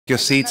your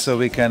seats so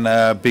we can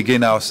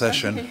begin our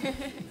session.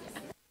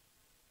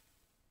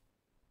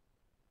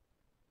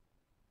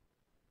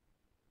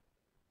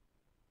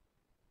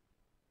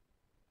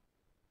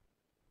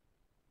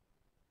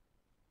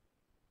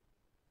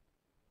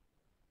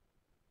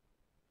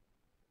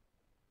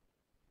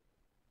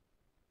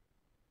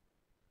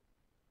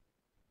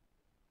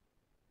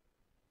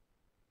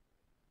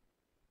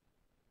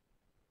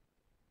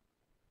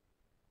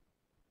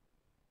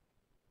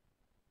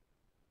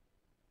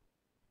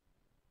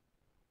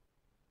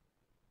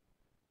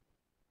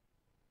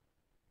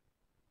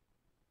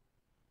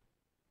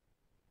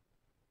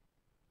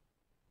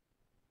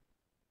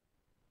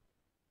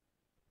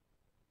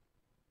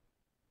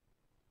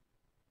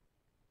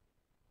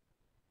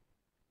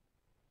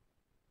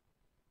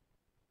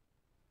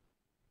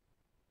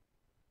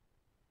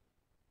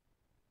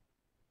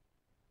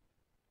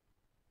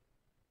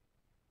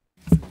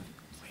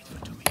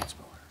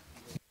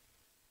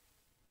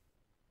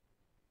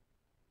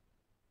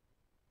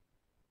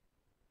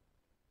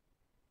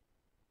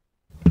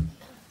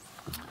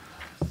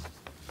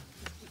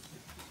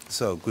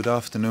 So, good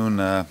afternoon,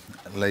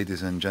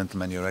 ladies and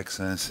gentlemen, Your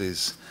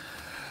Excellencies.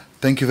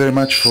 Thank you very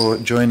much for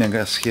joining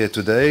us here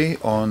today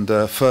on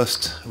the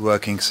first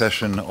working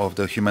session of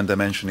the Human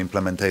Dimension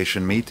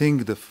Implementation Meeting,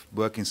 the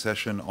working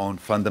session on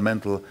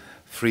fundamental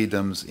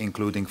freedoms,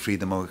 including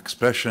freedom of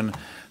expression,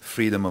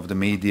 freedom of the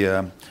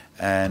media,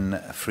 and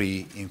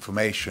free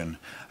information.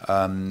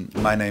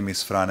 My name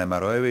is Frane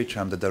Marojevic.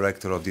 I'm the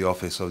director of the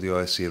Office of the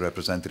OSCE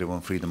Representative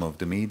on Freedom of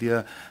the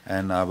Media,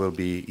 and I will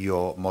be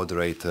your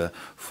moderator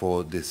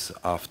for this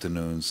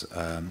afternoon's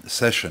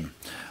session.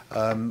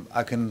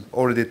 I can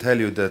already tell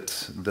you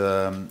that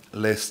the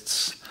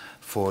lists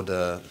for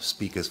the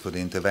speakers, for the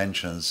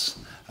interventions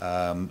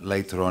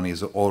later on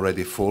is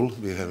already full.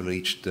 We have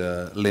reached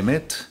the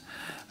limit.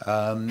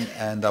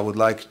 And I would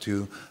like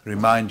to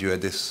remind you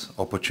at this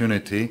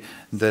opportunity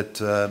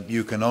that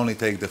you can only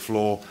take the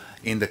floor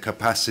in the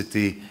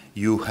capacity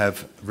you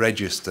have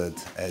registered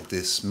at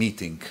this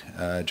meeting,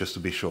 just to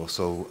be sure.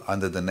 So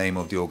under the name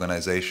of the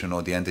organization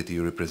or the entity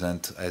you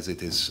represent as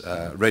it is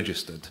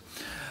registered.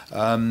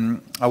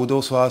 I would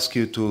also ask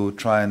you to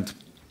try and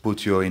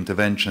put your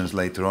interventions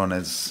later on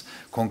as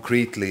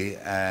concretely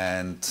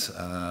and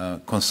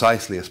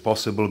concisely as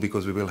possible,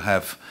 because we will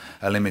have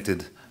a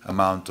limited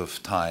amount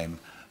of time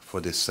for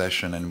this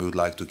session, and we would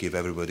like to give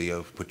everybody an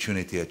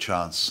opportunity, a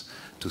chance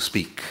to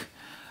speak.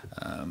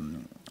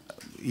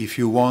 If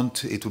you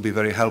want, it would be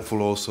very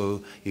helpful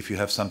also if you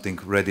have something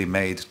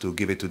ready-made to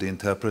give it to the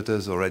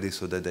interpreters already,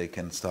 so that they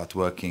can start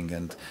working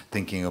and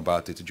thinking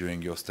about it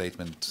during your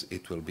statement.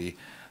 It will be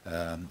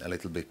a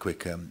little bit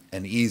quicker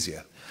and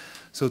easier.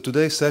 So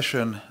today's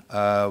session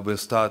will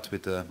start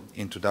with an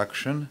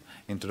introduction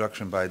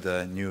by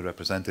the new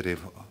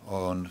representative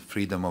on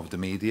freedom of the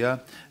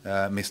media,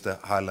 Mr.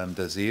 Harlem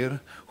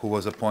Désir, who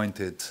was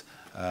appointed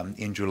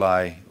in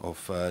July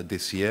of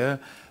this year.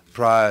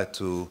 Prior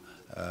to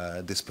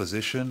this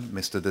position,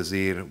 Mr.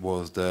 Désir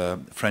was the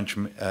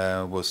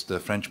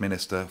French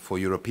Minister for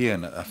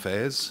European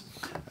Affairs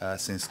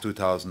since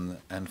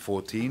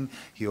 2014.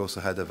 He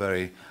also had a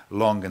very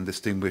long and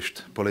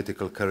distinguished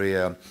political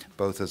career,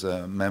 both as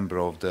a member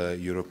of the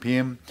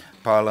European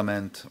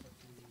Parliament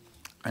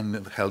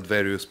and held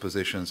various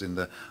positions in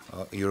the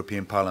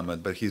European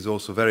Parliament. But he's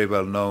also very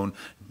well known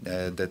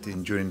that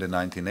during the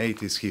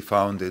 1980s he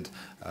founded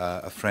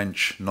a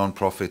French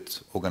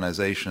non-profit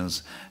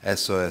organizations,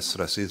 SOS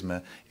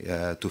Racisme,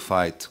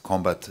 to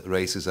combat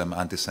racism,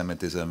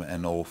 anti-Semitism,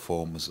 and all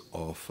forms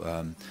of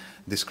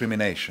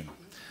discrimination.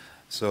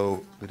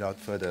 So, without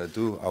further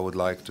ado, I would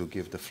like to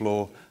give the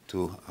floor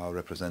to our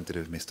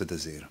representative, Mr.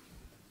 Désir.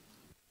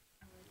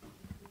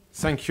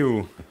 Thank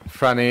you,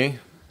 Frane.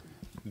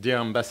 Dear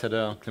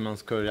Ambassador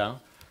Clemens Correa,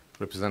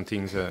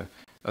 representing the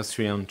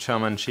Austrian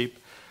chairmanship,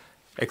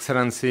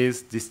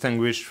 Excellencies,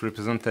 distinguished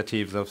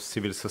representatives of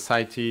civil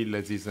society,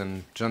 ladies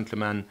and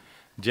gentlemen,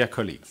 dear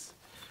colleagues.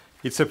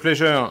 It's a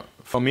pleasure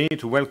for me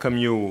to welcome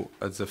you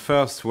at the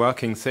first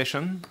working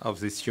session of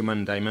this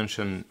Human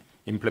Dimension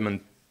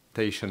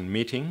Implementation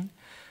meeting,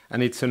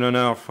 and it's an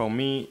honor for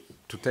me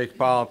to take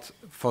part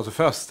for the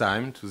first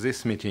time to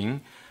this meeting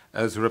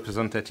as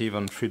representative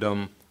on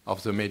freedom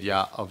of the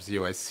media of the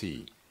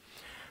OSCE.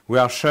 We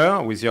are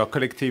sure, with your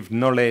collective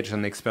knowledge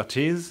and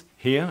expertise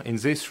here in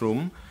this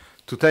room,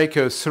 to take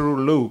a thorough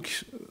look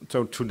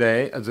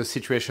today at the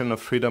situation of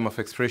freedom of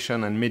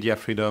expression and media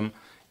freedom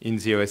in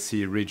the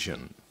OSCE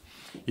region.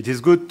 It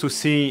is good to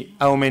see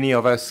how many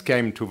of us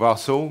came to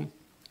Warsaw,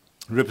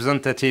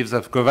 representatives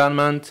of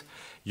government,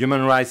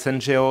 human rights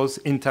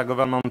NGOs,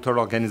 intergovernmental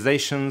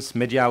organizations,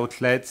 media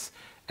outlets,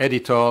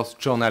 editors,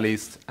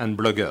 journalists, and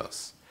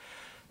bloggers.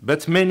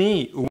 But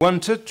many who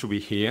wanted to be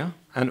here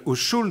and who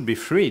should be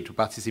free to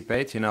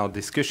participate in our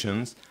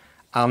discussions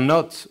are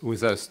not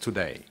with us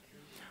today.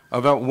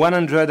 Over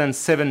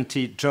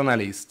 170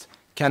 journalists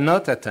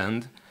cannot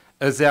attend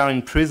as they are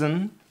in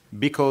prison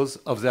because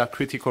of their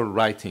critical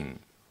writing.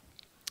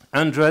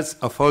 Hundreds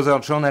of other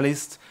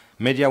journalists,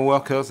 media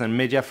workers, and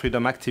media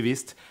freedom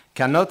activists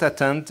cannot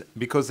attend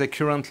because they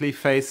currently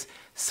face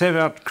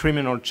severe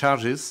criminal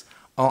charges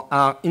or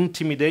are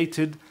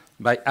intimidated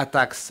by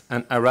attacks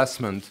and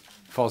harassment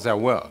for their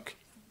work.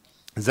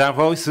 Their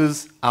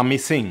voices are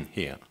missing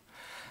here.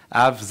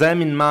 I have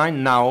them in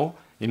mind now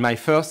in my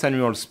first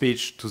annual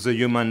speech to the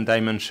Human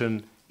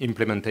Dimension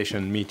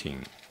Implementation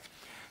meeting.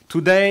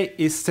 Today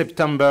is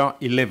September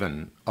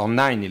 11, or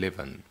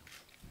 9/11.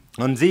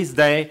 On this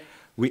day,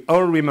 we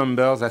all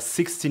remember that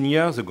 16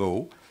 years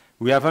ago,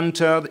 we have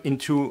entered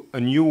into a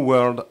new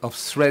world of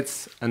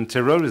threats and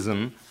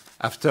terrorism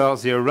after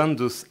the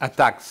horrendous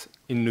attacks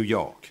in New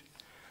York.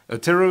 A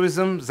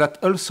terrorism that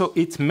also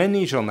hit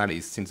many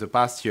journalists in the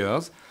past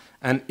years,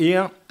 and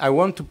here I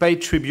want to pay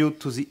tribute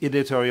to the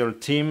editorial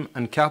team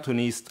and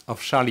cartoonist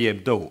of Charlie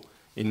Hebdo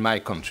in my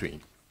country.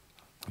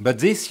 But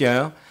this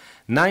year,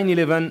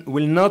 9/11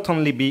 will not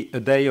only be a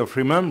day of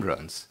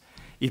remembrance,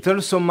 it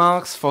also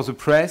marks for the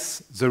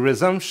press the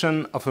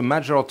resumption of a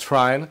major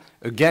trial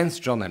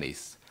against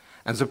journalists.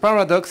 And the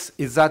paradox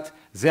is that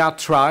they are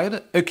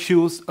tried,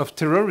 accused of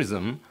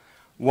terrorism,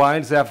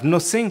 while they have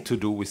nothing to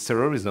do with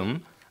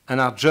terrorism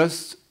and are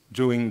just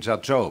doing their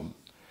job.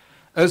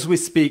 As we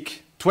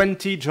speak,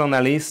 20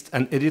 journalists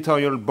and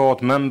editorial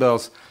board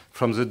members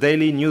from the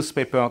daily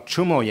newspaper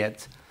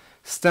Cumhuriyet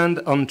stand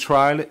on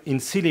trial in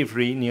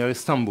Silivri near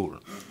Istanbul.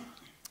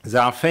 They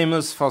are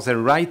famous for their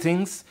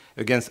writings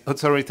against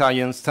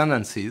authoritarian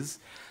tendencies,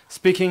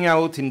 speaking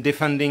out in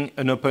defending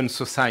an open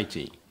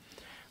society.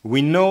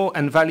 We know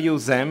and value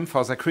them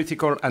for their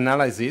critical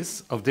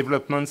analysis of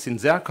developments in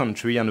their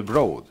country and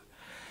abroad.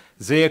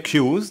 The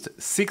accused,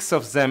 6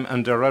 of them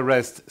under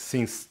arrest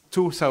since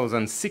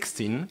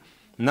 2016,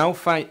 now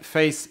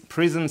face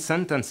prison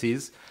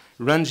sentences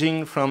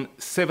ranging from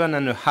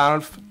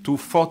 7.5 to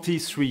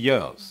 43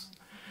 years.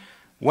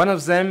 One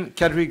of them,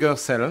 Kadri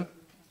Gürsel,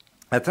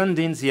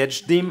 attended the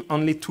HDIM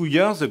only 2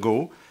 years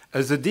ago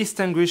as a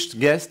distinguished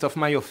guest of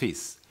my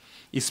office.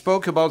 He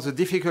spoke about the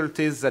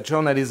difficulties that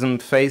journalism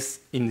faces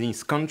in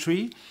this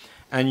country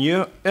and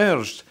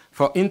urged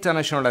for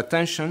international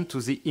attention to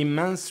the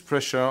immense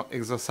pressure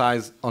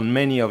exercised on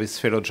many of his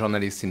fellow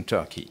journalists in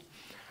Turkey.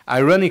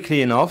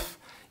 Ironically enough,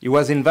 he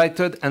was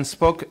invited and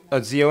spoke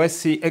at the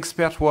OSCE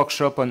expert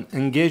workshop on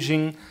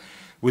engaging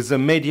with the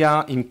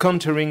media in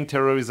countering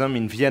terrorism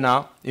in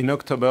Vienna in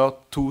October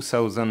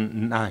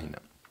 2009.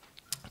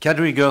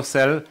 Kadri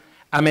Gürsel,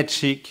 Ahmet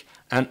Şik,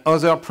 and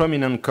other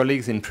prominent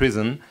colleagues in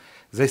prison,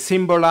 they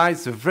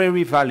symbolize the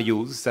very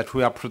values that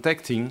we are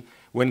protecting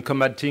when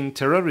combating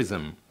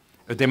terrorism: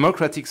 a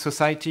democratic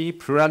society,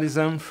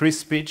 pluralism, free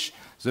speech,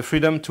 the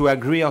freedom to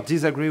agree or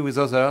disagree with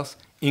others,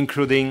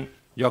 including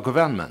your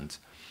government.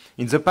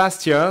 In the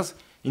past years,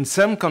 in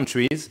some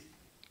countries,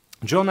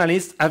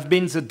 journalists have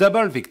been the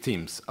double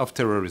victims of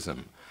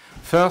terrorism.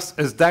 First,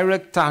 as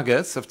direct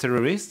targets of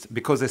terrorists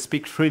because they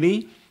speak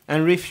freely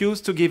and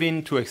refuse to give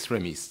in to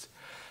extremists,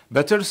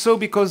 but also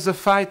because the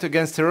fight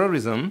against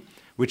terrorism,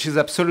 which is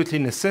absolutely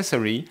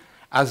necessary,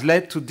 has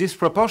led to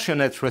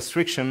disproportionate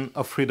restriction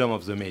of freedom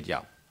of the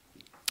media.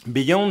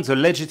 Beyond the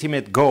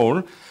legitimate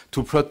goal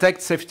to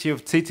protect safety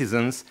of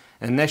citizens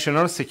and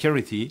national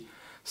security,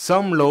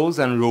 some laws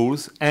and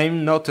rules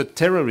aim not at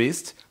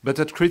terrorists, but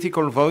at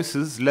critical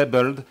voices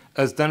labeled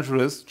as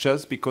dangerous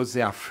just because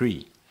they are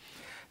free.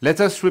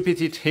 Let us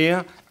repeat it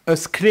here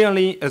as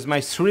clearly as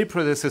my 3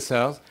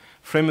 predecessors,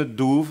 Fremut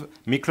Duv,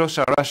 Miklos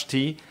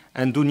Arashti,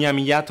 and Dunja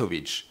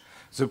Mijatovic.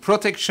 The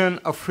protection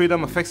of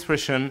freedom of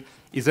expression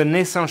is an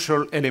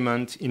essential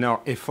element in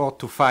our effort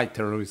to fight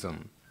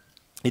terrorism.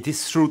 It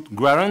is through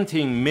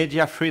guaranteeing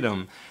media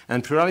freedom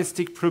and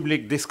pluralistic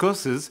public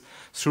discourses,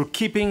 through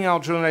keeping our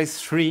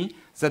journalists free,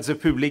 that the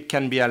public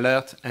can be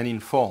alert and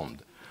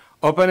informed.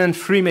 Open and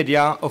free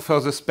media offer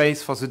the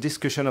space for the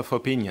discussion of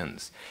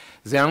opinions.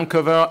 They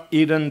uncover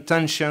hidden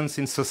tensions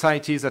in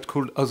societies that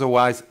could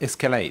otherwise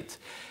escalate.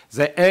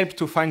 They help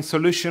to find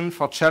solutions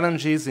for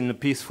challenges in a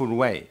peaceful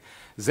way.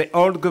 They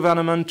hold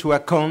government to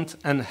account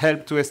and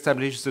help to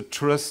establish the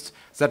trust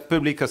that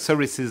public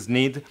authorities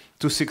need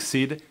to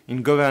succeed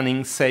in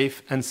governing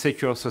safe and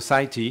secure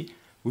society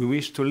we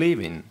wish to live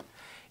in.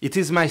 It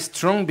is my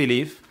strong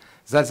belief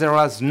that there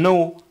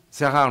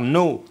are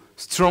no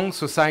strong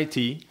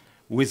society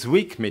with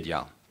weak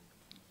media.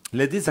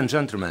 Ladies and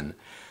gentlemen,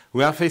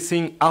 we are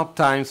facing hard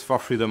times for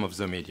freedom of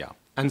the media,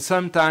 and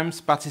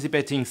sometimes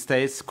participating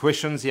states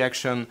question the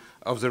action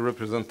of the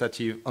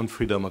representative on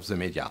freedom of the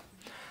media.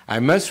 I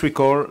must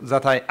recall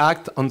that I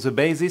act on the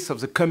basis of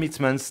the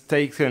commitments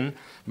taken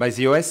by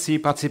the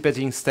OSCE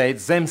participating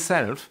states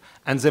themselves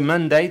and the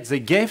mandate they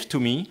gave to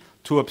me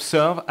to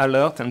observe,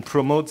 alert, and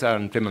promote their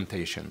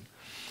implementation.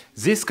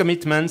 These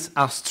commitments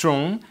are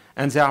strong,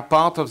 and they are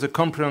part of the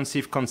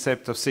comprehensive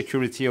concept of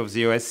security of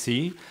the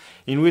OSCE,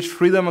 in which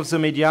freedom of the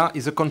media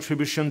is a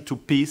contribution to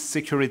peace,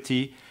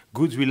 security,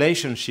 good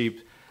relationship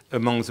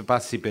among the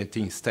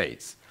participating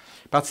states.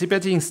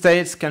 Participating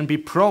states can be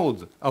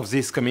proud of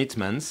these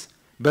commitments,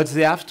 but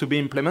they have to be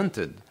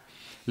implemented.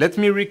 Let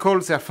me recall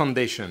their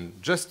foundation,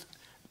 just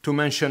to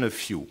mention a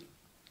few.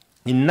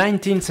 In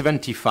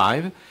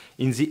 1975,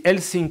 in the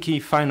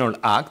Helsinki Final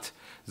Act,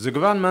 the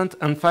government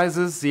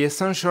emphasizes the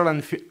essential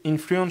and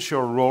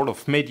influential role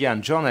of media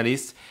and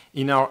journalists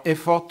in our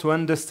effort to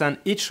understand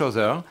each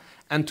other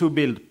and to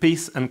build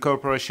peace and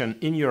cooperation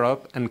in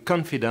Europe and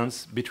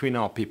confidence between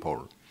our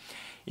people.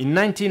 In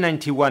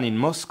 1991 in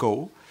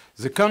Moscow,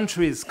 the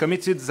countries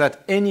committed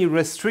that any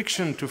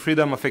restriction to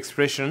freedom of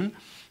expression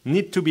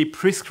need to be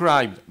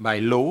prescribed by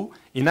law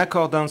in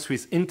accordance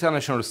with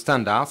international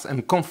standards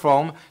and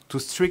conform to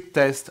strict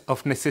tests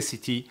of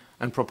necessity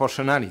and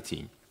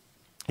proportionality.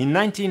 In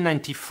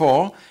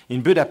 1994,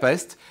 in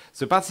Budapest,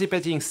 the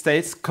participating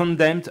states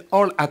condemned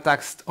all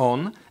attacks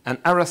on and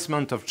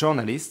harassment of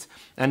journalists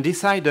and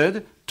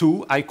decided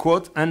to, I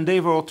quote,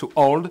 endeavor to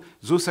hold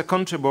those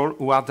accountable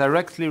who are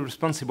directly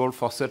responsible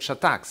for such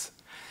attacks.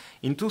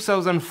 In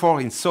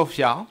 2004 in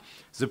Sofia,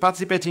 the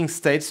participating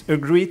states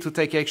agreed to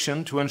take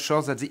action to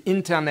ensure that the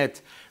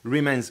Internet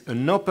remains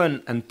an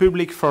open and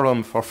public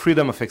forum for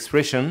freedom of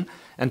expression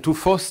and to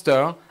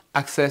foster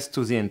access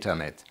to the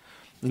Internet.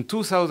 In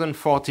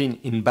 2014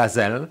 in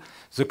Basel,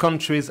 the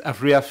countries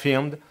have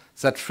reaffirmed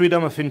that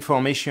freedom of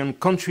information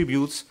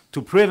contributes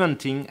to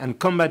preventing and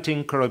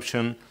combating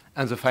corruption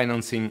and the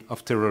financing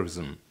of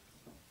terrorism.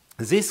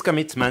 These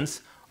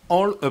commitments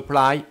all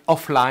apply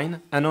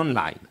offline and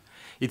online.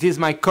 It is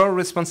my core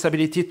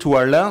responsibility to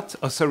alert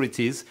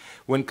authorities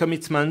when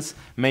commitments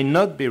may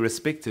not be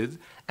respected,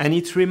 and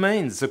it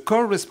remains the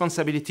core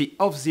responsibility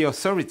of the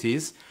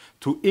authorities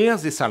to hear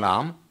this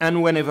alarm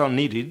and, whenever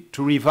needed,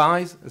 to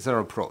revise their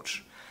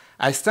approach.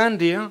 I stand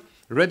here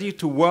ready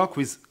to work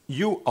with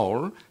you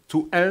all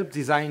to help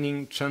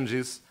designing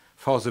changes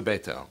for the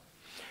better.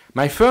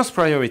 My first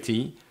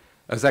priority,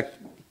 as I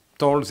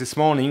told this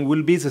morning,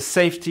 will be the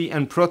safety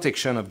and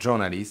protection of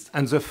journalists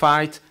and the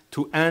fight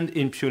to end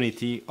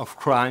impunity of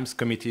crimes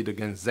committed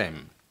against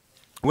them.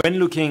 When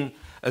looking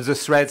at the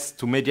threats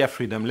to media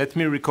freedom, let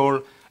me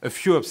recall a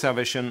few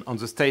observations on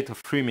the state of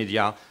free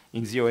media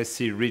in the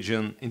OSCE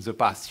region in the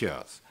past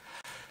years.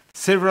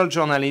 Several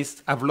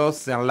journalists have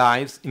lost their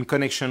lives in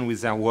connection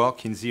with their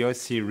work in the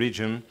OSCE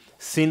region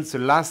since the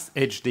last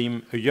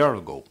HDIM a year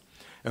ago.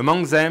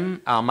 Among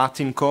them are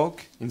Martin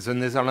Koch in the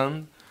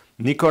Netherlands,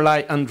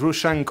 Nikolai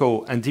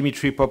Andrushenko and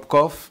Dmitry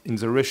Popkov in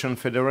the Russian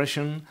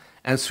Federation,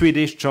 and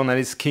Swedish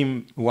journalist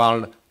Kim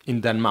Wall in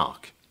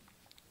Denmark.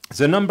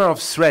 The number of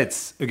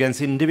threats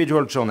against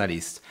individual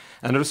journalists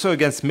and also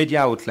against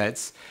media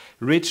outlets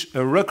reached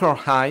a record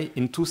high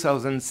in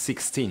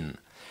 2016.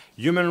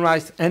 Human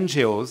rights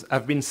NGOs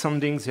have been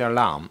sounding the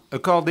alarm.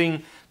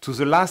 According to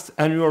the last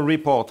annual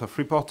report of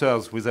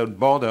Reporters Without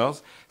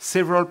Borders,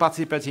 several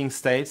participating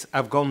states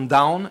have gone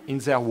down in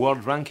their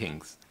world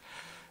rankings.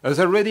 As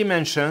already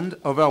mentioned,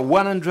 over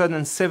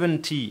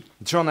 170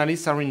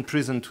 journalists are in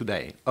prison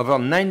today. Over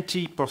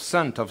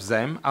 90% of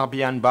them are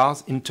behind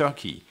bars in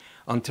Turkey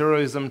on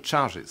terrorism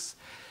charges.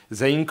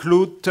 They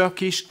include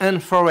Turkish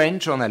and foreign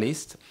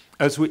journalists,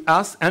 as we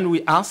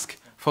ask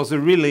for the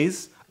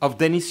release of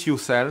Denis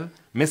Yücel,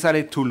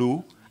 Mesale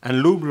Toulou,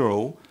 and Lou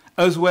Bureau,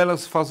 as well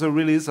as for the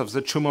release of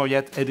the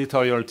Cumhuriyet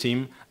editorial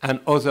team and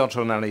other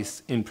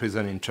journalists in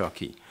prison in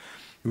Turkey.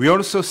 We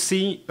also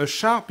see a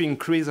sharp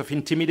increase of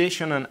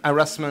intimidation and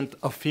harassment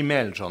of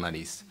female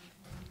journalists.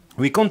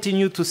 We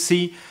continue to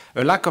see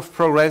a lack of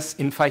progress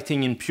in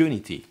fighting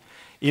impunity.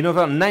 In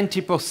over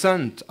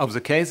 90% of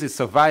the cases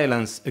of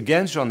violence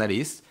against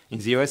journalists in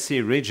the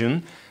OSCE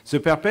region, the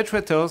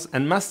perpetrators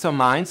and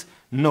masterminds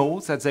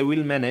know that they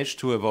will manage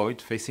to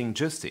avoid facing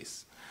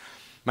justice.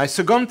 My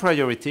second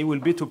priority will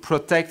be to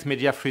protect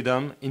media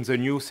freedom in the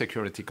new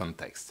security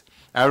context.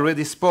 I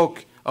already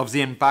spoke of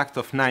the impact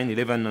of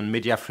 9/11 on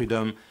media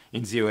freedom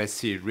in the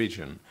OSCE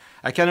region.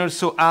 I can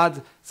also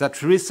add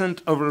that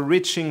recent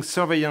overreaching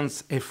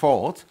surveillance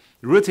efforts,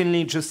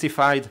 routinely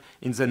justified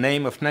in the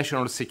name of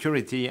national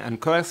security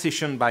and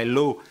coercion by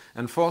law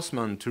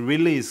enforcement to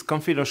release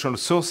confidential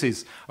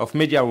sources of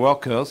media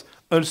workers,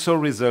 also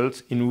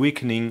result in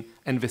weakening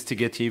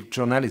investigative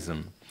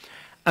journalism.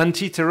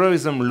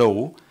 Anti-terrorism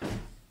law,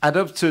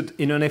 adopted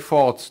in an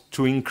effort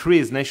to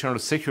increase national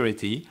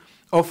security,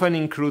 often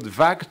include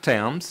vague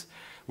terms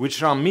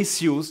which are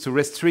misused to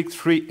restrict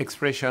free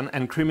expression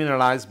and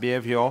criminalize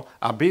behavior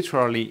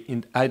arbitrarily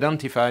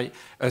identified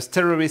as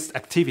terrorist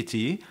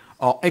activity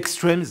or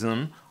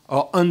extremism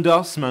or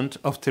endorsement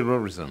of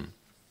terrorism.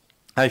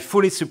 I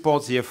fully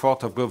support the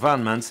effort of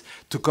governments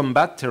to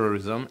combat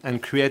terrorism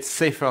and create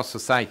safer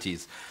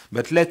societies.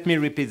 But let me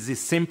repeat this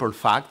simple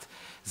fact: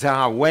 there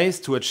are ways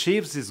to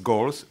achieve these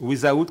goals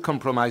without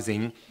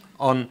compromising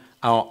on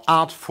our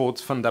hard-fought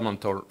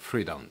fundamental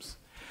freedoms.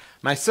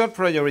 My third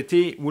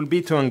priority will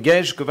be to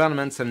engage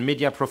governments and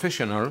media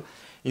professionals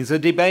in the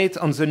debate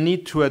on the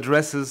need to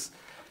address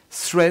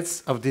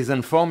threats of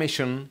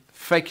disinformation,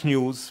 fake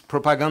news,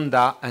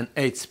 propaganda, and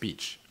hate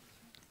speech.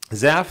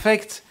 They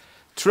affect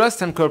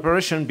trust and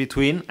cooperation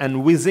between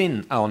and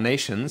within our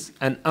nations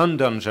and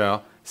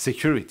endanger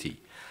security.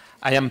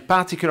 I am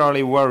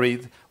particularly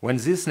worried when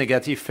these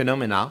negative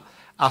phenomena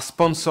are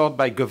sponsored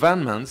by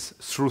governments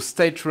through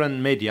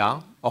state-run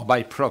media or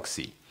by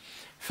proxy.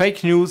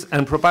 Fake news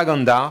and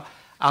propaganda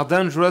are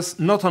dangerous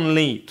not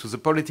only to the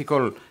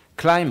political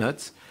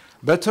climate,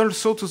 but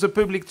also to the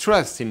public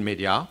trust in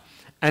media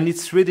and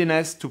its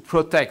readiness to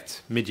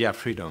protect media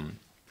freedom.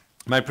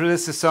 My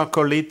predecessor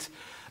called it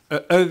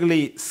an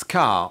ugly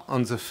scar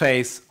on the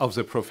face of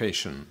the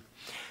profession.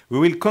 We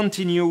will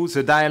continue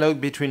the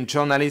dialogue between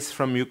journalists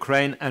from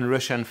Ukraine and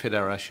Russian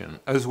Federation,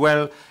 as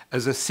well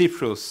as a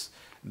Cyprus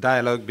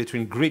dialogue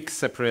between Greek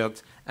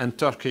Cypriot and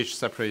Turkish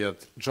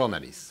Cypriot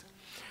journalists.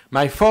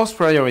 My fourth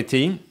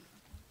priority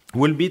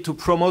will be to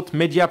promote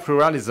media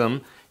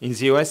pluralism in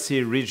the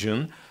OSCE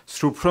region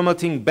through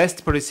promoting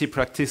best policy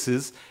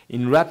practices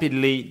in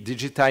rapidly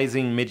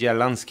digitizing media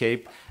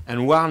landscape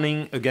and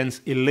warning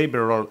against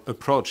illiberal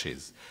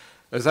approaches.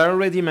 As I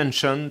already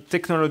mentioned,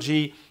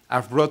 technology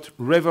have brought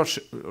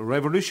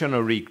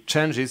revolutionary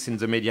changes in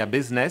the media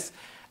business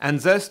and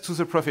thus to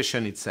the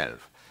profession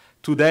itself.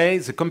 Today,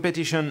 the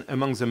competition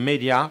among the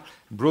media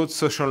brought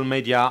social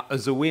media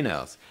as the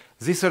winners.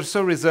 This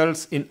also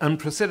results in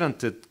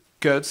unprecedented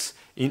cuts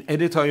in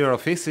editorial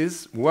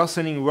offices,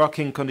 worsening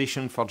working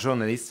conditions for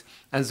journalists,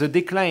 and the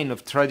decline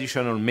of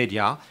traditional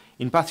media,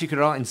 in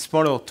particular in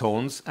smaller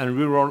towns and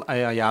rural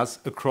areas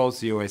across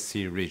the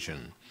OSCE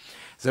region.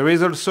 There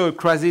is also a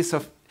crisis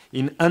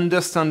in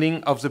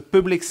understanding of the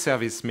public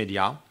service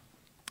media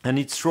and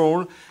its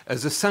role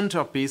as a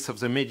centerpiece of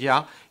the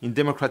media in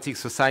democratic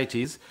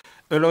societies,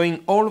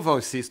 allowing all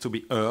voices to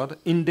be heard,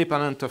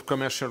 independent of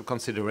commercial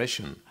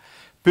consideration.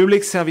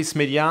 Public service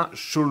media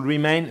should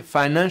remain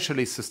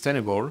financially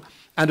sustainable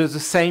and at the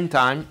same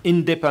time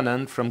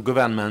independent from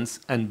governments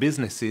and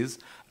businesses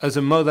as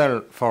a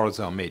model for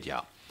other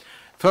media.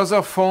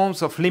 Further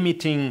forms of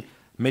limiting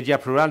media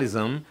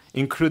pluralism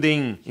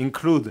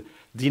include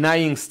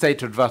denying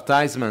state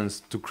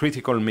advertisements to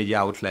critical media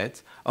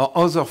outlets or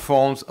other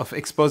forms of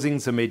exposing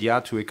the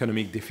media to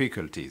economic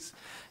difficulties.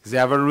 They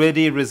have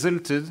already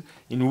resulted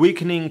in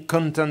weakening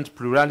content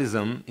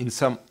pluralism in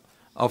some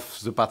of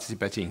the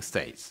participating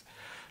states.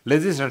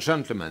 Ladies and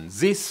gentlemen,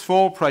 these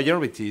four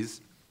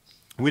priorities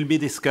will be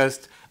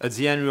discussed at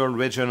the annual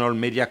regional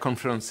media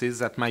conferences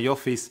that my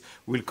office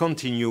will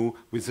continue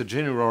with the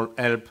general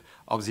help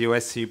of the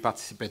OSCE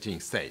participating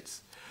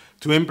states.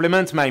 To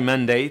implement my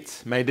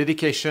mandate, my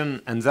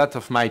dedication and that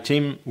of my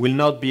team will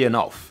not be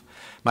enough.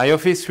 My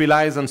office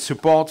relies on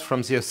support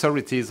from the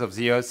authorities of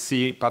the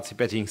OSCE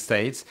participating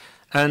states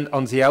and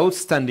on the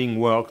outstanding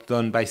work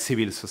done by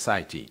civil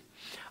society.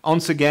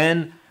 Once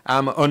again,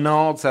 I'm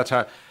honored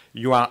that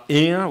you are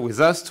here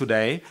with us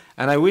today,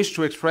 and I wish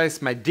to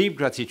express my deep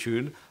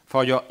gratitude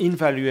for your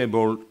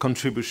invaluable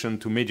contribution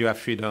to media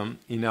freedom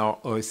in our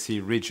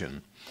OSCE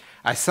region.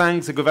 I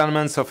thank the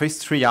governments of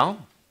Austria,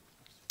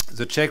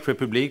 the Czech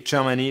Republic,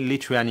 Germany,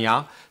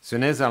 Lithuania, the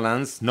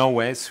Netherlands,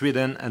 Norway,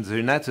 Sweden, and the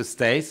United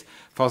States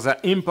for their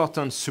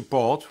important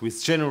support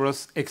with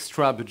generous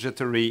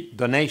extra-budgetary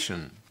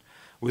donation.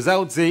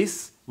 Without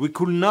this, we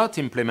could not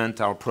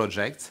implement our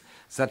projects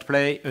that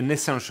play an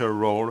essential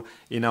role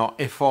in our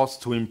efforts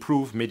to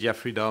improve media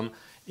freedom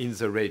in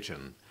the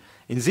region.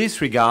 In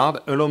this regard,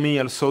 allow me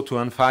also to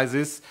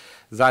emphasize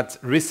that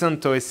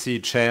recent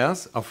OSCE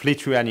chairs of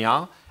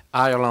Lithuania,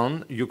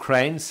 Ireland,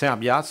 Ukraine,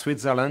 Serbia,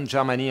 Switzerland,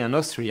 Germany, and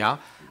Austria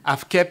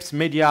have kept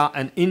media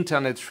and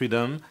internet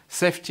freedom,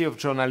 safety of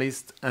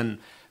journalists and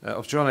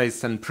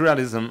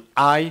pluralism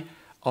high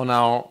on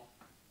our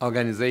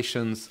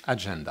organization's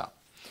agenda.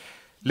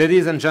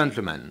 Ladies and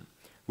gentlemen,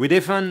 we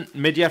defend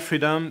media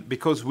freedom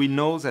because we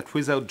know that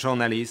without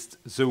journalists,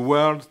 the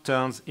world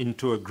turns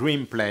into a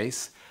grim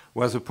place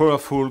where the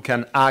powerful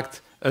can act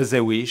as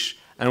they wish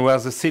and where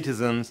the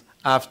citizens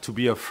have to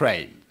be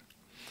afraid.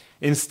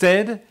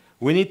 Instead,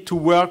 we need to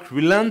work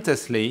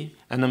relentlessly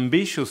and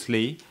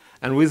ambitiously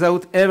and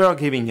without ever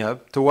giving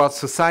up towards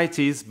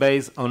societies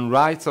based on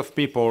rights of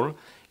people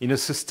in a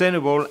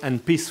sustainable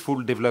and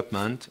peaceful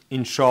development.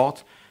 In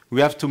short, we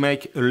have to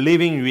make a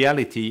living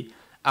reality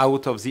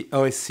out of the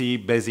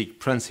OSCE basic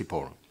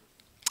principle.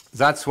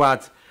 That's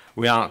what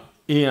we are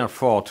here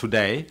for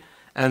today,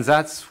 and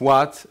that's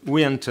what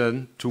we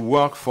intend to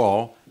work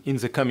for in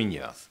the coming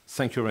years.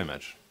 Thank you very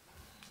much.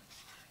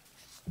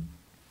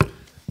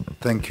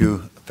 Thank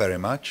you very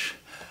much.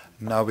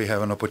 Now we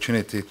have an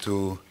opportunity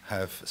to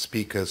have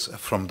speakers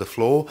from the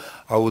floor.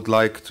 I would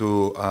like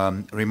to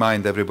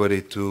remind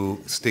everybody to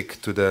stick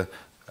to the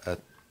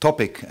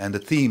topic and the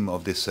theme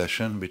of this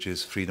session, which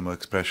is freedom of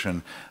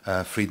expression,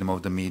 freedom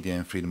of the media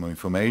and freedom of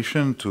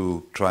information,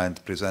 to try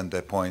and present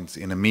their points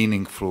in a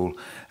meaningful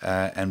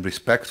and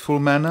respectful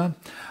manner.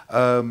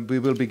 We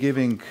will be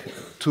giving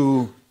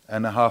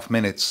 2.5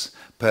 minutes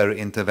per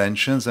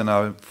interventions, and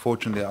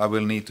unfortunately I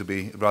will need to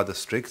be rather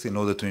strict in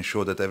order to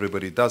ensure that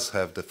everybody does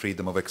have the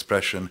freedom of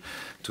expression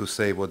to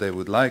say what they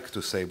would like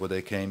to say, what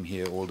they came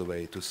here all the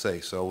way to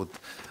say. So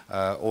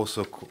I would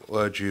also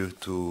urge you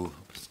to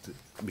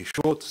be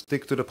short,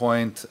 stick to the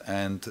point,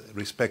 and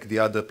respect the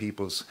other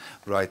people's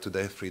right to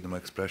their freedom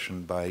of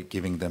expression by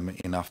giving them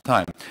enough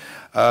time.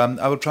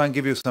 I will try and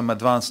give you some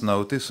advance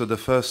notice. So the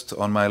first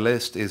on my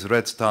list is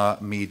Red Star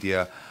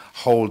Media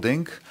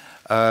Holding.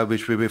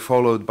 which will be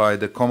followed by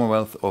the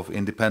Commonwealth of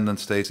Independent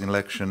States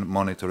Election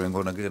Monitoring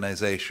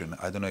Organization.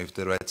 I don't know if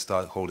the Red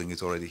Star holding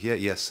is already here.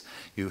 Yes,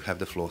 you have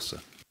the floor, sir.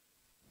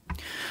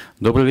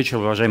 Добрый вечер,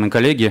 уважаемые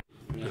коллеги.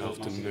 Good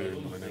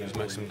afternoon. My name is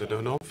Maxim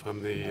Dodonov.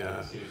 I'm the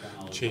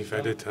chief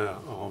editor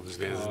of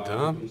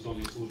Zvezda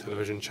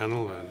television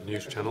channel, a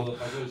news channel.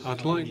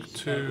 I'd like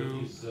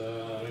to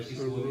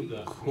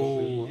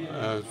recall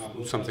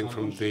something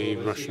from the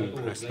Russian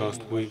press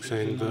last week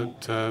saying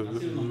that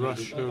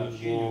Russia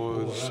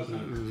was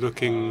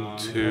looking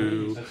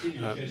to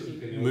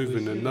move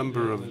in a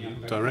number of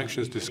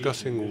directions,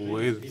 discussing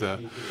with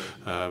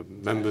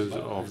members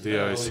of the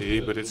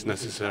OSCE, but it's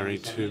necessary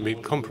to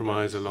meet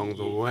compromise along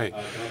the way.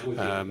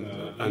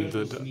 And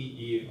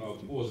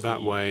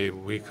that way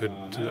we could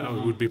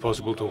it would be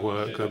possible to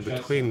work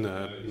between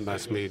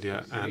mass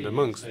media and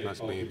amongst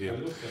mass media.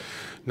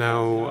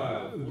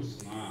 Now,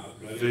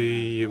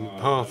 the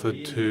path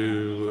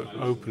to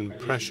open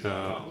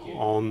pressure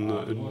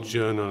on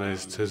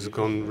journalists has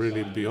gone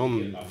really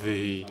beyond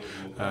the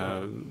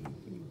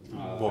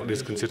what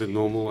is considered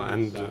normal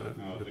and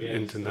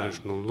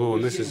international law,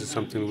 and this is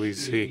something we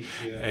see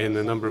in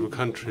a number of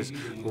countries.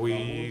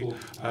 We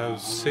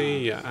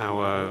see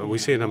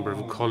a number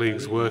of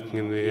colleagues working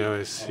in the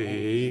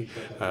OSCE.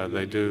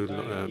 They do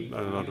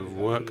a lot of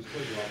work.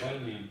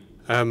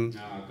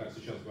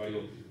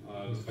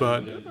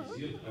 But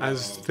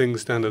as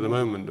things stand at the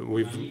moment,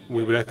 we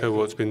would echo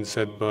what's been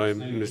said by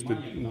Mr.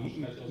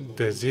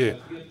 Desir,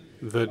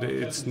 that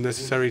it's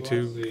necessary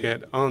to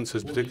get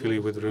answers, particularly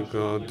with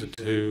regard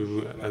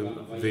to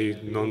the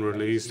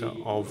non-release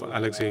of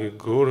Alexei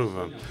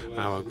Gurov,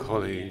 our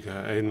colleague.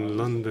 In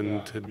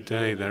London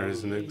today, there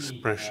is an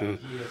exhibition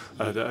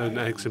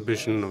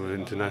of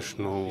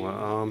international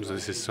arms.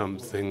 This is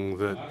something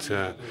that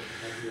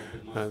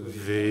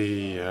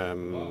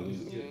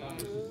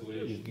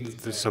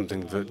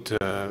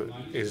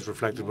is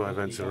reflected by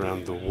events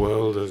around the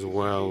world as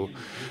well.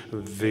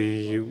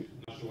 The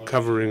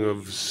covering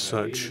of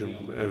such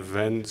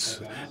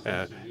events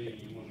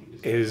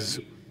is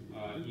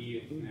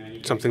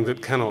something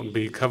that cannot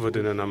be covered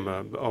in a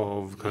number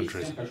of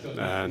countries.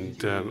 And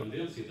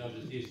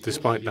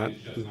despite that,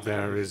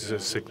 there is a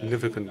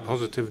significant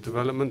positive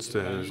developments.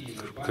 There's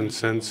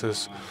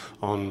consensus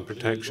on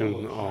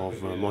protection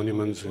of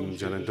monuments in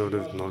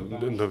Zelenodov,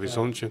 Novi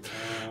Sonche.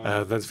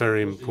 That's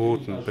very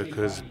important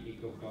because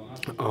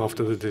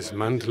after the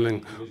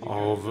dismantling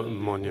of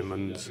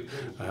monuments,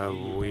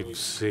 we've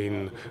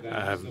seen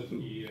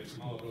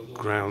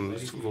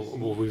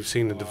we've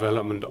seen the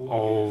development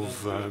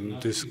of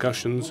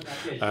discussions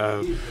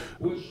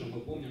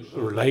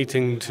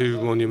relating to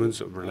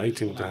monuments,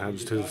 relating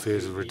perhaps to the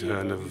fears of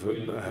return of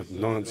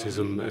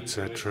Nazism,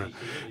 etc.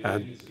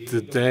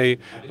 Today,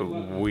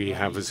 we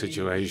have a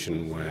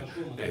situation where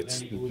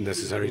it's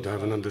necessary to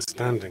have an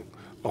understanding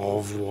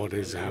of what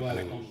is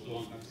happening.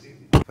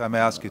 If I may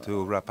ask you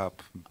to wrap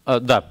up.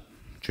 Да,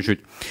 чуть-чуть.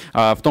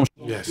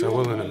 Yes, I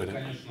will in a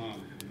minute.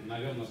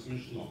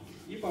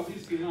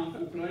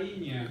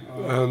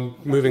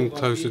 Moving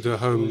closer to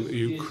home,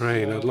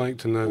 Ukraine, I'd like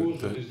to note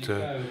that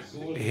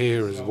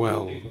here as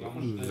well,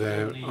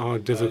 there are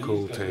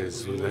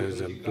difficulties.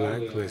 There's a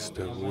blacklist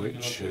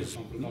which has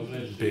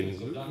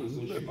been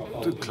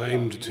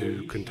claimed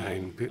to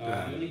contain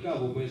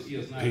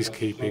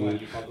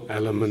peacekeeping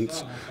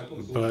elements,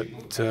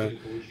 but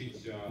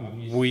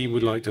we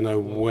would like to know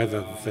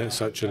whether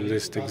such a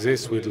list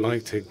exists. We'd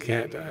like to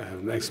get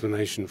an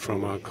explanation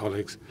from our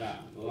colleagues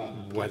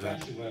whether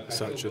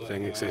such a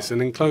thing exists.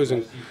 And in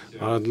closing,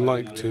 I'd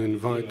like to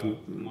invite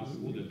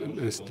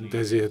Mr.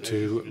 Desir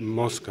to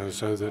Moscow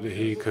so that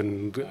he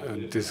can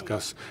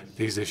discuss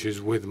these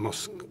issues with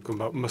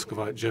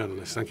Muscovite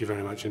journalists. Thank you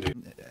very much indeed.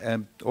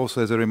 And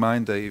also as a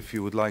reminder, if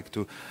you would like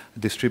to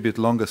distribute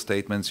longer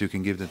statements, you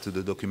can give them to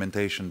the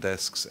documentation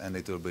desks and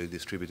it will be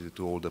distributed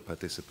to all the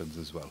participants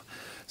as well.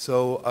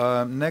 So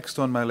next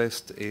on my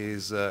list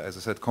is, as I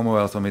said,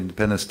 Commonwealth of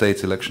Independent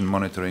States Election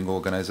Monitoring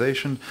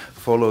Organization,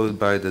 followed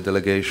by the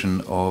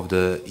delegation of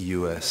the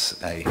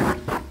USA.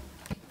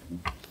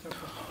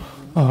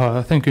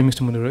 Thank you,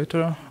 Mr.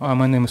 Moderator.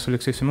 My name is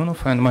Alexei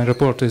Semenov, and my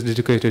report is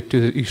dedicated to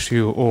the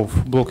issue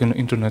of blocking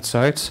internet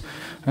sites.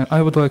 And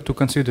I would like to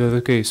consider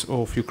the case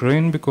of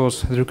Ukraine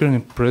because the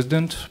Ukrainian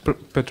president,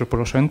 Petro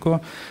Poroshenko,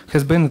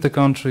 has banned the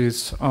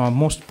country's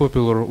most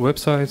popular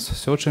websites,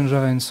 search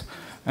engines,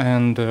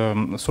 and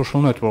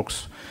social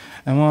networks.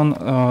 Among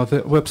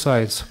the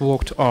websites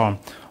blocked are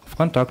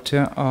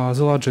Vkontakte,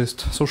 the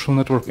largest social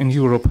network in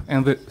Europe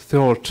and the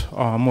third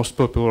most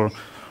popular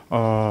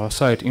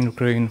site in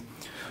Ukraine,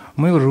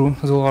 Mail.ru,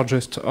 the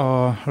largest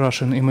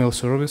Russian email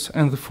service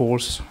and the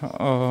fourth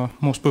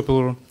most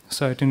popular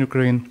site in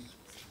Ukraine,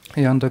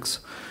 Yandex,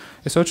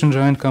 a search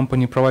engine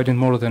company providing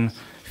more than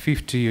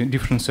 50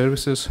 different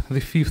services, the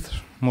fifth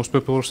most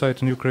popular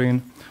site in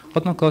Ukraine,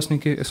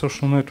 Odnoklassniki, a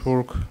social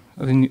network,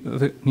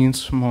 the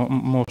ninth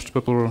most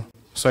popular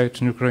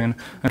site in Ukraine,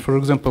 and for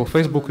example,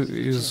 Facebook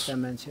is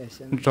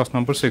just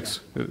number 6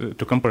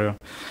 to compare.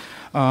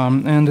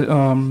 And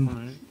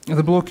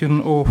The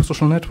blocking of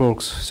social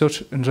networks,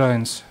 search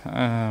engines,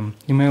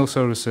 email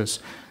services,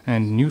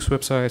 and news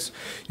websites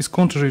is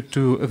contrary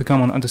to the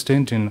common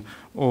understanding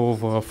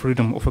of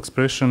freedom of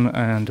expression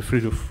and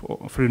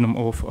freedom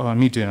of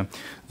media.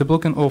 The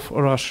blocking of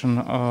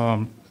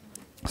Russian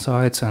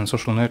sites and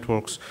social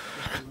networks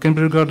can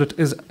be regarded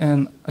as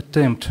an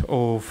attempt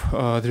of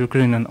the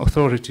Ukrainian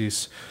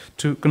authorities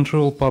to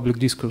control public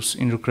discourse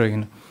in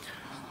Ukraine.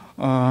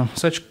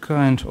 Such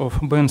kind of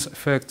bans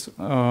affect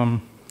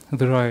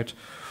the right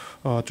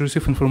to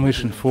receive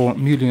information for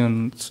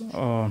millions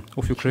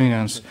of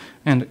Ukrainians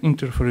and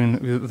interfering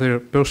with their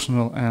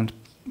personal and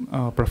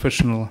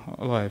professional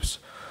lives.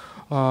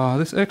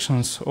 These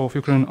actions of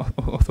Ukrainian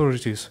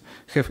authorities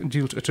have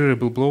dealt a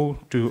terrible blow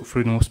to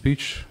freedom of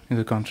speech in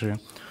the country.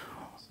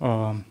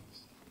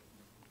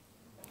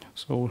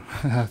 So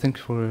thank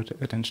you for your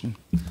attention.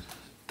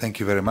 Thank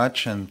you very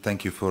much, and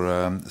thank you for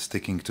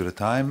sticking to the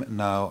time.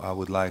 Now I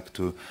would like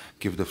to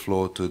give the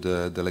floor to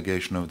the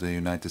delegation of the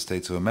United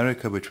States of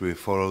America, which will be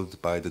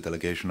followed by the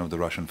delegation of the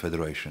Russian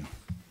Federation.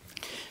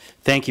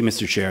 Thank you,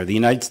 Mr. Chair. The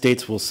United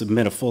States will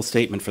submit a full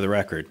statement for the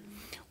record.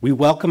 We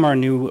welcome our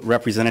new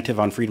representative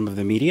on freedom of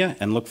the media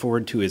and look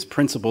forward to his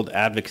principled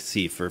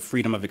advocacy for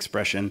freedom of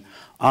expression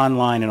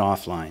online and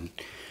offline.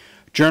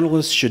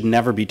 Journalists should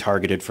never be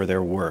targeted for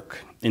their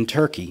work. In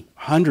Turkey,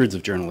 hundreds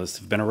of journalists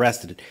have been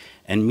arrested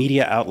and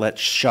media outlets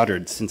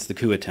shuttered since the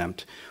coup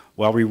attempt.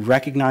 While we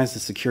recognize the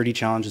security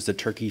challenges that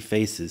Turkey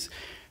faces,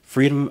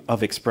 freedom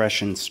of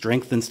expression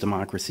strengthens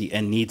democracy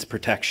and needs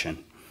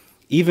protection,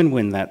 even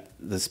when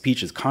the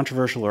speech is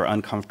controversial or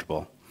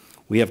uncomfortable.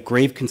 We have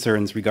grave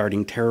concerns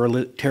regarding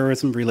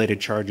terrorism-related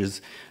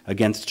charges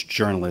against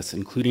journalists,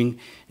 including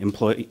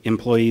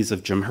employees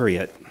of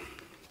Cumhuriyet.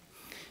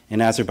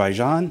 In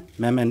Azerbaijan,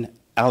 Mehman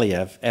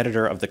Aliyev,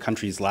 editor of the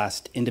country's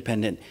last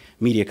independent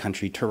media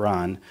country,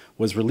 Tehran,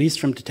 was released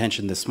from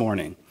detention this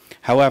morning.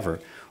 However,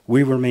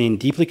 we remain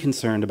deeply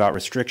concerned about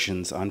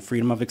restrictions on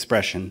freedom of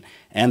expression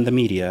and the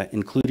media,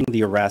 including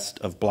the arrest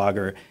of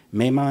blogger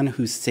Mehman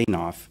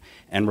Huseynov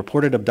and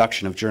reported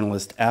abduction of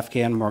journalist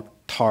Afgan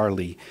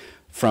Mukhtarli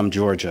from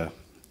Georgia.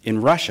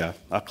 In Russia,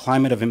 a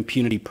climate of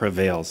impunity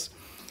prevails.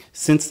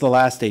 Since the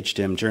last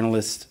HDIM,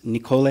 journalists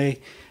Nikolay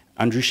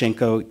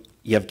Andrushenko,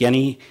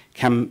 Yevgeny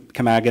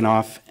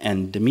Kamaganov,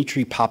 and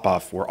Dmitry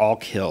Popov were all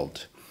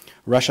killed.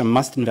 Russia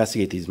must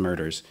investigate these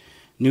murders.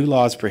 New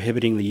laws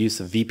prohibiting the use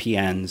of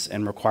VPNs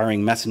and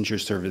requiring messenger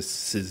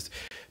services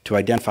to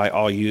identify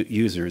all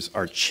users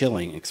are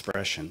chilling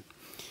expression.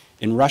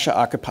 In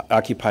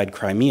Russia-occupied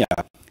Crimea,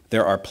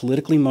 there are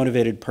politically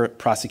motivated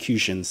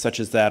prosecutions, such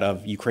as that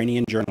of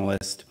Ukrainian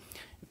journalist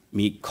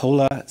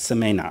Mykola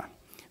Semena.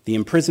 The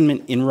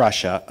imprisonment in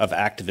Russia of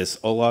activists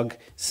Oleg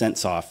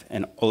Sentsov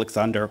and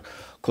Alexander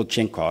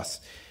Kolchenkov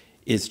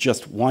is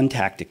just one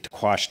tactic to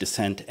quash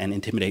dissent and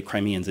intimidate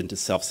Crimeans into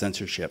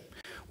self-censorship.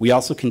 We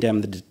also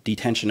condemn the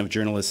detention of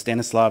journalist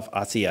Stanislav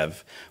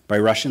Asiev by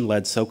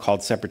Russian-led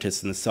so-called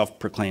separatists in the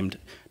self-proclaimed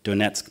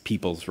Donetsk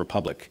People's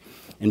Republic.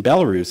 In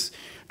Belarus,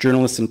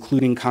 journalists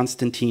including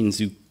Konstantin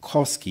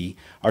Zhukovsky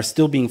are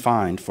still being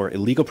fined for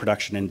illegal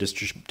production and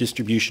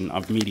distribution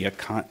of media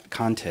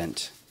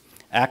content.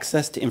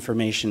 Access to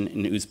information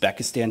in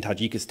Uzbekistan,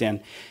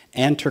 Tajikistan,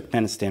 and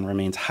Turkmenistan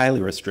remains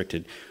highly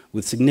restricted,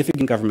 with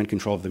significant government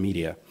control of the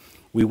media.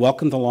 We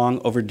welcome the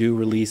long overdue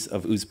release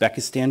of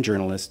Uzbekistan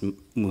journalist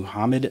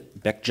Muhammad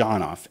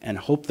Bekjanov and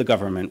hope the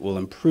government will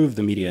improve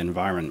the media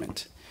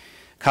environment.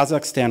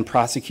 Kazakhstan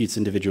prosecutes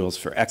individuals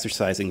for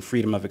exercising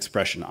freedom of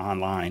expression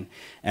online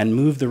and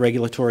moved the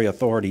regulatory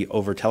authority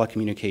over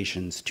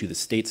telecommunications to the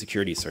state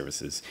security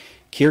services.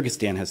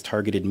 Kyrgyzstan has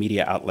targeted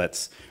media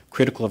outlets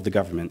critical of the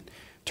government.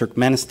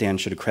 Turkmenistan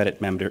should accredit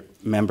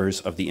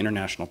members of the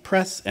international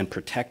press and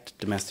protect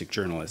domestic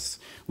journalists.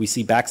 We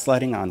see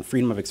backsliding on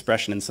freedom of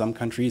expression in some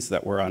countries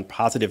that were on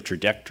positive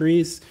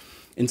trajectories.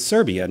 In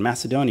Serbia and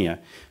Macedonia,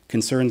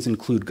 concerns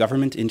include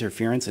government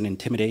interference and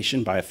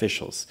intimidation by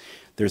officials.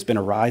 There's been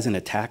a rise in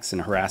attacks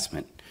and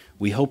harassment.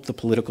 We hope the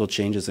political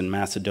changes in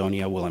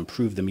Macedonia will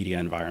improve the media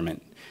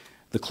environment.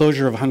 The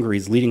closure of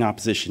Hungary's leading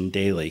opposition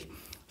daily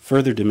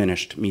further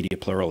diminished media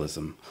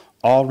pluralism.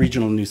 All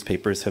regional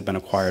newspapers have been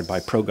acquired by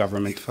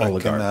pro-government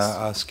oligarchs. If I can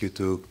ask you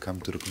to come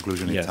to the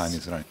conclusion in time,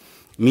 is right.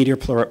 Media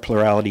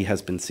plurality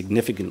has been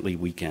significantly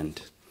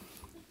weakened.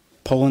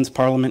 Poland's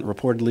parliament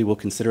reportedly will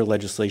consider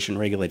legislation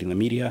regulating the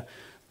media.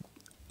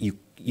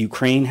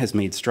 Ukraine has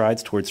made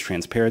strides towards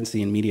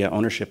transparency in media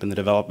ownership and the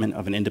development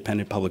of an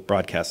independent public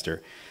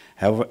broadcaster.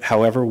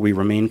 However, we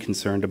remain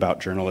concerned about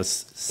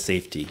journalists'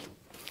 safety.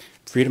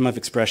 Freedom of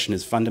expression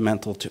is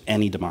fundamental to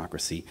any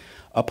democracy.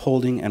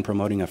 Upholding and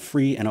promoting a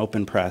free and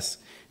open press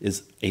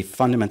is a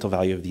fundamental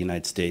value of the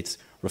United States,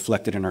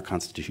 reflected in our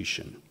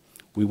Constitution.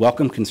 We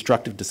welcome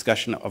constructive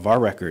discussion of our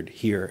record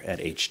here at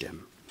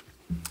HDIM.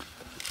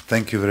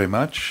 Thank you very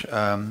much.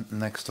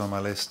 Next on my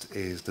list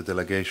is the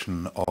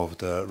delegation of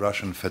the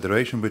Russian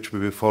Federation, which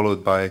will be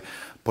followed by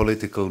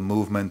Political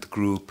Movement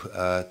Group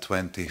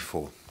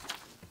 24.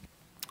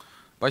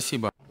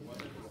 Спасибо.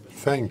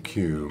 Thank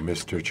you,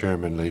 Mr.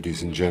 Chairman,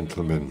 ladies and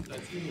gentlemen.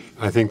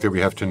 I think that we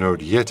have to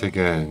note yet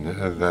again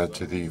that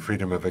the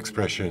freedom of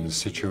expression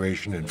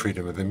situation and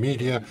freedom of the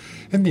media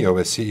in the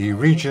OSCE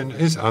region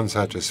is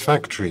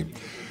unsatisfactory.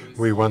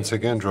 We once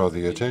again draw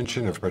the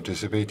attention of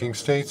participating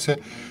states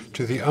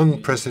to the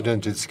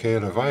unprecedented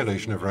scale of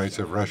violation of rights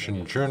of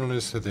Russian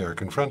journalists that they are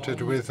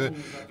confronted with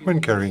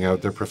when carrying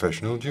out their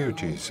professional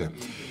duties.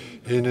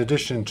 In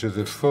addition to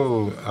the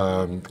full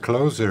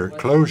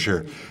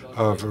closure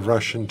of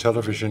Russian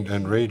television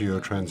and radio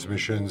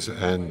transmissions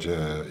and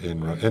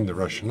in the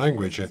Russian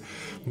language,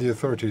 the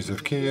authorities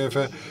of Kiev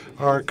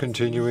are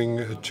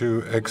continuing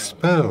to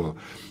expel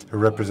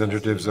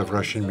representatives of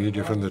Russian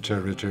media from the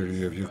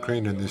territory of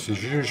Ukraine, and this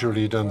is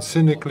usually done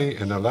cynically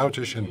in a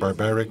loutish and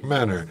barbaric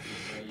manner.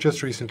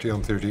 Just recently,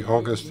 on 30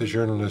 August, the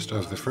journalist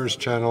of the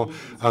first channel,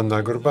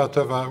 Anna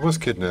Gorbatova, was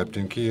kidnapped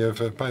in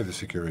Kiev by the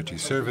security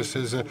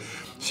services.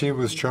 She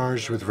was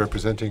charged with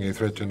representing a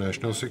threat to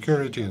national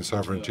security and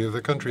sovereignty of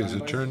the country. As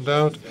it turned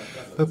out,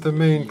 that the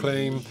main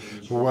claim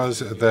was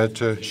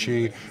that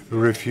she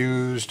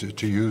refused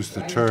to use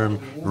the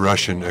term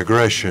Russian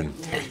aggression,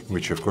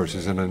 which of course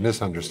is a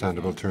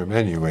misunderstandable term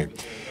anyway.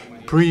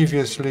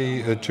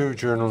 Previously, two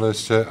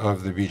journalists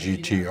of the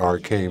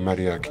BGT-RK,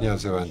 Maria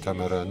Knyazova and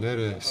Tamara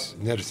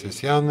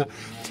Nersesyan,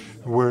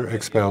 were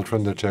expelled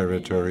from the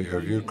territory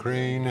of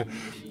Ukraine.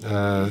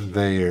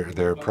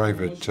 Their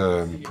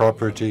private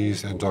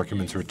properties and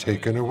documents were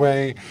taken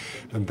away.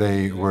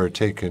 They were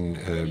taken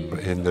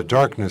in the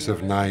darkness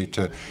of night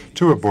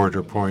to a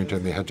border point,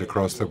 and they had to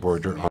cross the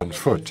border on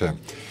foot.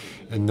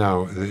 And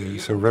now,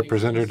 so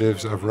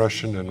representatives of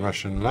Russian and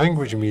Russian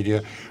language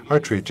media are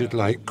treated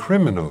like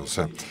criminals.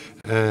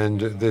 And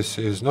this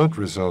is not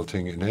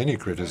resulting in any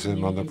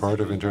criticism on the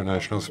part of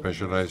international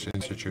specialized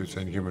institutes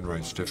and human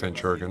rights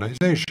defense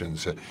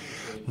organizations.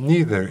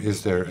 Neither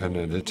is there an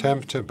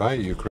attempt by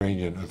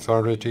Ukrainian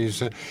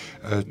authorities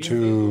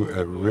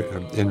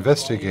to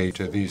investigate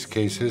these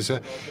cases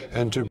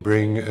and to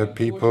bring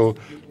people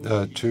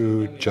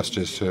to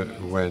justice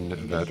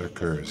when that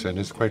occurs. And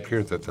it's quite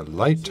clear that the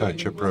light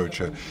touch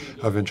approach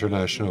of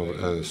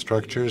international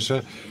structures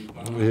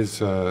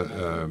is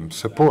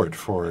support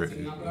for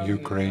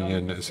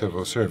Ukrainian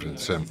civil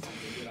servants.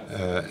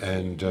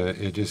 And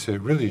it is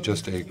really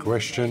just a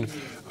question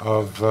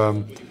of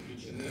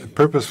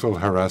purposeful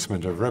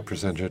harassment of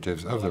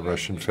representatives of the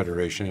Russian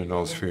Federation in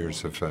all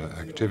spheres of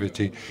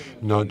activity,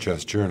 not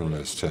just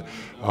journalists.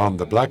 On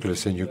the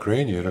blacklist in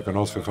Ukraine, you can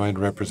also find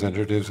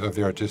representatives of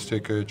the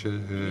artistic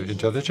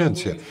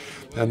intelligentsia.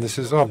 And this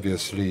is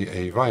obviously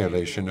a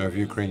violation of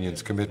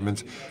Ukrainians'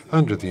 commitments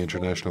under the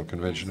International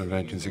Convention of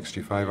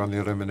 1965 on the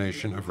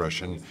elimination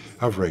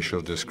of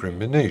racial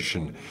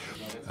discrimination.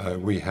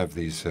 We have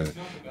these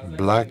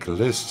black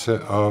lists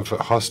of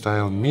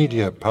hostile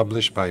media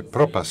published by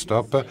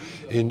Propastop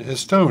in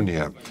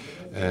Estonia.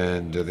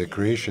 And the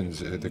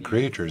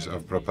creators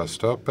of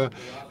Propastop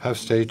have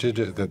stated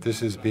that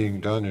this is being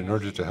done in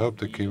order to help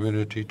the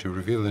community to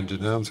reveal and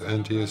denounce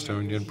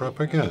anti-Estonian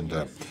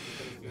propaganda.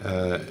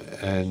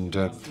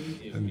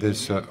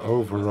 This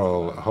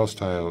overall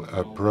hostile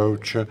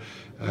approach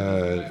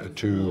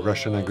to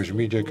Russian language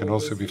media can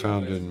also be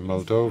found in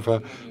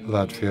Moldova,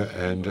 Latvia,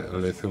 and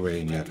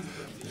Lithuania.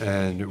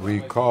 And we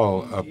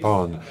call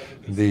upon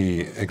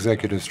the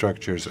executive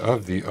structures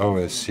of the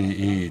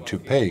OSCE to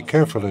pay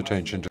careful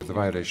attention to the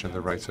violation of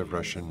the rights of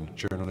Russian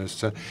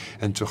journalists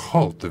and to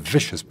halt the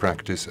vicious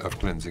practice of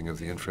cleansing of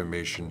the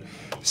information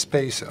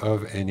space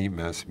of any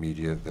mass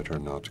media that are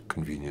not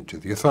convenient to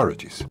the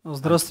authorities.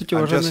 I'm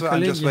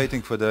just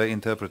waiting for the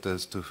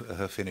interpreters to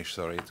finish,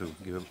 to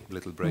give a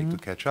little break to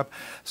catch up.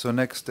 So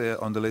next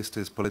on the list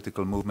is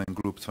Political Movement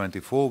Group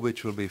 24,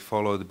 which will be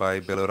followed by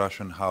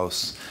Belarusian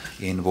House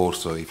in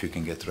Warsaw, if you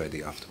can get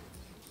ready after.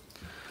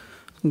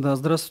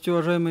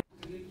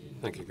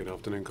 Thank you. Good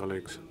afternoon,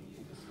 colleagues,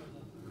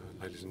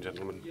 ladies and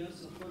gentlemen.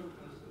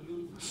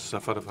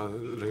 Safarov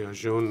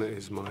Ryazhun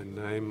is my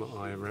name.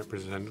 I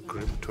represent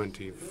Group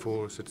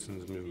 24,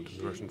 Citizens Movement of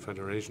the Russian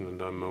Federation,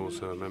 and I'm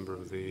also a member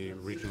of the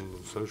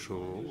regional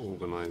social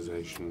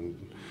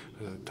organization,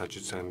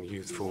 Tajikistan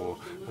Youth for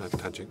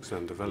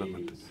Tajikistan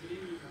Development.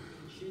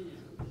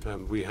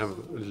 We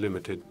have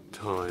limited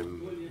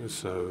time,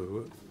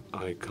 so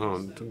I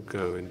can't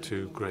go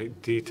into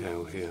great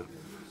detail here.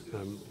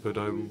 But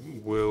I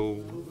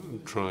will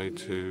try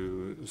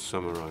to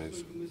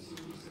summarize.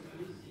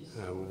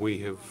 We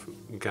have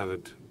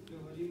gathered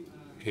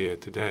here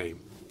today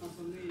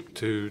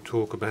to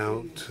talk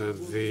about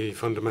the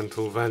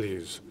fundamental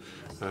values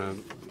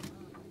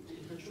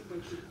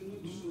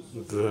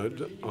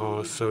that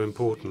are so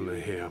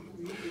important here.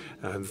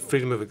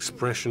 Freedom of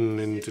expression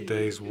in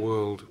today's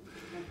world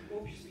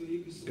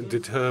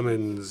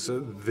determines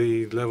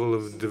the level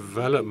of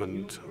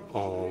development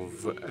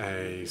of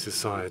a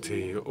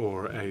society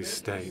or a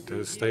state.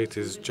 A state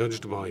is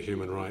judged by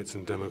human rights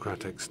and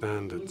democratic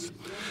standards.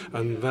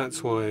 And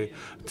that's why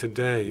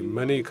today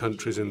many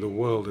countries in the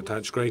world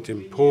attach great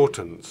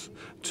importance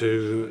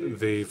to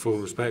the full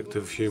respect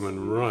of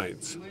human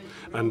rights.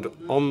 And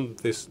on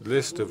this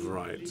list of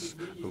rights,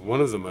 one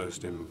of the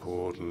most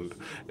important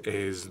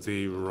is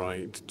the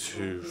right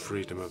to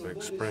freedom of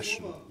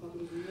expression,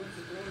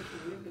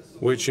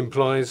 which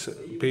implies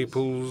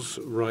people's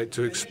right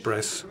to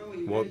express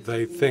what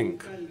they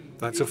think.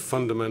 That's a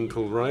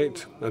fundamental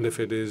right, and if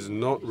it is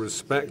not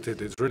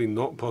respected, it's really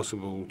not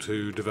possible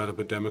to develop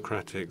a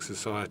democratic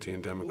society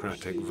and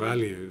democratic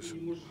values.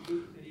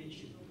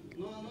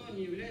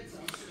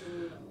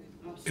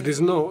 It is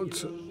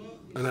not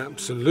an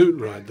absolute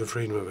right, the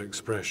freedom of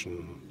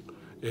expression.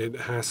 It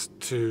has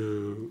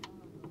to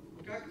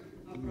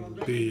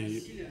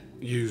be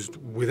used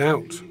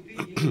without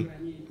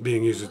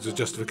being used as a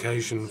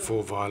justification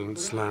for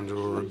violence, slander,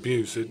 or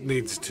abuse. It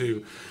needs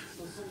to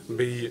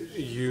be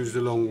used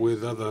along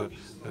with other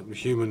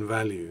human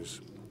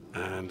values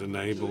and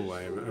enable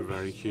a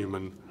very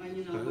human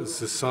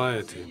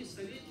society.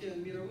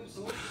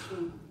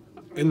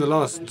 In the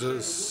last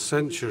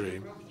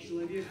century,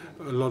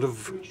 a lot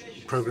of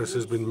progress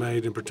has been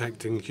made in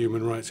protecting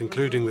human rights,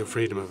 including the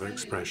freedom of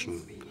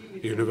expression.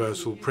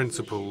 Universal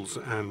principles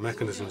and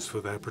mechanisms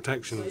for their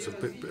protections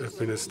have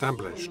been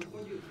established.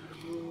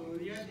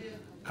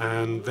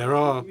 And there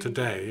are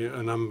today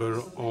a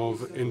number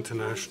of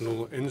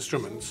international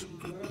instruments,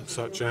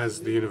 such as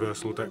the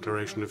Universal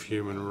Declaration of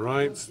Human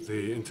Rights,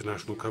 the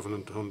International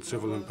Covenant on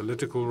Civil and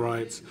Political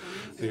Rights,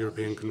 the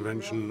European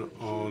Convention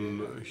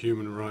on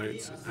Human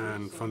Rights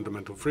and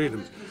Fundamental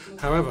Freedoms.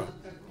 However,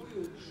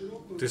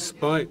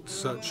 despite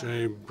such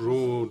a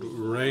broad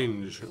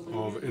range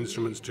of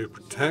instruments to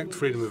protect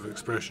freedom of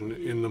expression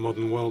in the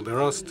modern world,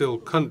 there are still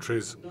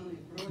countries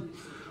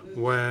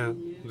where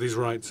these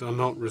rights are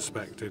not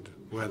respected,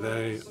 where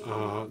they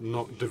are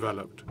not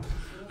developed.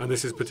 And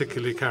this is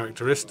particularly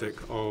characteristic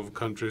of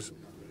countries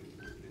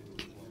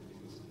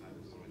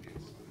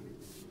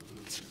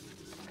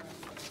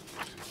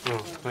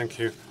thank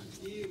you.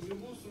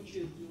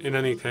 In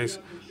any case,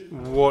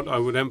 what I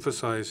would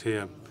emphasize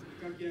here,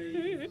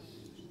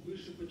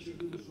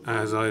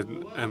 as I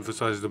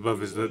emphasized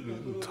above, is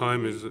that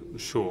time is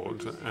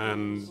short,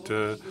 and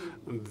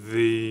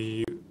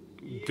the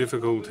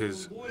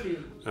difficulties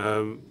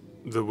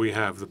that we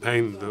have, the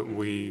pain that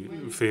we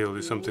feel,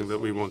 is something that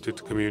we wanted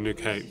to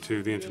communicate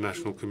to the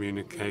international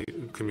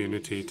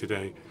community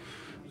today,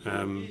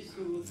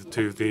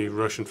 to the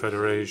Russian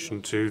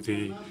Federation, to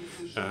the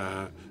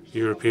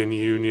European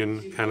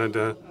Union,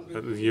 Canada,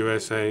 the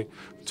USA,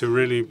 to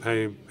really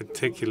pay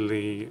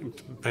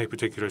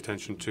particular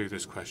attention to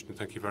this question.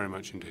 Thank you very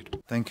much indeed.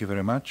 Thank you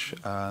very much.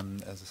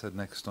 As I said,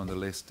 next on the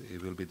list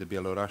it will be the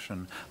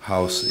Belarusian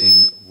House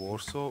in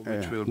Warsaw,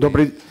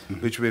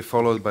 which will be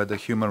followed by the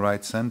Human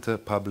Rights Center,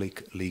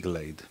 Public Legal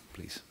Aid.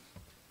 Please.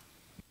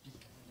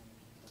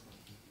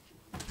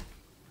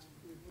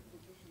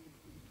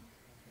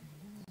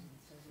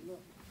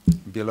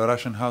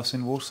 Belarusian House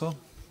in Warsaw?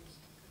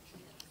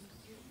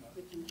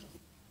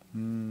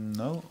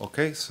 No?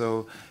 Okay,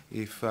 so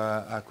if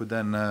I could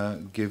then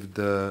give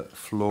the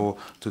floor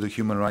to the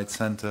Human Rights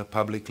Center,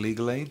 Public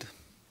Legal Aid.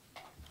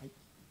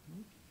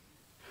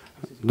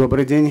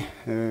 Добрый день.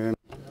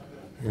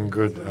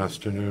 Good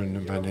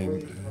afternoon. My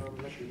name,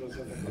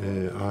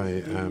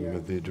 I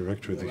am the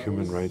director of the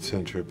Human Rights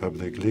Center,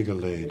 Public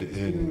Legal Aid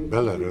in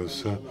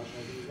Belarus,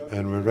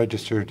 and we're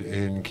registered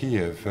in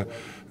Kiev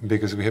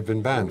because we have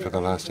been banned for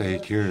the last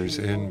 8 years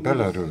in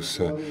Belarus.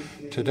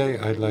 Today,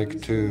 I'd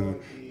like to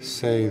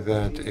say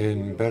that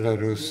in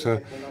Belarus,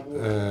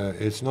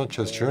 it's not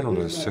just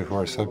journalists who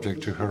are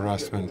subject to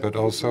harassment, but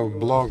also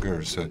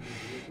bloggers.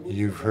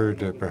 You've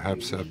heard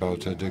perhaps about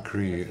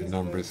Decree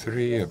number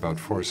 3 about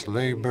forced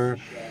labor,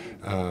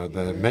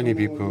 that many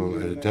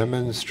people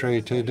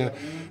demonstrated,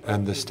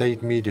 and the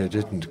state media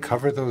didn't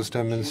cover those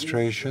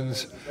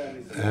demonstrations.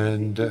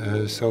 And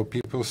so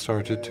people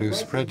started to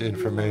spread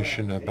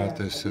information about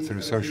this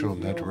through social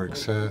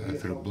networks,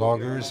 through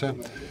bloggers.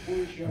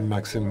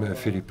 Maxim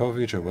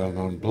Filipovich, a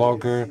well-known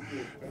blogger,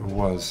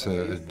 was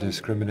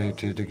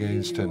discriminated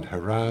against and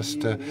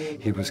harassed.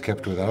 He was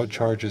kept without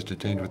charges,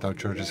 detained without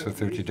charges for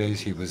 30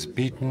 days. He was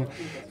beaten,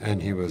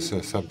 and he was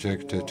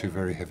subject to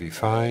very heavy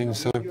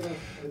fines.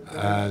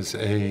 As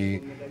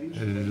a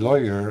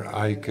lawyer,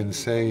 I can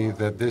say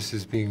that this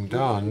is being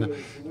done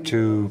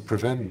to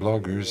prevent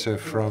bloggers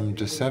from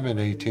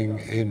disseminating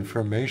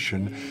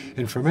information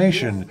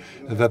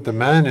that the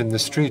man in the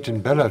street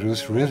in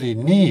Belarus really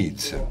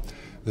needs.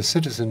 The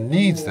citizen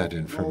needs that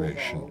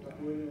information.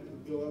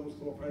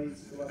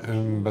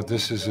 But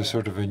this is a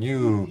sort of a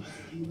new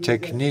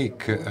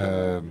technique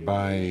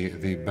by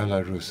the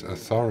Belarus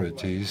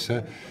authorities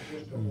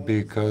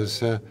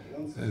because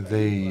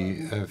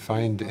they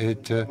find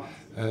it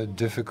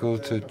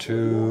difficult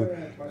to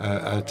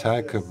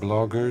attack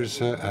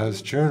bloggers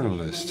as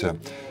journalists.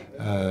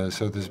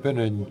 So there's been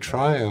a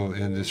trial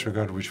in this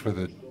regard, which for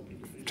the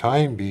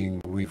time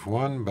being, we've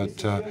won, but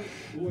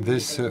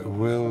this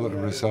will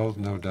result,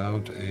 no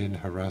doubt, in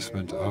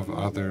harassment of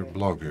other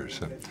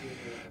bloggers.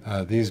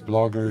 These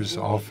bloggers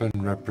often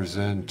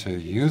represent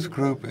youth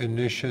group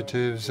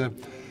initiatives,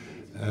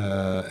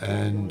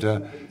 and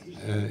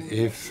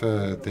if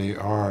they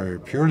are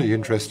purely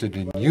interested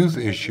in youth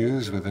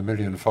issues with 1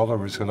 million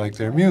followers who like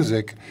their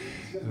music,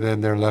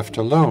 then they're left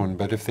alone.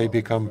 But if they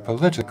become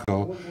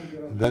political,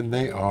 then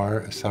they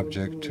are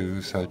subject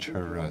to such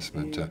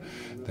harassment.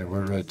 There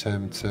were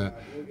attempts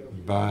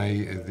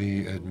by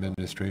the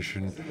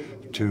administration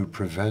to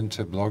prevent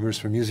bloggers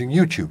from using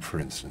YouTube, for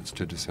instance,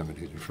 to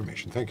disseminate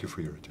information. Thank you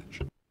for your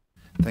attention.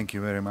 Thank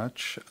you very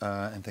much,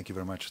 and thank you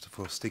very much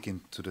for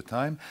sticking to the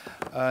time.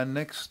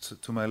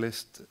 Next to my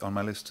list, on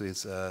my list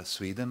is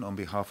Sweden on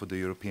behalf of the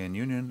European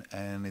Union,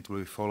 and it will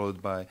be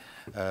followed by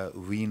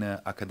Wiener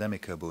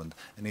Akademikerbund.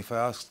 And if I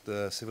ask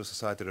the civil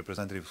society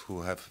representatives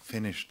who have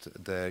finished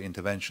their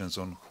interventions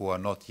on who are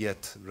not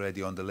yet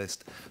ready on the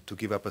list to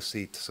give up a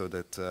seat so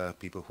that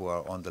people who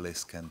are on the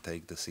list can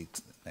take the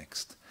seat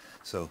next.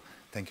 So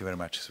thank you very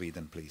much.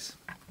 Sweden, please.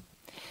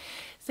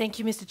 Thank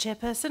you, Mr.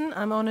 Chairperson.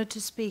 I'm honored to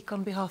speak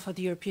on behalf of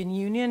the European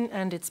Union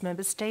and its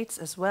member states,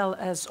 as well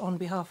as on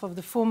behalf of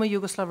the former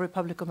Yugoslav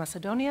Republic of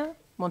Macedonia,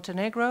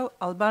 Montenegro,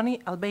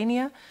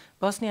 Albania,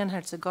 Bosnia and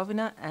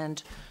Herzegovina,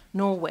 and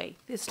Norway.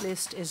 This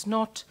list is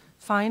not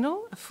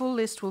final. A full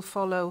list will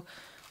follow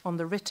on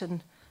the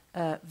written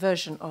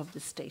version of the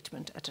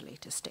statement at a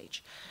later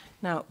stage.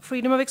 Now,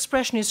 freedom of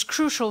expression is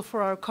crucial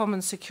for our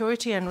common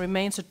security and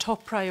remains a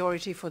top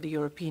priority for the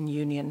European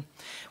Union.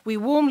 We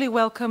warmly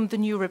welcome the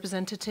new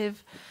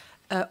representative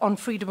on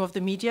freedom of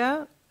the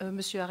media,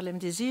 Monsieur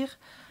Harlem Désir,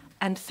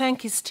 and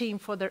thank his team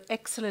for their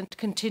excellent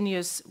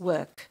continuous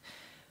work.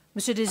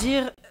 Monsieur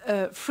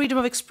Désir, freedom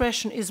of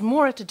expression is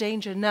more at a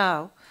danger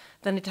now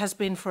than it has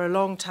been for a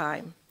long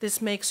time.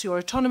 This makes your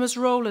autonomous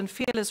role and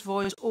fearless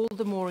voice all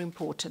the more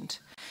important.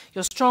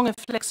 Your strong and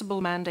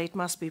flexible mandate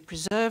must be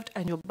preserved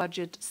and your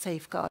budget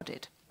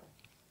safeguarded.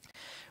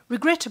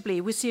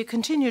 Regrettably, we see a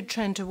continued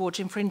trend towards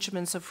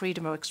infringements of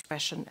freedom of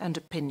expression and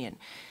opinion.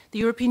 The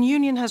European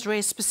Union has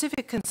raised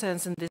specific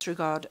concerns in this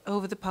regard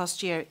over the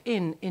past year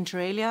in inter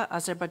alia,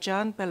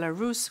 Azerbaijan,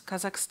 Belarus,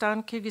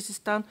 Kazakhstan,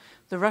 Kyrgyzstan,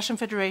 the Russian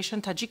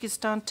Federation,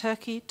 Tajikistan,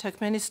 Turkey,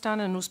 Turkmenistan,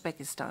 and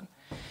Uzbekistan.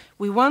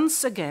 We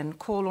once again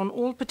call on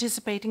all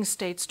participating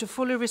states to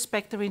fully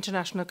respect their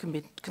international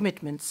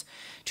commitments,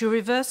 to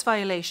reverse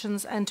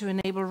violations and to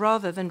enable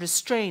rather than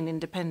restrain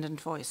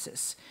independent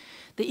voices.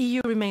 The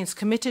EU remains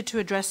committed to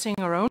addressing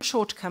our own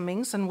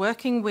shortcomings and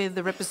working with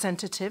the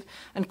representative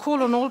and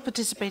call on all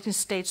participating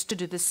states to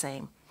do the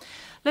same.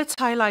 Let's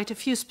highlight a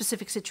few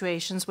specific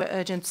situations where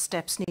urgent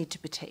steps need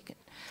to be taken.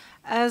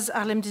 As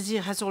Harlem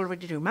Désir has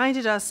already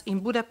reminded us, in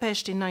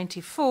Budapest in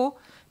 '94,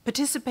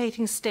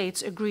 participating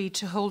states agreed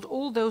to hold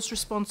all those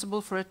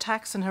responsible for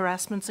attacks and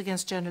harassments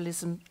against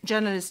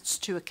journalists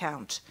to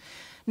account.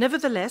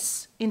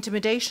 Nevertheless,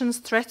 intimidations,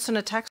 threats and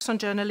attacks on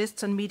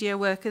journalists and media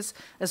workers,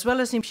 as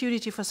well as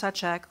impunity for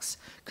such acts,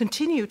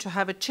 continue to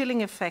have a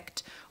chilling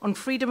effect on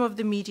freedom of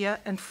the media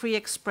and free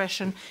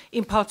expression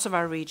in parts of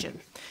our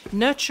region,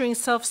 nurturing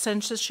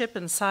self-censorship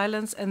and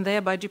silence and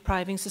thereby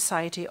depriving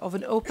society of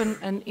an open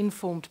and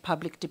informed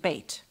public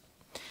debate.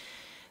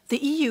 The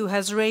EU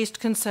has raised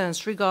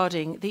concerns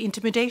regarding the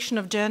intimidation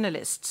of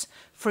journalists,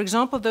 for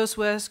example, those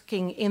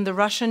working in the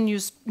Russian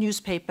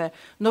newspaper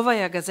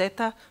Novaya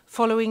Gazeta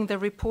following their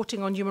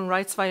reporting on human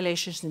rights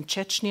violations in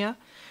Chechnya,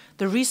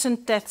 the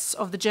recent deaths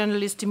of the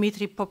journalists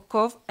Dmitry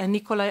Popkov and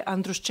Nikolai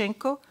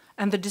Andrushchenko,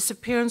 and the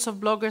disappearance of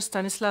blogger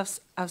Stanislav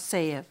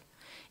Avseyev.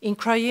 In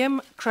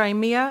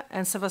Crimea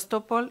and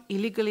Sevastopol,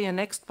 illegally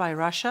annexed by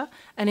Russia,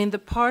 and in the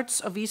parts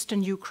of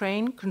eastern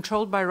Ukraine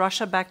controlled by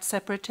Russia-backed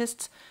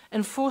separatists,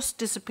 enforced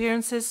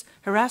disappearances,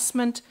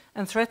 harassment,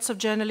 and threats of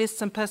journalists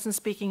and persons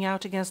speaking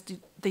out against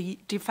the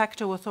de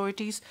facto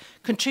authorities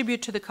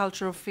contribute to the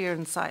culture of fear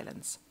and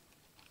silence.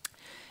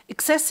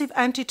 Excessive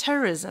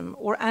anti-terrorism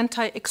or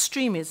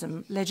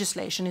anti-extremism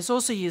legislation is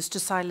also used to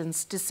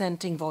silence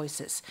dissenting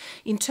voices.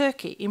 In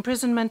Turkey,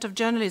 imprisonment of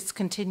journalists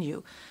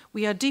continue.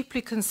 We are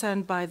deeply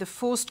concerned by the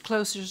forced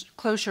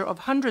closure of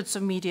hundreds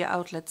of media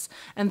outlets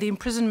and the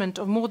imprisonment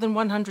of more than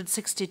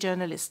 160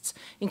 journalists,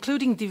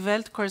 including Die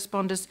Welt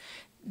correspondent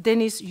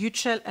Denis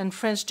Yücel and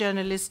French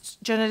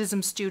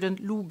journalism student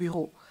Lou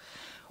Bureau.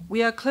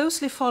 We are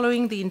closely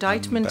following the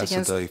indictment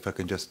Ambassador, against... if I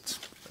can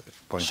just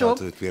point Sure. out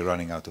that we are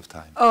running out of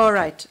time. All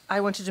right.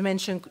 I wanted to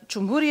mention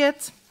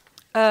Cumhuriyet.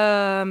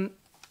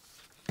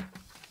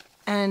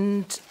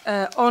 And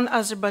on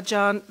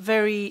Azerbaijan,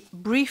 very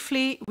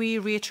briefly, we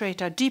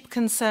reiterate our deep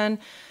concern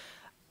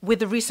with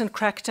the recent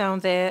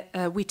crackdown there.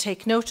 We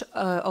take note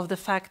of the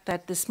fact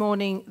that this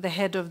morning the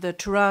head of the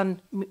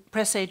Turan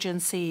press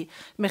agency,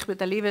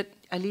 Mehmet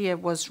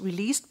Aliyev, was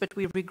released, but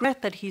we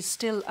regret that he's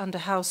still under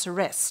house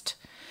arrest.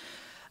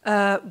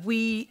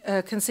 We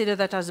consider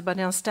that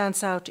Azerbaijan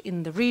stands out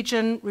in the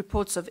region.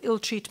 Reports of ill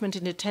treatment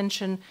in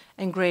detention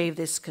engrave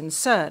this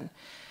concern.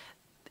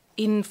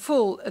 In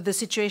full, the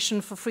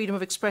situation for freedom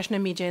of expression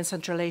and media in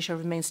Central Asia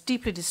remains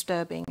deeply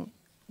disturbing.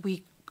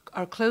 We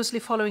are closely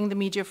following the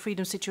media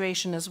freedom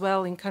situation as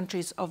well in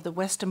countries of the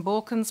Western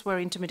Balkans, where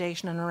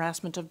intimidation and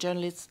harassment of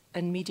journalists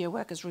and media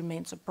workers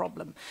remains a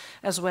problem,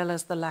 as well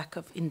as the lack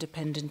of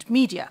independent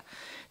media.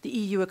 The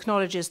EU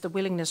acknowledges the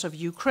willingness of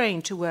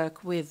Ukraine to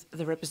work with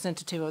the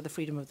representative of the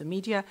freedom of the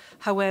media,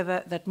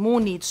 however, that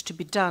more needs to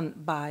be done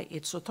by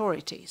its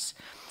authorities.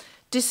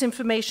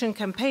 Disinformation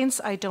campaigns,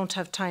 I don't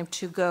have time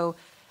to go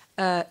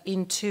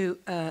into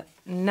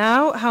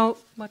now. How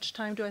much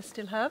time do I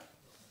still have?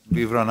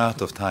 We've run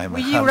out of time.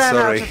 We I'm ran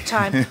sorry. out of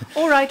time.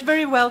 All right,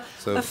 very well.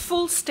 So, a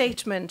full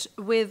statement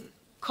with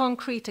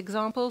concrete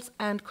examples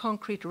and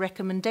concrete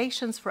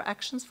recommendations for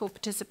actions for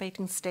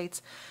participating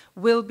states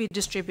will be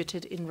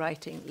distributed in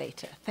writing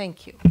later.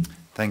 Thank you.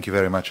 Thank you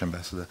very much,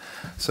 Ambassador.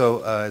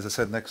 So, as I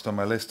said, next on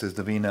my list is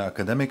the Wiener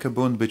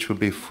Akademikerbund, which will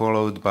be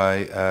followed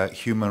by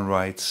Human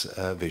Rights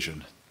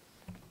Vision.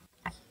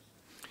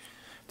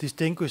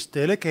 Distinguished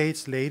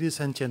delegates, ladies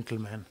and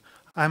gentlemen,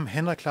 I'm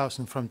Henrik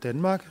Clausen from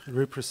Denmark,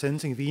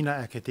 representing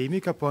Wiener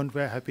Akademikerbund,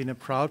 where I have been a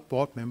proud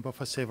board member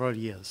for several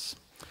years.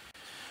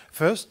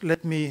 First,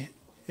 let me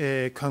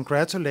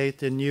congratulate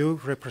the new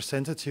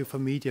representative for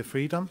media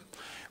freedom.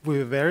 We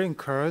were very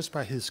encouraged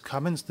by his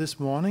comments this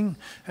morning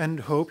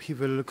and hope he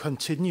will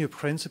continue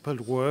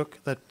principled work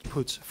that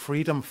puts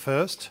freedom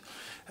first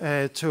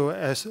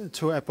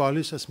to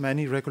abolish as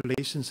many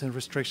regulations and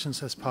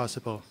restrictions as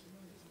possible.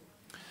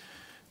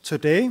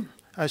 Today,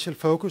 I shall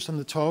focus on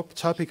the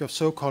topic of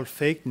so-called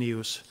fake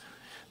news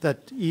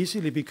that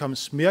easily become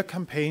smear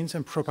campaigns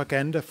and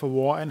propaganda for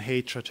war and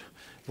hatred.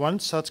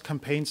 Once such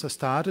campaigns are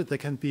started, they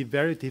can be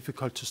very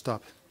difficult to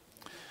stop.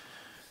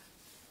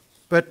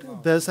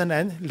 But there's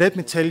let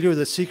me tell you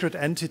the secret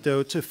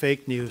antidote to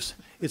fake news.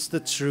 It's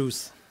the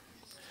truth.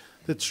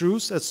 The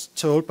truth as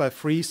told by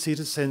free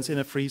citizens in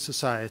a free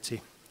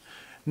society.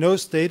 No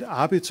state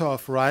arbiter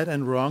of right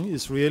and wrong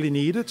is really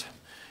needed.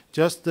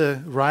 Just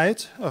the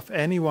right of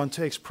anyone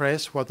to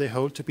express what they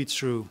hold to be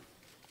true.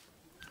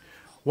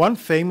 One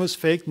famous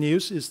fake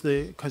news is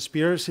the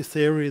conspiracy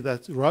theory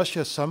that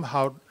Russia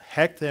somehow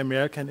hacked the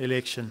American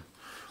election.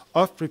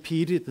 Oft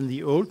repeated in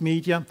the old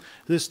media,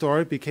 this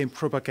story became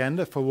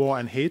propaganda for war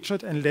and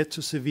hatred and led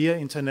to severe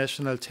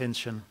international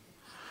tension.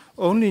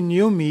 Only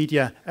new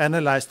media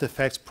analyzed the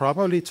facts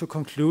properly to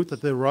conclude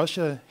that the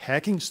Russia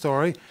hacking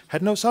story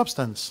had no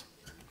substance.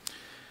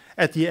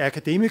 At the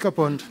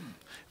Akademikerbund,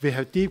 we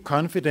have deep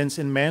confidence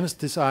in man's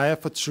desire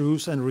for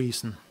truth and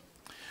reason.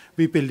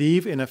 We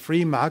believe in a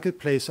free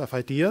marketplace of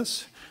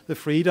ideas. That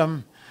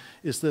freedom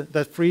is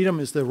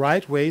the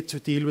right way to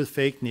deal with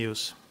fake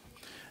news.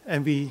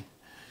 And we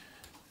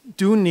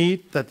do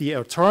need that the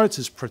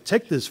authorities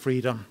protect this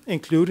freedom,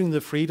 including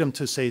the freedom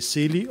to say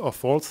silly or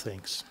false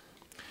things.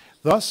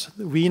 Thus,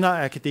 the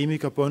Wiener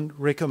Akademikerbund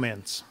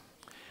recommends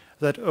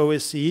that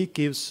OSCE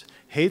gives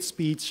hate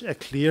speech a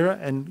clear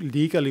and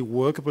legally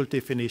workable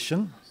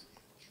definition,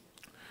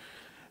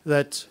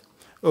 that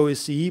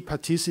OSCE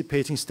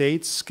participating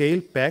states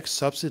scale back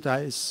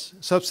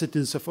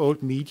subsidies of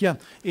old media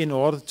in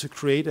order to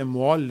create a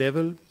more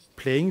level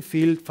playing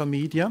field for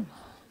media,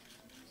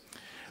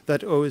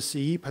 that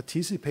OSCE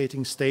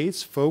participating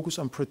states focus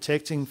on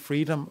protecting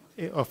freedom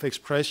of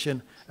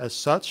expression as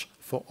such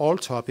for all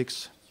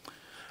topics.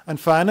 And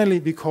finally,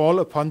 we call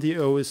upon the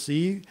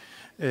OSCE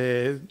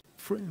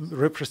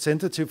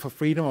representative for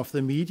freedom of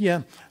the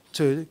media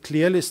to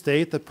clearly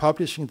state that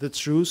publishing the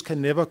truth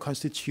can never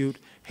constitute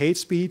hate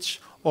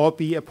speech or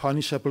be a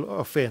punishable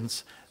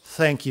offense.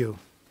 Thank you.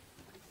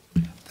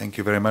 Thank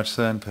you very much,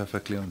 sir, and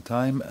perfectly on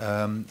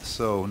time.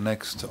 So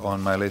next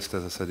on my list,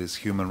 as I said, is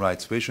Human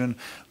Rights Vision,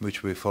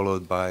 which will be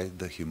followed by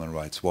the Human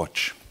Rights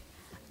Watch.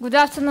 Good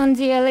afternoon,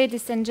 dear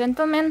ladies and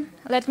gentlemen.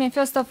 Let me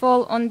first of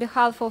all, on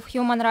behalf of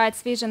Human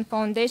Rights Vision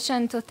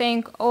Foundation, to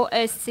thank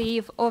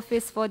OSCE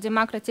Office for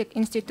Democratic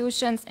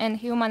Institutions and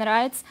Human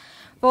Rights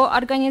for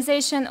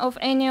organization of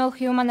annual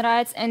Human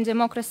Rights and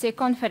Democracy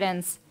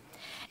Conference.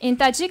 In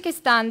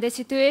Tajikistan, the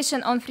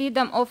situation on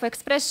freedom of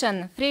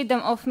expression, freedom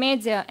of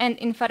media and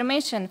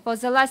information for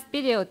the last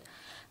period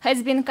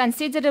has been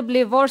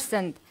considerably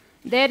worsened.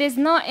 There is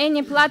no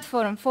any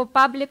platform for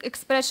public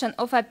expression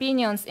of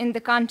opinions in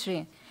the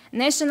country.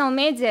 National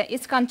media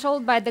is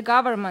controlled by the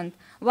government,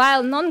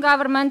 while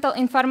non-governmental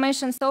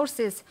information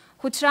sources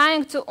who are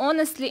trying to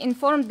honestly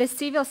inform the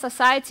civil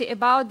society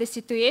about the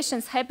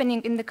situations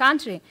happening in the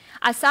country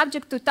are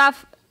subject to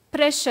tough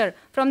pressure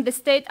from the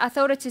state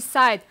authorities'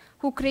 side,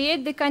 who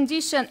create the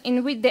condition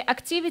in which the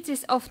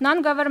activities of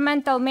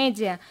non-governmental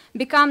media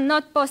become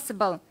not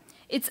possible.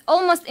 It's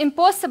almost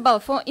impossible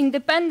for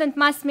independent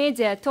mass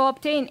media to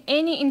obtain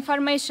any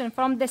information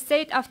from the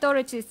state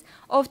authorities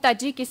of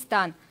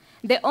Tajikistan.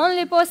 The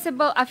only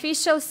possible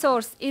official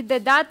source is the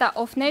data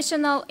of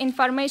National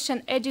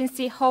Information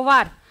Agency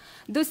HOVAR.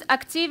 This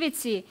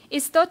activity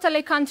is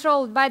totally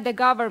controlled by the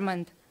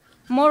government.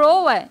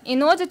 Moreover,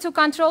 in order to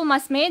control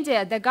mass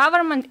media, the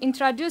government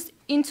introduced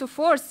into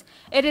force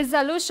a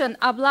resolution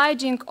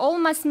obliging all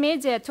mass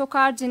media to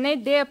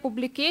coordinate their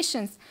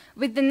publications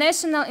with the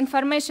National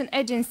Information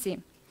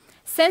Agency.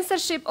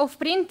 Censorship of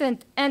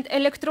printed and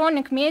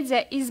electronic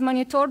media is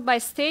monitored by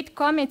State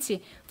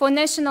Committee for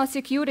National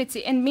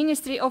Security and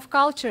Ministry of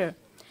Culture.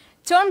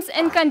 Terms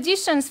and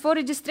conditions for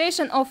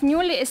registration of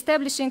newly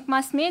establishing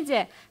mass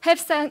media have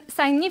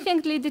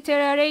significantly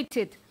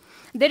deteriorated.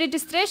 The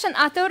registration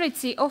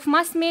authority of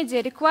mass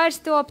media requires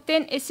to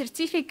obtain a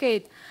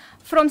certificate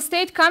from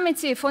State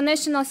Committee for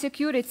National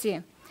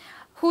Security,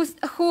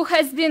 who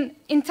has been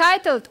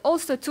entitled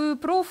also to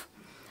approve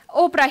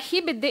or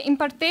prohibit the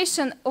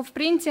importation of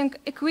printing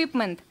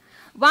equipment.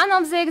 One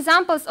of the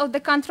examples of the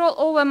control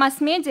over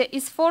mass media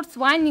is forced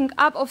winding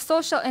up of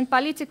social and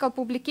political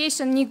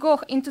publication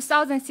Nigoh in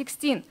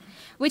 2016,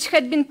 which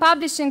had been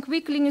publishing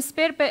weekly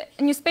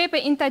newspaper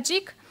in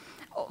Tajik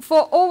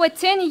for over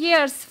 10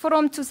 years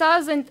from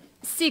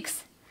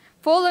 2006.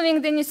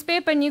 Following the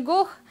newspaper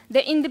Nigoh,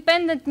 the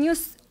independent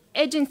news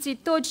agency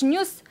Toj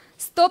News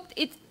stopped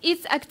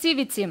its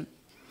activity.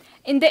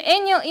 In the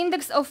annual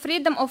Index of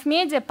Freedom of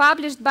Media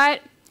published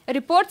by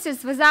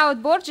Reporters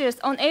Without Borders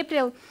on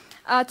April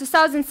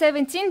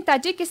 2017,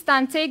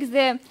 Tajikistan takes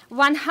the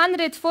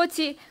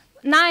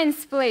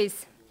 149th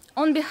place.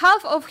 On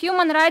behalf of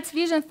Human Rights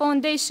Vision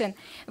Foundation,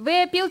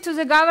 we appeal to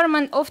the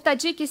government of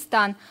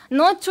Tajikistan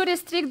not to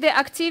restrict the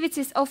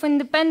activities of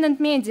independent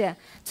media,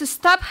 to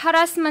stop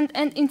harassment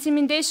and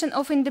intimidation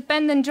of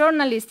independent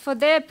journalists for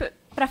their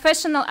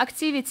professional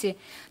activity,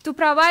 to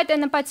provide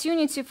an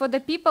opportunity for the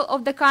people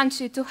of the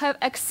country to have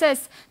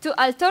access to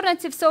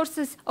alternative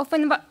sources of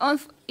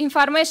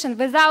information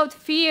without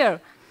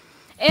fear,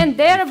 and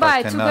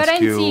thereby to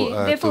guarantee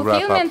the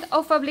fulfillment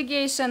of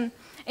obligation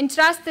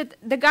entrusted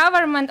the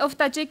government of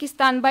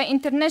Tajikistan by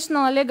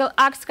international legal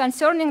acts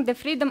concerning the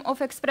freedom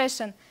of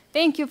expression.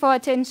 Thank you for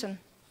attention.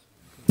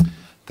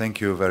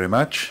 Thank you very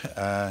much.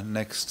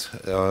 Next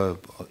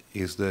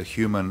is the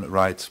Human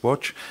Rights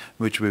Watch,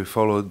 which will be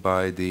followed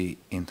by the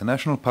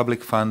International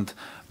Public Fund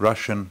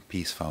Russian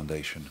Peace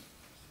Foundation.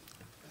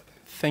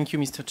 Thank you,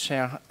 Mr.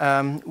 Chair.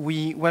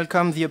 We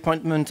welcome the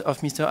appointment of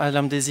Mr.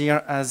 Alam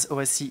Desir as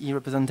OSCE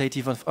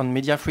representative on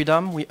media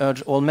freedom. We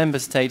urge all member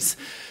states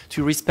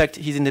to respect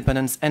his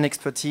independence and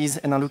expertise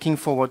and are looking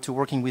forward to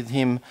working with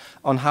him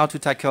on how to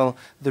tackle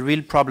the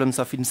real problems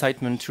of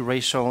incitement to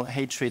racial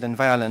hatred and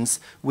violence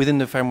within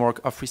the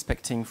framework of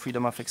respecting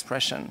freedom of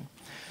expression.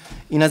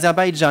 In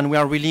Azerbaijan, we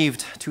are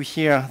relieved to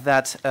hear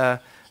that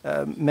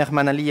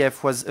Mehman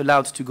Aliyev was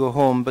allowed to go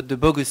home, but the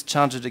bogus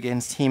charges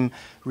against him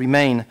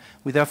remain.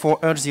 We therefore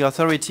urge the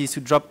authorities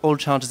to drop all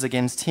charges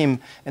against him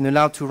and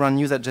allow to run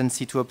news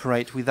agency to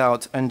operate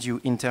without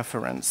undue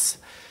interference.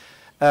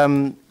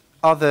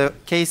 Other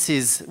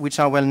cases which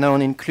are well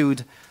known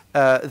include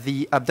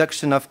the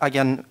abduction of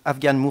Afgan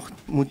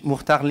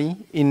Muhtarli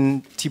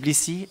in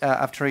Tbilisi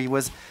after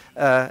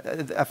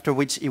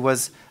which he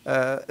was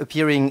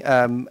appearing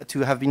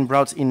to have been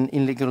brought in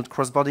illegal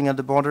cross-boarding at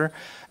the border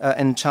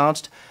and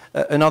charged.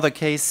 Another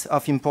case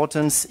of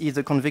importance is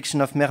the conviction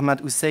of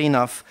Mehmet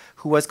Husseinov,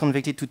 who was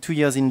convicted to 2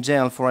 years in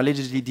jail for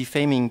allegedly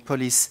defaming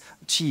police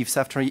chiefs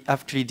after he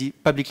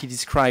publicly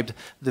described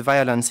the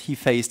violence he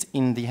faced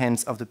in the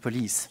hands of the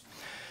police.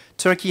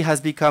 Turkey has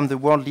become the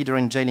world leader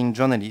in jailing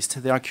journalists.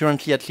 There are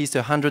currently at least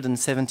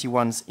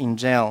 171 in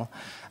jail.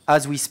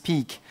 As we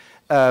speak,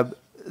 the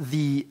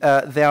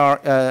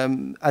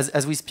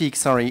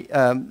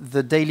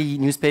daily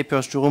newspaper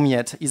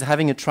Jurumiyet is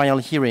having a trial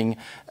hearing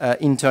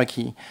in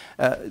Turkey.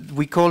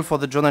 We call for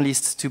the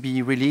journalists to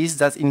be released.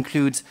 That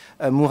includes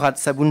Murat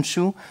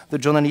Sabuncu, the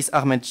journalist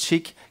Ahmet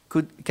Şık,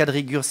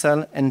 Kadri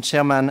Gürsel, and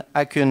chairman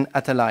Akın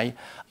Atalay.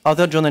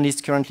 Other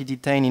journalists currently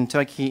detained in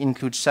Turkey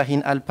include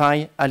Şahin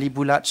Alpay, Ali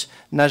Bulaç,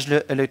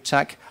 Najlı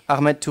Ölçak,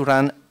 Ahmet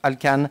Turan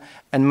Alkan,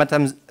 and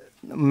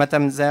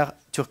Matamzer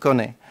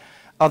Turkone.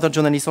 Other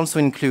journalists also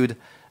include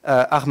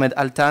Ahmet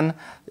Altan,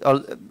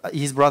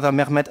 his brother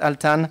Mehmet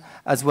Altan,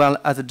 as well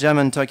as a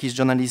German-Turkish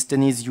journalist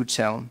Deniz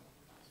Yücel.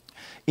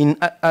 In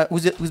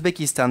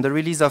Uzbekistan, the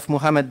release of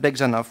Muhammad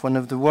Bekjanov, one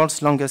of the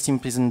world's longest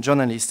imprisoned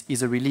journalists,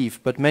 is a relief,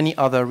 but many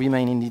others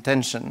remain in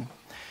detention.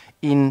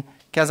 In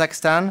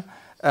Kazakhstan,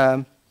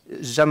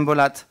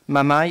 Jambolat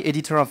Mamay,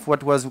 editor of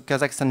what was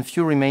Kazakhstan's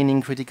few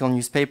remaining critical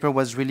newspaper,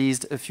 was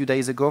released a few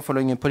days ago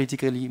following a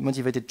politically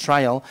motivated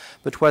trial,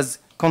 but was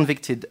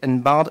convicted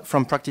and barred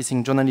from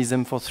practicing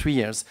journalism for 3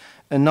 years,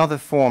 another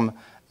form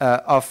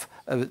of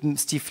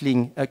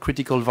stifling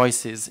critical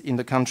voices in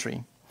the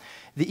country.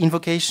 The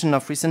invocation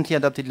of recently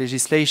adopted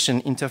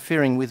legislation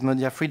interfering with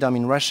media freedom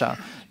in Russia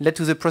led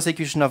to the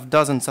prosecution of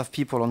dozens of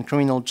people on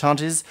criminal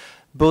charges,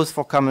 both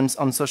for comments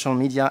on social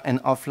media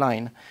and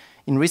offline.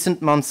 In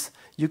recent months,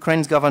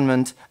 Ukraine's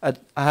government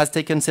has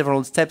taken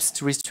several steps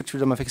to restrict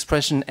freedom of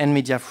expression and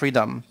media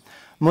freedom.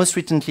 Most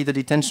recently, the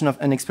detention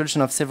and expulsion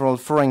of several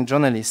foreign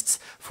journalists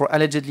for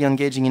allegedly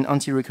engaging in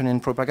anti-Ukrainian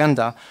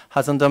propaganda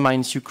has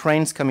undermined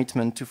Ukraine's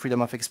commitment to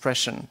freedom of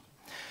expression.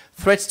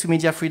 Threats to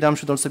media freedom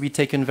should also be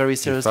taken very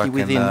seriously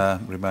within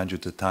remind you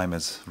the time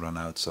has run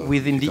out. So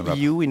within the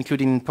EU,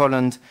 including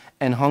Poland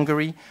and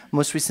Hungary.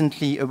 Most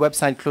recently, a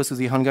website close to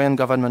the Hungarian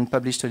government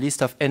published a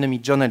list of enemy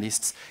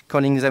journalists,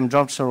 calling them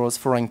George Soros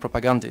foreign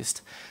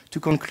propagandists. To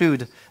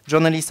conclude,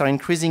 journalists are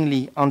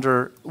increasingly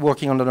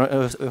working under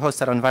a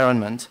hostile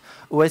environment.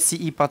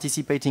 OSCE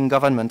participating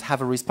governments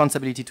have a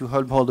responsibility to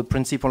uphold the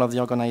principle of the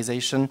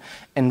organization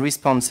and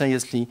respond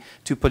seriously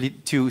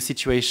to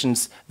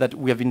situations that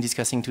we have been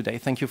discussing today.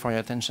 Thank you for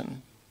your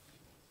attention.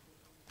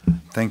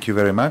 Thank you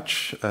very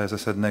much. As I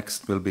said,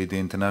 next will be the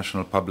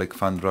International Public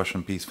Fund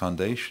Russian Peace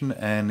Foundation,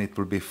 and it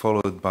will be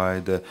followed by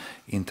the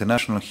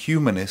International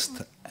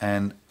Humanist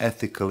and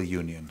Ethical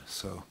Union.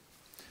 So.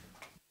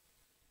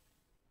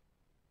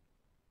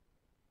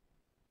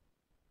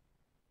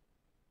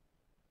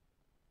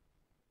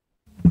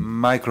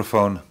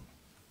 Microphone.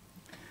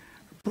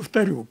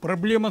 Повторю,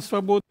 проблема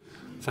свободы.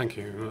 Thank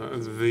you.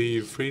 The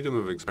freedom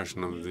of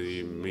expression of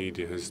the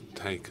media has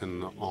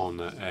taken on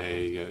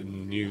a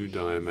new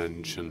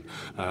dimension.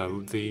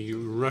 The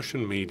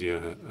Russian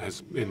media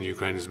in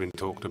Ukraine has been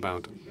talked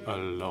about a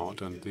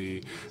lot, and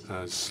the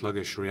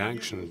sluggish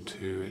reaction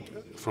to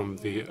it from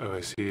the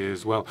OSCE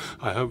as well.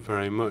 I hope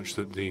very much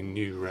that the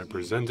new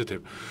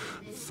representative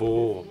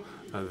for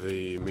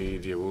the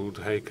media will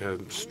take a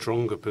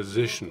stronger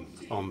position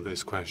on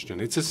this question.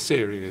 It's a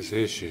serious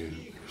issue.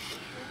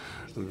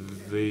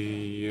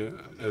 The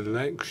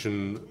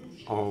election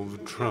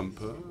of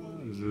Trump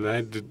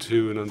led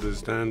to an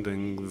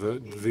understanding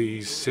that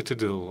the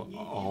citadel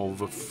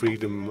of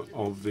freedom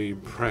of the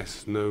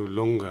press no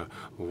longer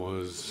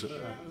was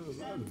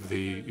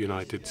the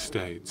United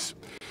States.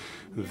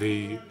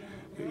 The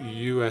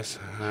US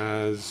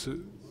has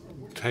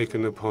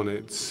taken upon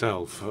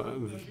itself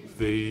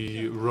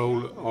the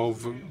role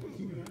of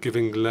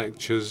giving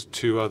lectures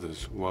to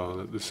others,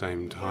 while at the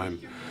same time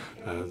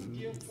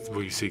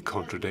we see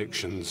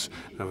contradictions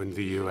in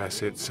the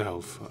US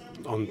itself.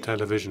 On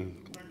television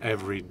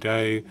every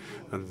day,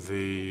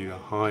 the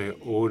high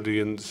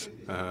audience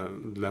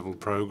level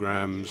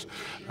programs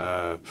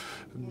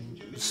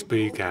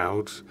speak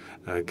out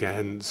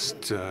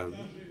against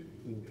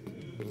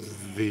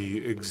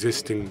the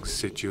existing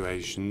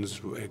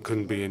situations. It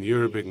couldn't be in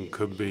Europe, it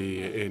could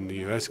be in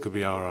the US, it could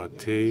be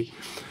RRT.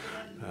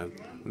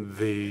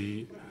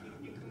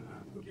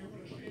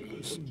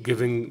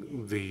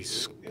 Giving the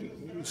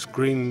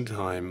screen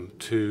time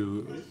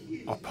to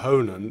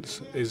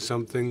opponents is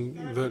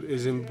something that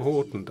is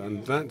important,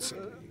 and that's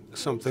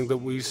something that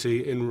we see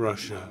in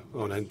Russia.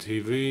 On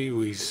NTV,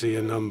 we see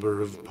a number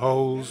of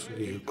Poles,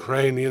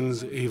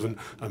 Ukrainians, even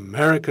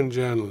American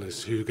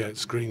journalists who get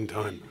screen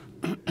time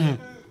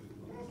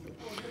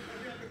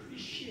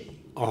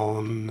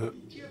on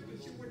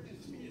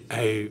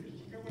a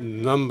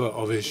number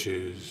of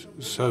issues.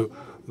 So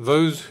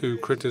those who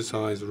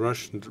criticize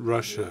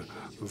Russia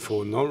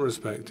for not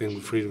respecting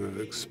freedom of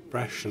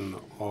expression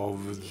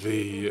of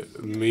the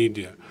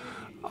media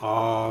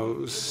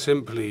are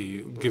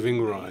simply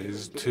giving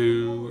rise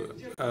to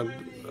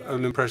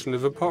an impression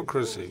of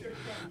hypocrisy.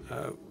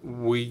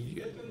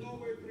 We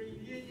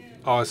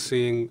are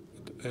seeing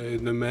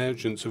an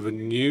emergence of a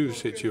new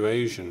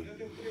situation,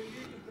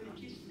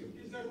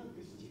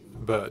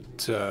 but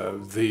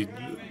the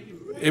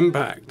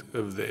impact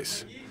of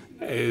this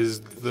is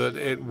that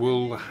it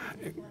will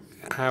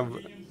have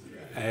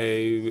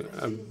a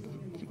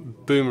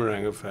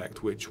boomerang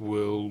effect, which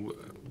will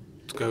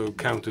go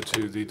counter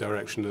to the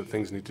direction that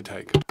things need to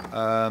take.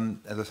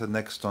 As I said,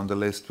 next on the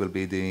list will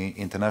be the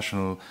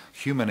International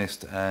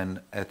Humanist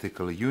and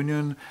Ethical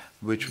Union,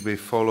 which will be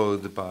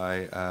followed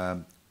by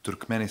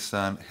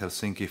Turkmenistan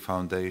Helsinki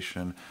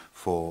Foundation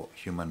for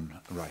Human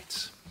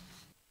Rights.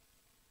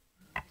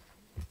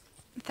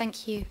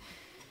 Thank you.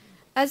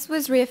 As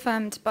was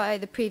reaffirmed by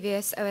the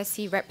previous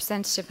OSCE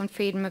representative on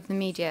freedom of the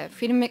media,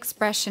 freedom of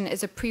expression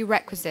is a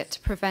prerequisite to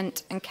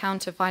prevent and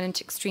counter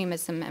violent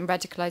extremism and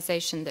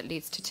radicalization that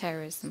leads to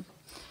terrorism.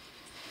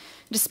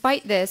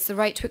 Despite this, the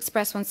right to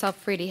express oneself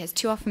freely has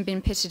too often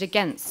been pitted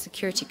against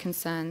security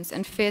concerns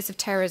and fears of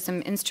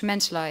terrorism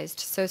instrumentalized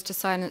so as to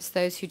silence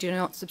those who do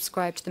not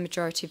subscribe to the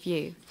majority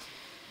view.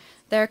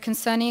 There are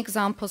concerning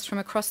examples from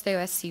across the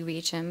OSCE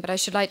region, but I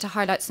should like to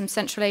highlight some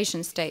Central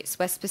Asian states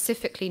where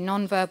specifically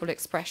non-verbal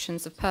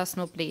expressions of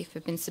personal belief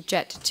have been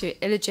subjected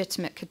to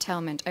illegitimate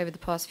curtailment over the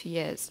past few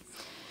years.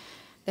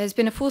 There has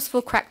been a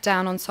forceful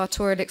crackdown on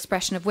sartorial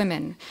expression of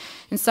women.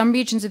 In some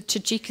regions of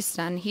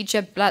Tajikistan,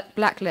 hijab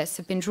blacklists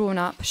have been drawn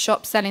up,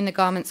 shops selling the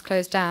garments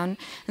closed down,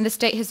 and the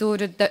state has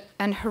ordered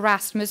and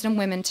harassed Muslim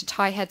women to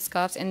tie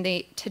headscarves in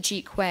the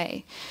Tajik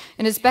way.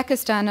 In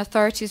Uzbekistan,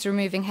 authorities are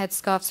removing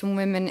headscarves from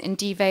women in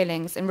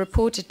deveilings, and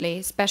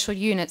reportedly, special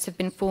units have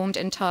been formed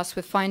and tasked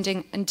with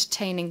finding and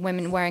detaining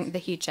women wearing the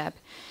hijab.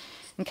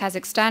 In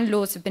Kazakhstan,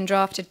 laws have been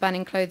drafted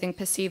banning clothing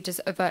perceived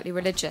as overtly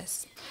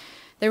religious.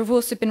 There have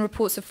also been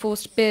reports of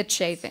forced beard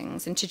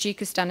shavings in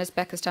Tajikistan,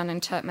 Uzbekistan,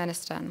 and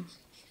Turkmenistan.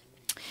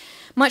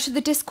 Much of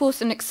the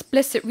discourse and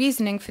explicit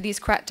reasoning for these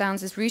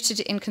crackdowns is rooted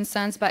in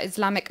concerns about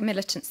Islamic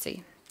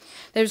militancy.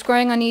 There is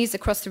growing unease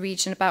across the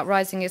region about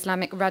rising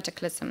Islamic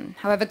radicalism.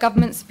 However,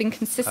 governments have been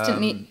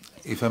consistently...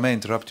 If I may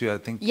interrupt you, I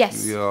think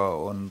yes. we are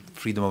on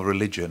freedom of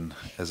religion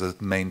as a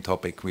main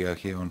topic. We are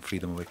here on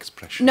freedom of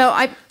expression. No,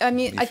 I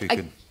mean,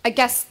 I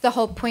guess the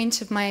whole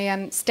point of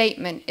my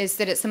statement is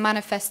that it's a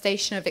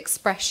manifestation of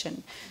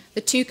expression.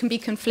 The two can be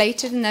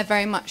conflated, and they're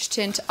very much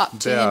up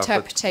to the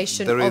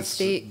interpretation of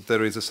the...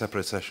 There is a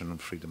separate session on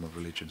freedom of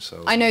religion,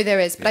 so... I know there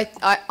is, but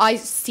I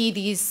see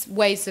these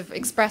ways of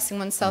expressing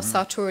oneself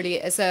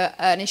sartorially as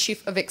an issue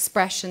of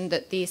expression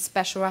that the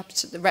special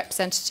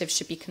representative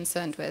should be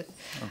concerned with.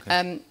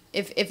 Okay.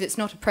 If it's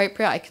not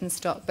appropriate, I can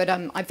stop, but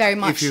I very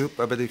much...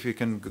 But if you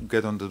can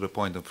get on to the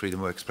point of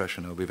freedom of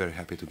expression, I'll be very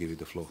happy to give you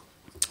the floor.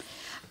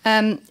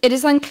 It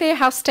is unclear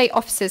how state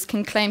officers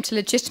can claim to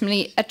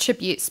legitimately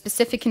attribute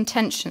specific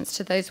intentions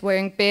to those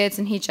wearing beards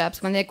and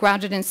hijabs when they're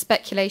grounded in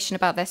speculation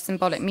about their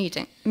symbolic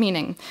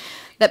meaning.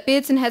 That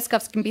beards and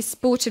headscarves can be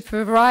sported for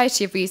a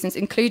variety of reasons,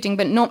 including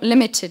but not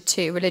limited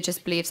to religious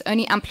beliefs,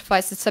 only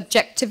amplifies the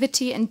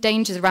subjectivity and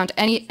dangers around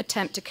any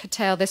attempt to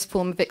curtail this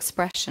form of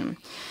expression.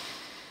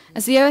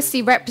 As the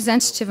OSCE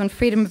representative on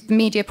freedom of the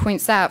media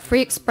points out,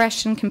 free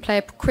expression can play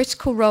a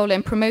critical role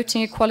in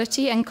promoting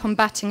equality and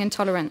combating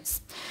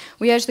intolerance.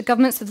 We urge the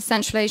governments of the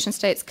Central Asian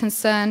states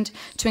concerned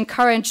to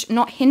encourage,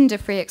 not hinder,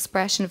 free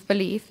expression of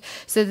belief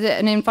so that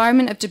an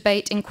environment of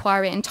debate,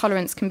 inquiry and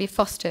tolerance can be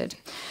fostered.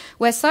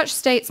 Where such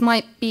states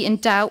might be in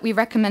doubt, we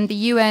recommend the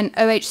UN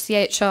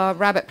OHCHR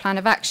Rabbit Plan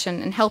of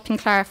Action in helping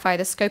clarify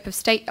the scope of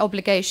state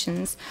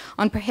obligations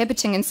on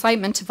prohibiting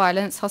incitement to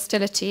violence,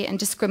 hostility and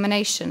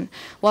discrimination,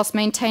 whilst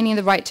maintaining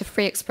the right to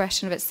free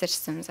expression of its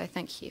citizens. I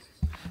thank you.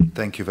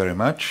 Thank you very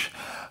much.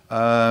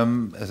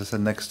 As I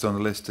said, next on the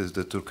list is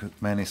the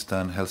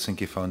Turkmenistan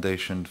Helsinki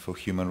Foundation for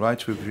Human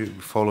Rights,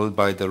 followed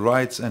by the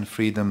rights and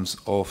freedoms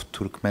of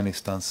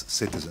Turkmenistan's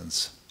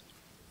citizens.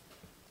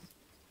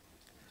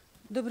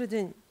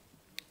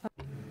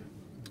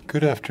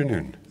 Good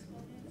afternoon.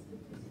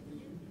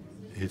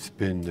 It's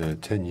been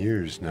 10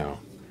 years now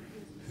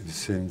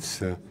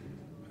since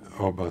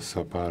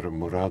Obasapar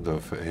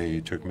Muradov,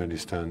 a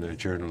Turkmenistan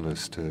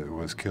journalist,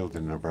 was killed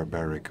in a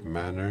barbaric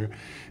manner.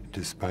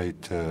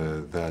 Despite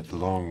that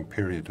long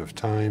period of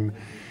time,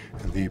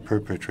 the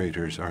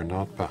perpetrators are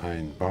not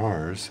behind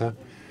bars.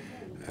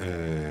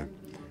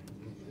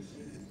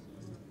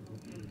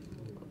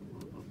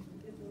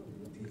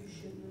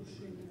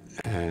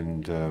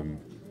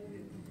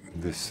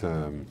 This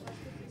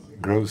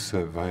gross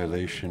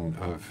violation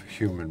of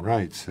human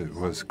rights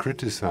was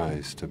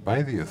criticized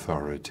by the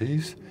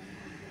authorities,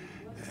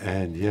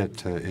 and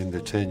yet in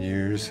the 10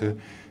 years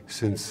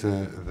since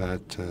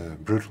that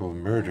brutal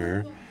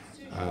murder,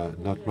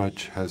 not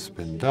much has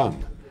been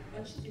done.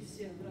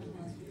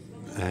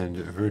 And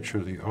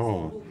virtually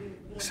all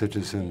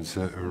citizens'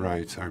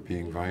 rights are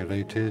being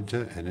violated,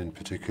 and in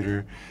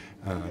particular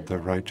the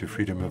right to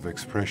freedom of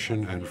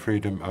expression and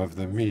freedom of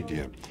the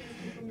media.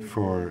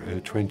 For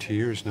 20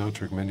 years now,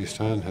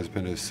 Turkmenistan has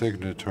been a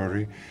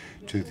signatory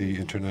to the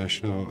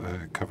International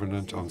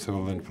Covenant on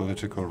Civil and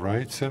Political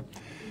Rights,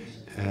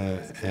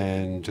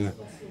 and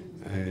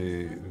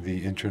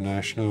the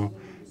international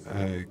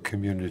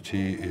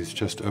community is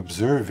just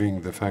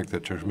observing the fact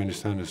that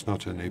Turkmenistan is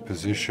not in a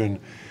position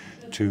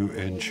to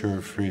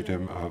ensure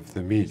freedom of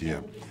the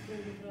media.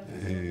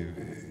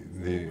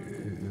 The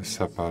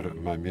Sapar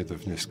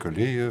Mamedov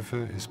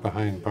Niskoliev is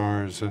behind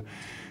bars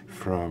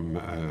from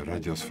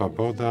Radio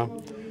Svoboda.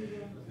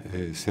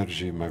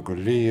 Sergei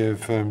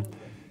Maguliev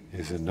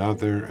is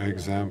another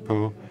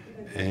example,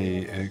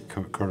 a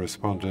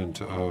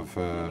correspondent of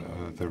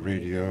the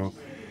radio,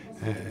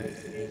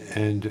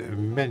 and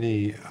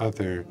many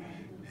other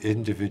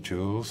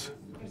individuals.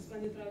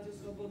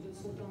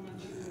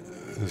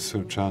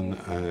 Sultan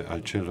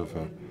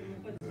Alchilova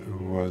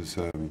was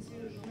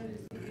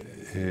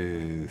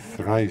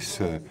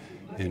thrice,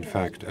 in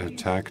fact,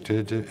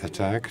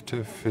 attacked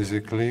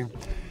physically,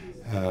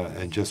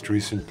 and just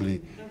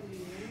recently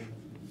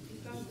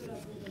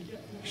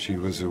she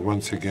was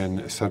once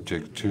again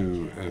subject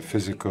to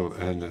physical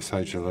and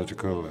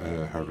psychological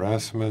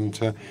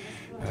harassment,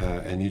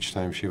 and each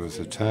time she was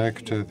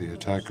attacked, the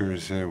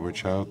attackers would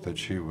shout that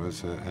she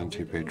was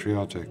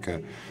anti-patriotic,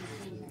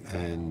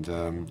 and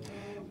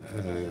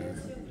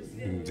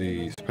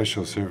the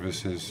special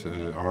services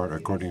are,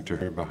 according to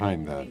her,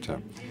 behind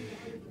that.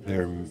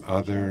 There are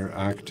other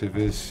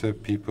activists,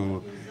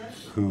 people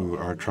who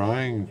are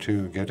trying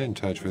to get in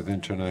touch with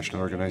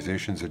international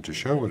organizations and to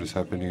show what is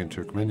happening in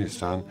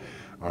Turkmenistan,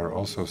 are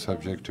also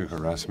subject to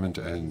harassment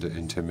and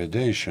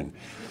intimidation.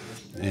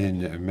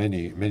 In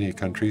many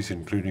countries,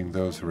 including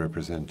those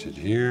represented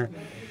here,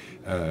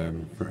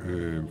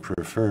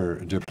 prefer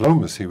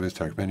diplomacy with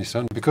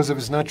Turkmenistan because of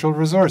its natural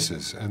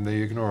resources, and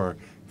they ignore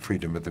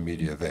freedom of the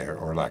media there,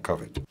 or lack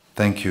of it.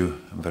 Thank you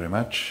very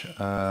much.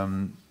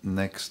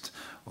 Next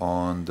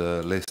on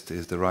the list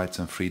is the rights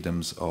and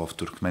freedoms of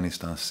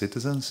Turkmenistan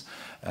citizens,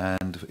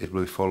 and it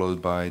will be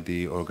followed by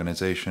the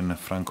organization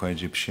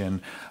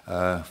Franco-Egyptian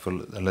for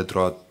Les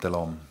Droits de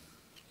l'Homme.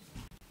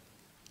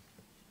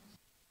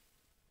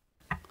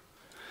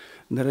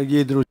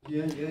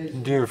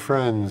 Dear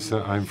friends,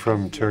 I'm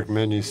from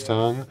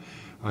Turkmenistan.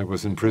 I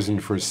was in prison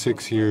for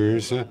 6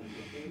 years,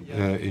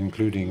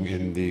 including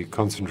in the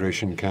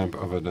concentration camp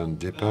of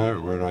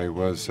Adan-Depar, where I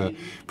was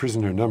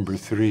prisoner number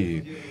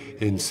 3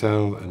 in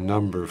cell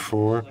number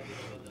 4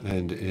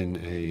 and in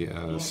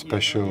a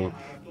special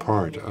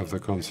part of the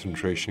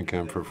concentration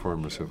camp for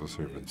former civil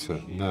servants.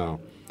 Now,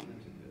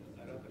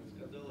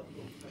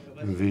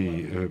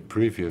 the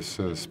previous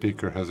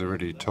speaker has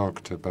already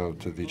talked about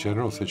the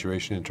general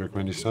situation in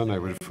Turkmenistan. I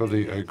would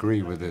fully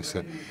agree with this.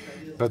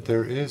 But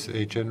there is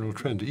a general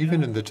trend,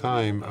 even in the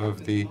time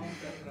of the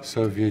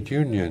Soviet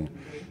Union,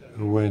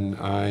 when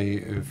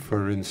I,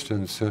 for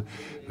instance,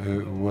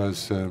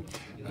 was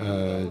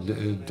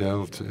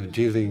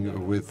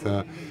dealing with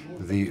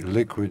the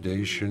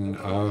liquidation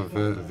of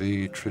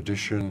the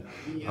tradition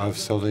of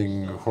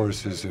selling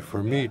horses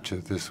for meat.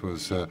 This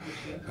was a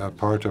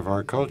part of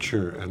our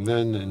culture. And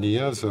then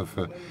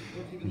Niyazov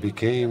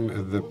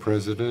became the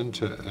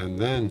president, and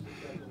then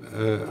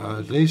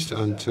at least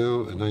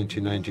until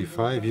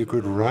 1995, you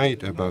could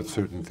write about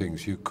certain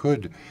things. You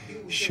could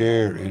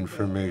share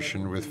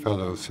information with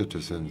fellow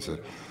citizens.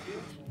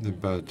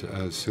 But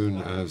as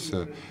soon as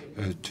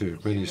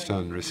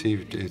Turkmenistan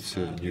received its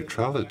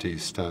neutrality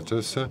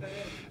status,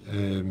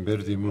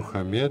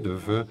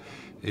 Berdimuhamedov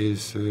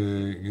is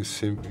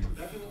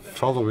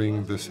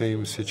following the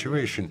same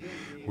situation,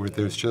 where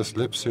there's just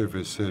lip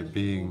service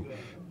being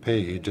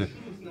paid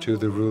to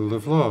the rule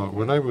of law.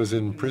 When I was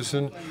in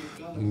prison,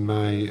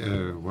 my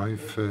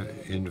wife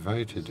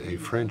invited a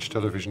French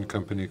television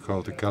company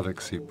called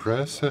Galaxy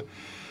Press,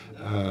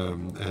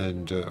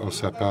 and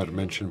Osapar,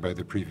 mentioned by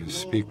the previous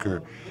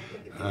speaker,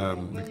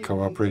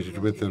 cooperated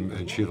with them,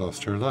 and she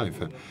lost her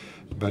life.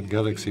 But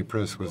Galaxy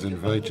Press was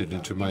invited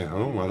into my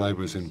home while I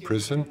was in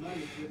prison,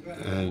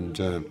 and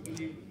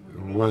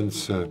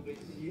once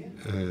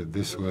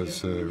this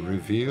was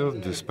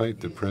revealed,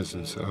 despite the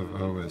presence of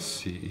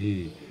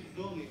OSCE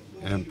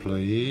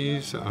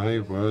employees, I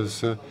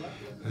was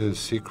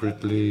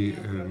secretly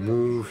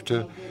moved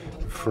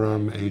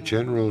from a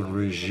general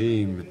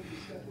regime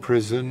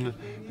prison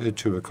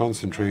to a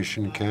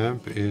concentration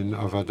camp in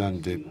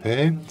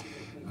Avadan-Depar.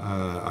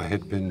 I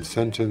had been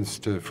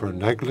sentenced for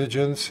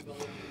negligence,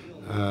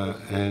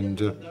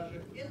 and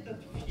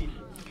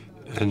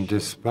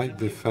despite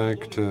the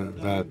fact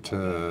that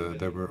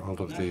there were all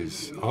of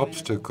these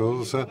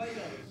obstacles,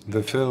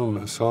 the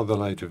film saw the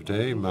light of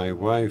day. My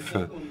wife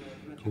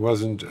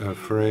wasn't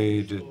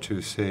afraid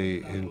to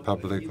say in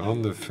public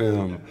on the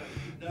film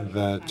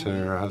that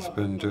her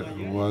husband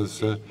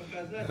was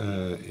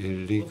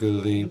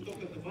illegally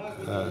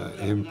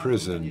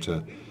imprisoned.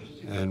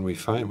 And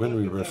when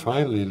we were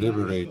finally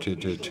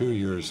liberated 2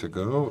 years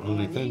ago,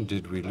 only then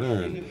did we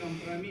learn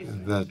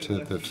that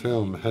the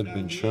film had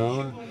been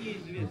shown,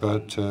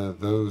 but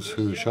those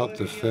who shot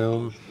the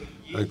film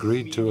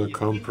agreed to a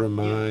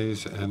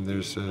compromise, and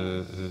there's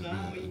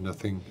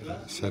nothing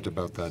said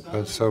about that.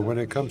 But so when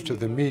it comes to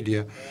the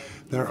media,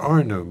 there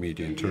are no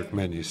media in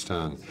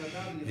Turkmenistan.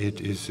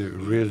 It is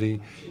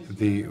really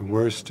the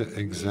worst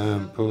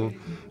example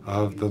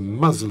of the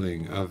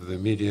muzzling of the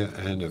media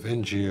and of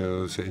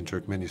NGOs in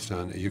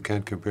Turkmenistan. You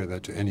can't compare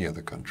that to any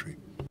other country.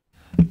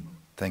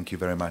 Thank you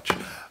very much.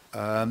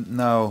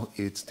 Now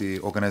it's the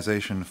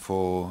Organization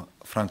for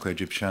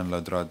Franco-Egyptian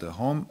Le Droit de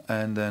L'Homme,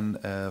 and then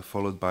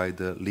followed by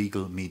the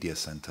Legal Media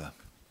Center.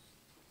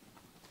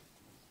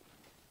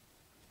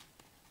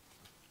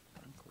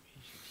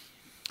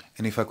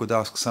 And if I could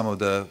ask some of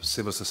the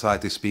civil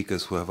society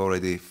speakers who have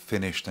already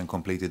finished and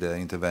completed their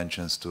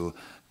interventions to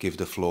give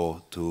the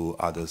floor to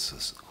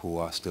others who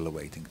are still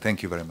awaiting.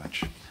 Thank you very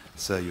much.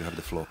 Sir, you have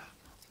the floor.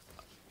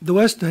 The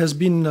West has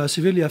been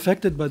severely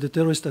affected by the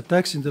terrorist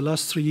attacks in the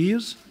last 3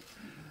 years.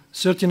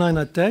 39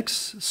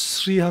 attacks,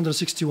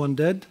 361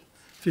 dead,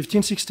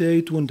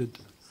 1568 wounded.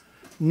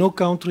 No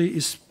country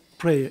is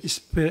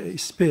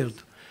spared.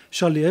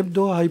 Charlie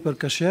Hebdo, Hyper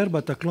Cacher,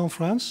 Bataclan,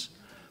 France,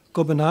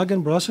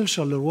 Copenhagen, Brussels,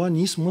 Charleroi,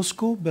 Nice,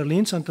 Moscow,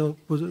 Berlin, St.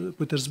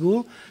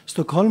 Petersburg,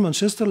 Stockholm,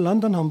 Manchester,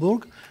 London,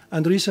 Hamburg,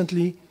 and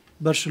recently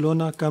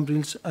Barcelona,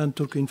 Cambridge, and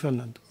Turkey in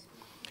Finland.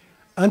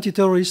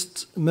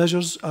 Anti-terrorist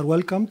measures are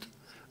welcomed,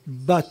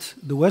 but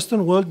the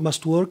Western world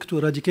must work to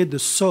eradicate the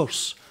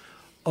source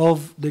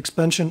of the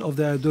expansion of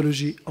the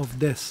ideology of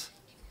death.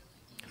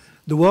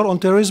 The war on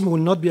terrorism will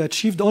not be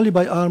achieved only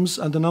by arms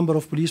and the number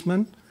of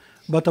policemen,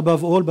 but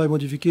above all by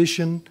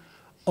modification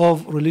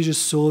of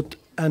religious thought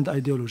and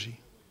ideology.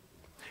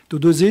 To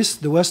do this,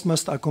 the West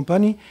must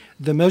accompany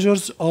the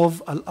measures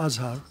of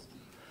Al-Azhar,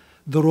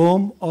 the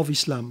Rome of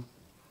Islam,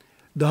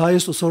 the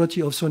highest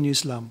authority of Sunni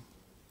Islam.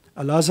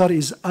 Al-Azhar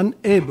is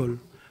unable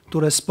to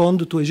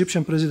respond to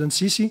Egyptian President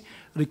Sisi's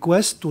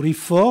request to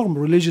reform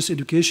religious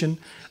education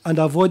and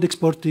avoid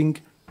exporting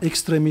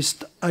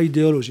extremist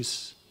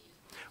ideologies.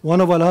 One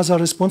of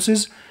Al-Azhar's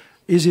responses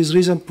is his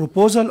recent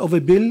proposal of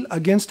a bill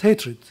against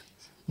hatred.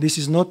 This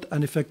is not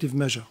an effective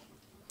measure.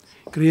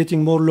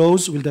 Creating more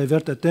laws will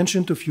divert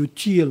attention to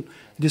futile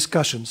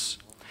discussions.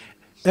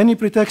 Any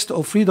pretext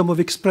of freedom of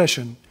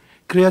expression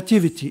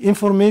creativity,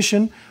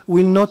 information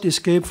will not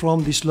escape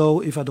from this law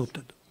if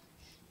adopted.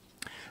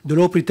 The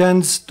law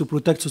pretends to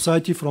protect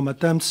society from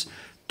attempts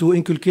to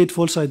inculcate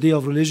false idea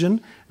of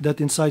religion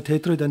that incite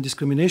hatred and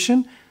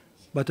discrimination,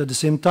 but at the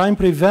same time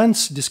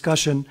prevents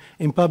discussion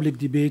in public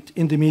debate,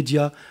 in the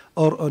media,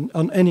 or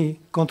on any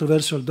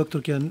controversial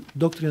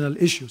doctrinal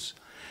issues.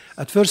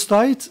 At first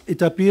sight,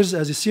 it appears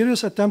as a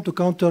serious attempt to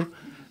counter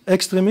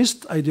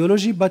extremist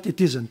ideology, but it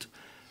isn't,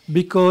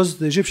 because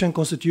the Egyptian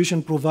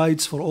constitution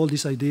provides for all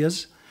these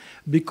ideas,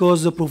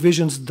 because the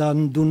provisions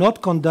do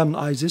not condemn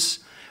ISIS,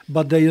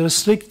 but they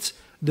restrict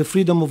the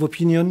freedom of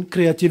opinion,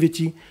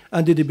 creativity,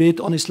 and the debate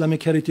on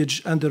Islamic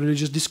heritage and the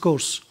religious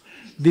discourse.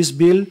 This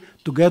bill,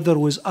 together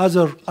with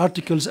other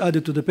articles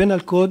added to the penal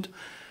code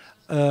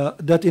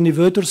that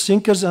innovators,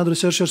 thinkers, and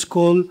researchers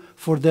call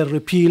for their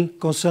repeal,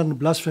 concern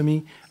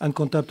blasphemy and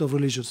contempt of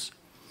religions.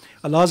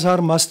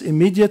 Al-Azhar must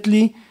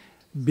immediately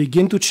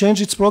begin to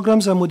change its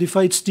programs and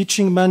modify its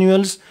teaching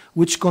manuals,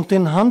 which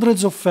contain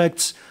hundreds of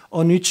facts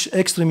on which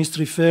extremists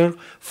refer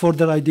for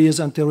their ideas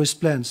and terrorist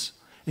plans.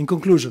 In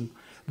conclusion,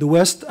 the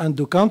West and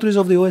the countries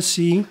of the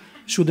OSCE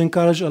should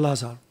encourage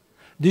Al-Azhar.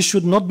 This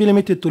should not be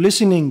limited to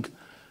listening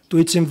to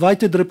its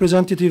invited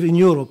representative in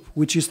Europe,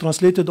 which is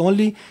translated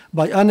only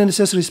by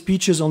unnecessary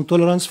speeches on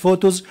tolerance,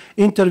 photos,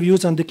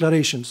 interviews, and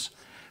declarations.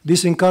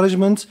 This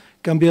encouragement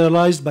can be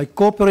realized by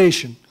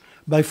cooperation,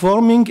 by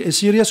forming a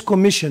serious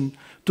commission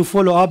to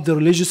follow up the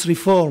religious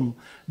reform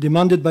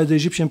demanded by the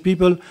Egyptian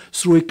people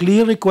through a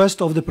clear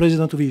request of the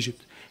President of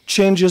Egypt.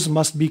 Changes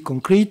must be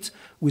concrete,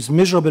 with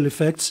measurable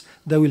effects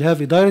that will have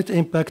a direct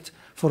impact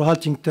for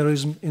halting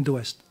terrorism in the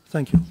West.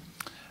 Thank you.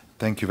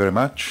 Thank you very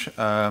much. As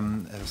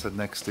I said,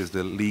 next is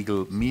the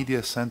Legal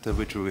Media Center,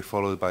 which will be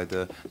followed by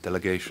the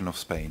delegation of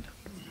Spain.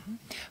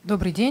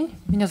 Добрый день,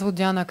 меня зовут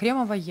Диана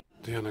Кремова.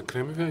 Diana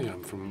Kremova,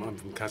 I'm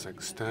from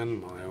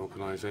Kazakhstan. My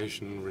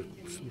organization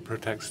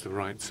protects the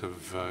rights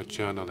of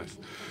journalists.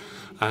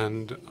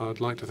 And I'd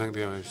like to thank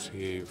the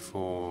OSCE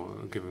for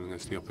giving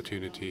us the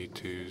opportunity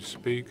to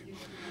speak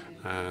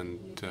and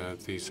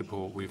the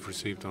support we've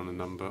received on a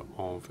number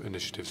of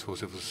initiatives for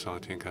civil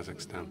society in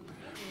Kazakhstan.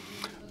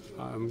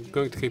 I'm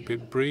going to keep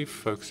it brief,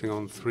 focusing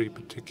on three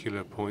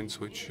particular points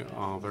which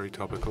are very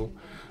topical.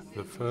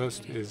 The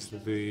first is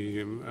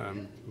the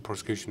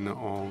prosecution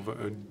of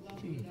a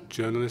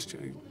journalist,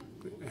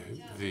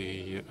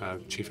 the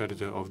chief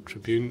editor of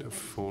Tribune,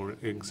 for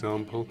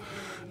example.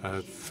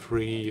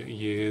 3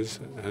 years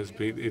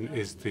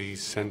is the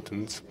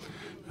sentence,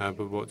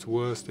 but what's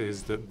worse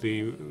is that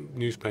the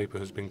newspaper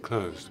has been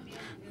closed.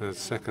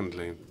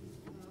 Secondly,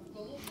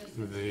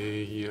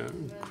 the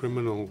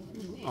criminal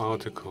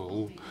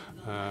article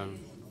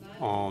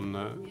on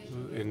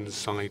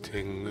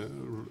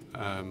inciting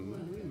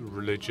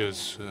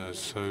religious,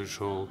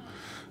 social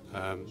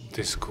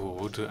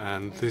discord,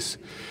 and this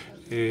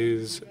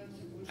is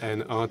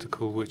an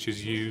article which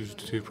is used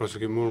to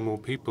prosecute more and more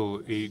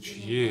people each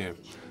year.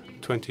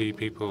 20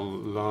 people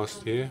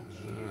last year,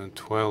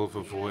 12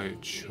 of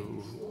which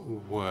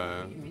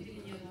were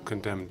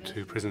condemned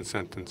to prison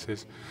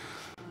sentences.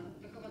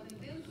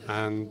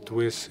 And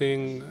we're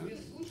seeing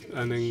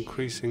an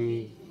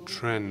increasing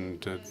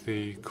trend.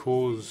 The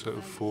cause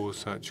for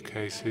such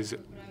cases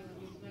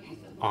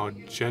are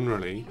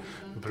generally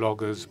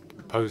bloggers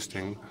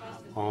posting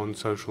on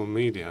social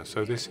media.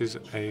 So this is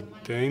a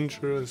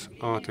dangerous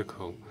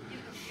article.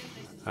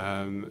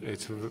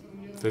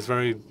 There's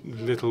very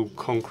little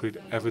concrete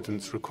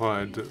evidence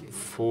required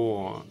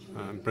for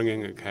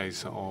bringing a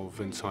case of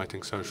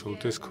inciting social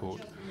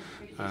discord.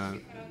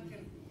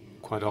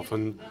 Quite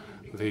often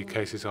the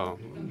cases are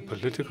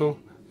political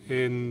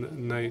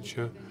in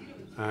nature,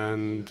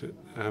 and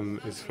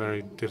it's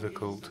very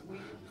difficult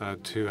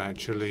to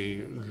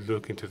actually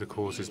look into the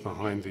causes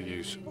behind the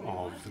use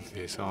of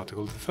this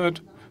article. The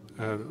third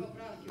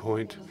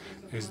point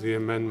is the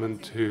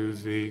amendment to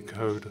the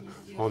Code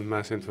on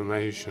Mass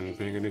Information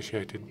being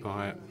initiated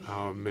by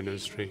our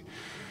ministry,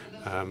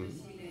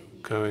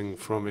 going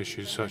from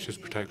issues such as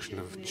protection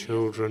of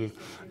children,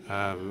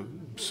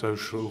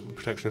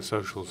 protection of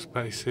social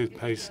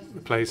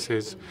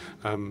places,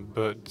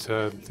 but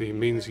the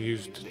means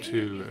used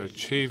to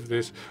achieve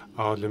this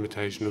are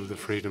limitation of the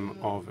freedom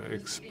of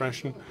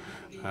expression.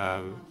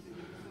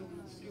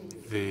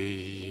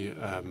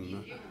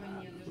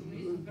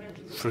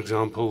 For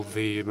example,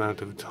 the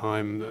amount of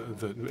time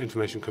that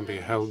information can be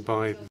held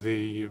by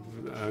the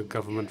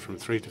government from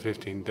 3 to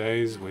 15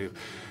 days.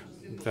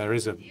 There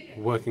is a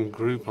working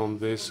group on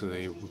this.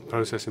 The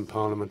process in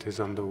Parliament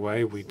is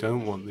underway. We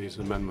don't want these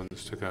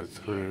amendments to go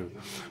through,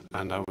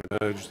 and I would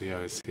urge the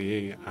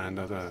OSCE and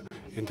other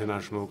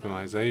international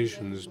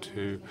organizations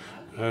to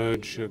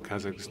urge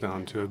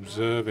Kazakhstan to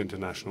observe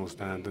international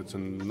standards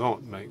and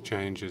not make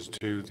changes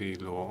to the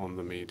law on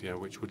the media,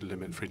 which would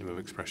limit freedom of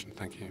expression.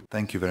 Thank you.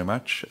 Thank you very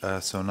much.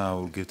 So now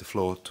I'll give the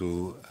floor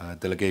to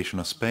delegation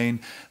of Spain,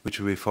 which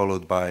will be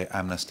followed by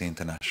Amnesty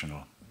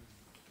International.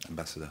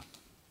 Ambassador.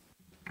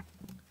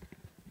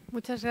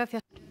 Muchas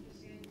gracias.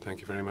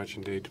 Thank you very much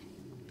indeed.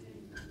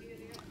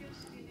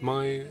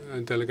 My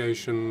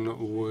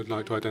delegation would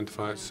like to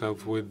identify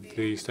itself with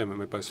the statement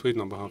made by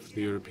Sweden on behalf of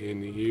the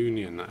European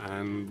Union,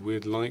 and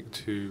we'd like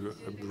to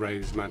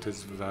raise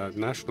matters of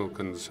national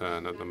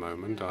concern at the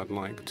moment. I'd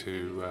like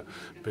to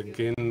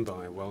begin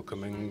by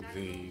welcoming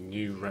the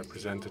new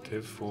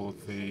representative for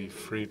the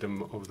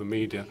freedom of the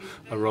media,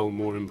 a role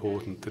more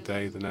important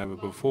today than ever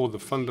before. The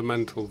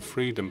fundamental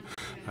freedom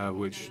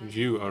which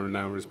you are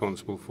now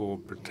responsible for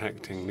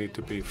protecting need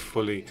to be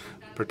fully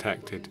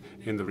protected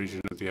in the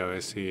region of the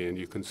OSCE, and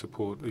you can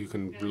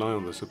rely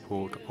on the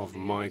support of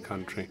my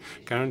country.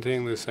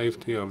 Guaranteeing the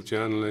safety of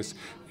journalists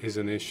is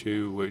an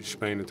issue which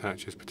Spain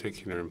attaches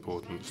particular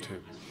importance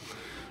to.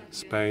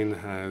 Spain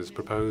has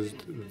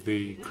proposed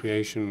the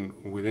creation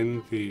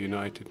within the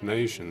United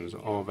Nations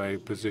of a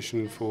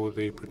position for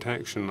the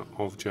protection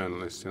of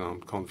journalists in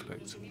armed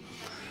conflicts.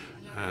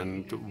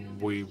 And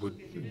we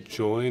would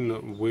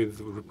join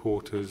with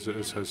reporters'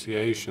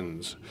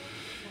 associations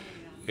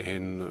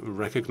in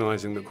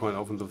recognizing that quite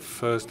often the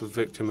first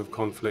victim of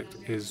conflict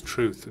is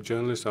truth.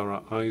 Journalists are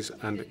our eyes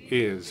and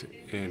ears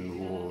in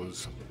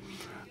wars,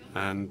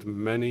 and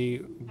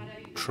many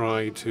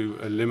try to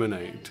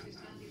eliminate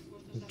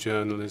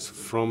journalists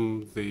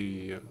from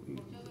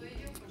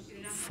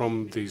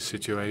these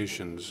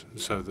situations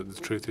so that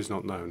the truth is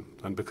not known,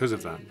 and because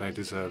of that they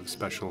deserve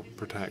special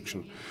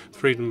protection.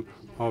 Freedom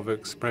of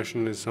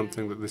expression is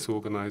something that this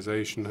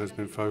organization has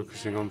been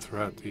focusing on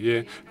throughout the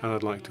year, and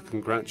I'd like to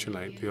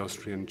congratulate the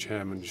Austrian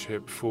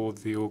chairmanship for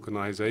the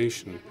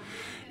organization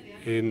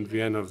in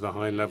Vienna of the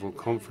high-level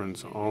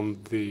conference on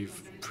the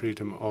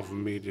freedom of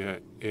media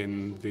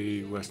in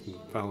the Western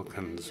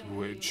Balkans,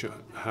 which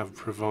have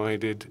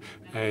provided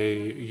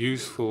a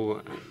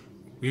useful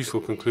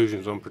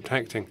conclusions on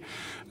protecting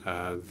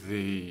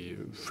the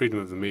freedom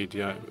of the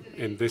media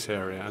in this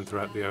area and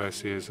throughout the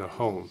OSCE as a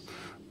whole.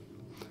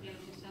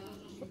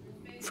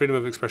 Freedom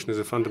of expression is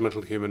a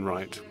fundamental human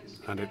right,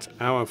 and it's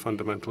our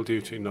fundamental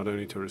duty not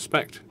only to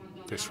respect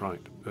this right,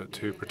 but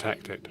to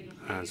protect it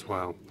as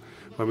well.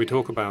 When we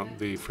talk about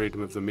the freedom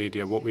of the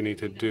media, what we need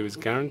to do is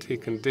guarantee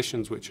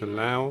conditions which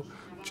allow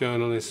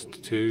journalists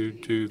to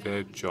do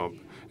their job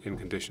in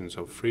conditions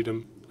of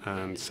freedom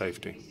and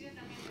safety.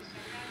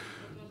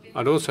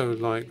 I'd also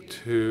like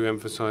to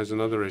emphasize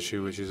another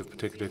issue which is of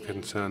particular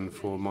concern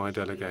for my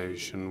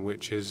delegation,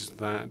 which is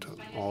that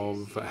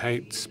of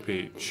hate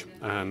speech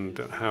and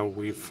how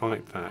we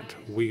fight that.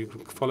 We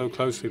follow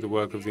closely the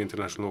work of the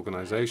international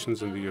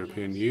organizations and the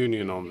European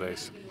Union on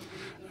this,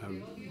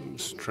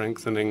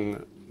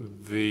 strengthening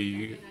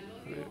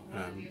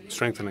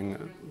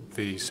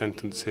the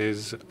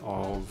sentences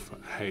of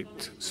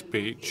hate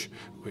speech,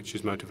 which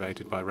is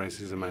motivated by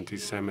racism,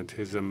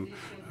 anti-Semitism,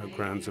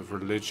 grounds of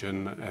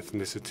religion,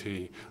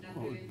 ethnicity,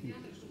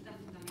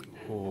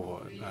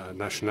 or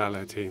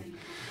nationality.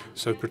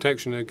 So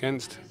protection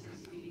against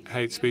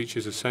hate speech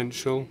is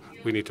essential.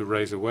 We need to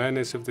raise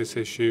awareness of this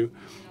issue,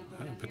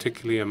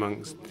 particularly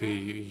amongst the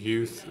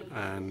youth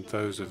and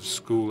those of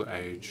school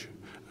age,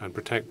 and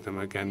protect them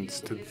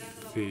against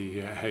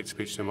the hate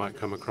speech they might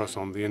come across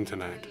on the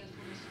internet.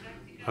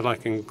 I'd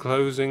like, in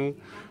closing,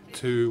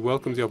 to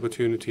welcome the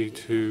opportunity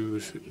to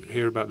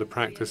hear about the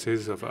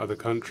practices of other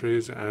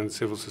countries and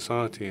civil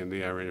society in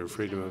the area of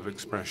freedom of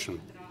expression.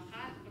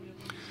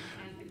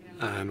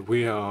 And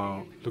we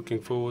are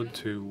looking forward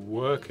to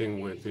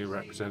working with the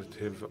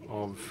representative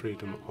of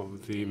freedom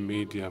of the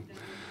media,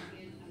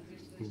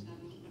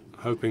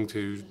 hoping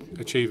to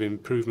achieve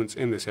improvements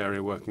in this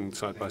area, working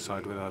side by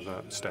side with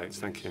other states.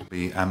 Thank you.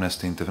 The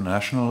Amnesty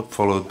International,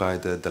 followed by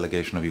the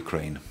delegation of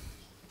Ukraine.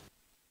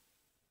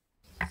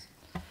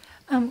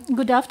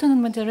 Good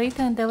afternoon,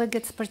 moderator and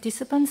delegates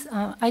participants.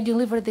 I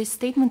deliver this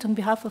statement on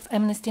behalf of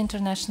Amnesty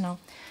International.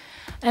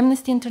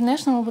 Amnesty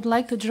International would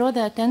like to draw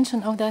the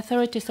attention of the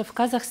authorities of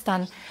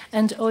Kazakhstan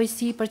and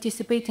OSCE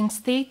participating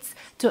states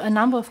to a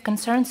number of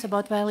concerns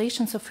about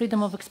violations of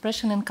freedom of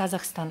expression in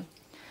Kazakhstan.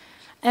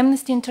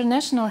 Amnesty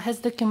International has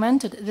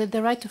documented that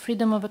the right to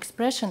freedom of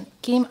expression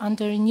came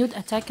under renewed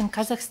attack in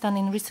Kazakhstan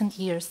in recent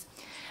years.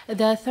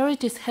 The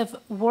authorities have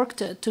worked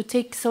to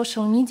take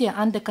social media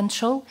under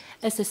control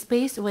as a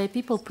space where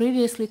people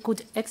previously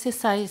could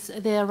exercise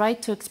their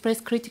right to express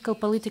critical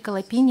political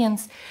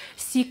opinions,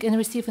 seek and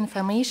receive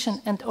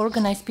information, and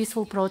organize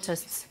peaceful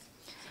protests.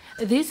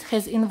 This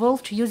has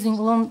involved using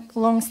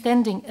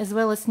long-standing as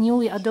well as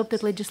newly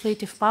adopted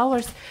legislative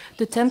powers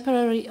to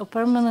temporarily or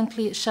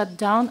permanently shut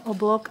down or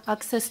block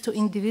access to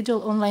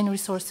individual online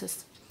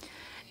resources.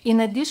 In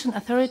addition,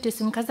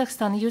 authorities in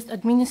Kazakhstan used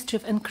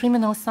administrative and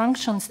criminal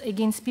sanctions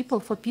against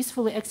people for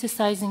peacefully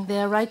exercising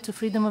their right to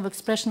freedom of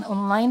expression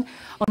online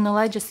on a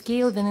larger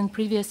scale than in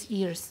previous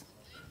years.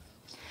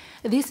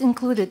 This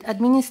included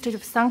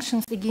administrative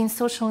sanctions against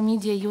social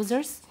media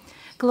users,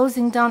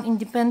 closing down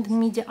independent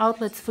media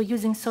outlets for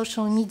using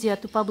social media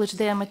to publish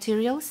their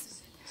materials,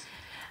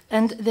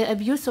 and the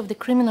abuse of the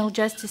criminal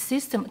justice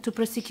system to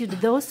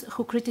prosecute those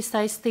who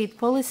criticize state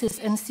policies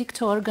and seek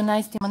to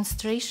organize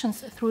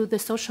demonstrations through the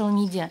social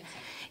media,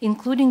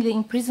 including the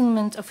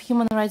imprisonment of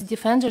human rights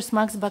defenders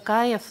Max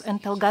Bakayev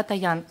and Talgat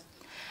Ayan.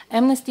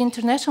 Amnesty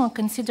International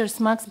considers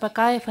Max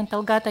Bakayev and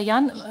Talgat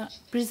Ayan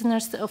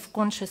prisoners of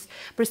conscience,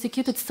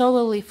 persecuted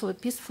solely for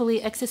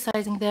peacefully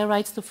exercising their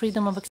rights to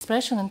freedom of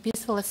expression and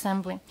peaceful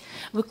assembly.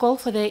 We call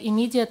for their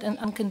immediate and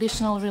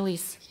unconditional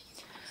release.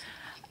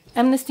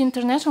 Amnesty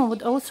International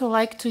would also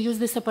like to use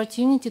this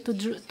opportunity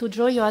to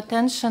draw your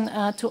attention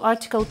to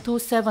Article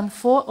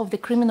 274 of the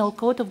Criminal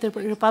Code of the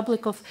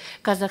Republic of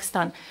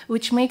Kazakhstan,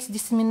 which makes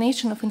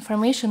dissemination of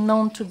information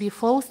known to be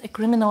false a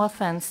criminal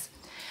offense.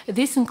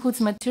 This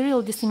includes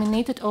material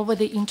disseminated over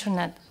the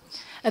internet.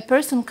 A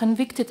person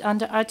convicted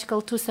under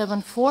Article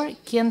 274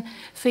 can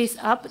face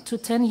up to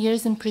 10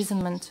 years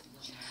imprisonment.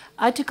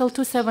 Article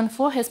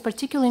 274 has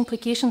particular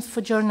implications for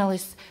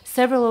journalists,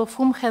 several of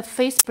whom have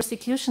faced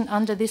persecution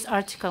under this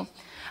article.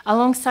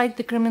 Alongside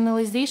the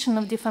criminalization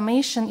of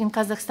defamation in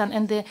Kazakhstan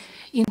and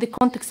in the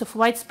context of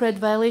widespread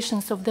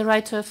violations of the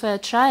right to a fair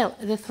trial,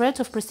 the threat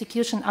of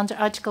persecution under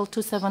Article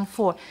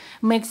 274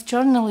 makes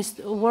journalists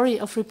wary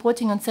of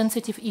reporting on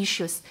sensitive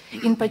issues,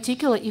 in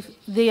particular if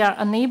they are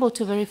unable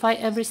to verify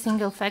every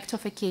single fact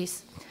of a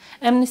case.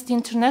 Amnesty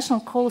International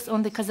calls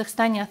on the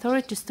Kazakhstani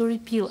authorities to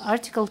repeal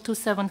Article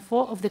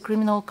 274 of the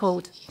Criminal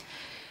Code.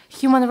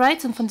 Human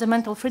rights and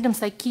fundamental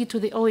freedoms are key to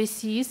the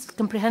OSCE's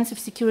comprehensive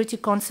security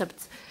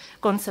concept.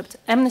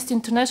 Amnesty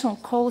International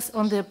calls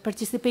on the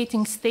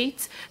participating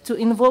states to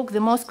invoke the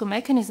Moscow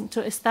mechanism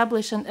to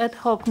establish an ad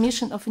hoc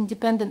mission of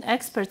independent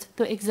experts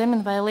to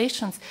examine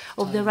violations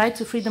of the right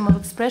to freedom of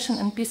expression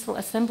and peaceful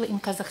assembly in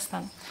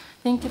Kazakhstan.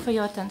 Thank you for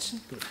your attention.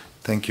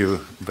 Thank you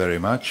very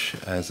much.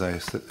 As I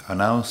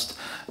announced,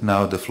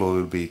 now the floor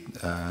will be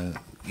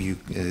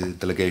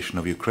delegation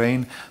of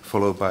Ukraine,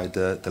 followed by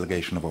the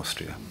delegation of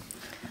Austria.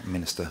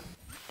 Minister.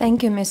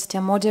 Thank you,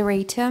 Mr.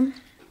 Moderator.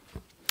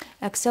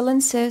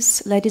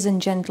 Excellencies, ladies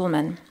and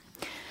gentlemen,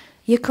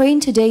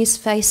 Ukraine today is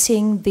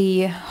facing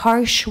the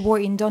harsh war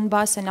in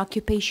Donbass and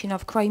occupation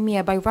of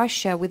Crimea by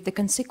Russia, with the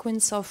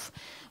consequence of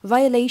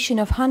violation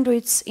of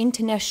hundreds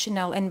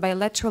international and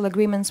bilateral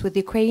agreements with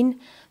Ukraine,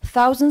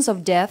 thousands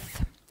of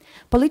deaths,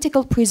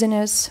 political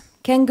prisoners,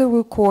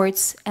 kangaroo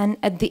courts, and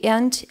at the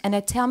end, an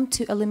attempt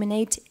to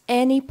eliminate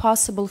any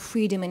possible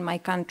freedom in my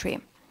country.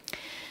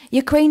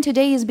 Ukraine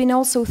today has been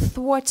also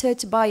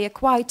thwarted by a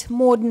quite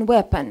modern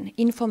weapon,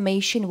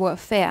 information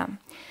warfare.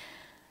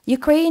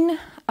 Ukraine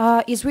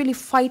is really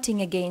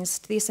fighting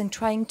against this and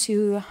trying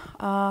to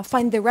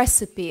find the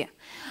recipe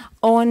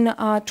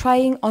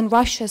on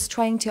Russia's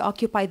trying to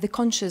occupy the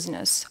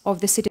consciousness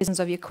of the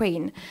citizens of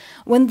Ukraine.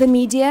 When the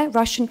media,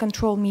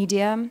 Russian-controlled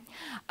media,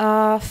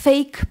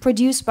 fake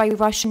produced by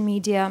Russian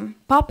media,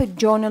 puppet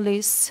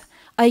journalists,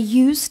 are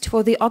used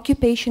for the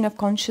occupation of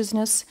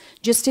consciousness,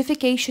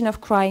 justification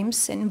of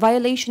crimes and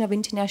violation of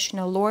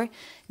international law,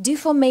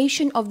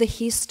 defamation of the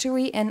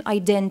history and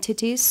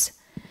identities,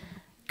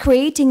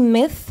 creating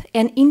myth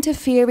and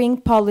interfering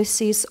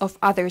policies of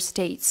other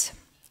states.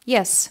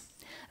 Yes,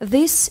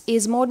 this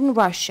is modern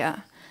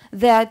Russia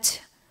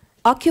that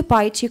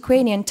occupied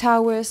Ukrainian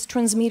towers,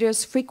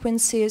 transmitters,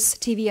 frequencies,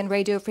 TV and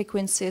radio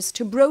frequencies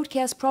to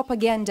broadcast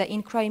propaganda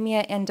in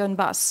Crimea and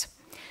Donbass.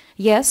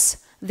 Yes,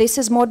 this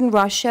is modern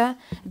Russia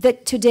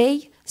that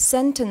today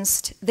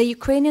sentenced the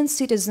Ukrainian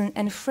citizen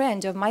and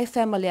friend of my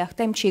family,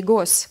 Artem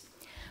Chigos,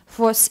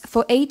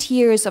 for 8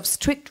 years of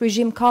strict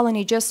regime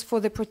colony just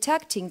for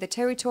protecting the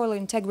territorial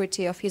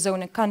integrity of his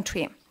own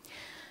country.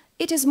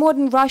 It is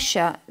modern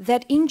Russia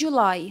that in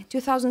July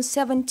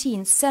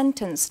 2017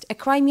 sentenced a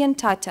Crimean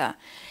Tatar,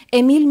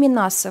 Emil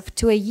Minasov,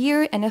 to 1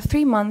 year and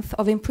 3 months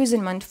of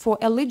imprisonment for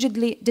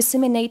allegedly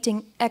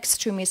disseminating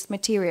extremist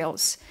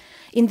materials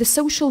in the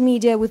social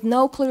media with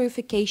no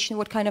clarification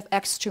what kind of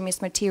extremist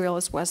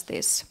materials was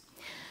this.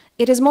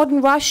 It is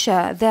modern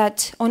Russia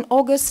that on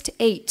August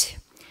 8,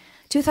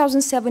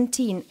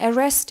 2017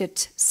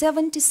 arrested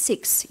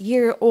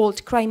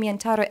 76-year-old Crimean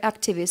Tatar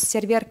activist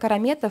Server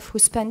Karametov, who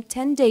spent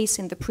 10 days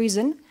in the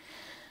prison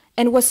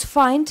and was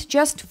fined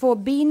just for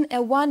being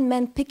a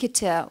one-man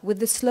picketer with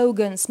the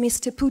slogans,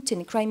 Mr.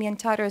 Putin, Crimean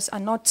Tatars are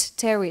not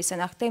terrorists,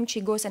 and Artem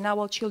Chigos and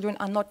our children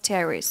are not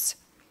terrorists.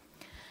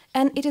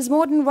 And it is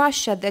modern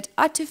Russia that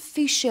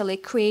artificially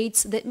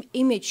creates the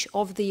image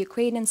of the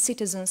Ukrainian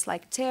citizens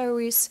like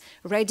terrorists,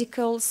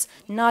 radicals,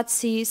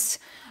 Nazis,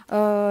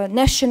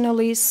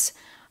 nationalists,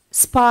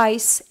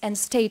 spies, and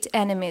state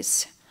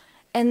enemies.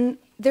 And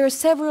there are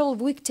several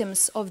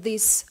victims of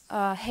this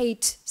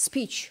hate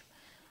speech.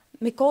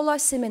 Mykola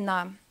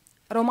Semena,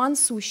 Roman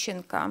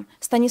Sushchenko,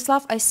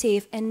 Stanislav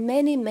Aseyev, and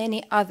many,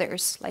 many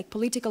others, like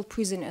political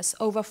prisoners,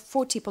 over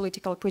 40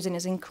 political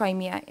prisoners in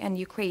Crimea and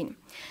Ukraine.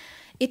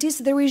 It is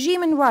the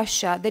regime in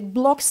Russia that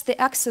blocks the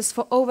access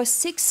for over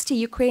 60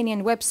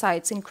 Ukrainian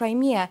websites in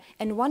Crimea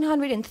and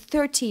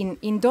 113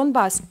 in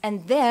Donbass,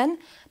 and then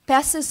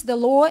passes the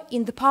law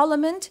in the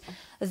parliament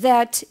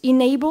that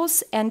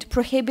enables and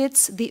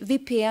prohibits the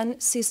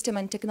VPN system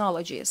and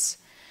technologies.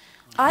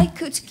 I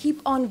could keep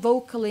on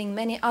vocaling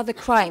many other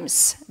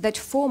crimes that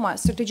former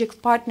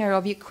strategic partner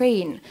of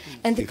Ukraine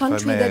and the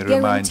country that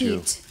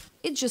guaranteed...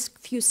 It's just a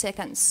few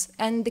seconds.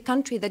 And the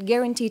country that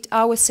guaranteed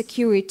our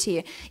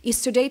security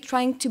is today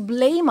trying to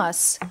blame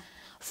us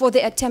for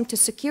the attempt to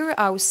secure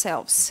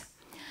ourselves.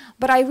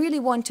 But I really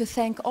want to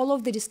thank all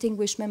of the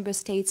distinguished member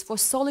states for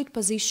solid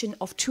position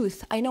of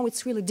truth. I know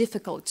it's really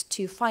difficult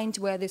to find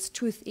where this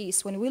truth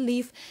is when we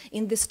live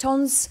in these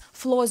tons,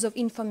 floors of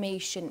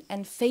information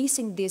and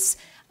facing this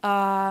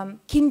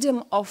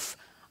kingdom of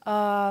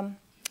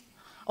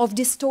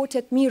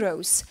distorted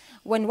mirrors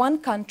when one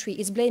country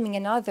is blaming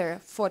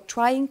another for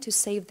trying to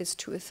save this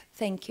truth.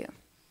 Thank you.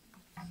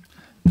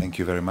 Thank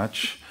you very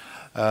much.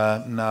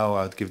 Now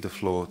I'll give the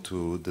floor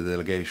to the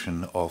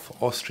delegation of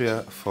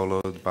Austria,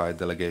 followed by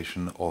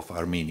delegation of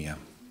Armenia.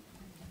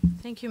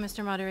 Thank you,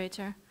 Mr.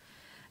 Moderator.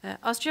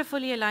 Austria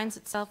fully aligns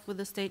itself with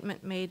the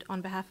statement made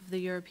on behalf of the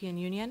European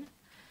Union.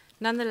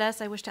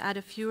 Nonetheless, I wish to add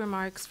a few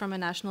remarks from a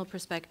national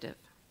perspective.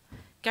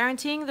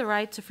 Guaranteeing the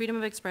right to freedom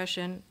of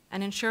expression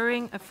and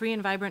ensuring a free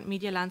and vibrant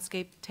media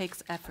landscape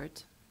takes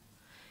effort.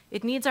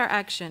 It needs our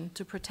action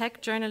to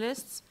protect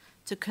journalists,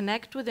 to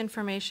connect with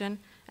information,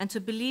 and to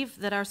believe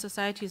that our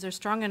societies are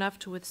strong enough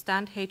to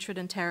withstand hatred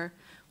and terror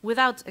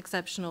without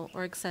exceptional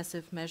or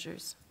excessive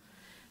measures.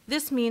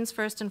 This means,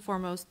 first and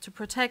foremost, to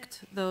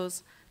protect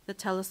those that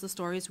tell us the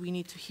stories we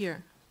need to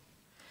hear.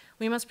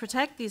 We must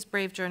protect these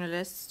brave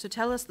journalists to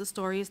tell us the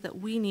stories that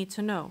we need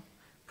to know,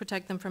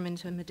 protect them from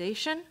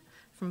intimidation,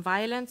 from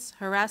violence,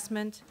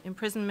 harassment,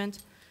 imprisonment,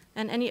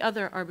 and any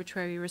other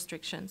arbitrary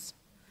restrictions.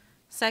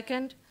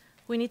 Second,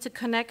 we need to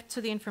connect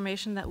to the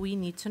information that we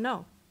need to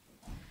know.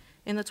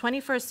 In the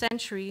 21st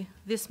century,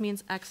 this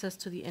means access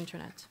to the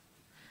internet.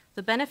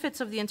 The benefits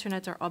of the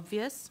internet are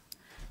obvious,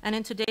 and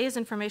in today's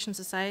information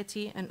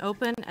society, an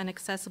open and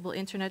accessible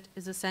internet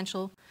is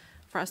essential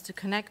for us to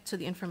connect to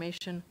the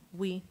information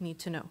we need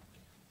to know.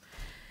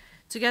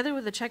 Together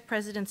with the Czech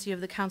presidency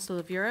of the Council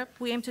of Europe,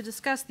 we aim to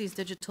discuss these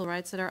digital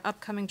rights at our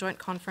upcoming joint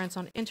conference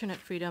on internet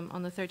freedom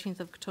on the 13th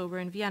of October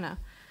in Vienna,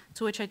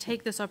 to which I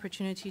take this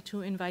opportunity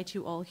to invite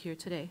you all here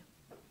today.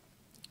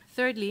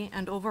 Thirdly,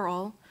 and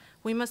overall,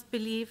 we must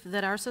believe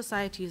that our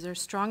societies are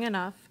strong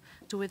enough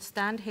to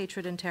withstand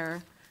hatred and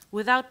terror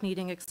without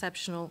needing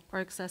exceptional or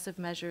excessive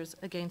measures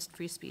against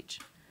free speech.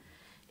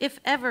 If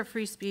ever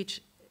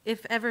speech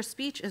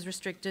is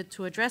restricted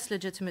to address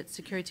legitimate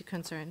security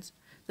concerns,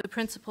 the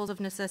principles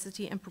of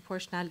necessity and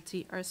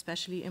proportionality are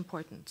especially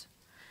important.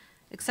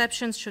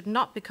 Exceptions should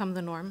not become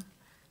the norm.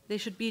 They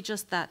should be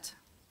just that,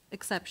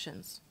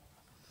 exceptions.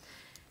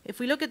 If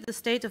we look at the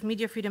state of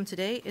media freedom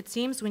today, it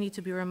seems we need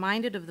to be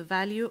reminded of the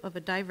value of a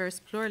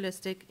diverse,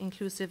 pluralistic,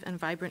 inclusive, and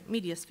vibrant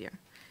media sphere.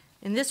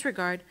 In this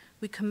regard,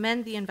 we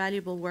commend the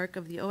invaluable work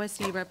of the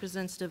OSCE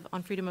representative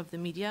on freedom of the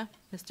media,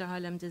 Mr.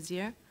 Harlem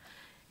Desir,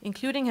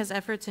 including his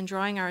efforts in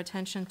drawing our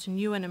attention to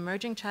new and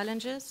emerging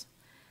challenges,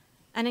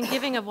 and in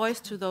giving a voice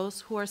to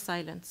those who are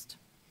silenced.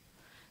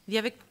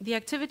 The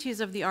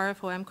activities of the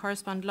RFOM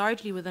correspond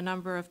largely with a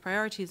number of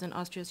priorities in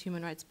Austria's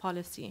human rights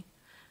policy.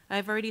 I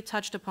have already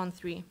touched upon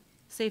three: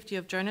 safety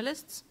of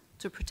journalists,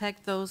 to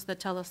protect those that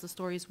tell us the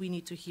stories we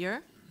need to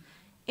hear;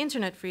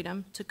 internet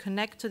freedom, to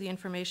connect to the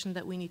information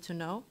that we need to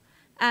know;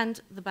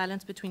 and the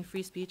balance between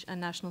free speech and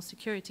national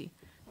security,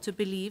 to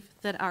believe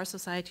that our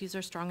societies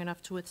are strong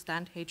enough to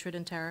withstand hatred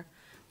and terror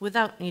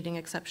without needing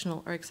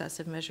exceptional or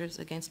excessive measures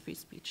against free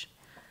speech.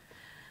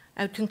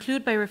 I would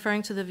conclude by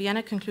referring to the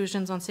Vienna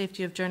Conclusions on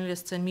Safety of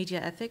Journalists and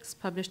Media Ethics,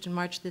 published in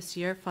March this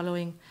year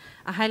following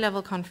a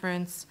high-level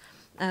conference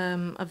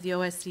of the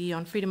OSCE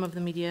on freedom of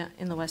the media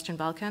in the Western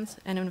Balkans,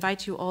 and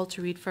invite you all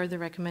to read further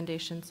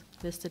recommendations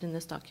listed in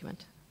this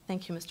document.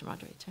 Thank you, Mr.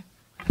 Moderator.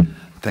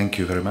 Thank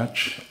you very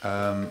much.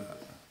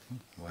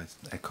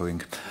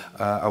 Echoing.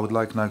 I would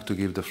like now to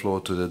give the floor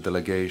to the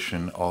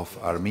delegation of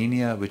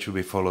Armenia, which will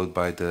be followed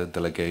by the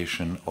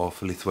delegation of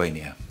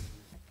Lithuania.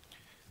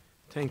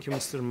 Thank you,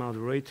 Mr.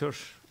 Moderator.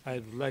 I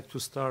would like to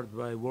start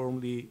by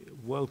warmly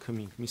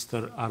welcoming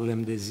Mr.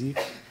 Harlem Desir,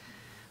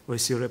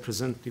 OSCE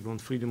representative on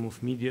freedom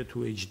of media, to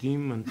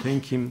HDIM, and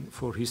thank him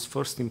for his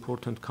first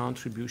important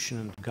contribution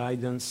and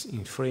guidance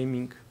in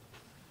framing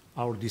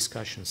our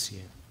discussions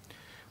here.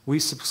 We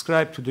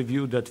subscribe to the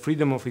view that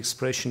freedom of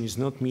expression is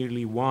not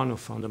merely one of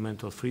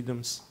fundamental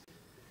freedoms.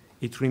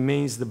 It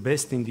remains the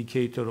best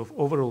indicator of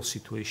overall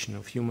situation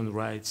of human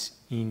rights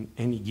in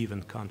any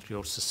given country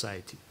or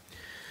society.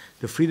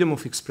 The freedom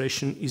of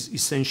expression is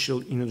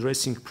essential in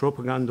addressing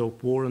propaganda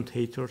of war and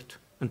hatred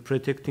and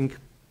protecting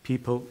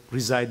people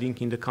residing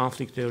in the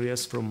conflict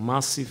areas from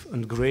massive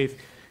and grave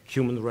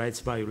human rights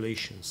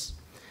violations.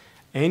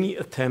 Any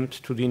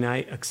attempt to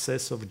deny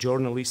access of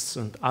journalists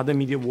and other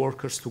media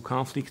workers to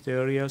conflict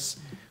areas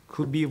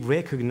could be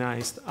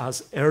recognized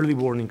as early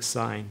warning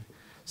sign,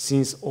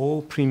 since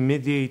all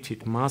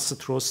premeditated mass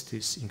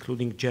atrocities,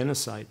 including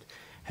genocide,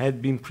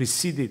 had been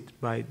preceded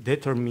by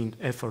determined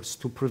efforts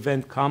to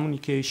prevent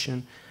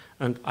communication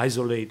and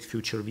isolate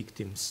future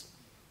victims.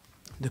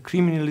 The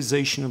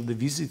criminalization of the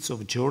visits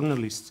of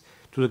journalists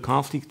to the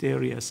conflict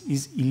areas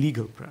is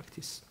illegal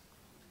practice.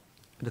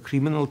 The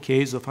criminal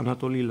case of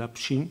Anatoly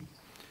Lapshin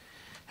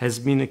has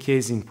been a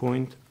case in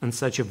point, and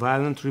such a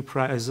violent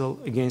reprisal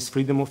against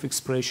freedom of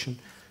expression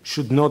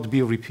should not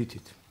be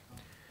repeated.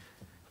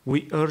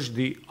 We urge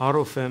the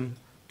RFM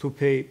to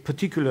pay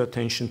particular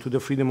attention to the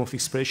freedom of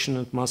expression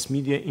and mass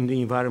media in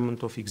the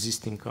environment of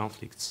existing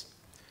conflicts.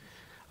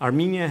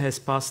 Armenia has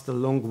passed a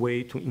long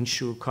way to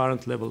ensure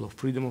current level of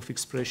freedom of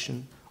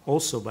expression,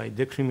 also by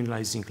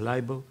decriminalizing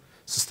libel,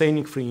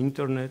 sustaining free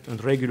internet,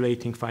 and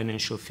regulating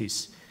financial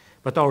fees.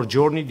 But our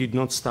journey did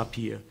not stop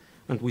here,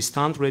 and we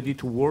stand ready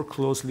to work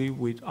closely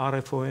with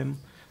RFOM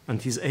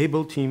and his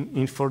able team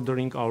in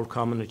furthering our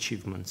common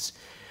achievements.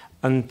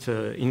 And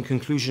in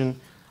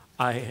conclusion,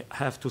 I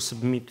have to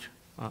submit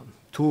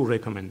two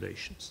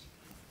recommendations.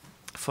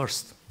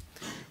 First,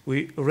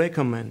 we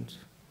recommend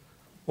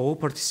all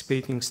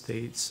participating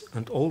states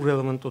and all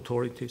relevant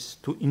authorities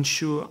to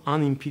ensure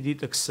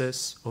unimpeded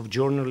access of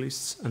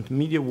journalists and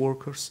media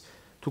workers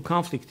to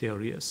conflict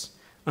areas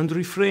and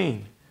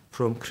refrain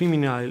from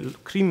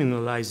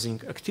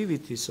criminalizing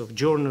activities of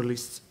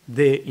journalists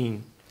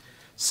therein.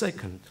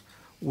 Second,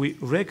 we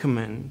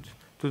recommend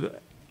to the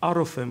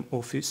RFM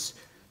office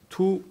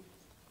to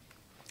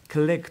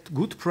collect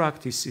good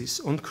practices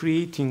on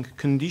creating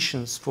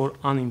conditions for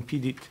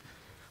unimpeded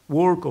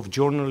work of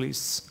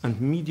journalists and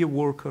media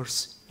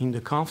workers in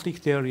the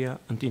conflict area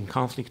and in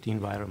conflict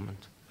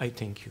environment. I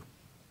thank you.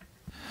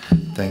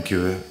 Thank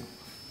you.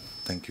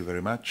 Thank you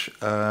very much.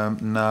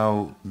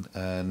 Now,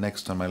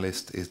 next on my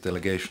list is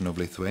delegation of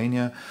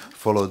Lithuania,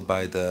 followed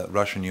by the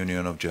Russian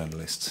Union of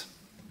Journalists.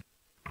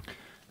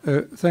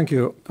 Thank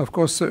you. Of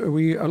course,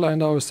 we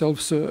aligned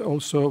ourselves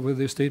also with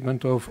the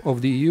statement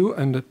of the EU,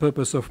 and the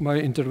purpose of my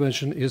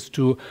intervention is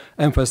to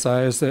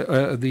emphasize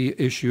the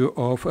issue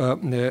of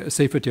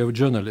safety of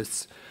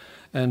journalists.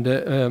 And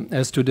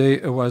as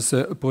today was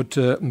put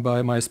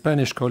by my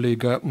Spanish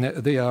colleague,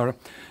 they are,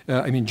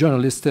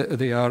 journalists,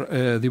 they are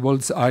the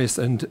world's eyes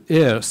and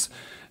ears,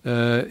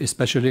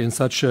 especially in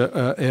such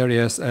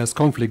areas as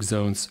conflict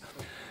zones.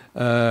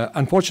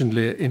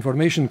 Unfortunately,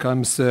 information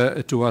comes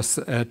to us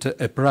at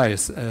a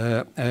price,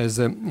 as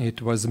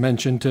it was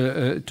mentioned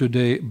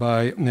today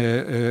by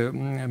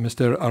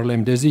Mr.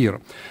 Arlem Desir.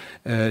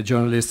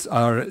 Journalists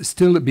are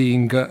still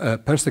being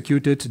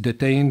persecuted,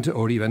 detained,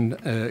 or even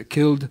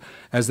killed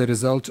as a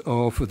result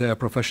of their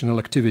professional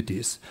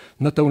activities,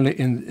 not only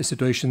in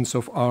situations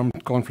of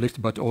armed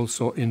conflict, but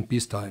also in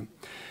peacetime.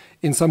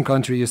 In some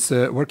countries,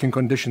 working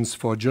conditions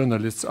for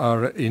journalists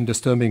are in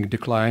disturbing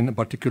decline,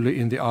 particularly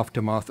in the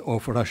aftermath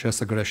of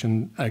Russia's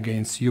aggression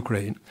against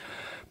Ukraine.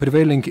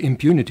 Prevailing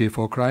impunity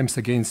for crimes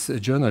against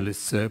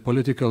journalists,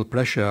 political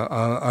pressure,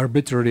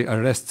 arbitrary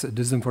arrests,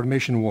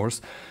 disinformation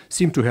wars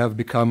seem to have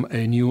become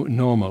a new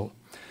normal.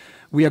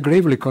 We are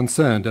gravely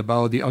concerned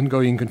about the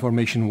ongoing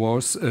information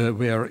wars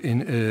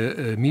wherein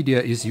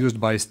media is used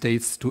by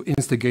states to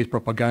instigate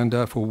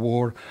propaganda for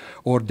war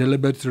or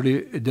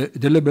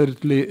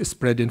deliberately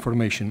spread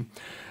information.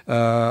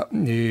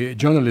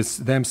 Journalists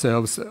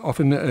themselves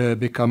often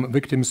become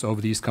victims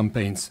of these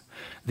campaigns.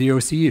 The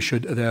OSCE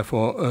should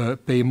therefore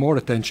pay more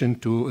attention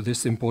to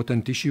this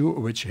important issue,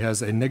 which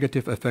has a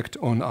negative effect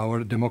on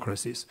our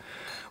democracies.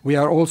 We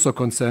are also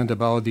concerned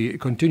about the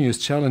continuous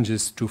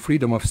challenges to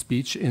freedom of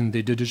speech in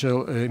the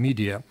digital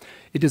media.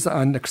 It is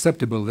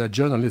unacceptable that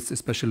journalists,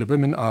 especially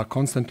women, are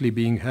constantly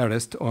being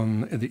harassed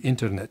on the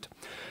internet.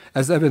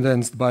 As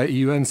evidenced by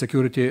UN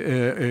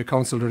Security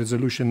Council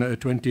Resolution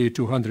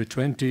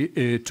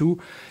 2222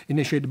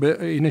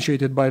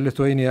 initiated by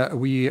Lithuania,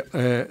 we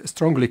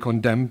strongly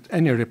condemn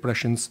any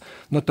repressions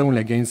not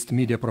only against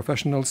media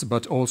professionals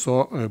but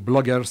also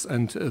bloggers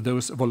and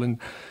those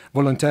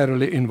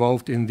voluntarily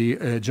involved in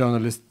the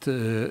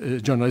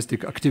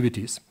journalistic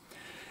activities.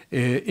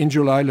 In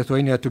July,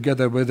 Lithuania,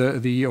 together with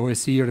the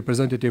OSCE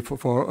representative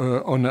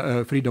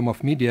on freedom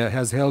of media,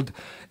 has held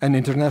an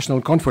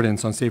international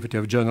conference on safety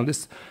of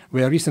journalists,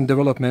 where recent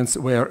developments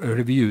were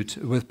reviewed,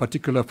 with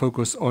particular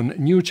focus on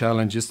new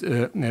challenges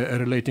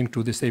relating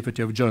to the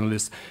safety of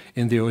journalists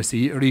in the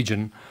OSCE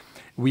region.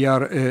 We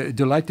are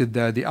delighted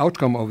that the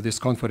outcome of this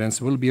conference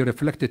will be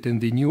reflected in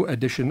the new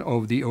edition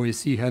of the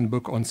OSCE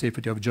Handbook on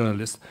Safety of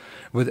Journalists,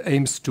 with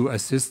aims to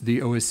assist the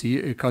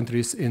OSCE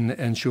countries in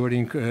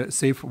ensuring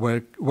safe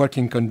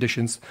working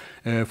conditions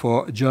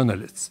for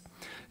journalists.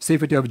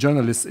 Safety of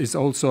journalists is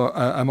also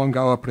among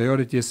our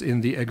priorities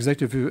in the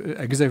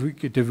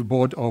executive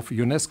board of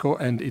UNESCO,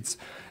 and it's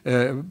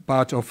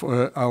part of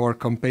our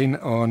campaign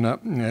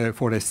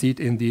for a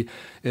seat in the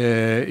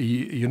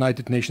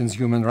United Nations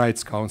Human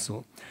Rights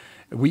Council.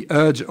 We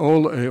urge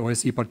all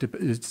OSCE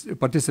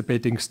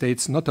participating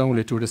states not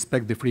only to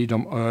respect the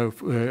freedom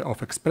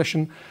of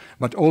expression,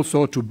 but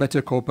also to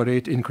better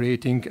cooperate in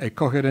creating a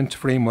coherent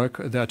framework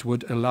that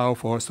would allow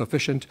for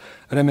sufficient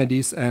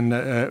remedies and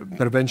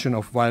prevention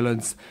of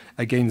violence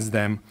against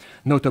them,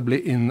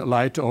 notably in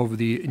light of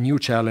the new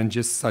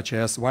challenges such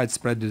as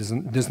widespread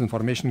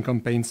disinformation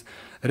campaigns,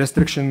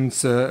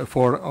 restrictions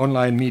for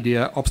online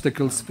media,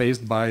 obstacles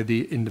faced by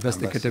the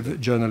investigative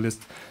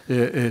journalists,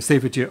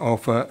 safety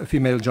of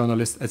female journalists,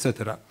 journalists,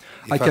 etc.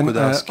 I could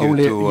ask you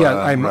only, to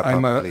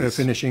I'm please.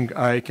 finishing.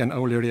 I can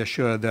only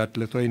reassure that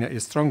Lithuania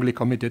is strongly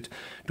committed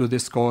to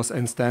this cause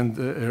and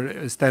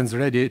stands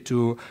ready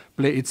to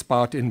play its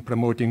part in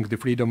promoting the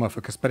freedom of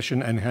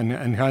expression and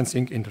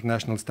enhancing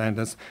international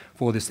standards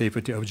for the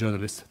safety of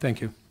journalists.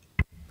 Thank you.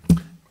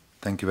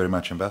 Thank you very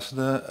much,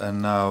 Ambassador.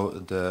 And now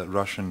the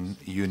Russian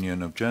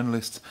Union of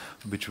Journalists,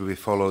 which will be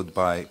followed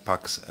by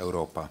Pax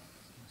Europa.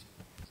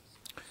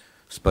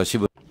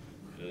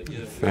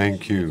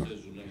 Thank you.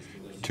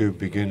 To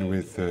begin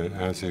with,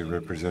 as a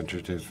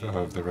representative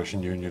of the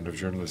Russian Union of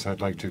Journalists,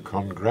 I'd like to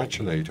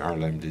congratulate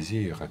Harlem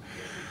Désir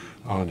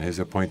on his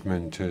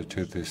appointment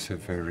to this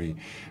very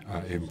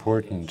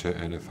important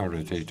and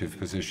authoritative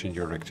position.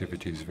 Your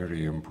activity is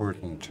very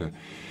important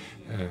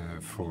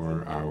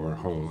for our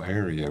whole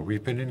area.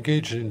 We've been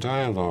engaged in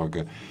dialogue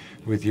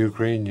with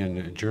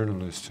Ukrainian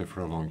journalists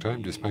for a long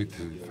time, despite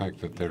the fact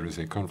that there is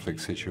a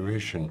conflict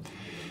situation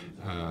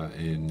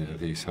in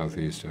the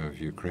southeast of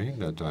Ukraine.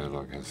 That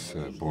dialogue has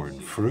borne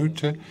fruit.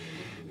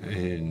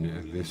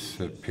 In this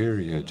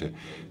period,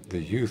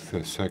 the youth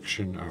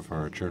section of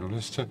our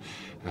journalists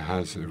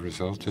has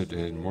resulted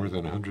in more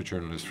than 100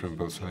 journalists from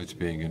both sides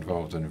being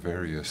involved in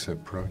various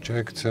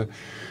projects.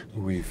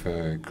 We've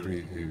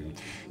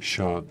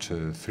shot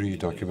 3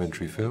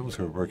 documentary films.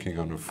 We're working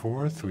on a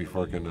 4th. We've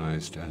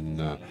organized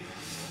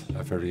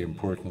a very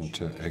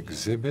important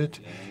exhibit,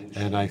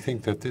 and I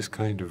think that this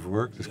kind of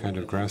work, this kind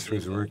of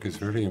grassroots work, is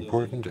very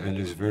important and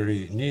is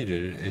very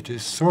needed. It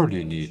is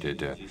sorely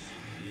needed.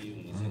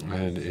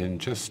 And in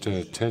just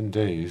 10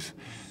 days,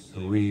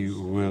 we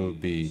will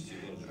be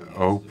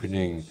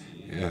opening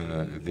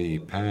the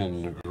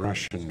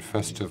Pan-Russian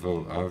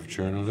Festival of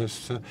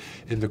Journalists,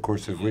 in the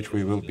course of which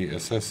we will be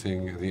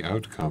assessing the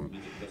outcome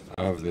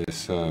of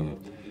this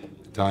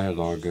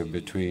dialogue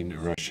between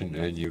Russian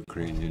and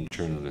Ukrainian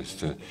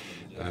journalists.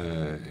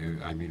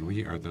 I mean,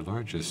 we are the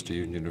largest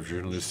union of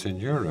journalists in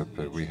Europe.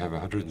 We have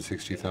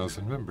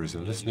 160,000 members.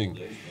 And listening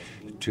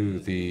to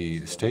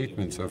the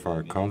statements of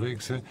our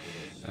colleagues,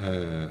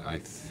 I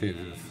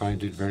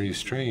find it very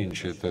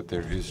strange that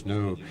there is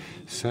no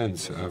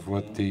sense of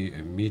what the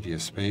media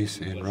space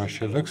in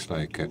Russia looks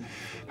like.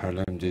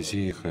 Harlem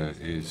Désir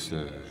is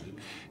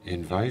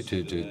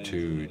invited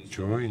to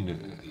join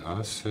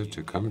us,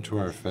 to come to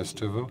our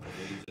festival.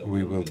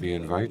 We will be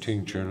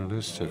inviting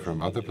journalists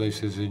from other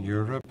places in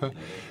Europe,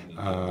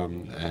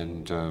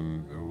 and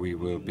we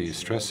will be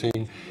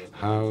stressing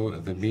how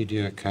the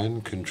media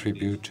can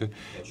contribute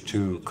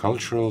to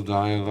cultural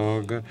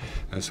dialogue.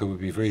 So we'll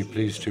be very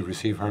pleased to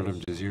receive Harlem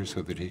Désir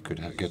so that he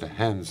could get a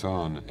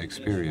hands-on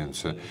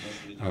experience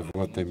of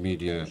what the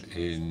media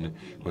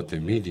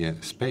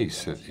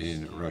space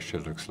in Russia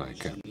looks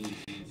like.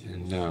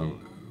 Now,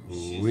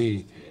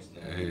 we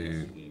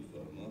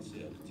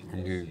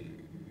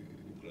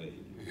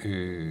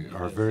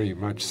are very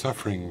much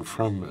suffering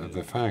from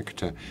the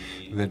fact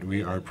that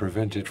we are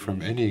prevented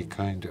from any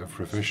kind of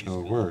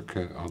professional work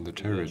on the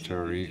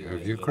territory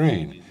of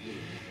Ukraine.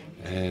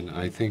 And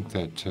I think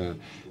that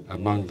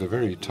among the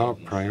very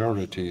top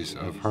priorities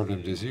of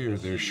Harlem Désir,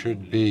 there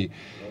should be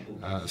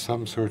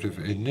some sort of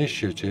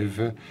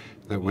initiative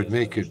that would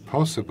make it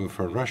possible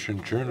for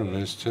Russian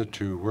journalists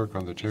to work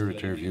on the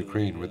territory of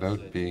Ukraine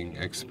without being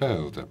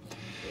expelled.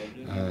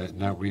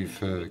 Now,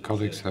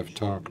 colleagues have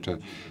talked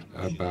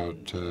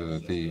about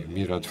the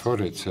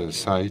Miratvorets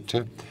site,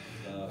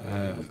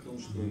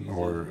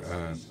 or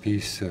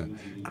Peace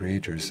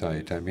Creator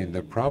site. I mean,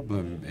 the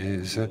problem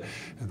is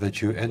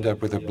that you end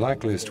up with a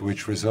blacklist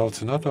which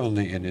results not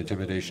only in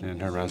intimidation and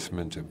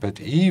harassment, but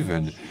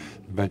even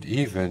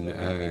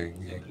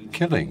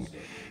killing,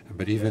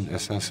 but even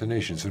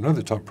assassination. So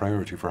another top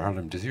priority for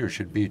Harlem Désir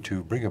should be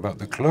to bring about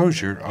the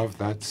closure of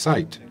that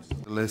site.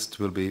 The list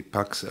will be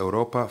Pax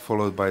Europa,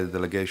 followed by the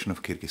delegation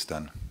of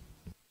Kyrgyzstan.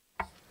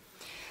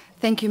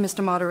 Thank you,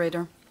 Mr.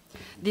 Moderator.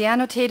 The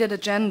annotated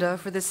agenda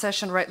for this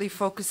session rightly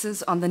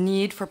focuses on the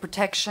need for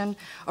protection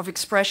of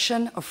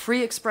expression, of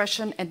free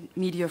expression and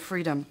media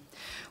freedom,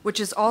 which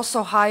is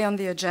also high on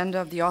the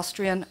agenda of the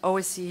Austrian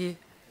OSCE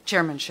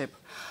chairmanship.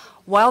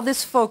 While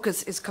this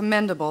focus is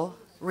commendable,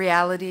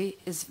 reality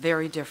is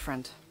very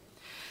different.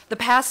 The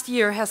past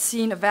year has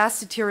seen a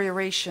vast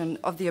deterioration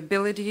of the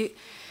ability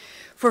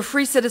for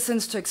free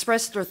citizens to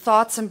express their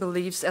thoughts and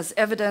beliefs, as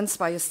evidenced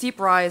by a steep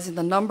rise in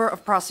the number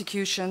of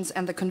prosecutions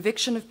and the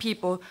conviction of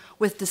people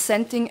with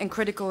dissenting and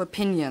critical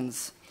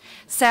opinions.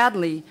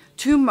 Sadly,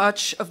 too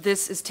much of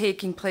this is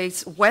taking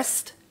place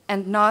west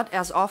and not,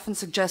 as often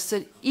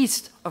suggested,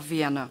 east of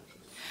Vienna.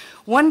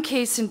 One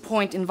case in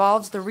point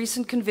involves the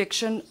recent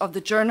conviction of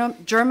the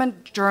German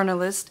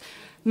journalist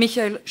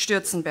Michael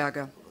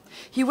Stürzenberger.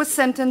 He was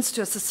sentenced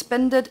to a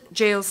suspended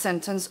jail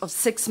sentence of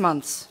 6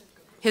 months.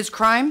 His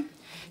crime?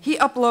 He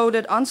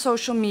uploaded on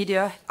social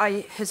media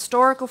a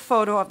historical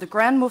photo of the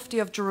Grand Mufti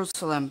of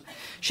Jerusalem,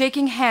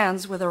 shaking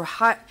hands with a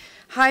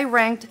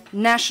high-ranked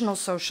National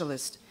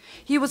Socialist.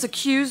 He was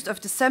accused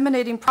of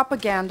disseminating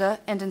propaganda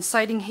and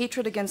inciting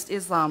hatred against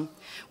Islam,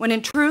 when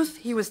in truth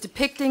he was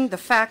depicting the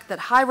fact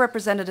that high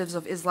representatives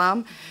of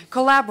Islam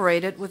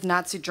collaborated with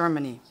Nazi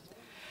Germany.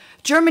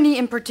 Germany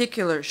in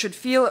particular should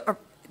feel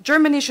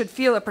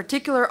a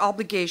particular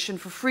obligation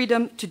for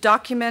freedom to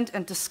document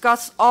and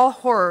discuss all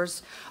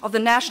horrors of the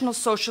National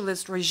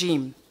Socialist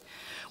regime.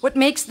 What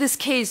makes this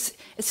case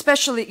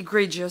especially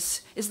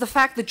egregious is the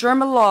fact that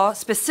German law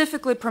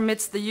specifically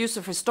permits the use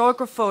of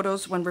historical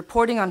photos when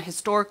reporting on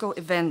historical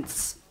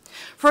events.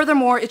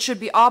 Furthermore, it should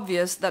be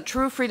obvious that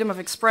true freedom of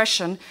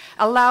expression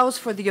allows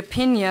for the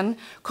opinion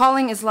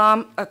calling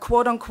Islam a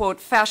quote-unquote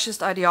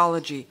fascist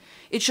ideology.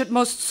 It should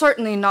most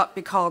certainly not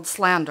be called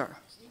slander.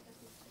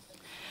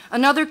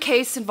 Another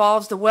case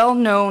involves the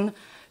well-known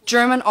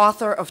German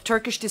author of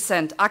Turkish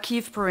descent,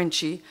 Akif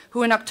Pirinci,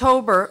 who in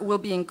October will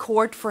be in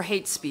court for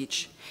hate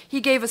speech.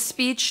 He gave a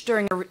speech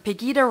during a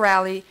Pegida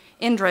rally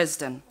in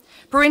Dresden.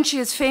 Pirinci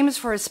is famous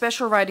for his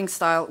special writing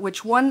style,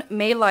 which one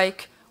may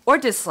like or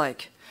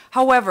dislike.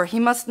 However, he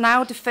must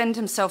now defend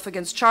himself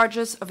against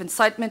charges of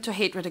incitement to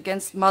hatred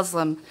against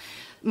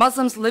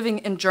Muslims living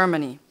in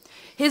Germany.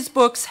 His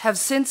books have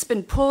since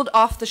been pulled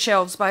off the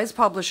shelves by his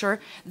publisher,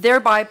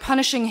 thereby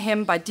punishing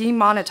him by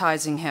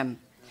demonetizing him.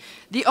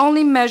 The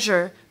only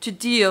measure to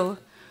deal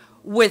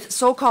with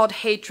so-called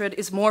hatred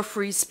is more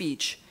free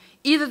speech.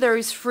 Either there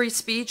is free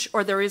speech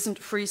or there isn't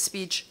free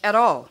speech at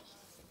all.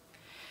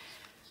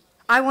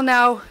 I will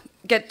now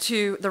get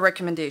to the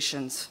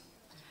recommendations.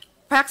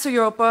 Pax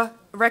Europa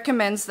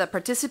recommends that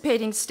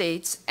participating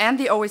states and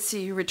the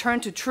OSCE return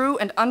to true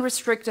and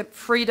unrestricted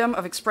freedom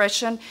of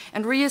expression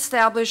and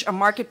reestablish a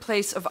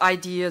marketplace of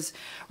ideas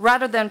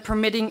rather than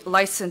permitting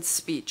licensed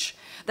speech.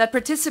 That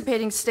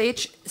participating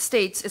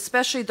states,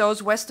 especially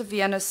those west of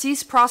Vienna,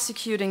 cease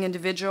prosecuting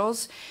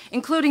individuals,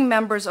 including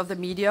members of the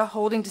media,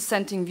 holding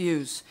dissenting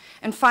views.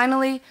 And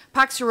finally,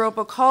 Pax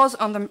Europa calls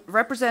on the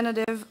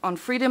representative on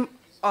freedom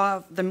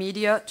of the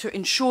media to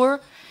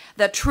ensure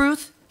that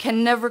truth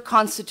can never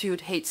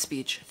constitute hate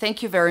speech.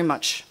 Thank you very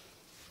much.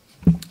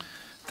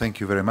 Thank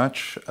you very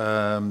much.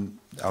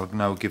 I'll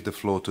now give the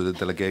floor to the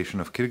delegation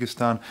of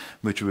Kyrgyzstan,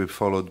 which will be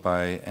followed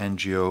by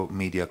NGO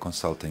Media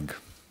Consulting.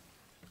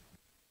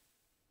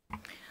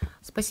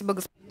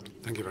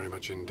 Thank you very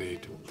much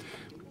indeed.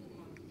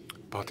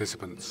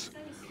 Participants,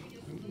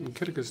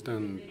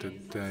 Kyrgyzstan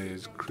today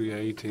is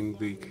creating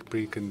the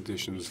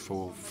preconditions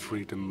for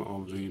freedom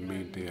of the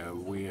media.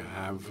 We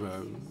have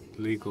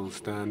legal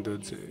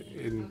standards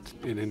in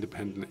an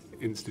independent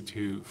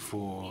institute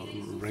for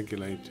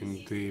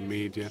regulating the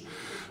media.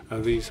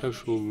 The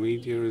social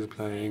media is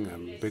playing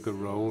a bigger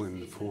role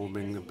in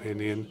forming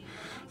opinion,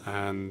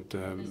 and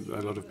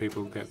a lot of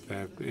people get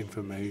their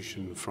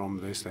information from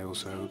this. They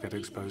also get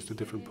exposed to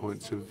different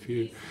points of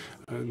view.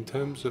 In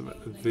terms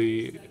of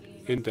the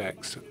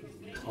index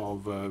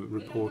of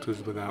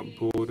Reporters Without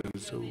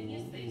Borders,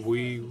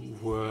 we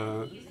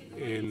were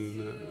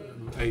in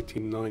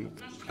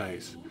 89th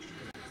place,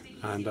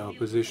 and our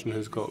position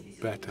has got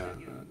better.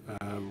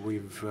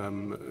 We've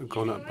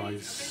gone up by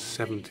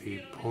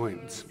 70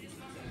 points.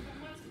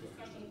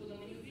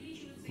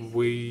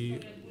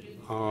 We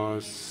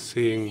are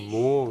seeing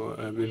more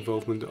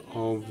involvement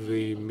of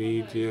the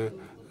media.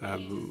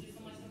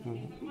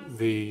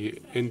 The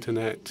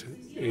internet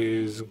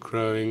is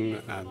growing,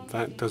 and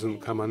that doesn't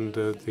come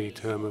under the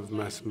term of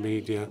mass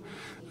media.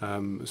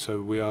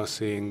 So we are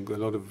seeing a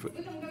lot of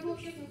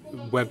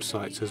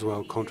websites as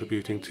well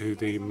contributing to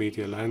the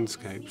media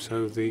landscape.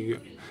 So the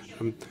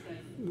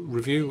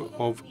review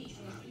of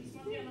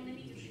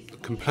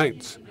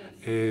complaints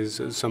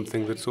is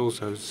something that's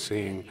also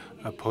seeing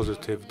a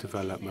positive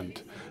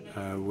development.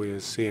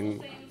 We're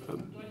seeing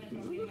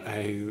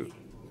a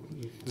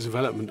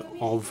development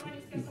of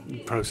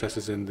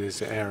processes in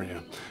this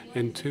area.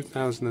 In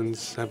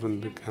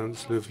 2007, the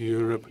Council of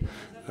Europe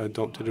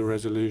adopted a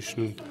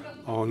resolution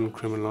on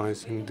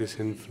criminalizing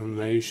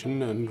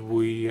disinformation, and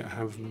we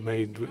have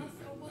made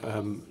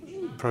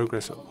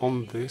progress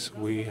on this.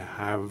 We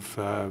have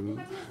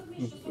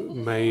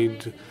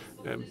made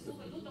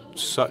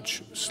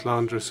such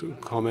slanderous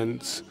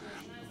comments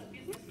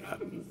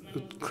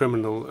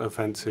criminal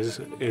offences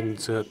in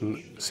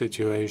certain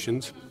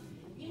situations.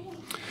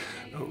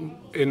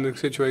 In the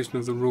situation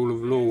of the rule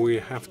of law, we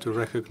have to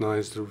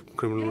recognize the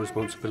criminal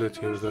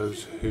responsibility of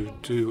those who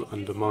do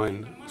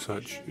undermine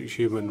such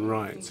human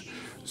rights.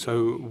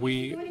 So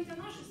we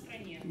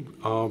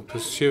are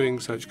pursuing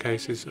such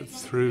cases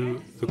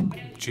through the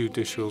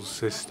judicial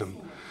system,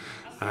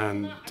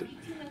 and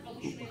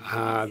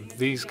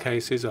these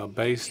cases are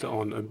based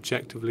on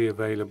objectively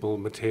available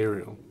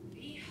material.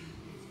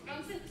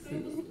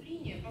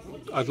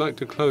 I'd like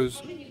to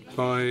close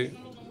by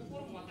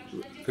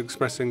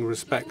expressing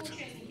respect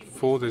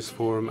for this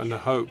forum and the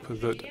hope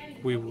that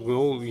we will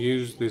all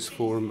use this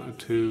forum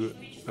to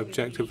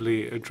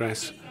objectively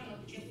address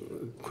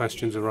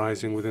questions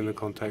arising within the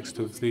context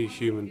of the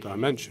human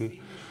dimension,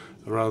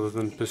 rather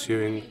than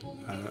pursuing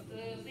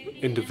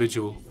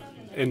individual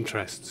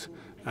interests.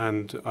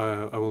 And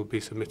I will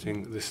be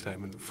submitting this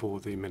statement for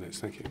the minutes.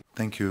 Thank you.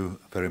 Thank you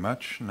very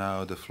much.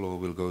 Now the floor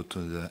will go to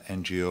the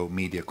NGO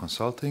Media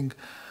Consulting.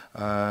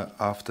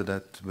 After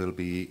that will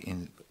be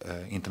in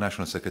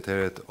International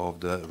Secretariat of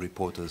the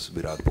Reporters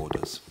Without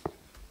Borders.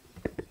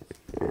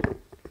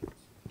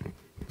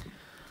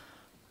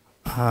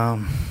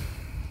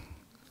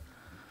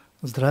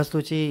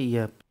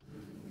 Здравствуйте.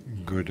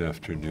 Good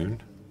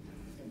afternoon.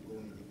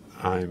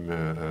 I'm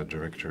a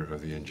director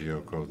of the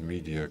NGO called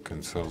Media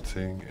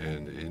Consulting,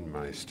 and in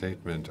my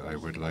statement I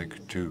would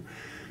like to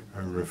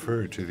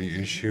refer to the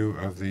issue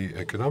of the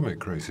economic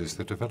crisis.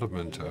 The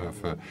development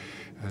of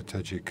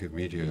Tajik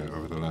media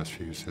over the last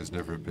few years has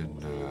never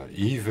been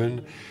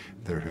even.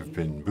 There have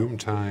been boom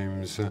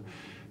times,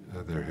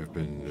 there have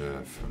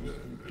been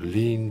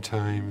lean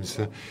times,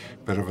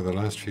 but over the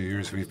last few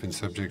years we've been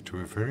subject to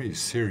a very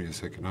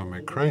serious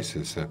economic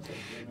crisis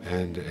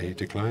and a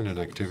decline in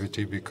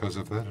activity because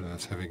of that, and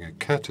that's having a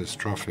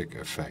catastrophic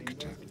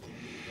effect.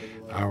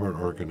 Our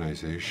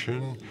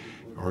organization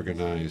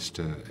organized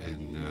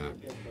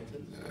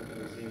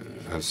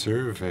a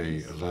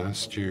survey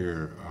last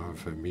year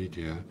of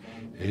media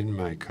in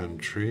my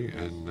country,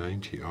 and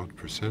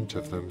 90-odd%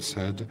 of them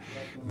said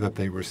that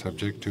they were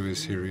subject to a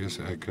serious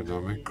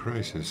economic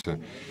crisis.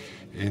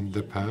 In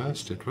the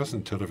past, it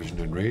wasn't television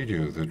and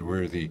radio that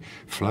were the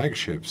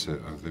flagships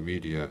of the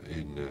media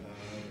in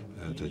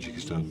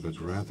Tajikistan, but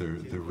rather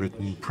the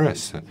written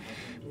press.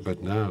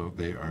 But now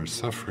they are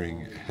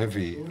suffering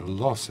heavy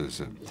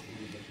losses.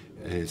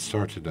 It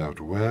started out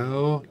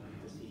well.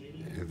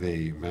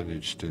 They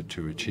managed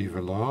to achieve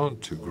a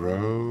lot, to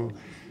grow,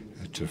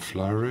 to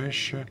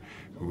flourish.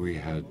 We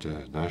had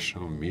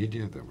national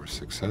media that were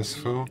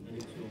successful,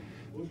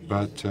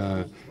 but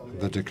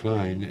the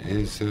decline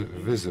is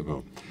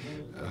visible.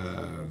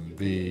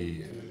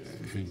 The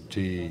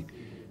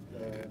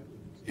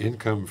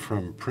income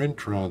from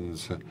print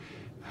runs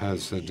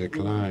has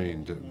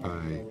declined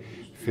by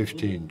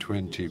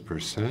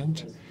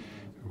 15–20%,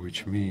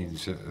 which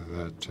means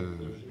that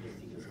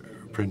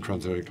print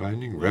runs are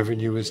declining,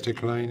 revenue is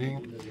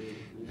declining,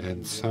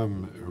 and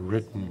some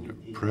written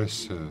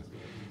press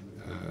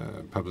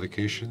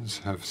publications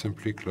have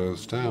simply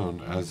closed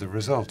down as a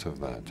result of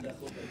that.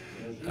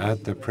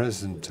 At the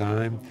present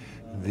time,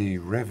 the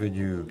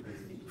revenue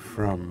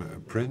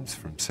from prints,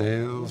 from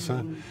sales,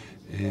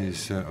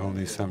 is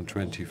only some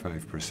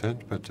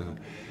 25%, but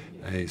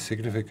a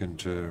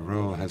significant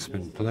role has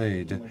been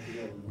played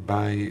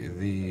by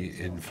the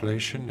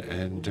inflation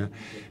and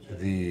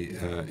the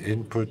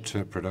input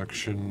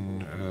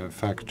production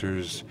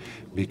factors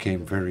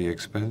became very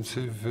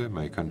expensive.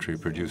 My country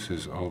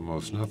produces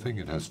almost nothing.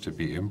 It has to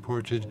be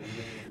imported,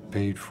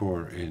 paid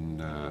for in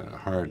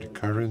hard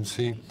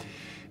currency.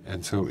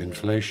 And so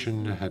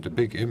inflation had a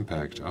big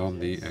impact on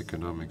the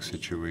economic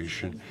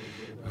situation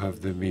of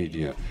the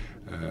media.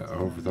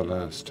 Over the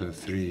last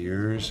 3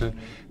 years,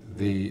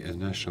 the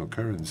national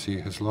currency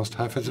has lost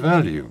half its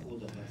value.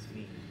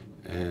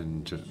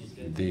 And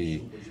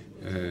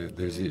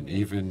there's an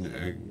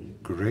even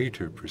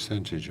greater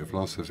percentage of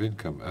loss of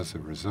income as a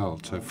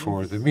result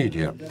for the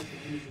media,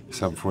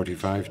 some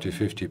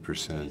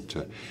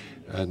 45–50%.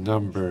 A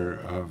number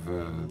of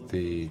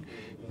the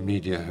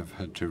media have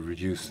had to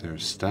reduce their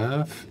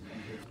staff,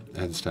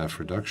 and staff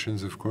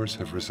reductions, of course,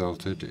 have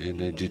resulted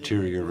in a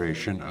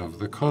deterioration of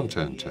the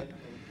content.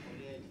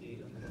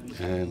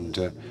 And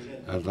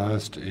a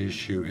last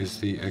issue, is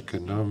the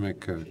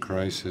economic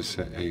crisis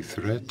a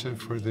threat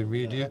for the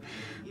media?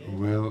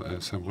 Well,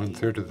 some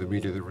 1/3 of the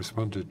media that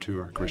responded to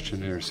our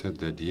questionnaire said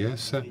that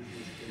yes,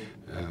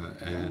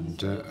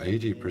 and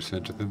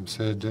 80% of them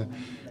said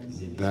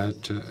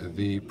that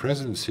the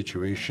present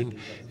situation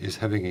is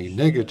having a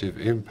negative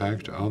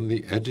impact on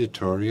the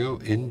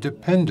editorial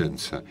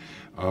independence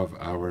of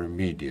our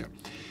media.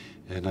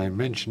 And I'm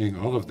mentioning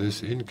all of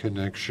this in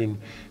connection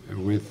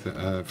with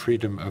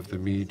freedom of the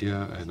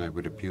media, and I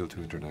would appeal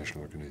to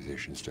international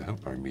organizations to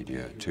help our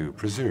media to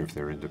preserve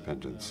their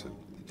independence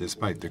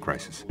despite the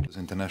crisis.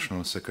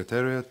 International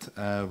Secretariat,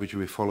 which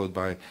will be followed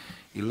by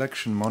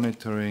Election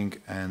Monitoring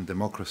and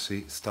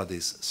Democracy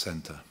Studies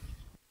Center.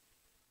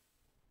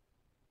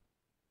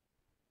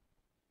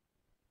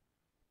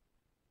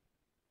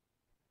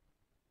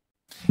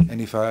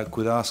 And if I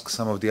could ask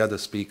some of the other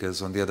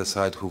speakers on the other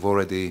side who've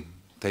already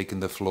taken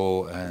the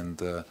floor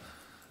and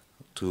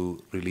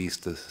to release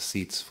the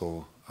seats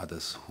for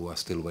others who are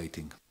still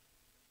waiting.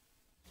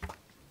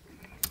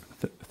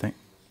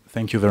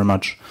 Thank you very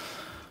much.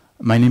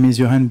 My name is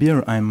Johan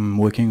Beer. I'm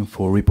working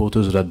for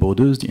Reporters Without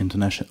Borders, the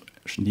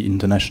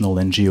international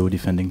NGO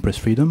defending press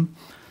freedom.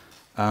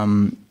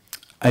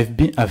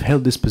 I've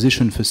held this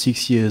position for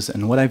 6 years,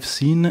 and what I've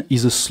seen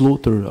is a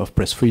slaughter of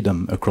press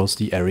freedom across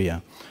the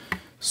area.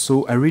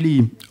 So I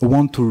really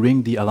want to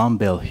ring the alarm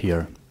bell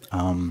here.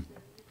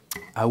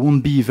 I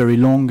won't be very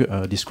long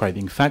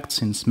describing facts,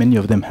 since many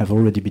of them have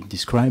already been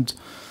described.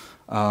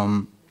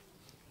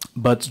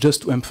 But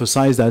just to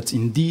emphasize that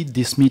indeed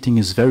this meeting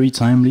is very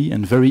timely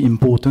and very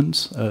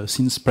important,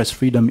 since press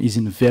freedom is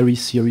in very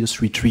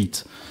serious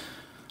retreat.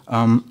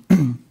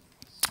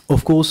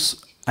 Of course,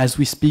 as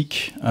we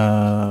speak,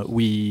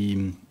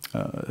 we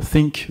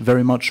think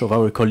very much of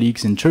our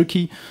colleagues in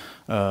Turkey,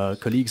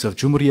 colleagues of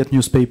Cumhuriyet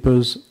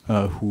newspapers,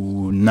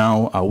 who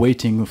now are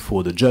waiting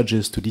for the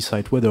judges to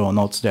decide whether or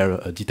not their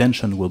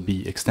detention will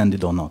be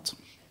extended or not.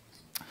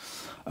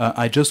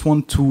 I just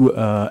want to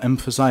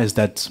emphasize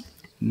that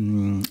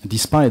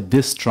despite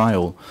this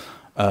trial,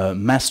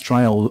 mass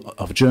trial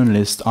of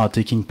journalists are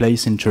taking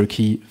place in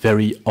Turkey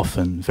very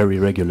often, very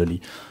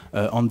regularly.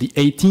 On the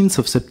 18th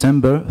of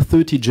September,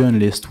 30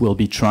 journalists will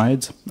be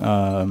tried,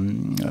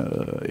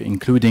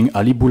 including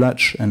Ali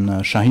Boulach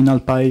and Shahin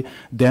Alpay.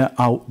 They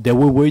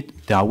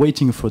are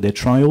waiting for their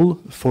trial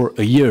for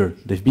a year.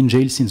 They've been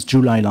jailed since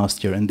July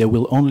last year, and they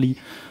will only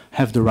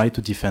have the right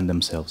to defend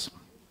themselves.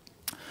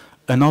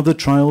 Another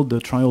trial, the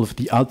trial of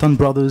the Altan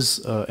brothers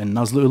and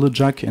Nazlı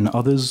Ilıcak and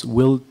others,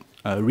 will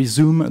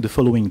resume the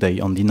following day,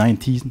 on the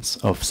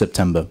 19th of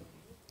September.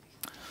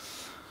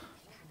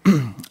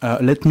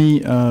 Let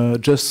me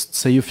just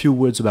say a few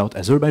words about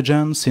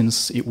Azerbaijan,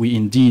 since we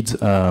indeed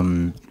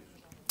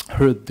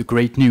heard the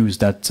great news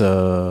that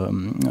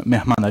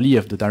Mehman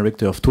Aliyev, the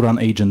director of Turan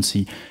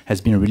Agency,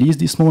 has been released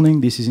this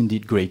morning. This is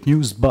indeed great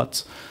news,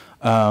 but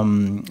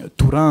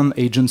Turan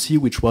Agency,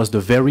 which was the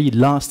very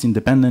last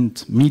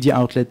independent media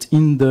outlet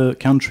in the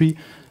country,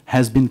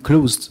 has been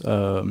closed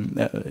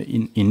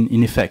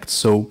in effect.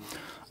 So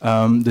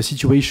the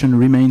situation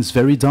remains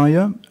very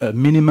dire. A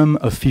minimum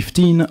of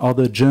 15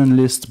 other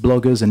journalists,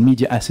 bloggers, and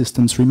media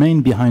assistants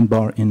remain behind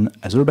bar in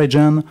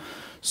Azerbaijan.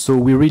 So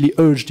we really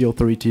urge the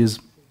authorities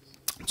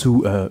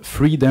to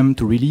free them,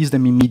 to release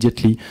them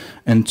immediately,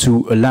 and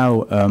to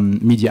allow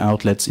media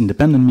outlets,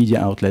 independent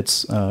media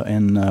outlets,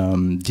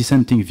 and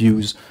dissenting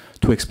views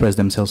to express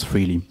themselves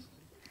freely.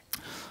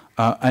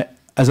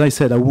 As I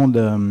said, I won't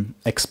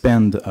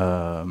expand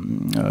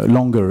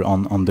longer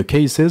on the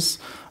cases.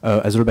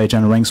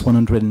 Azerbaijan ranks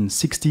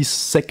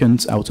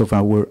 162nd out of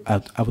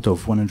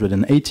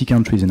 180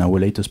 countries in our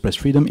latest Press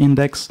Freedom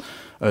Index.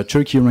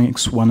 Turkey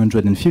ranks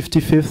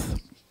 155th.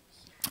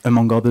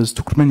 Among others,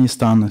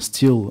 Turkmenistan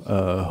still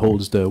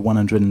holds the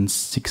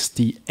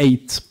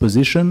 168th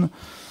position.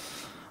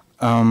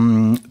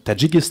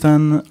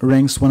 Tajikistan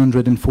ranks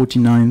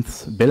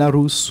 149th,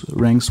 Belarus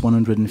ranks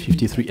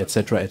 153,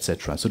 etc.,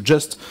 etc. So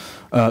just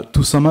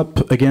to sum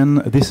up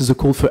again, this is a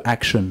call for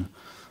action.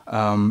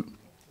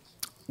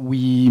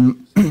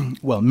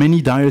 Well,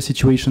 many dire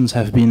situations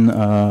have been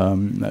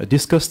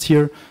discussed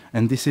here,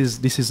 and this is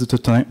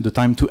the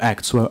time to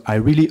act. So I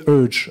really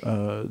urge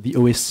the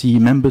OSCE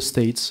member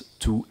states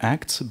to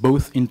act,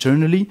 both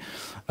internally,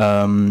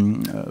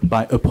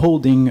 by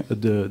upholding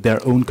their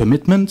own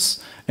commitments,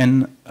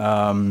 and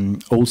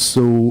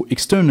also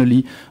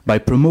externally by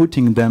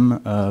promoting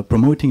them,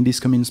 promoting these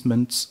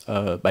commitments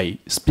by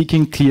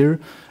speaking clear,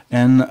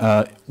 and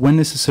when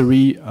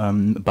necessary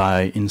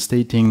by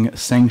instating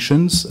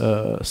sanctions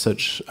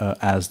such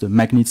as the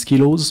Magnitsky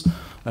laws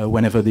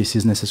whenever this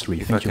is necessary.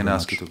 If I can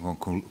ask you to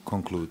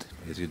conclude,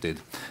 as you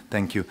did.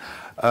 Thank you.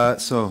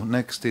 So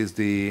next is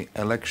the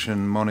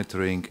Election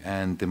Monitoring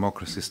and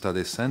Democracy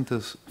Studies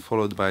Centers,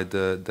 followed by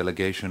the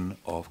delegation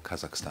of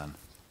Kazakhstan.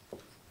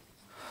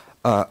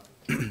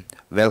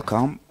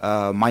 Welcome.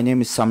 My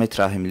name is Samet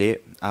Rahimli.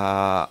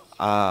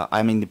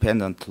 I'm an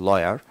independent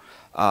lawyer.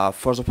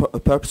 For the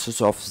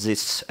purposes of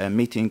this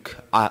meeting,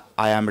 I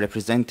am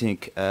representing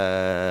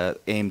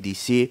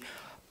AMDC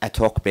ad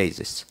hoc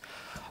basis.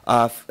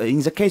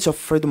 In the case of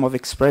freedom of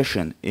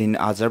expression in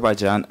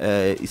Azerbaijan,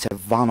 it's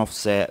one of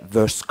the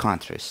worst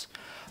countries.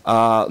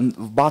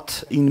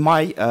 But in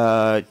my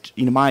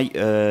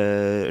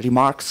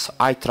remarks,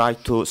 I try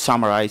to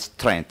summarize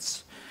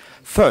trends.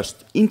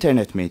 First,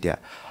 internet media.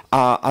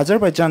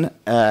 Azerbaijan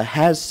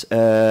has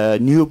a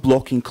new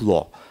blocking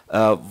law,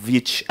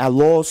 which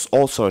allows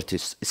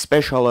authorities,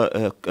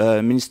 especially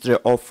Ministry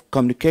of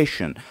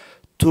Communication,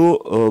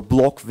 to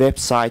block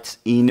websites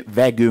in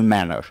vague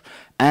manner.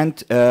 And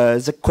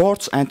the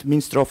courts and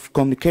Ministry of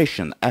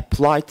Communication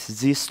applied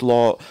this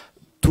law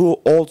to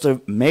all the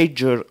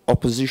major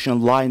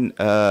opposition line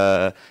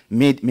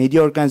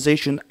media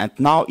organization, and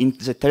now in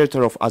the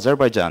territory of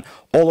Azerbaijan,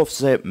 all of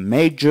the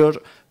major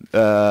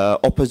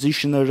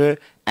oppositionary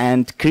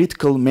and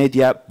critical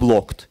media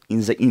blocked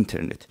in the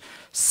internet.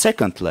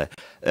 Secondly,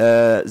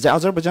 the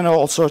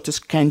Azerbaijani authorities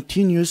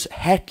continues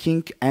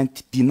hacking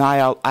and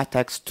denial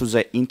attacks to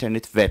the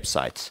internet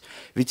websites,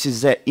 which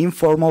is the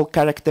informal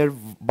character,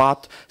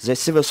 but the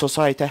civil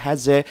society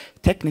has a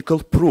technical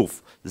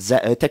proof,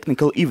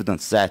 technical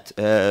evidence that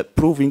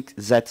proving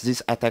that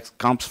this attack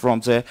comes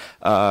from the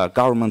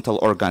governmental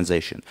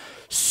organization.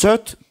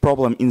 Third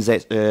problem in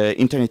the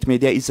internet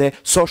media is a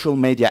social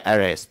media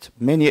arrest.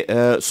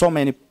 So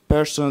many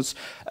persons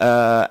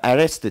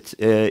arrested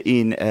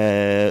in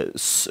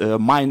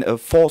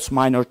false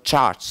minor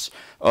charges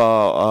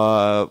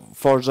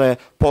for the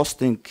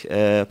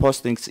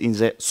postings in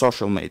the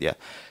social media.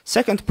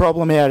 Second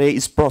problem area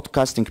is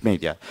broadcasting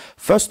media.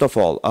 First of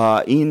all,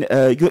 in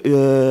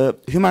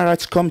Human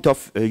Rights Committee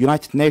of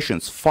United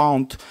Nations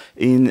found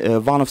in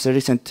one of the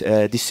recent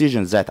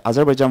decisions that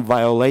Azerbaijan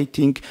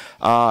violating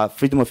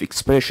freedom of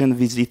expression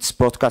with its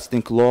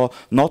broadcasting law,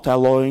 not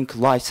allowing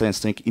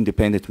licensing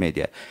independent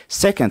media.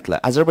 Secondly,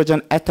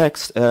 Azerbaijan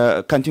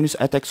continuous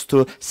attacks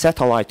to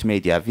satellite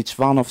media, which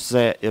one of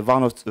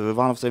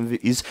them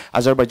is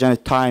Azerbaijani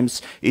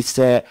Times. It's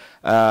a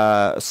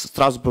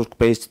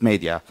Strasbourg-based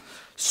media.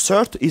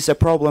 Third is a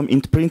problem in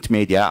print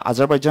media.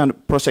 Azerbaijan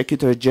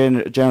Prosecutor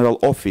General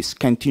Office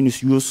continues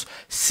to use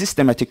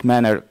systematic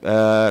manner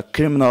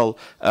criminal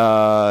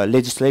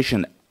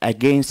legislation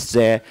against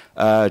the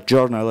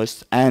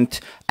journalists, and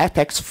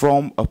attacks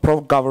from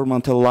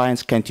pro-governmental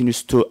lines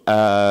continues to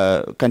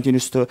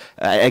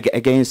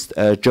against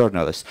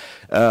journalists.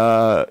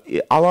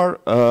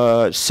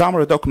 Our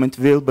summary document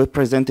will be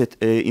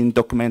presented in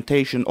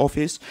documentation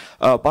office,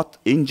 but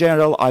in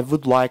general I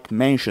would like to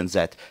mention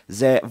that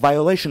the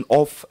violation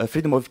of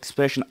freedom of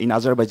expression in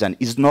Azerbaijan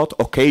is not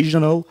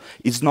occasional,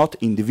 it's not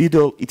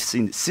individual, it's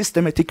in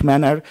systematic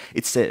manner,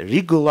 it's a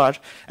regular,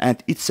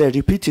 and it's a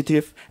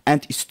repetitive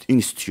and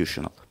institutional.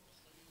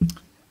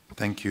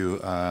 Thank you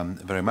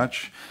very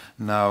much.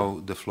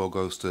 Now the floor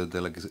goes to the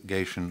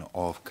delegation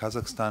of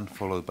Kazakhstan,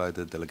 followed by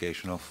the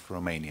delegation of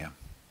Romania.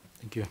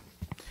 Thank you.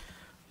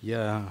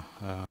 Yeah.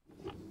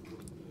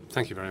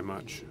 Thank you very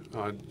much.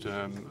 I'd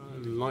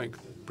like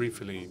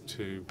briefly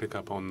to pick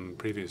up on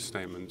previous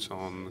statements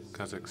on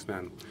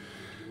Kazakhstan.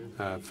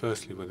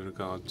 Firstly, with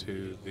regard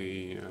to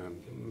the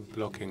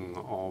blocking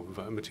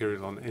of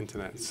material on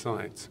internet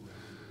sites.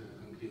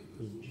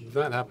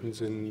 That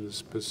happens in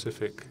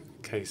specific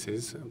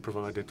cases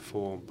provided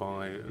for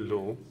by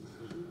law.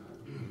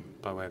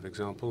 By way of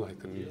example, I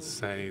can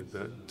say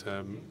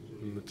that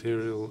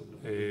material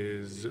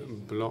is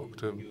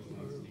blocked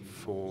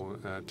for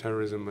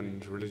terrorism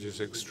and religious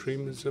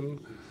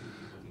extremism,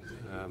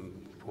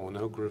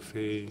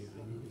 pornography,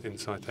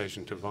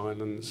 incitation to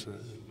violence,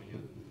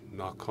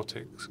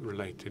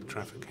 narcotics-related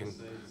trafficking.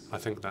 I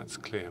think that's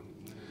clear.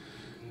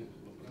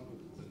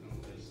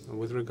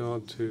 With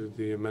regard to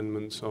the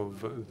amendments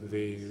of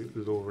the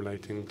law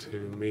relating to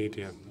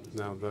media,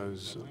 now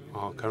those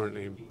are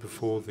currently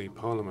before the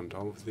Parliament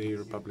of the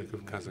Republic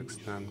of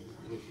Kazakhstan.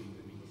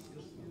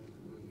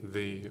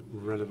 The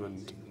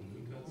relevant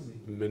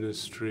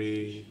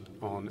Ministry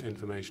on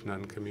Information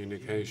and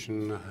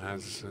Communication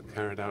has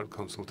carried out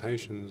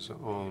consultations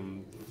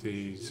on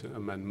these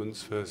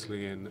amendments,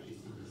 firstly in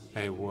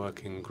a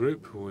working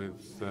group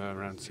with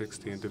around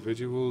 60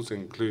 individuals,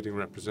 including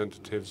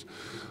representatives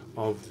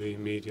of the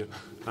media.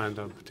 And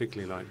I'd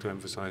particularly like to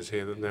emphasize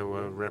here that there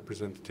were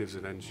representatives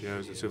of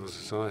NGOs and civil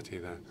society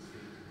there,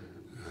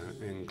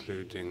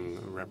 including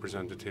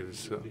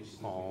representatives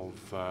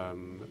of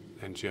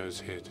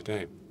NGOs here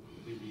today.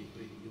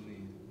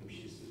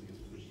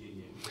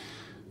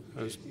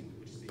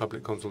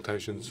 Public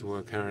consultations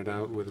were carried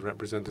out with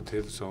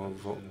representatives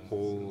of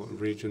all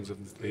regions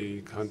of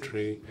the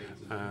country,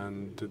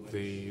 and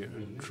the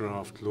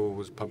draft law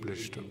was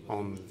published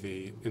on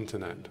the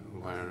internet,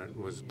 where it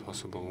was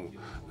possible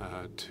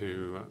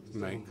to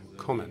make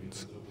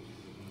comments.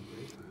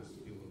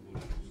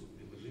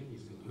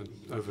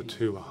 Over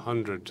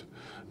 200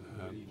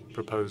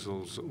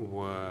 proposals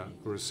were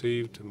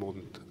received, more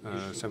than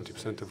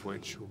 70% of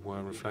which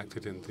were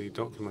reflected in the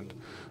document.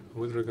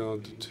 With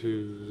regard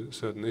to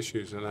certain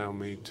issues, allow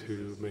me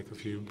to make a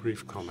few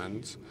brief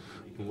comments.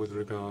 With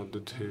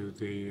regard to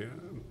the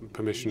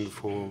permission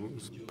for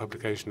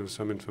publication of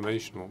some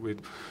information, what we're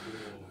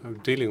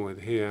dealing with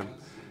here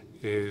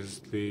is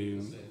the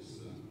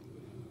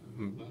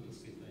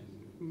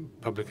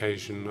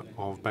publication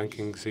of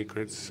banking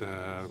secrets,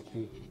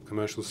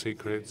 commercial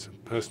secrets,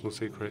 personal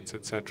secrets,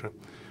 etc.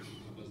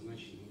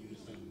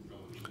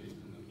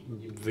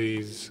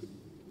 These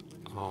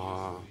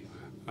are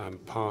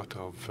part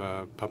of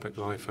public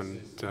life and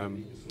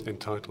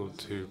entitled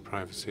to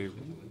privacy.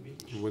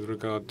 With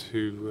regard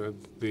to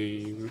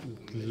the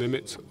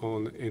limits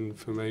on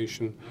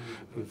information,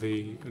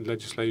 the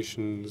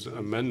legislation's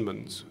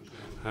amendments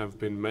have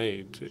been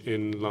made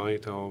in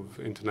light of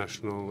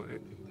international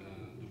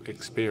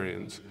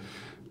experience.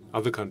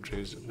 Other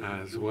countries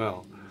as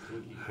well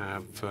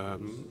have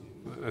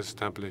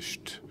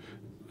established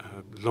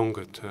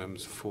longer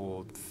terms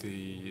for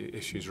the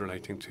issues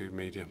relating to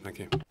media. Thank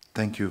you.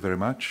 Thank you very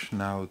much.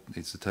 Now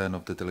it's the turn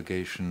of the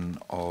delegation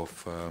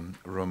of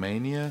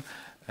Romania,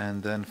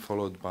 and then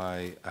followed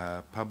by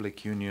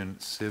Public Union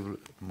Civil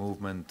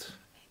Movement,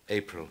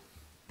 April.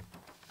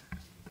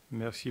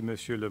 Merci,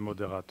 Monsieur le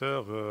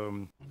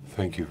Modérateur.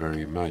 Thank you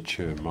very much,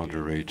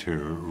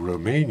 Moderator.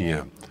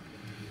 Romania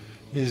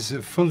is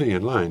fully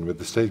in line with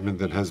the statement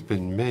that has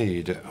been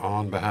made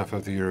on behalf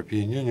of the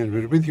European Union.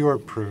 But with your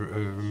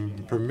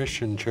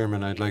permission,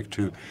 Chairman, I'd like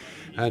to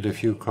add a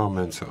few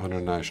comments on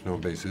a national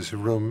basis.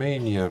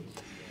 Romania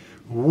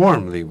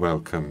warmly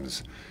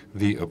welcomes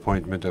the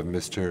appointment of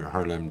Mr.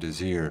 Harlem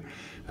Desir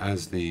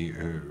as the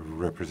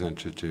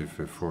representative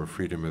for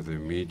freedom of the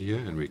media,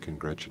 and we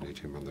congratulate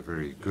him on the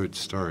very good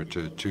start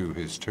to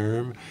his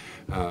term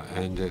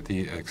and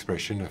the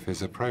expression of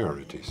his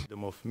priorities.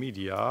 Freedom of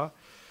media,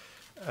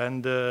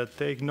 and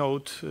take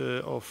note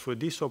of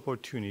this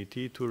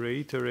opportunity to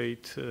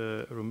reiterate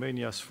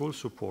Romania's full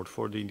support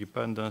for the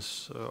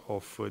independence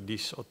of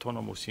this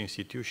autonomous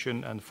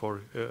institution and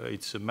for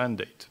its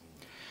mandate.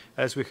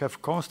 As we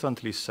have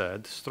constantly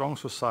said, strong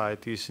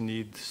societies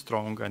need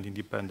strong and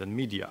independent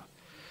media.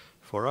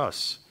 For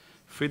us,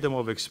 freedom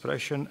of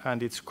expression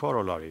and its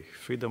corollary,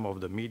 freedom of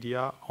the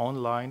media,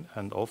 online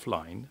and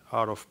offline,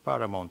 are of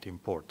paramount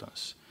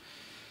importance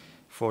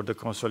for the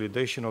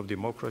consolidation of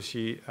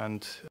democracy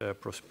and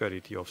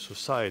prosperity of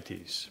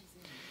societies.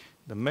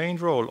 The main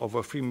role of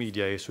a free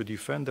media is to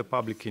defend the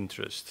public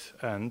interest,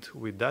 and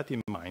with that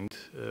in mind,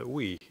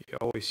 we,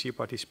 OSCE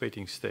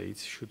participating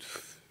states, should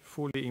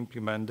fully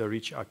implement the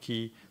rich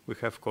acquis we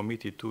have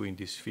committed to in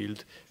this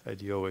field at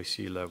the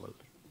OSCE level.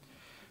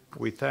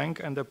 We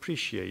thank and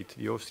appreciate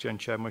the Austrian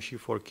chairmanship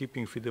for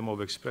keeping freedom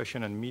of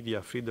expression and media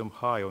freedom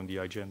high on the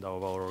agenda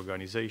of our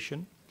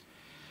organization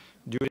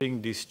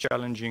during this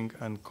challenging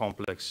and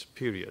complex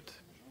period.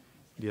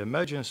 The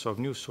emergence of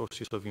new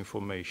sources of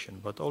information,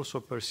 but also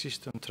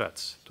persistent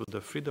threats to the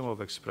freedom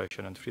of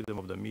expression and freedom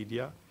of the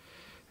media,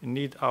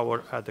 need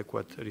our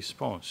adequate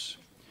response.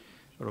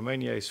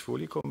 Romania is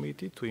fully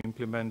committed to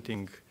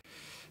implementing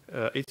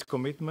its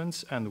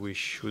commitments, and we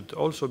should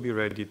also be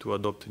ready to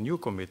adopt new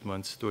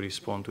commitments to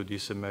respond to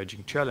these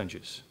emerging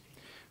challenges.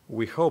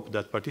 We hope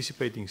that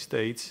participating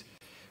states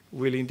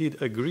will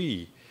indeed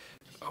agree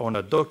on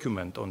a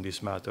document on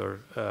this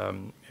matter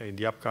in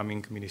the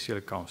upcoming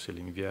Ministerial Council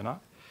in Vienna,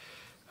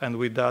 and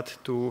with that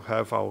to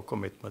have our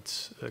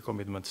commitments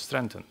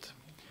strengthened.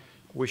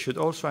 We should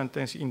also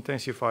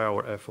intensify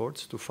our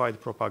efforts to fight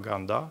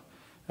propaganda,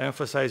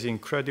 emphasizing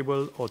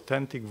credible,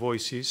 authentic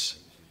voices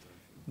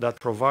that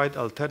provide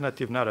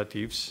alternative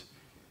narratives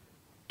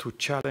to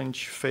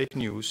challenge fake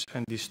news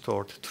and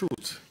distort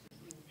truth.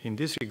 In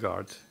this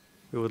regard,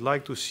 we would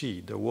like to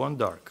see the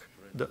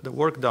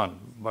work done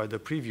by the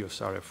previous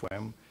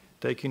RFM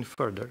taken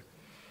further,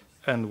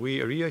 and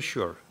we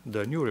reassure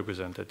the new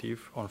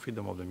representative on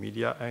freedom of the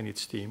media and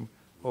its team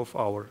of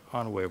our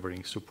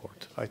unwavering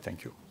support. I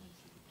thank you.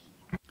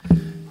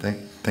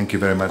 Thank you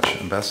very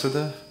much,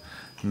 Ambassador.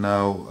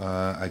 Now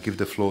I give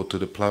the floor to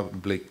the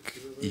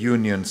Public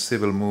Union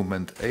Civil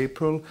Movement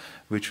April,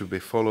 which will be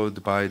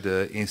followed by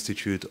the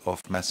Institute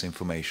of Mass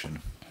Information.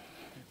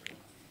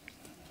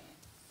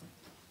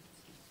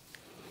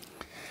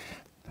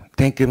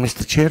 Thank you,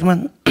 Mr.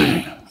 Chairman.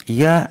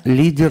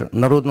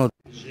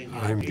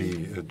 I'm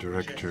the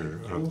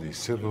director of the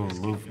Civil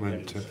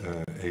Movement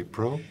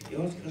April,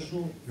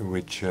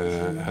 which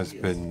has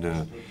been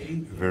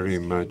very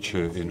much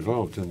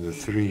involved in the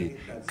three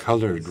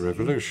colored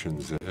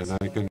revolutions. And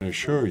I can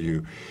assure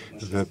you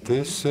that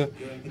this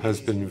has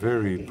been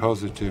very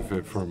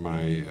positive for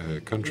my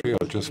country.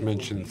 I'll just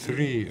mention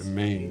three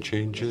main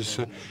changes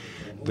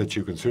that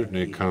you can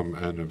certainly come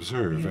and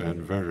observe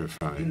and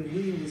verify.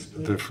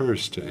 The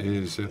first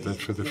is that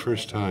for the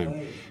first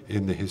time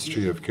in the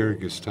history of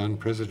Kyrgyzstan,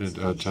 President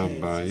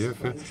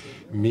Atambayev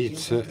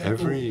meets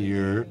every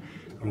year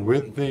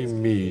with the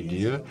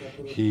media.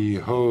 He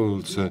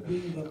holds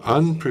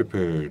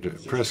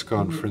unprepared press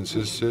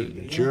conferences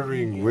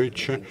during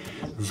which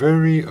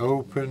very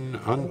open,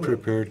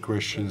 unprepared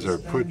questions are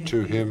put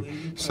to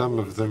him, some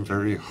of them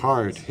very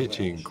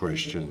hard-hitting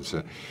questions.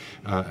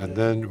 And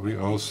then we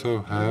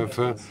also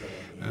have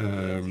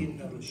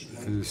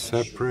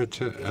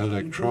separate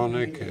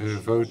electronic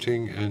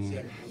voting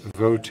and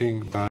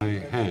voting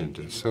by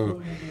hand.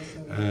 So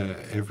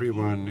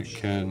everyone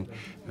can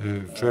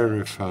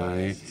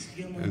verify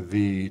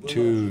the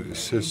two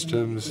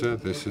systems.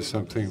 This is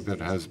something that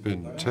has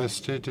been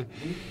tested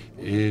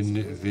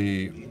in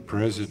the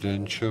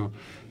presidential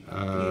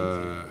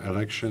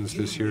elections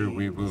this year.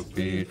 We will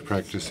be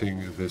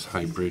practicing this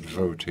hybrid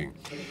voting.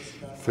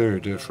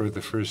 Third, for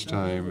the first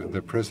time,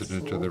 the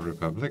President of the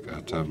Republic,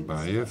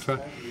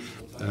 Atambayev,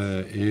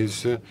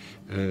 is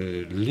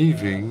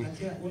leaving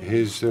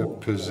his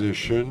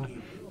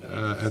position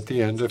at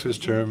the end of his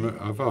term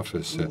of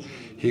office.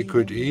 He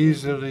could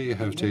easily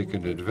have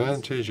taken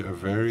advantage of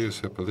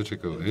various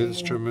political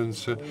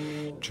instruments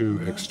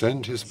to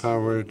extend his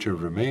power, to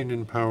remain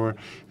in power,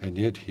 and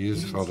yet he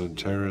is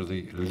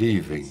voluntarily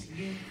leaving.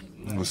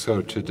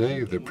 So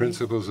today, the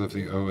principles of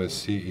the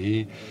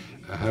OSCE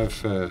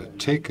have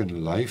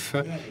taken life,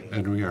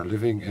 and we are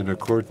living in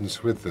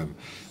accordance with them,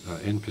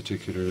 in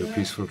particular, a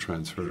peaceful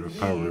transfer of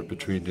power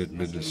between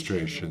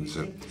administrations.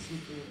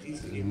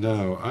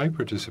 Now, I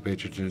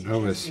participated in an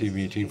OSCE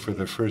meeting for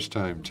the first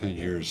time 10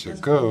 years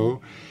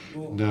ago.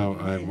 Now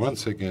I'm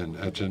once again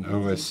at an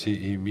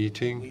OSCE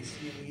meeting,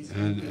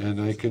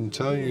 and I can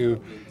tell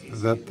you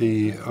that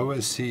the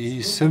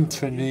OSCE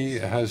symphony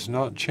has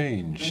not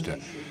changed.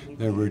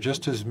 There were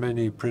just as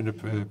many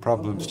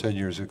problems 10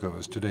 years ago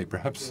as today.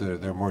 Perhaps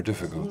they're more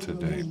difficult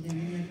today.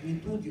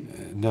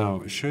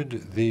 Now,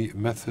 should the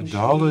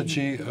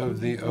methodology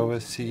of the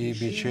OSCE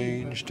be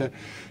changed?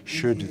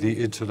 Should the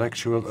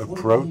intellectual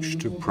approach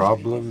to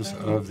problems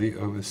of the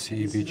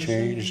OSCE be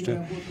changed?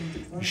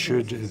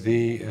 Should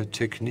the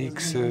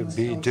techniques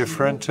be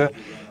different?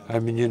 I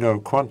mean, you know,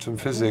 quantum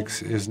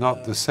physics is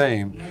not the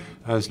same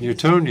as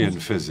Newtonian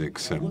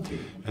physics.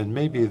 And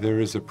maybe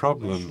there is a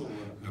problem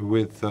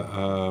with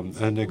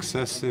an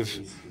excessive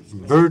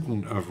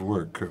burden of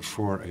work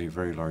for a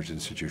very large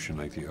institution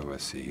like the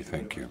OSCE.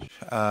 Thank you.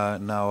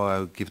 Now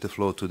I'll give the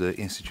floor to the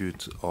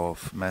Institute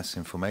of Mass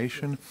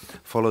Information,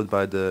 followed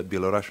by the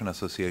Belarusian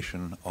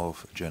Association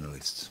of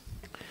Journalists.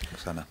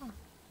 Oksana.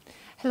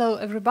 Hello,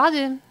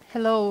 everybody.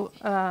 Hello,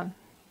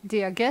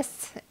 dear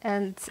guests.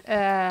 And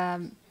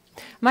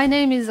my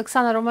name is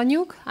Oksana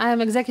Romaniuk. I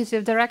am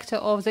Executive Director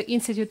of the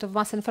Institute of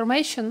Mass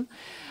Information.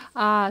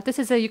 This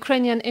is a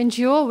Ukrainian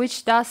NGO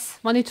which does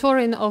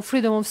monitoring of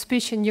freedom of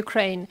speech in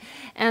Ukraine.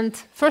 And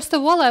first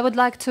of all, I would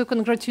like to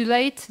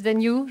congratulate the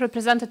new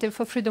representative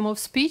for freedom of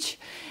speech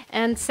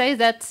and say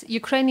that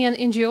Ukrainian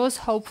NGOs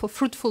hope for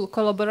fruitful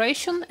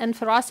collaboration. And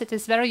for us, it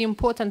is very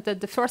important that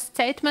the first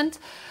statement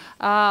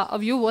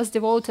of you was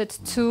devoted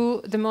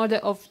to the murder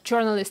of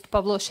journalist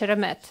Pavlo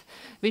Sheremet,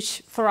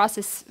 which for us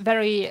is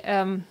very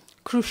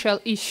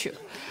crucial issue.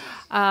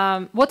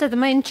 What are the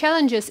main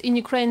challenges in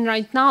Ukraine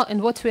right now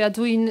and what we are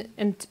doing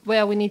and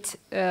where we need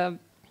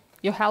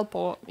your help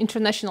or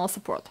international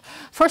support?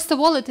 First of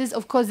all, it is,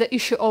 of course, the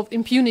issue of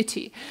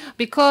impunity,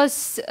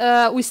 because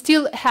we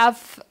still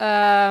have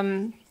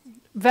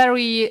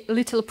very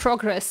little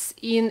progress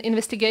in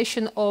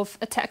investigation of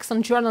attacks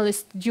on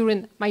journalists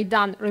during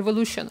Maidan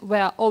revolution,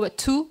 where over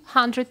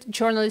 200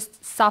 journalists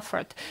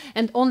suffered,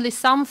 and only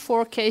some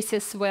 4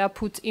 cases were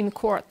put in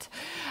court.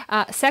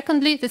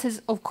 Secondly, this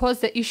is, of course,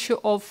 the issue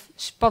of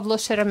Pavlo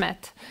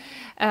Sheremet.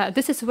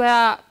 This is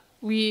where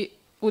we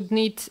would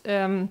need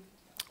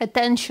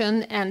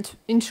attention and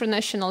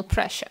international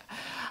pressure.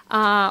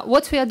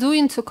 What we are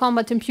doing to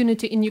combat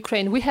impunity in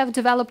Ukraine, we have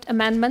developed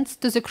amendments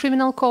to the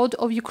Criminal Code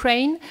of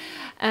Ukraine,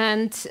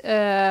 and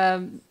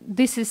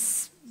this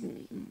is,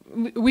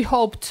 we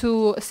hope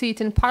to see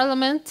it in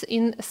Parliament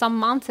in some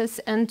months,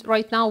 and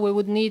right now we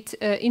would need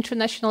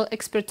international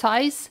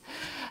expertise,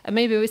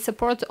 maybe with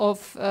support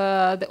of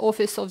the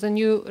office of the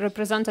new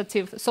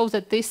representative, so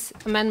that these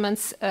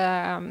amendments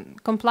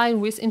comply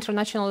with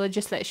international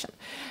legislation.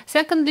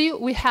 Secondly,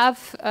 we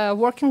have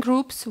working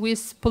groups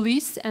with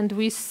police and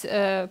with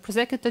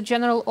Prosecutor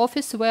General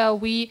Office, where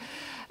we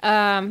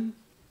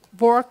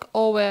work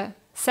over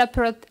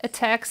separate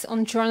attacks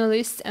on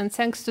journalists, and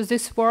thanks to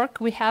this work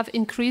we have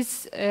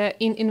increase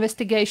in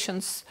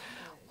investigations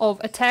of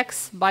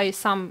attacks by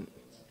some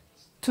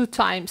 2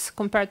 times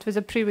compared with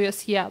the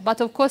previous year. But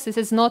of course this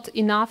is not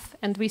enough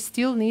and we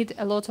still need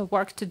a lot of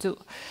work to do.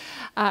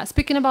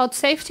 Speaking about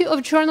safety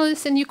of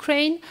journalists in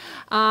Ukraine,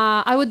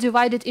 I would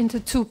divide it into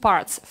 2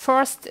 parts.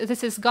 First,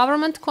 this is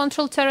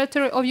government-controlled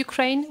territory of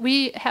Ukraine.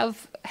 We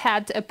have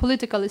had a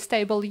politically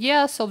stable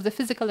year, so the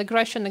physical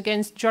aggression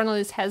against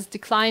journalists has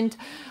declined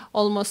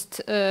almost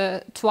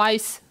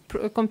twice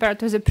compared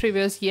to the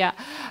previous year.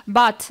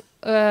 But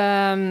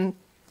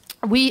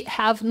we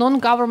have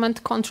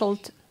non-government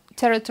controlled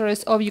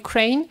territories of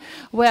Ukraine,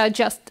 where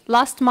just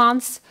last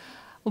month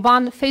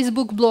one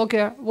Facebook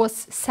blogger was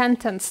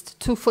sentenced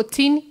to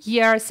 14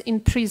 years in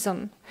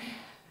prison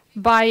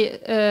by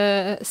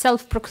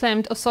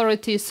self-proclaimed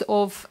authorities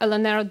of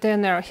LNR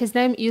DNR. His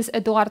name is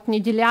Eduard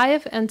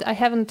Nedelyaev, and I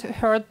haven't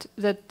heard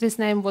that this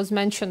name was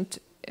mentioned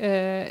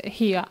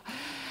here.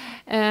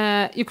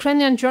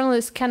 Ukrainian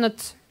journalists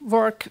cannot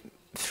work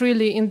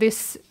freely in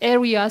these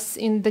areas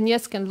in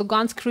Donetsk and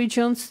Lugansk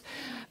regions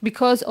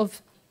because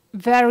of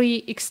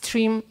very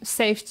extreme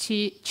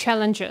safety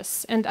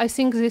challenges, and I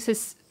think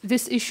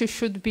this issue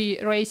should be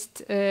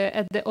raised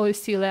at the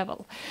OSCE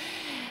level.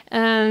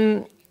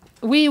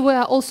 We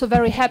were also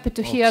very happy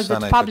to hear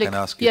that public,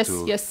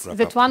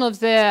 that one of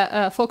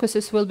the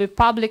focuses will be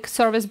public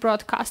service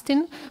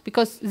broadcasting,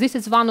 because this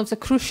is one of the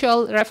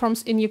crucial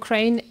reforms in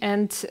Ukraine,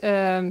 and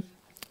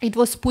it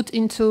was put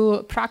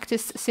into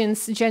practice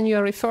since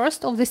January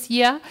 1st of this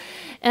year.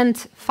 And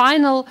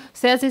final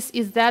thesis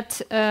is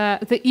that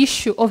the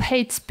issue of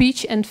hate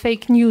speech and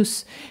fake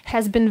news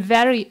has been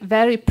very,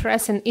 very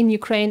present in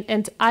Ukraine.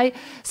 And I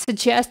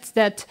suggest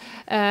that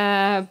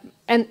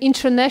an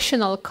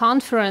international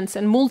conference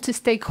and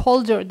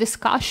multi-stakeholder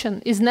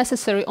discussion is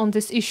necessary on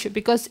this issue,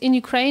 because in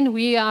Ukraine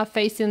we are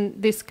facing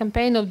this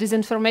campaign of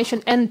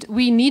disinformation, and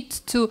we need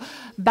to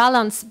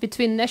balance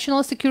between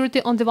national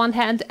security on the one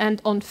hand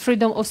and on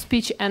freedom of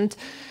speech, and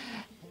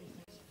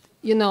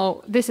you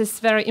know, this is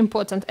very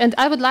important. And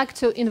I would like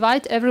to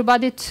invite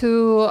everybody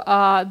to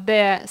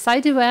the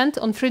side event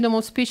on freedom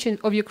of speech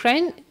of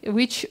Ukraine,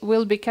 which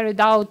will be carried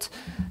out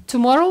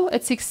tomorrow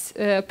at 6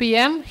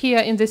 p.m. here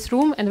in this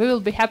room, and we will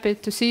be happy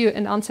to see you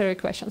and answer your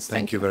questions.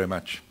 Thank you very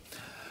much.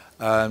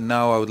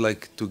 Now I would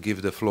like to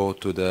give the floor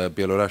to the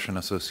Belarusian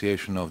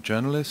Association of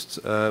Journalists,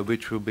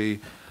 which will be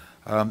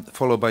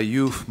followed by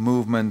Youth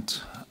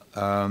Movement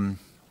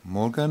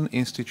Morgan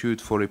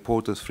Institute for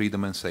Reporters'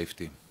 Freedom and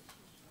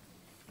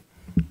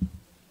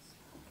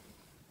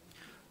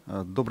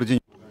Добрый день.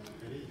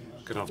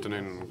 Good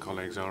afternoon,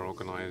 colleagues. Our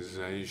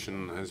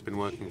organisation has been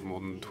working for more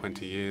than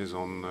 20 years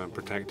on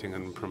protecting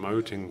and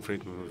promoting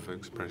freedom of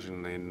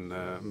expression in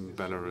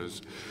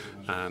Belarus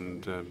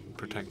and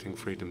protecting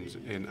freedoms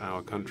in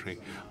our country.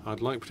 I'd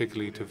like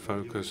particularly to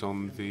focus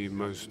on the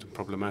most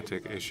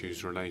problematic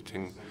issues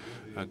relating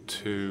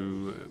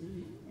to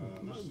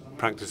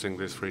practicing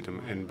this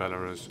freedom in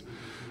Belarus.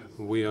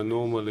 We are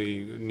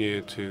normally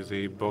near to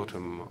the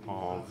bottom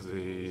of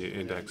the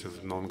index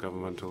of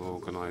non-governmental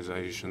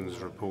organizations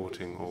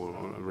reporting or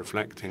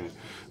reflecting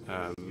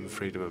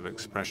freedom of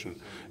expression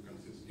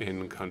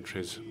in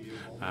countries.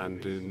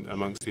 And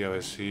amongst the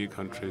OSCE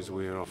countries,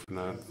 we are often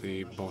at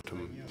the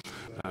bottom.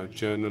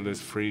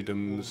 Journalist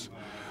freedoms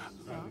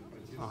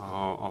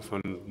are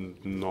often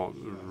not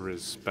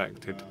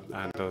respected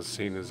and are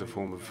seen as a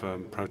form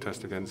of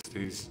protest against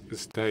the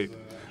state.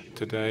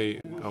 Today,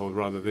 or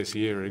rather this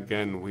year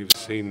again, we've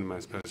seen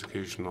mass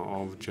persecution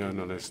of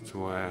journalists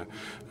where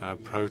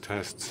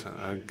protests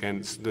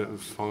against the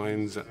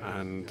fines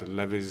and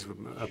levies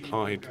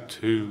applied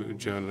to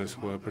journalists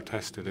were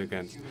protested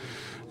against.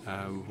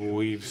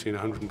 We've seen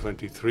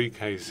 123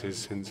 cases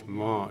since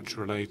March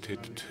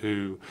related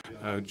to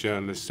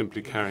journalists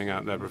simply carrying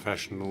out their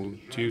professional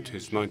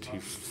duties,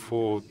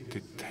 94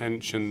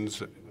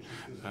 detentions,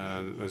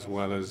 as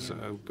well as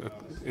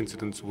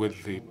incidents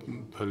with the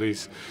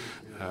police.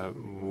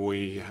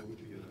 We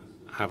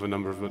have a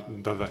number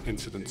of other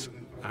incidents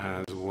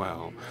as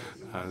well.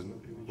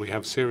 We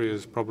have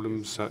serious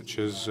problems such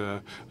as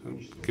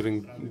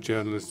giving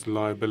journalists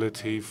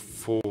liability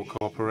for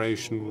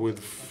cooperation with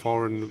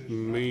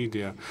foreign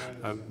media.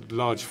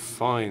 Large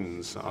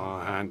fines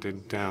are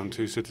handed down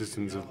to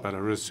citizens of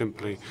Belarus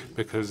simply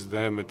because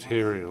their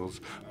materials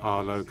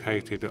are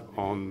located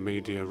on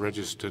media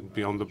registered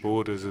beyond the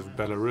borders of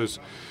Belarus.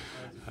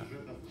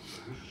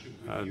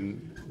 A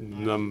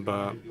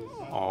number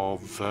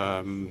of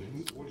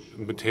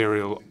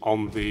material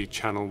on the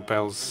channel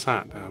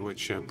Belsat,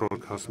 which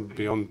broadcasts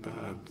beyond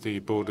the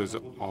borders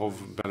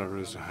of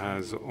Belarus,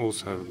 has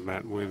also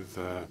met with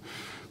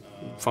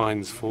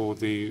fines for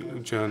the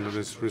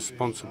journalists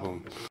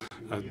responsible.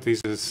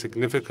 These are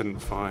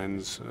significant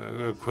fines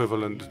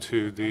equivalent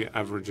to the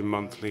average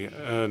monthly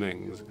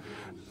earnings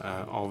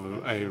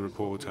of a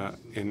reporter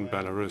in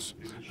Belarus.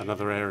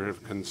 Another area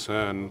of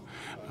concern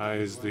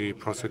is the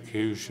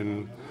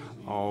prosecution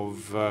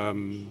of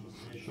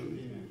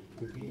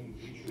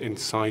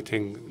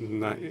inciting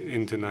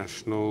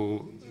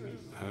international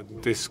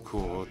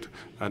discord.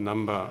 A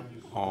number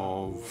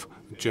of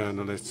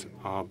journalists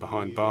are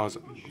behind bars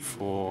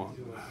for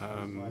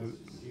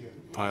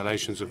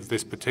violations of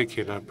this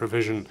particular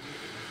provision.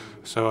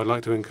 So I'd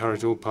like to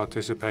encourage all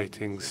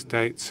participating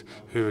states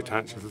who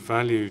attach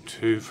value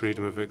to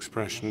freedom of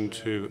expression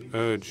to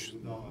urge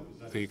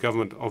the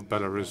government of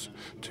Belarus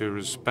to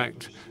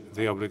respect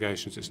the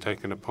obligations it's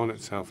taken upon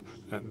itself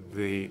at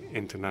the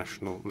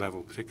international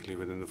level, particularly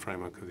within the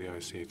framework of the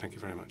OSCE. Thank you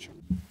very much.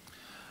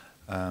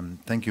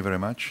 Thank you very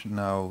much.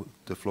 Now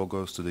the floor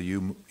goes to the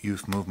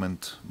youth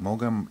movement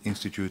Mogam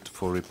Institute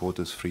for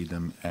Reporters'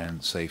 Freedom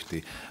and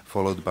Safety,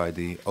 followed by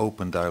the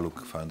Open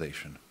Dialogue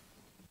Foundation.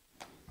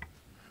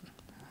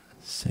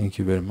 Thank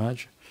you very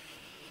much.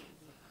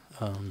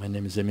 My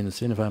name is Emin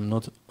Hussein. If I'm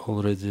not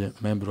already a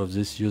member of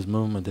this youth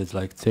movement, it's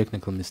like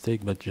technical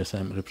mistake, but just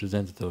I'm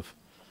representative of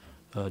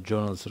a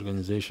journalist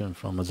organization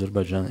from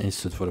Azerbaijan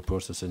Institute for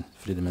Reporters and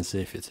Freedom and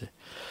Safety.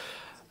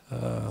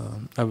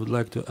 I would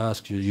like to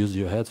ask you to use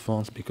your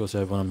headphones because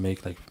I want to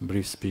make like a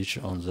brief speech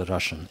on the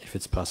Russian, if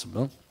it's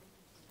possible.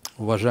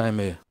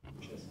 Уважаемые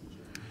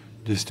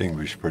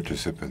distinguished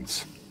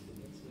participants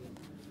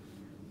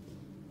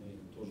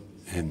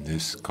in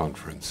this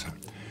conference,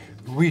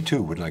 we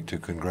too would like to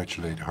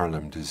congratulate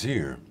Harlem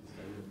Desir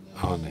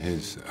on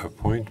his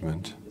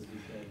appointment.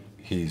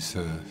 He's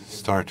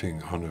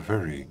starting on a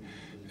very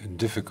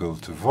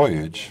difficult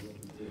voyage,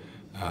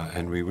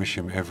 and we wish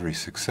him every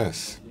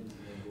success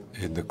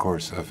in the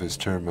course of his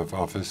term of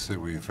office.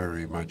 We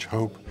very much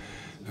hope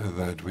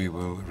that we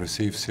will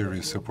receive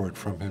serious support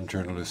from him.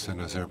 Journalists in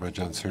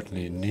Azerbaijan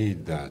certainly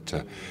need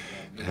that.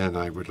 And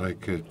I would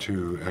like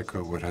to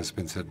echo what has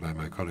been said by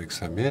my colleague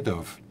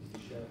Samedov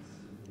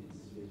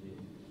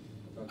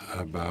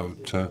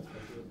about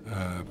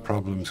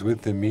problems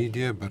with the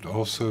media, but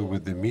also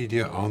with the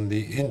media on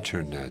the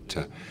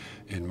internet.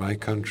 In my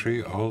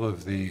country, all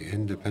of the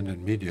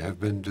independent media have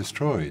been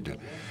destroyed.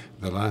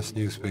 The last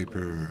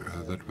newspaper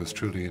that was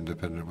truly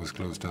independent was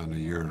closed down a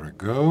year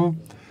ago.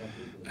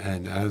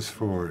 And as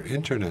for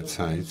internet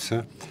sites,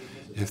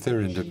 if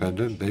they're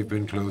independent, they've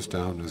been closed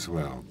down as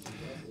well.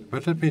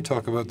 But let me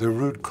talk about the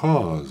root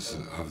cause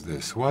of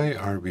this. Why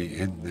are we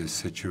in this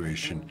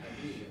situation?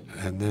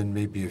 And then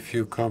maybe a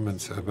few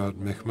comments about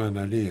Mehman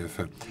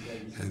Aliyev,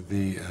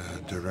 the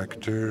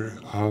director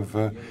of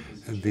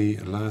the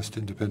last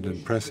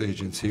independent press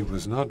agency,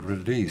 was not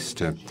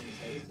released.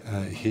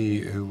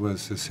 He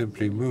was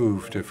simply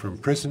moved from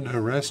prison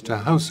arrest to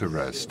house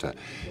arrest.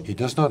 He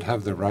does not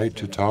have the right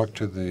to talk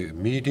to the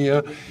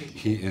media.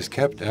 He is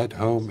kept at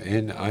home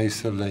in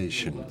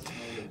isolation.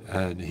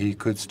 And he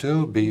could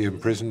still be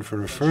imprisoned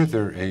for a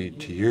further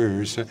 8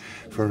 years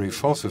for on a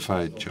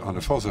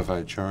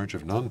falsified charge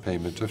of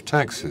non-payment of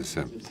taxes.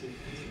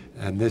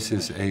 And this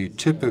is a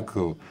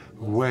typical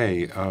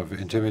way of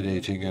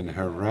intimidating and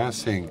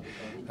harassing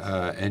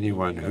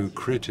anyone who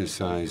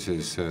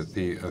criticizes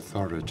the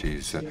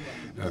authorities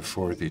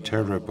for the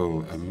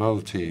terrible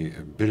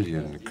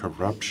multi-billion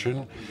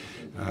corruption.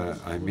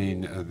 I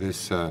mean,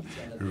 this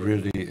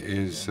really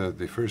is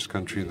the first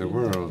country in the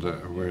world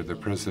where the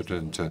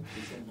president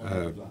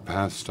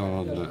passed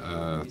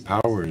on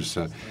powers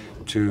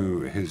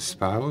to his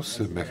spouse.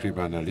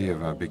 Mehriban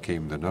Aliyeva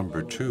became the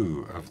number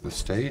 2 of the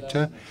state.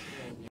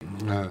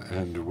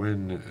 And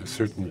when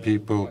certain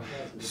people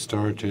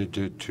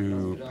started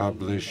to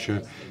publish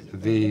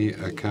the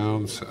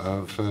accounts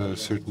of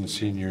certain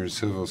senior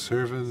civil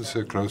servants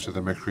close to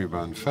the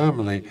Mehriban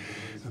family,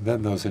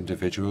 then those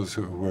individuals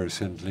were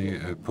simply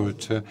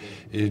put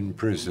in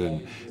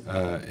prison.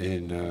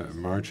 In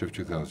March of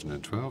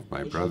 2012,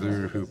 my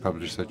brother, who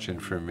published such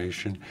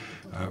information,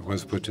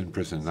 was put in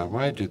prison. Now,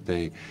 why did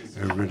they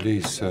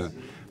release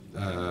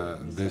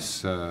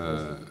this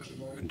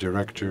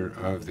director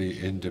of the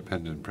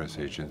independent press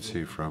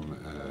agency from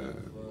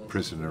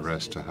prison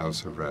arrest to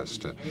house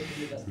arrest?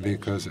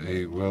 Because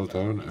a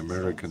well-known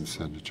American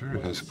senator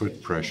has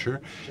put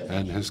pressure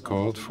and has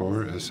called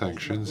for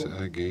sanctions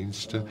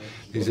against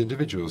these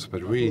individuals.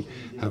 But we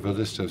have a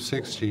list of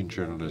 16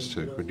 journalists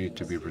who need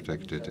to be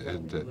protected.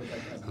 And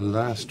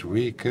last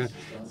week,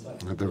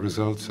 the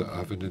results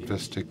of an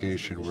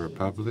investigation were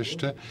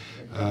published,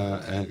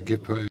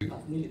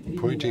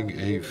 pointing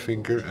a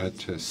finger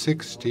at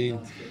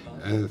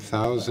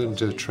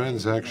 16,000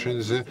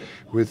 transactions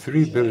with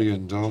 $3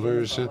 billion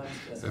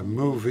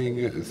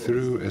moving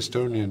through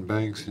Estonian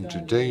banks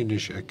into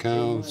Danish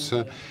accounts.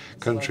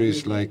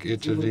 Countries like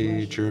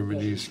Italy,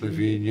 Germany,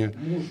 Slovenia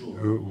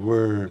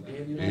were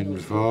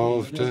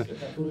involved,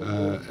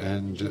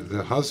 and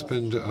the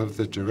husband of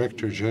the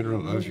Director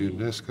General of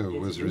UNESCO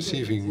was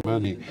receiving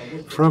money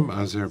from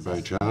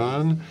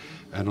Azerbaijan.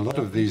 And a lot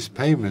of these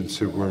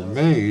payments were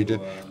made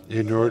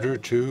in order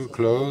to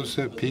close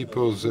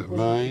people's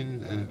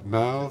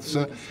mouths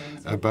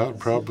about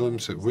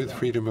problems with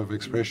freedom of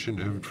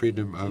expression and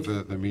freedom of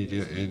the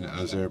media in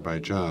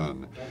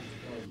Azerbaijan.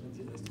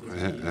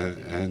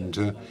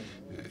 And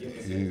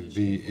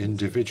the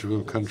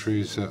individual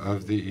countries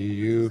of the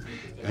EU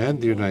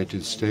and the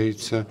United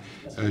States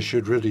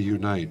should really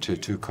unite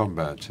to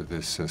combat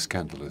this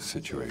scandalous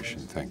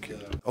situation. Thank you.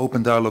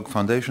 Open Dialogue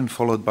Foundation,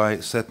 followed by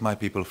Set My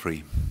People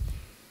Free.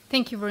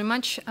 Thank you very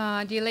much,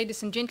 dear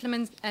ladies and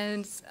gentlemen.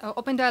 As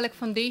Open Dialogue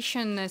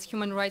Foundation, as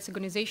human rights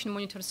organization,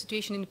 monitors the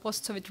situation in the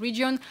post-Soviet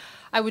region.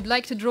 I would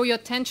like to draw your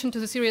attention to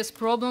the serious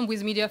problem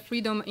with media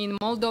freedom in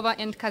Moldova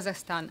and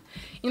Kazakhstan.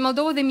 In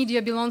Moldova, the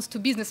media belongs to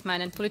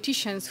businessmen and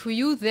politicians who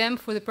use them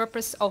for the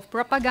purpose of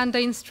propaganda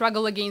in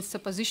struggle against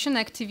opposition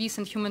activists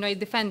and human rights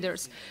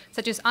defenders,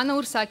 such as Anna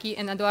Ursaki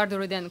and Eduardo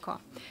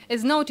Rudenko.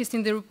 As noticed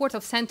in the report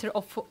of Center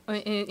of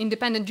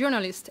Independent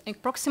Journalists,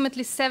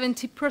 approximately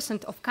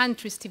 70% of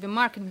country's TV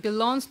market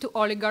belongs to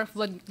oligarch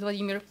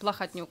Vladimir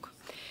Plakhatnyuk.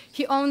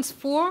 He owns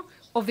 4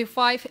 of the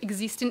 5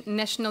 existing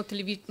national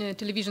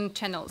television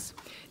channels.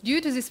 Due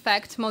to this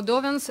fact,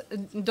 Moldovans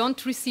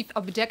don't receive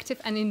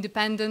objective and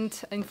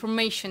independent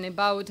information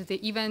about the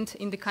event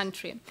in the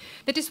country.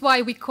 That is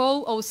why we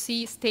call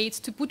OSCE states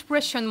to put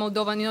pressure on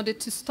Moldova in order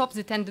to stop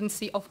the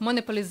tendency of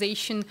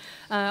monopolization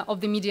of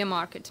the media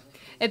market.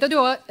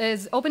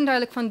 As Open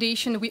Dialogue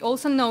Foundation, we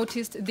also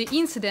noticed the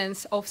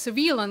incidents of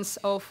surveillance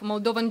of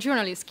Moldovan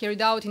journalists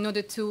carried out in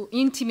order to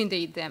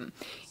intimidate them.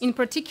 In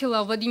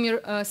particular, Vladimir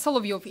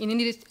Solovyov,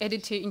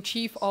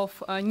 editor-in-chief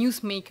of a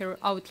newsmaker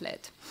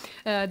outlet.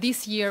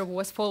 This year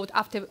was followed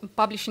after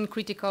publishing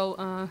critical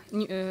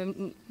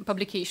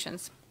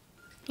publications.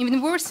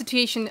 Even worse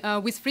situation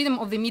with freedom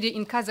of the media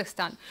in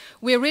Kazakhstan,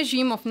 where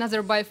regime of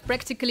Nazarbayev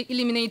practically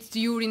eliminates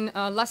during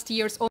last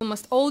year's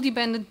almost all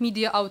independent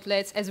media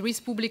outlets as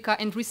Respublika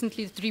and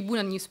recently the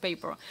Tribuna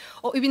newspaper,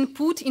 or even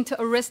put into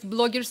arrest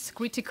bloggers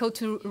critical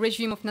to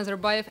regime of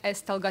Nazarbayev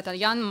as Talgat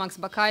Alyan, Max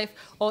Bakayev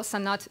or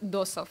Sanat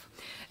Dosov.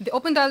 The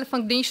Open Dialogue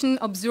Foundation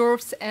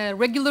observes a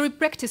regular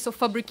practice of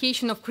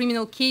fabrication of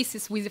criminal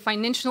cases with the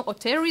financial or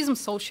terrorism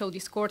social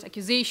discord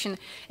accusation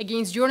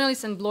against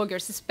journalists and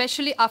bloggers,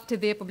 especially after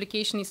their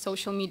publication in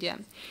social media.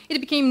 It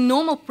became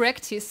normal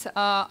practice,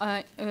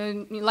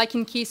 like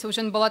in case of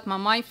Jean Balat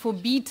Mamai,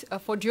 forbid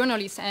for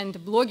journalists and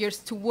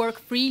bloggers to work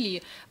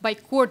freely by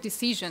court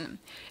decision.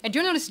 A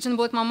journalist, Jean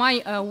Balat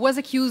Mamai, was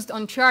accused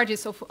on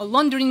charges of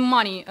laundering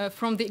money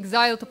from the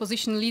exiled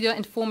opposition leader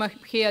and former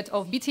head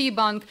of BTA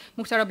Bank,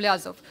 Mukhtar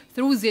Ablyazov,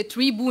 through the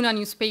Tribuna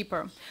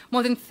newspaper.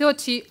 More than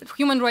 30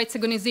 human rights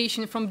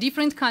organizations from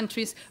different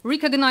countries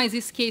recognize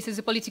this case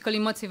as politically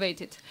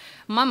motivated.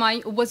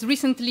 Mamai was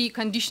recently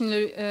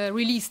conditionally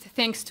released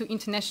thanks to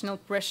international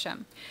pressure.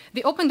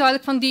 The Open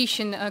Dialogue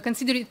Foundation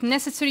considered it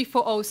necessary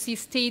for OSCE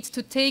states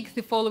to take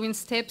the following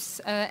steps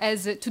as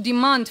to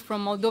demand from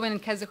Moldovan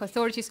and Kazakh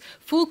authorities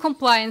full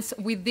compliance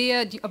with their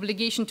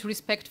obligation to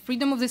respect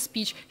freedom of the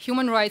speech,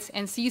 human rights,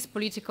 and cease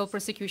political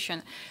persecution.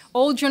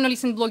 All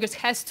journalists and bloggers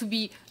has to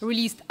be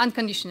released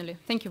unconditionally.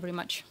 Thank you very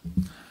much.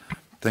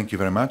 Thank you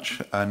very much.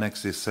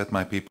 Next is Set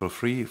My People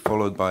Free,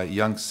 followed by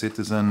Young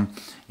Citizen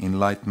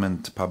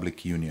Enlightenment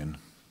Public Union.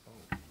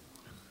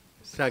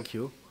 Thank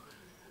you.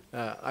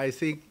 I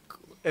think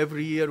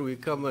every year we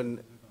come and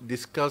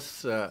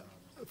discuss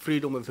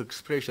freedom of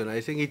expression.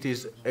 I think it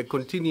is a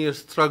continuous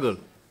struggle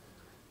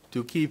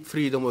to keep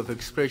freedom of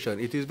expression.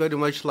 It is very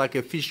much like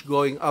a fish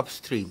going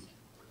upstream,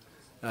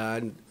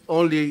 and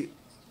only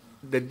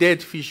the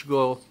dead fish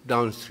go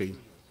downstream.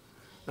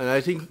 And I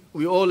think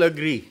we all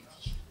agree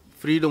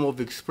freedom of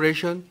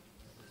expression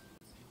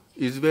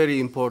is very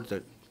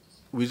important.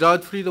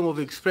 Without freedom of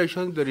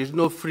expression, there is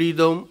no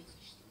freedom.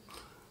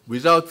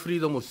 Without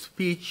freedom of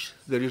speech,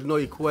 there is no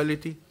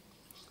equality.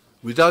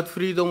 Without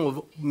freedom of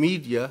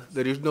media,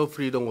 there is no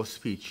freedom of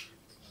speech.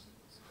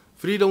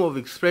 Freedom of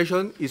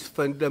expression is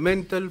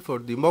fundamental for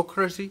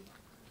democracy,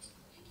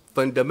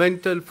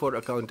 fundamental for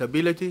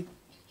accountability,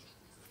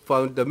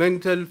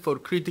 fundamental for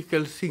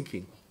critical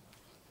thinking.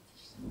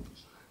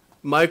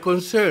 My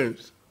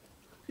concerns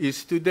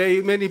is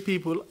today many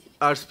people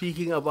are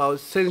speaking about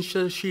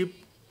censorship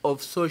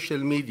of social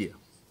media.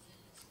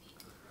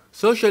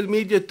 Social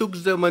media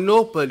took the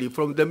monopoly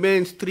from the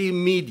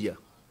mainstream media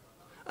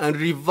and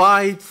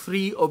revived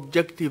free,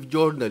 objective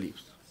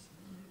journalism.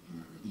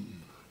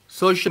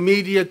 Social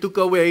media took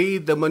away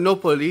the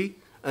monopoly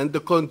and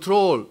the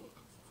control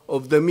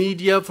of the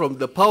media from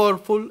the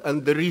powerful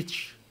and the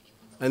rich,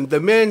 and the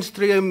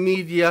mainstream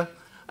media,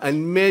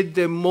 and made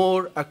them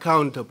more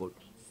accountable.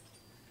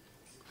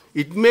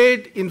 It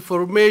made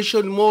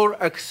information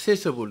more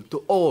accessible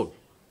to all,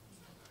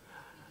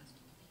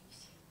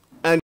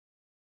 and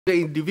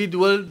the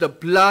individual the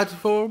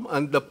platform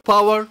and the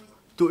power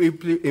to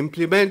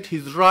implement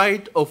his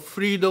right of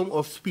freedom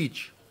of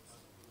speech.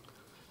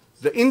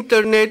 The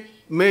internet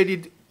made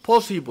it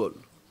possible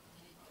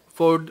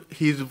for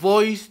his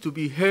voice to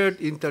be heard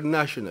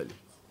internationally.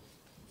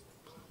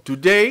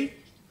 Today,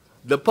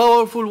 the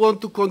powerful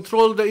want to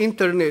control the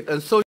internet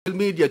and social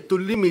media to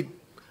limit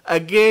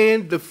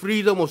again the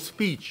freedom of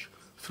speech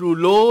through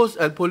laws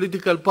and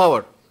political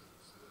power,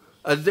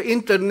 as the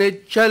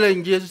internet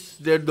challenges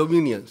their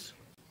dominions.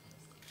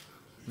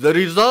 The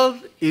result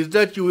is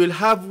that you will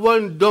have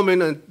one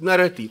dominant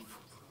narrative,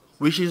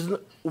 which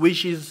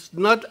is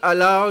not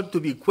allowed to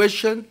be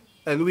questioned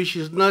and which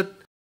is not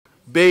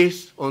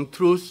based on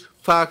truth,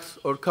 facts,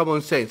 or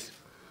common sense.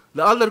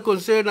 The other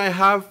concern I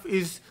have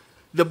is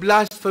the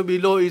blasphemy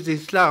law in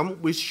Islam,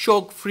 which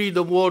shock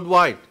freedom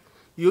worldwide.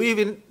 You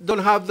even don't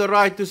have the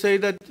right to say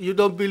that you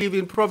don't believe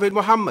in Prophet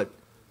Muhammad.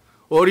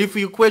 Or if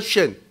you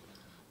question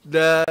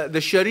the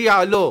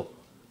Sharia law,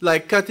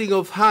 like cutting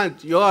of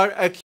hand, you are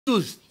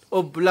accused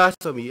of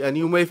blasphemy, and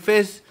you may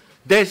face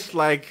death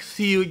like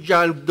C.U.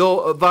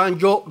 Van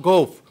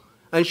Gogh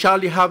and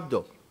Charlie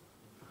Hebdo,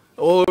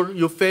 or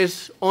you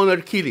face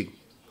honor killing.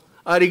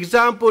 An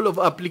example of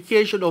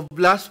application of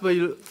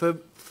blasphemy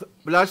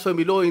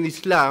law in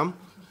Islam.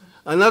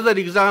 Another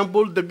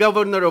example, the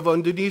governor of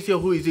Indonesia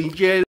who is in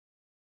jail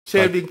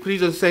serving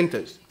prison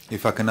sentence.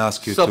 If I can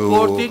ask you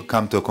to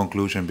come to a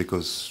conclusion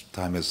because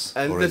time is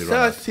already run out. And the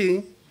third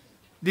thing,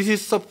 this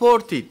is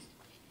supported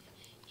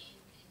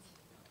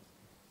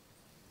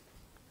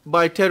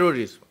by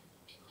terrorism,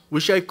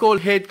 which I call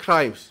hate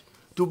crimes,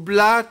 to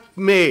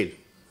blackmail,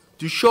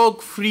 to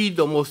shock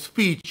freedom of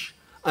speech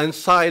and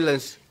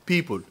silence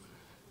people.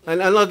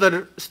 And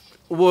another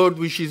word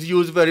which is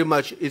used very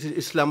much is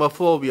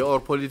Islamophobia or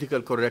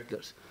political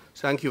correctness.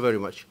 Thank you very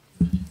much.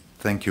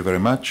 Thank you very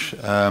much.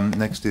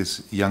 Next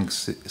is Young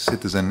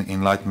Citizen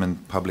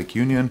Enlightenment Public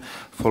Union,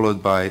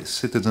 followed by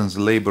Citizens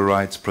Labor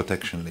Rights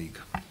Protection League.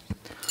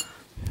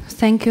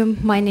 Thank you.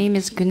 My name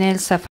is Günel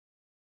Safar.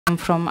 I'm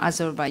from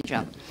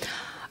Azerbaijan.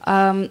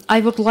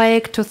 I would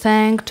like to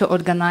thank the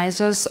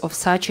organizers of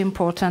such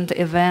important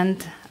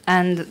event,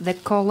 and the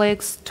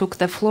colleagues took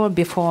the floor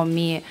before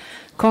me,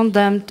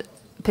 condemned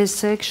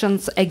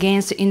persecutions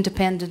against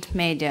independent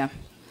media.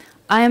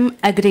 I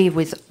agree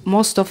with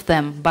most of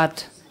them,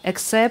 but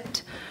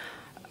except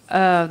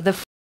the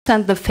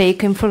and the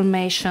fake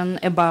information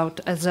about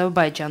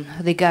Azerbaijan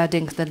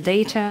regarding the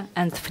data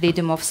and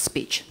freedom of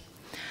speech.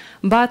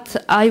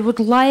 But I would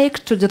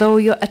like to draw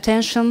your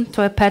attention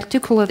to a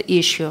particular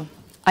issue.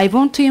 I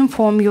want to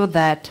inform you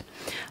that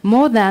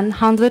more than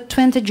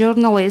 120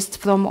 journalists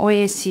from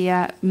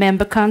OSCE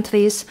member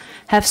countries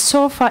have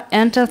so far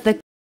entered the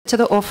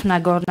territory of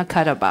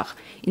Nagorno-Karabakh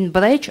in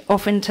breach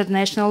of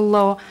international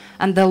law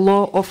and the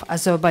law of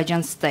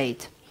Azerbaijan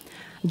state.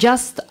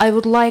 Just I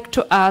would like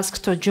to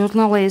ask to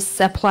journalists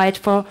applied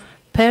for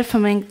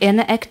performing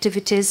any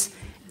activities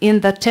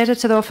in the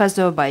territory of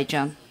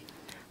Azerbaijan.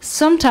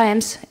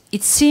 Sometimes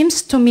it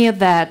seems to me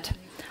that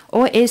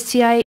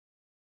OSCE is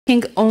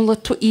looking only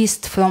to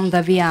east from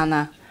the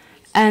Vienna,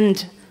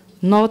 and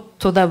not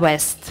to the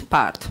West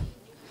part.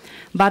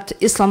 But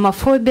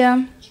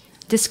Islamophobia,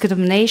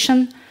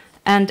 discrimination,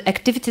 and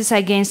activities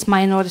against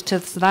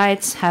minorities'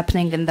 rights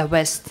happening in the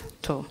West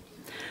too.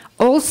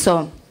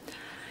 Also,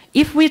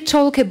 if we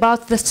talk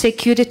about the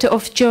security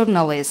of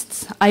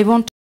journalists, I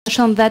want to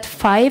mention that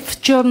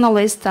 5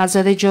 journalists,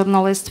 Azeri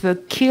journalists, were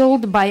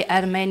killed by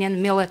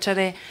Armenian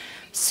military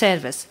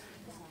service.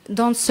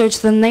 Don't search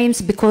the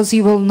names because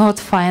you will not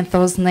find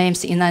those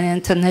names in any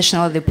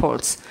international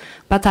reports.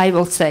 But I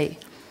will say,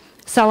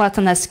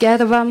 Salatın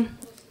Askerova,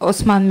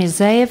 Osman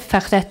Mirzayev,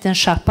 Fakhrettin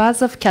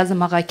Shahbazov,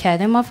 Kazım Ağa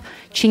Karimov,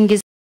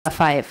 Chingiz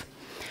Afayev.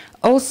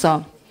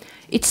 Also,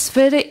 it's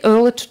very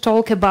early to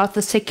talk about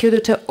the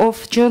security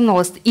of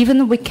journalists,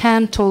 even we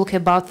can talk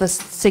about the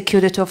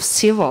security of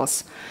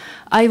civils.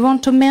 I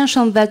want to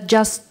mention that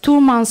just 2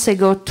 months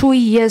ago, 2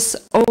 years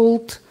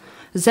old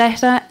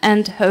Zahra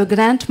and her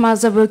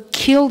grandmother were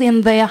killed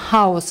in their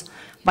house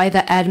by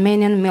the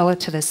Armenian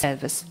military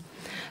service.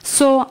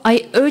 So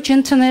I urge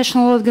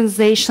international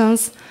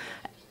organizations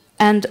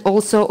and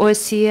also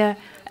OSCE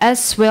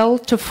as well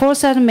to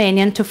force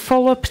Armenia to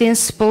follow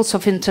principles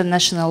of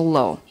international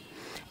law.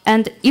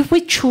 And if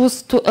we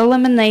choose to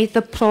eliminate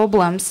the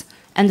problems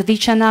and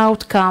reach an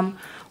outcome,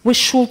 we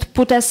should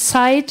put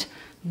aside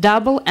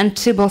double and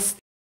triple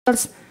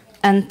standards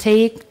and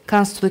take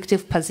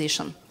constructive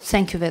position.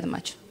 Thank you very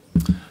much.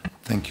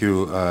 Thank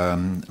you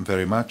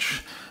very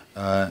much.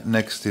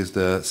 Next is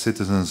the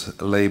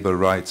Citizens Labor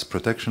Rights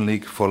Protection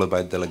League, followed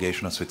by the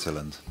delegation of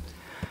Switzerland.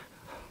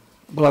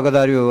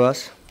 Благодарю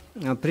вас.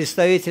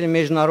 Представители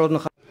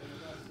международных...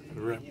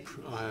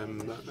 I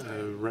am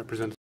a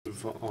representative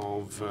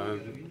of a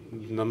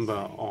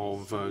number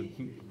of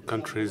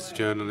countries,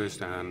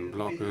 journalists and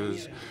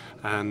bloggers,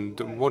 and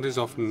what is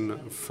often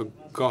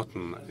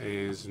forgotten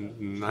is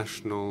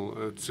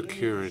national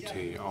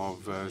security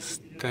of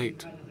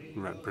state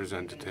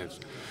representatives.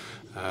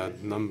 A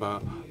number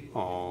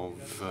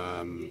of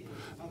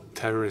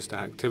terrorist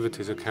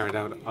activities are carried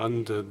out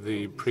under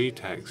the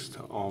pretext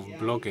of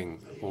blogging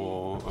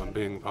or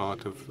being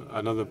part of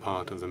another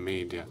part of the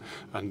media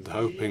and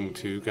hoping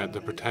to get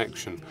the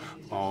protection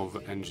of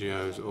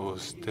NGOs or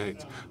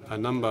states. A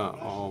number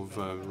of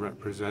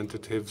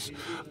representatives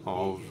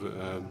of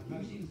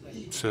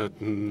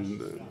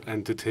certain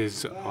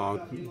entities are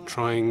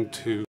trying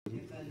to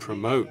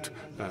promote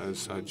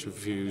such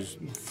views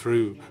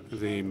through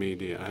the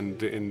media.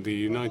 And in the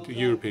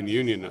European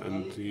Union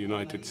and the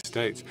United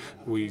States,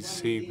 we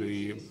see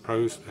the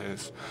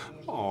process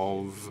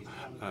of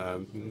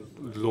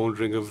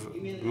laundering of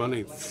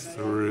money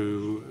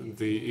through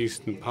the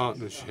Eastern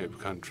Partnership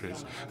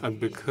countries. And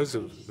because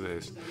of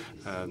this,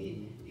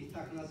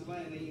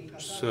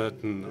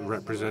 certain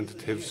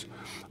representatives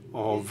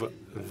of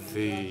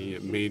the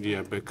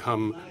media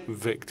become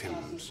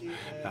victims.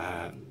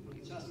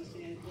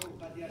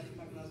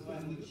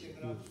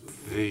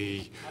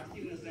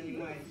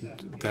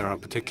 There are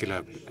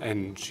particular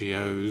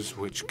NGOs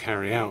which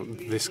carry out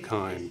this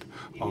kind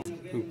of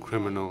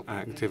criminal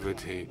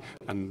activity,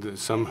 and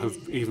some have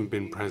even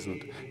been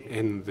present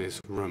in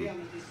this room.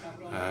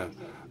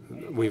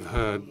 We've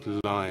heard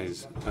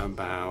lies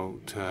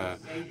about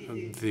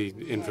the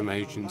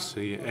information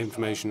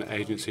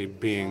agency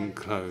being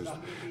closed,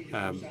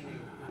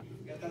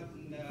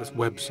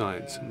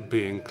 websites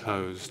being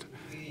closed.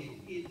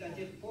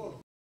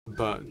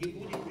 But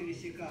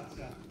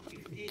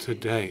to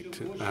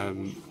date,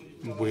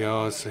 we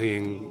are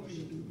seeing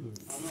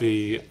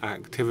the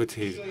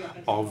activities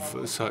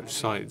of such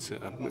sites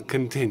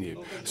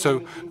continue.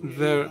 So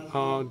there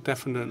are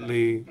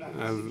definitely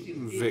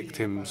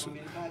victims.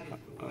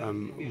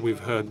 We've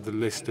heard the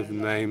list of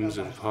names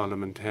of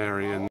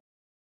parliamentarians,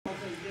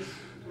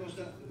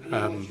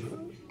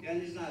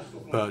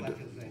 but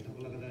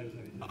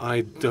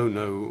I don't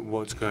know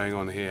what's going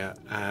on here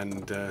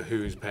and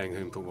who is paying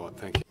whom for what.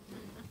 Thank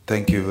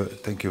you.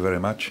 Thank you very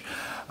much.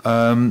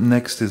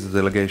 Next is the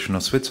delegation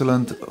of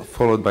Switzerland,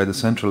 followed by the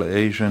Central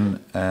Asian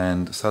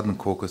and Southern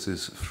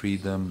Caucasus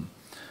Freedom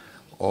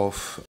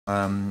of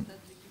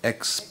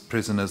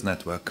Ex-Prisoners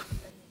Network.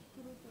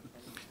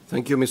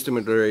 Thank you, Mr.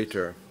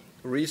 Moderator.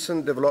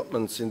 Recent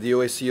developments in the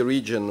OSCE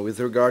region with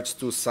regards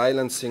to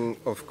silencing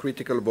of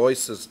critical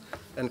voices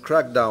and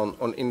crackdown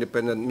on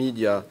independent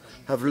media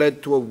have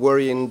led to a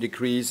worrying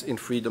decrease in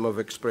freedom of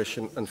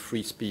expression and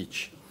free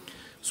speech.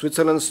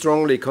 Switzerland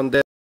strongly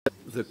condemns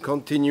the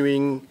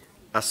continuing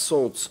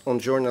assaults on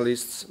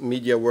journalists,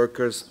 media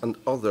workers, and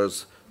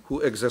others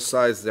who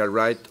exercise their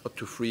right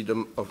to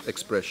freedom of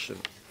expression.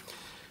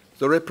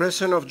 The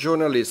repression of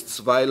journalists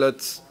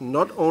violates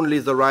not only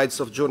the rights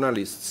of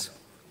journalists,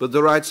 but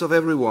the rights of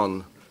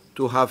everyone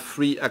to have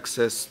free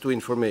access to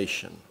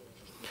information.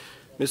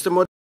 Mr.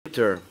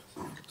 Moderator,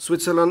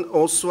 Switzerland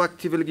also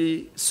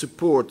actively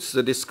supports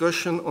the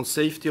discussion on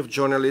safety of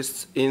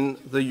journalists in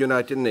the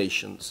United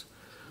Nations.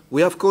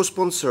 We have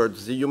co-sponsored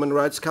the Human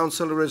Rights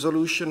Council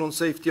resolution on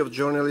safety of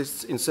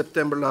journalists in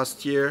September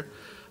last year,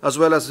 as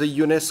well as the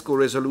UNESCO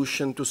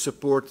resolution to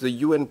support the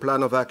UN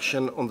Plan of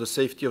Action on the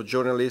safety of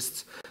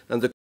journalists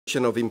and the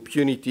question of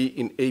impunity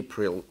in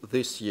April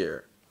this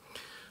year.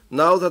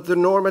 Now that the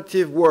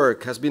normative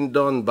work has been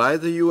done by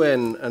the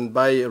UN and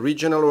by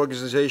regional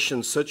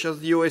organizations such as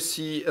the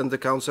OSCE and the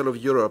Council of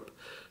Europe,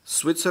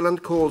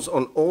 Switzerland calls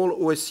on all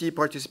OSCE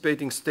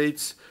participating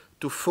states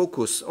to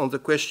focus on the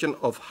question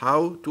of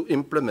how to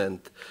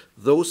implement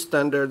those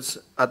standards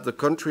at the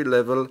country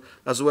level,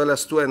 as well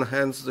as to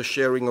enhance the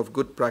sharing of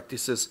good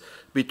practices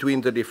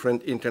between the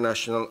different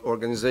international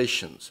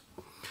organizations.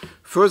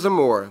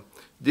 Furthermore,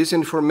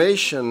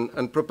 disinformation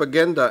and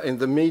propaganda in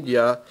the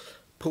media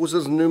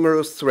poses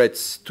numerous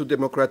threats to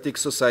democratic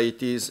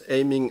societies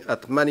aiming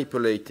at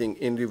manipulating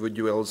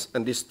individuals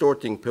and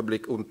distorting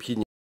public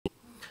opinion.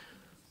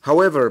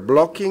 However,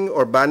 blocking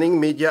or banning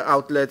media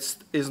outlets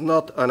is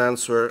not an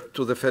answer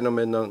to the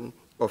phenomenon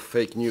of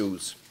fake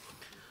news.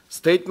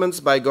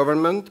 Statements by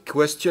government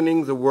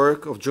questioning the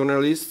work of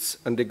journalists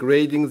and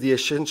degrading the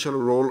essential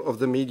role of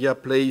the media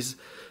plays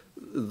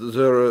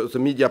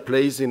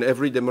in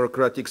every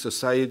democratic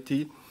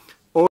society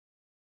only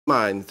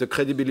undermine the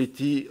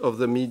credibility of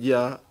the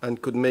media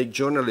and could make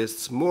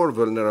journalists more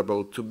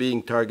vulnerable to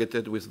being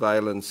targeted with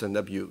violence and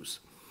abuse.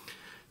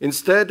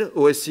 Instead,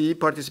 OSCE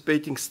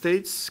participating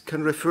states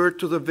can refer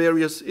to the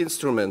various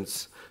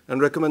instruments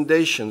and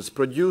recommendations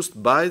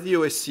produced by the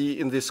OSCE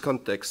in this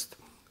context,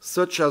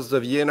 such as the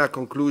Vienna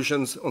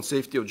Conclusions on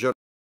Safety of Journalism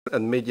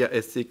and Media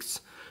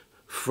Ethics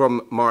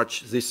from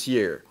March this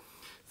year.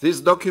 This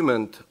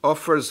document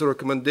offers a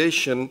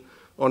recommendation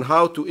on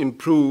how to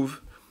improve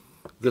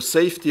the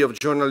safety of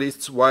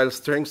journalists while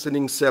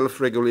strengthening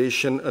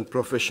self-regulation and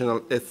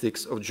professional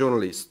ethics of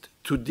journalists,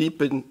 to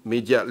deepen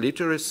media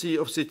literacy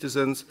of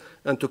citizens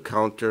and to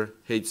counter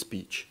hate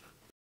speech.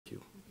 Thank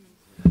you.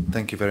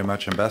 Thank you very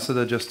much,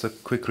 Ambassador. Just a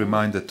quick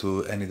reminder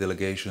to any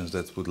delegations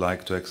that would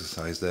like to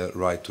exercise their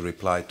right to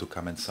reply to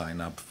come and sign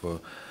up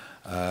for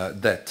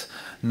that.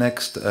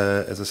 Next,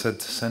 as I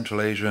said, Central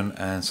Asian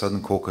and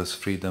Southern Caucasus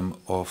Freedom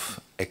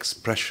of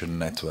Expression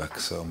Network.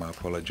 So my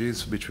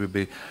apologies, which will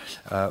be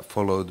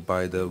followed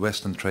by the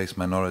Western Trace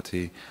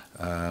Minority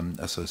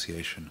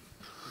Association.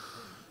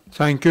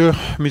 Thank you,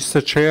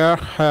 Mr. Chair.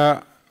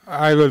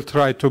 I will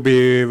try to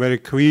be very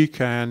quick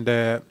and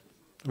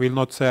will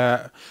not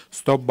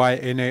stop by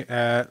any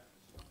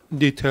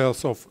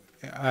details of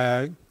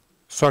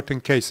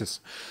certain cases.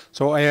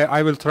 So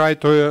I will try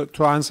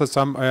to answer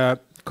some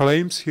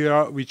claims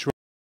here which were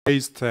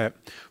raised.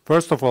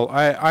 First of all,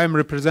 I am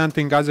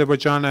representing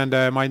Azerbaijan,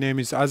 and my name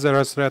is Azer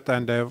Asret,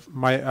 and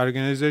my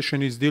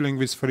organization is dealing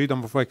with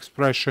freedom of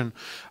expression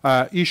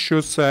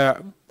issues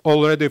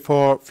already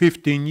for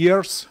 15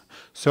 years.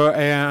 So,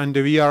 and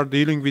we are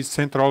dealing with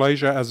Central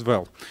Asia as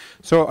well.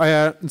 So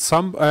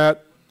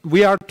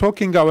we are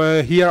talking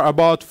here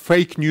about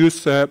fake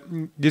news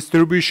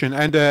distribution,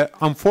 and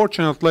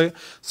unfortunately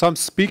some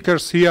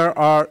speakers here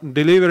are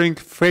delivering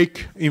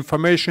fake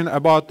information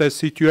about the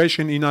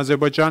situation in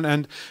Azerbaijan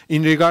and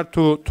in regard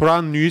to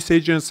Turan News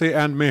Agency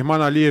and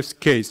Mehman Aliyev's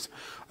case.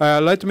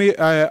 Let me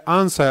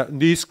answer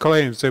these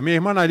claims.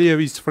 Mehman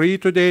Aliyev is free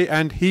today,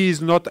 and he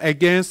is not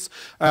against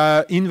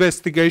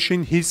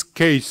investigation his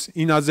case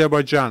in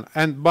Azerbaijan.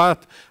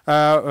 But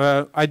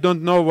I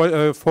don't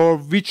know for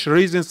which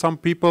reason some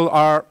people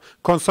are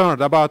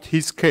concerned about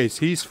his case.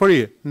 He is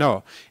free.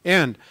 No.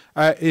 And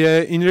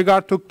in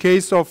regard to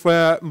case of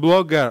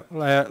blogger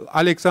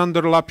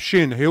Alexander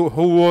Lapshin, who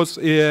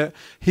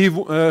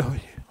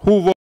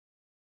was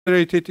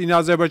in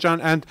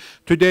Azerbaijan and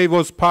today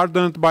was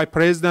pardoned by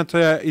President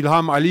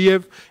Ilham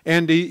Aliyev,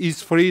 and he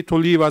is free to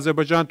leave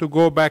Azerbaijan to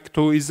go back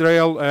to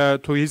Israel,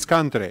 to his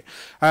country.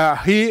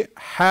 He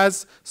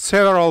has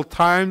several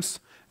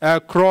times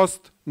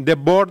crossed the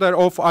border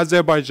of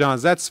Azerbaijan.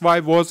 That's why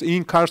he was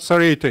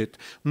incarcerated.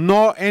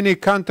 No any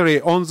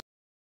country on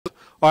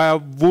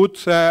the would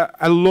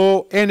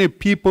allow any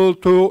people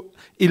to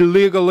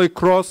illegally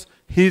cross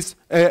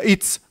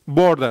its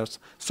borders.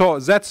 So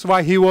that's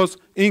why he was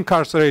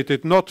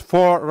incarcerated, not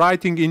for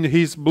writing in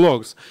his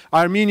blogs.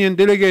 Armenian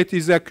delegate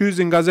is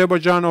accusing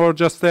Azerbaijan or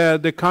just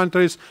the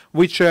countries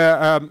which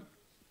incarcerates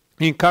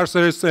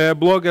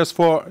bloggers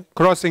for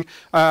crossing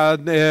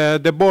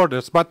the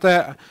borders.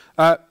 But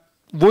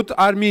would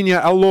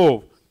Armenia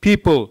allow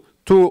people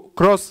to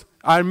cross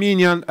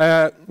Armenian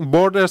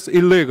borders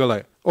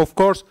illegally? Of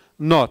course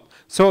not.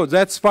 So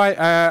that's why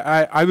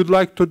I would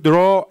like to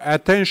draw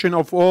attention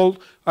of all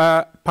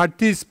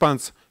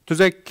participants to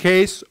the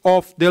case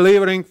of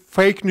delivering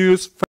fake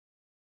news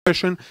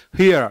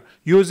here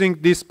using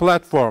this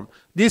platform.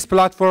 This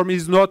platform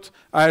is not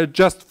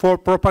just for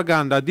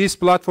propaganda. This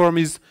platform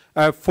is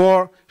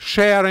for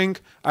sharing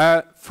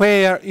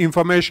fair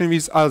information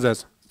with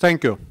others.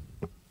 Thank you.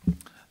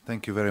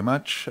 Thank you very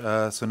much.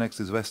 So next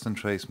is Western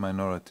Trace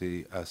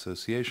Minority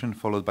Association,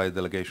 followed by a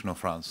delegation of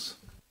France.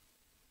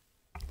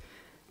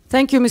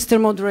 Thank you, Mr.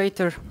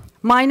 Moderator.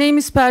 My name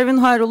is Pervin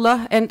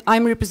Hayrullah, and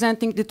I'm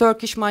representing the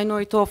Turkish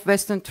minority of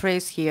Western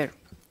Thrace here.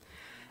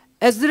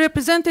 As the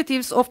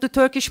representatives of the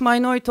Turkish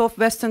minority of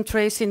Western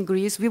Thrace in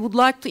Greece, we would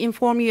like to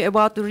inform you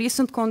about the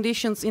recent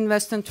conditions in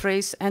Western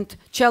Thrace and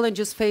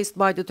challenges faced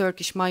by the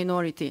Turkish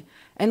minority.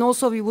 And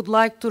also we would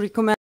like to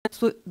recommend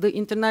to the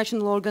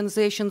international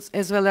organizations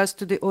as well as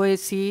to the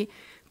OSCE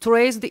to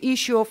raise the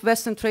issue of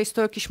Western Thrace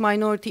Turkish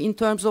minority in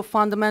terms of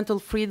fundamental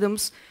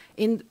freedoms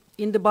in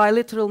the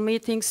bilateral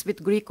meetings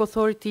with Greek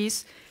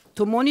authorities,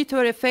 to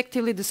monitor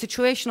effectively the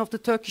situation of the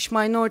Turkish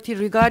minority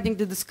regarding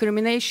the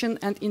discrimination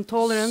and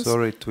intolerance.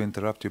 Sorry to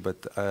interrupt you, but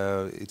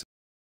it's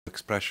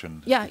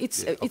expression. Yeah,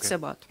 it's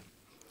about.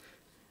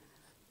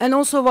 And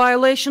also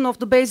violation of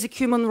the basic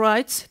human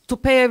rights, to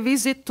pay a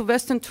visit to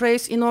Western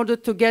Thrace in order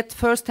to get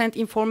first-hand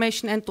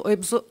information and to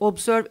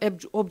observe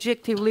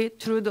objectively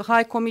through the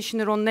High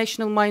Commissioner on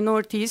National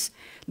Minorities,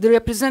 the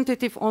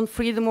representative on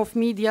freedom of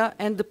media,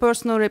 and the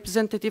personal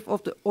representative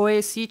of the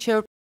OSCE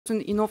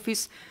chairperson in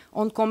office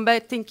on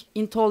combating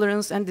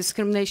intolerance and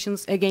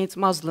discriminations against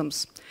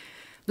Muslims.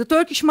 The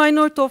Turkish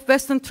minority of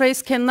Western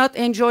Thrace cannot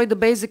enjoy the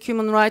basic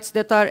human rights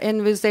that are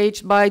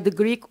envisaged by the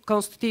Greek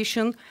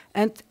constitution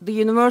and the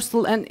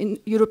universal and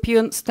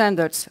European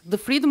standards. The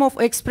freedom of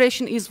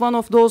expression is one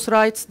of those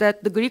rights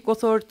that the Greek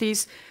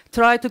authorities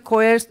try to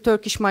coerce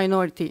Turkish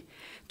minority.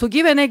 To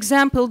give an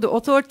example, the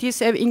authorities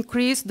have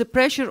increased the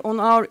pressure on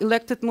our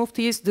elected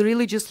muftis, the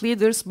religious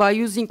leaders, by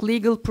using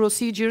legal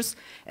procedures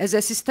as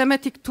a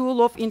systematic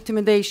tool of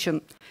intimidation.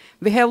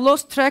 We have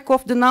lost track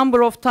of the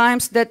number of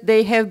times that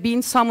they have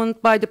been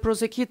summoned by the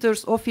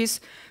prosecutor's office,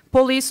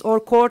 police or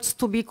courts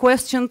to be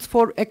questioned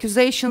for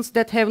accusations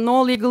that have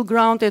no legal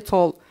ground at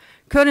all.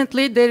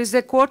 Currently, there is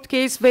a court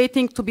case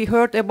waiting to be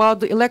heard about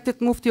the elected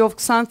mufti of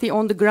Xanthi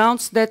on the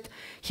grounds that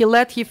he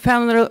led his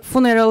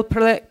funeral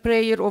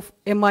prayer of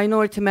a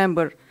minority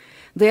member.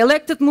 The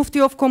elected mufti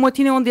of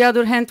Komotini, on the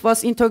other hand,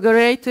 was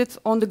interrogated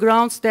on the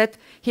grounds that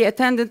he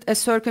attended a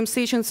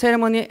circumcision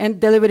ceremony and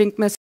delivering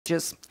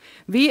messages.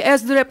 We,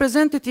 as the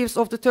representatives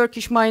of the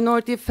Turkish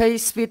minority,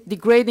 face with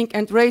degrading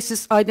and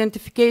racist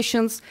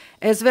identifications,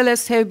 as well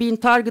as have been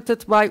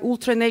targeted by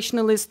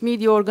ultranationalist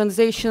media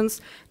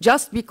organizations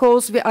just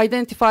because we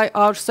identify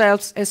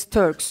ourselves as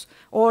Turks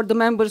or the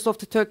members of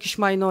the Turkish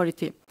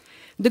minority.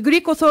 The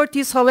Greek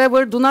authorities,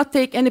 however, do not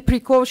take any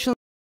precautions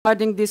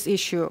regarding this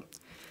issue.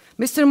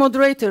 Mr.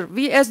 Moderator,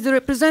 we as the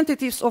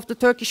representatives of the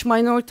Turkish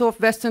minority of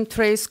Western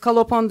Thrace call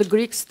upon the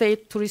Greek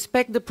state to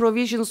respect the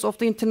provisions of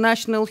the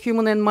international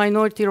human and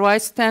minority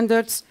rights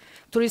standards,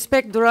 to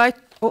respect the right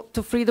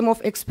to freedom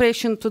of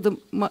expression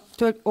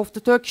of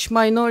the Turkish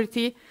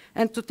minority,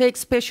 and to take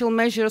special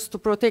measures to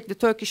protect the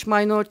Turkish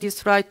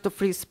minority's right to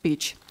free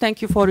speech.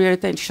 Thank you for your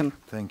attention.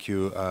 Thank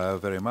you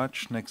very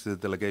much. Next, the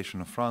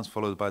delegation of France,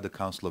 followed by the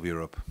Council of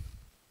Europe.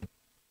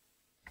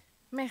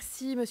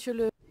 Merci, Monsieur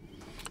le...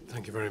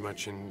 Thank you very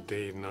much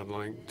indeed, and I'd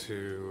like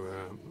to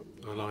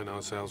align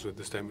ourselves with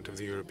the statement of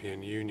the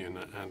European Union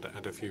and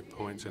add a few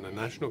points in a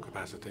national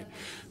capacity.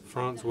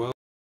 France welcomes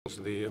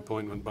the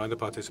appointment by the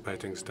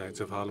participating states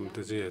of Harlem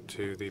Désir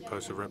to the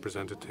post of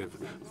representative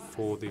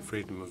for the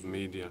freedom of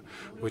media,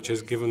 which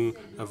has given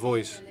a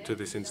voice to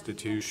this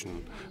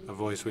institution, a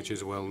voice which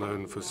is well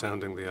known for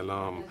sounding the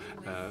alarm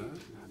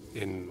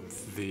in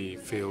the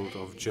field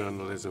of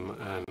journalism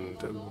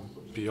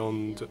and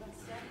beyond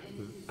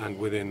and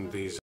within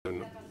the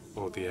zone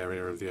or the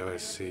area of the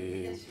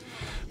OSCE.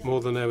 More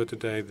than ever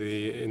today,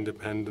 the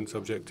independence,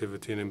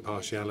 objectivity and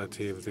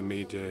impartiality of the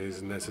media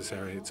is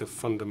necessary. It's a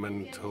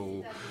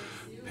fundamental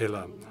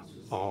pillar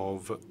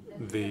of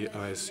the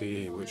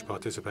OSCE, which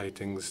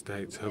participating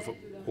states have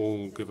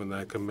all given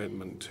their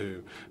commitment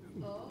to.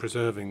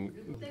 Preserving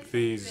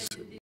these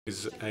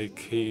is a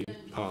key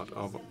part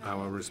of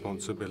our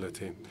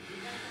responsibility.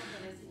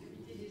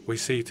 We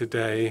see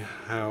today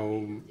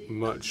how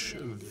much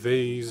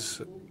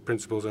these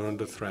principles are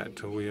under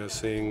threat. We are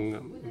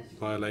seeing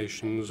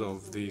violations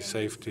of the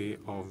safety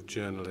of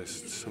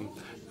journalists.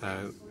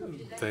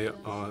 They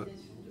are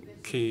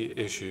key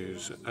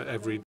issues.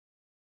 Every day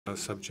are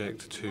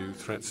subject to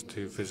threats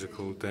to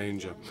physical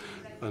danger.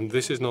 And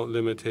this is not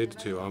limited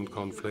to armed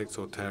conflicts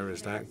or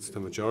terrorist acts. The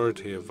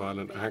majority of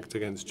violent acts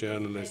against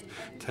journalists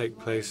take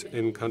place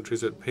in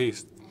countries at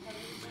peace.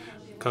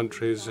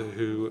 Countries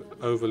who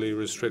overly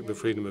restrict the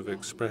freedom of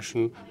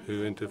expression,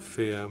 who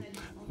interfere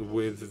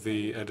with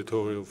the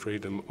editorial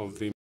freedom of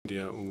the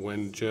media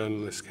when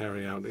journalists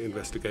carry out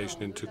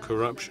investigation into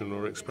corruption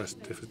or express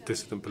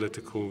dissident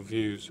political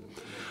views.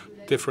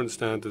 Different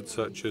standards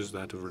such as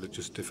that of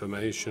religious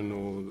defamation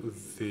or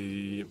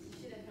the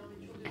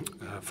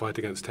fight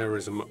against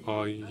terrorism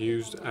are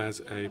used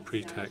as a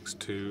pretext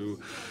to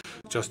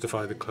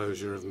justify the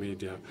closure of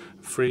media.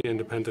 Free,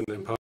 independent, and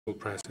impartial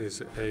press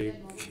is a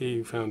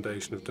key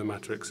foundation of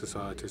democratic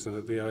societies, and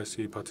that the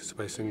OSCE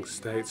participating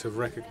states have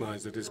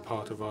recognized it as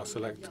part of our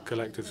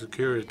collective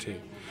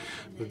security.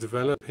 The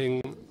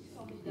developing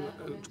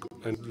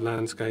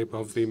landscape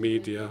of the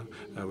media,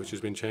 which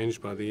has been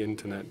changed by the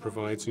internet,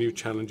 provides new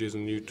challenges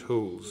and new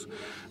tools.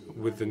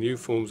 With the new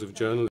forms of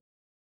journalism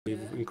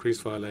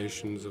increased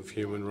violations of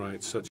human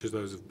rights, such as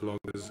those of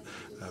bloggers,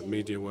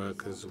 media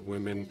workers,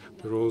 women.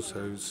 We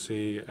also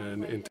see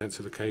an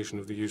intensification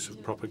of the use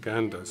of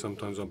propaganda,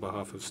 sometimes on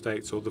behalf of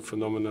states, or the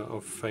phenomena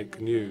of fake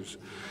news.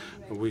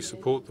 We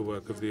support the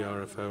work of the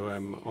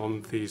RFOM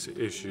on these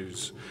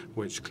issues,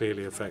 which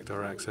clearly affect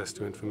our access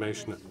to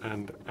information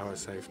and our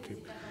safety.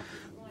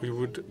 We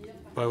would,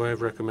 by way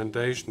of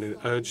recommendation,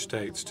 urge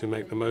states to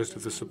make the most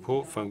of the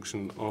support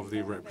function of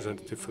the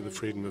representative for the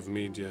freedom of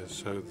media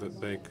so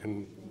that they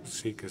can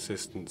seek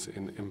assistance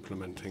in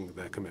implementing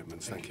their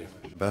commitments. Thank you.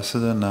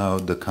 Ambassador, now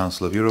the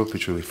Council of Europe,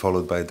 which will be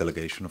followed by a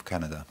delegation of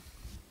Canada.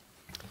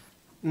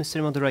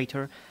 Mr.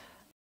 Moderator,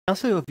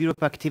 Council of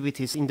Europe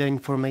activities in the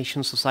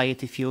information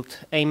society field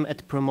aim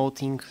at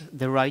promoting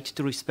the right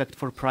to respect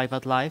for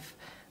private life,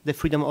 the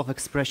freedom of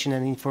expression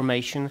and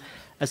information,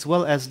 as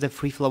well as the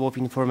free flow of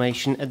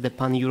information at the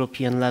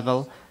pan-European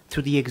level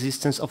through the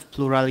existence of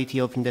plurality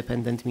of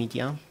independent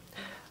media.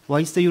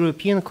 Whilst the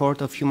European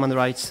Court of Human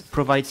Rights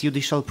provides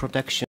judicial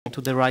protection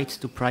to the right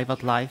to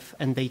private life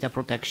and data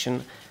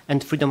protection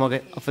and freedom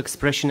of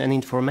expression and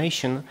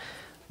information,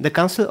 the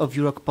Council of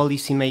Europe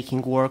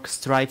policy-making work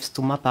strives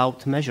to map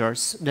out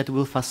measures that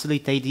will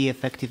facilitate the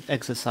effective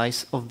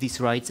exercise of these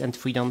rights and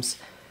freedoms,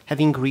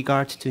 having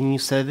regard to new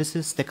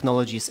services,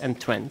 technologies and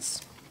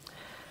trends.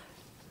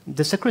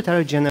 The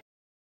Secretary-General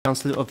of the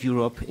Council of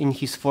Europe, in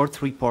his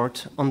fourth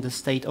report on the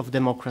state of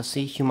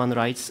democracy, human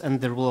rights and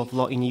the rule of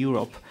law in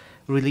Europe,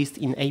 released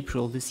in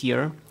April this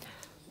year,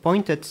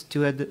 pointed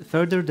to a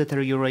further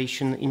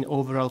deterioration in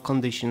overall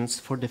conditions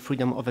for the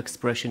freedom of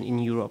expression in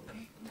Europe.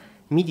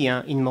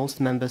 Media in most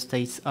member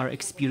states are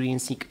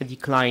experiencing a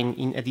decline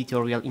in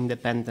editorial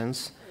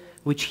independence,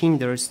 which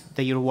hinders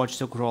their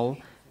watchdog role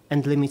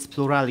and limits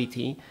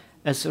plurality,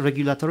 as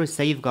regulatory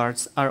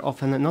safeguards are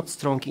often not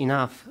strong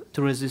enough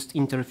to resist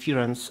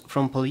interference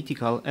from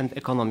political and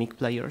economic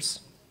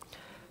players.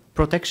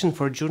 Protection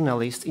for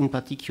journalists in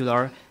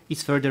particular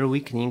is further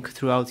weakening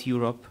throughout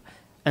Europe,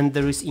 and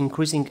there is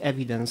increasing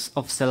evidence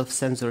of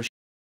self-censorship,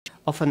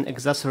 often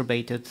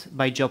exacerbated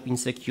by job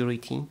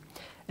insecurity,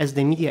 as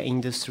the media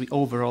industry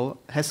overall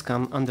has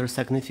come under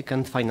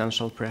significant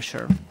financial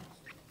pressure.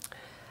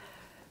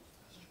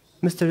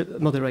 Mr.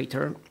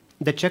 Moderator,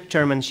 the Czech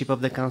chairmanship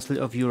of the Council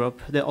of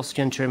Europe, the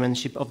Austrian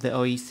chairmanship of the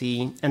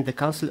OSCE, and the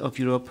Council of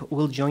Europe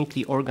will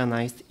jointly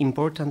organize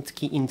important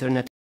key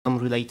internet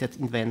related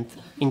event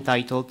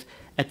entitled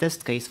A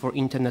Test Case for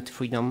Internet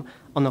Freedom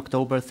on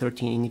October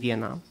 13 in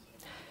Vienna.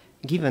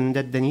 Given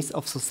that the needs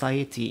of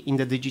society in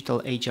the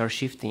digital age are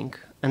shifting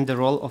and the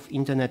role of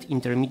internet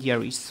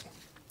intermediaries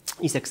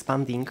is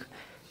expanding,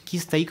 key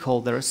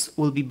stakeholders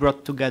will be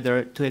brought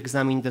together to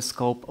examine the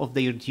scope of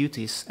their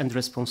duties and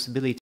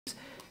responsibilities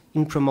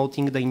in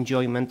promoting the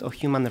enjoyment of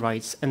human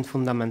rights and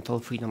fundamental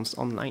freedoms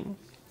online.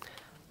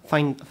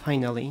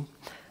 Finally,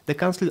 the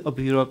Council of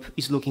Europe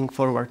is looking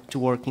forward to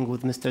working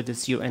with Mr.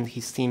 Desiu and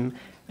his team,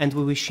 and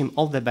we wish him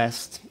all the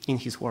best in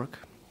his work.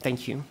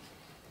 Thank you.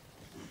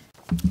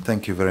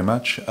 Thank you very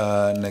much.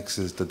 Next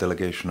is the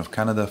delegation of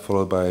Canada,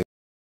 followed by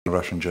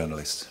Russian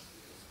journalists.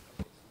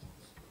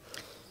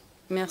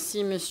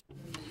 Merci, monsieur.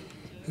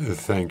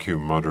 Thank you,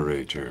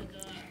 moderator.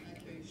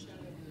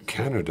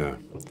 Canada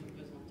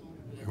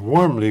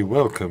warmly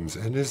welcomes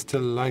and is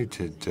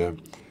delighted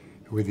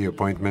with the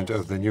appointment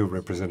of the new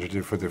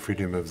representative for the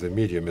freedom of the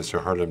media,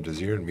 Mr. Harlem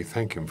Desir, and we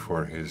thank him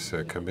for his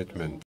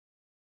commitment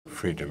to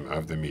freedom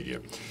of the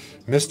media.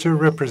 Mr.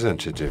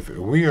 Representative,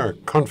 we are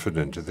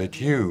confident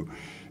that you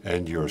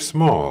and your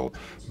small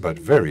but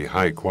very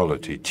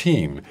high-quality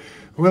team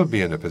will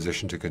be in a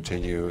position to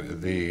continue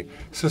the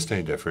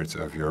sustained efforts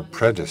of your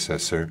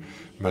predecessor,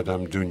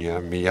 Madame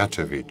Dunia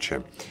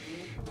Mijatovic,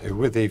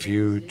 with a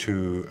view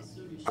to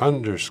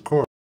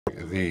underscore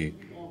the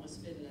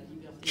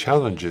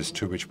challenges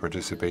to which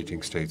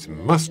participating states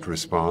must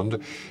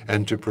respond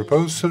and to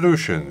propose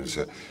solutions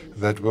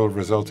that will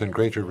result in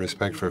greater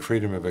respect for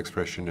freedom of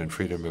expression and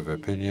freedom of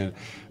opinion,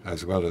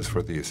 as well as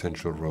for the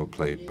essential role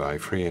played by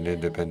free and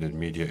independent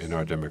media in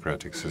our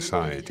democratic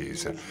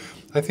societies.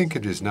 I think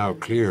it is now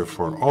clear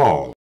for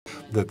all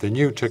that the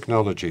new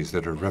technologies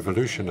that are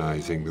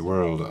revolutionizing the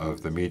world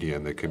of the media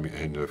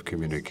and of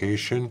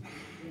communication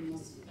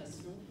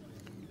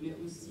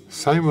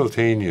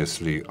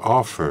simultaneously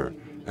offer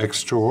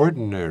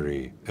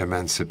extraordinary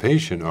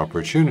emancipation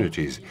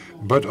opportunities,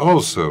 but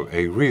also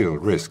a real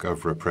risk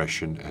of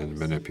repression and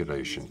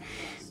manipulation.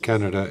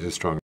 Canada is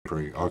strongly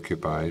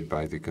preoccupied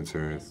by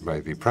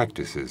the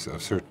practices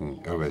of certain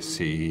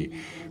OSCE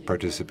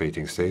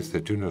participating states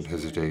that do not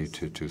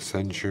hesitate to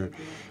censure,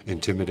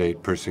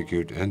 intimidate,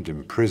 persecute, and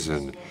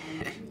imprison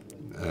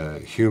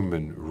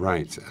human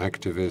rights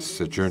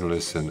activists,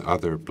 journalists, and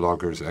other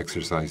bloggers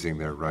exercising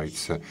their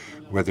rights,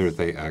 whether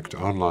they act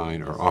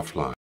online or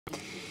offline.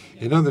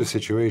 In other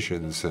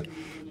situations,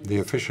 the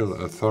official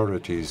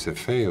authorities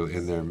fail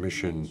in their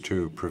mission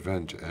to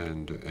prevent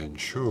and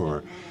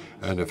ensure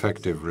an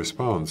effective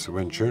response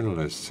when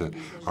journalists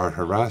are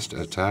harassed,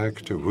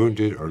 attacked,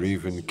 wounded, or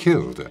even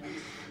killed.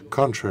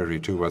 Contrary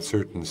to what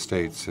certain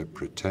states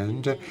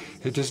pretend,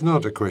 it is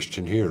not a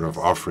question here of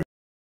offering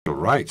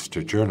rights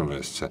to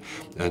journalists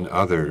and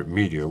other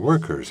media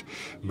workers,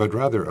 but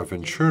rather of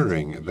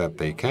ensuring that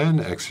they can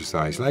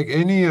exercise, like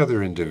any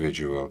other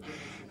individual,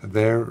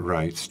 their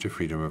rights to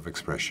freedom of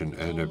expression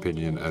and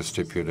opinion as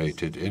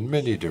stipulated in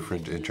many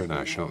different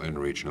international and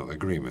regional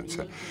agreements.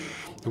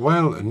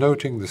 While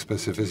noting the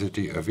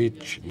specificity of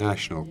each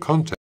national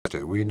context,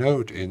 we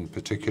note in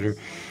particular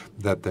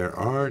that there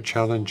are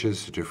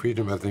challenges to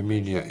freedom of the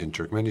media in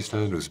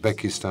Turkmenistan,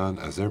 Uzbekistan,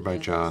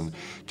 Azerbaijan,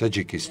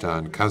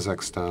 Tajikistan,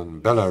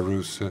 Kazakhstan,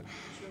 Belarus,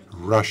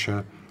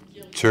 Russia,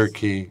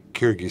 Turkey,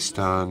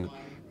 Kyrgyzstan,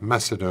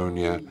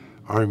 Macedonia,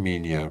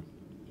 Armenia,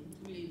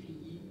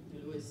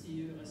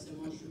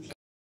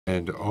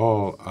 and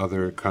all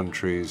other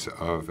countries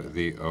of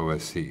the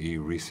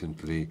OSCE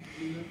recently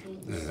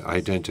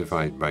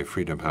identified by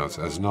Freedom House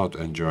as not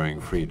enjoying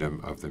freedom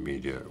of the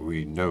media.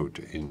 We note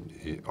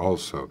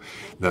also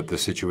that the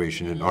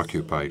situation in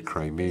occupied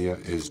Crimea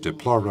is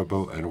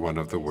deplorable and one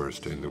of the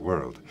worst in the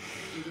world.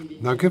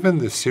 Now, given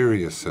the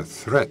serious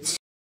threats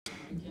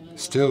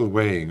still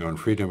weighing on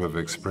freedom of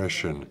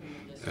expression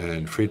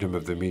and freedom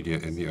of the media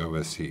in the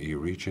OSCE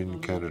region,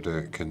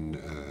 Canada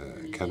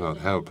cannot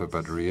help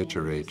but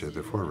reiterate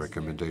the 4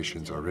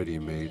 recommendations already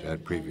made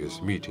at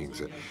previous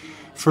meetings.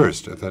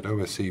 First, that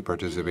OSCE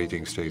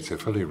participating states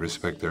fully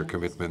respect their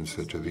commitments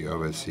to the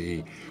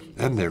OSCE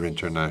and their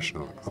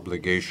international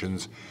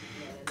obligations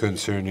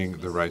concerning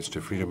the rights to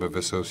freedom of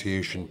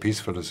association,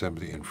 peaceful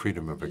assembly, and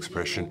freedom of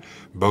expression,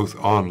 both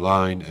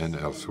online and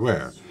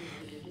elsewhere.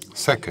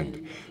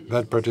 Second,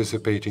 that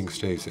participating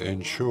states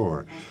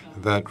ensure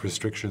that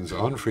restrictions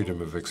on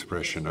freedom of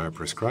expression are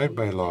prescribed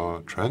by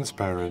law,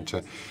 transparent,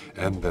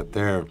 and that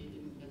their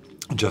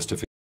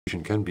justification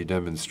can be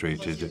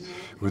demonstrated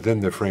within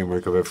the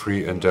framework of a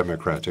free and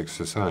democratic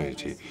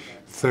society.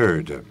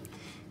 Third,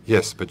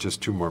 yes, but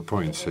just 2 more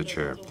points,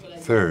 Chair.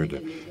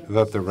 Third,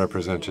 that the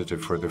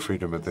representative for the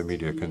freedom of the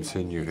media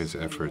continue his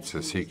efforts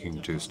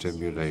seeking to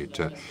stimulate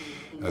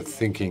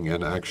thinking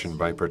and action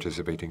by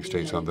participating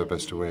states on the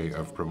best way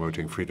of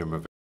promoting freedom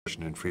of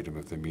expression and freedom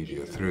of the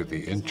media through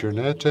the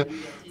internet.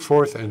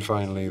 Fourth, and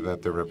finally,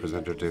 that the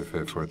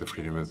representative for the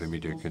freedom of the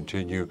media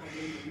continue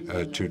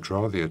to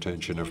draw the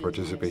attention of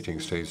participating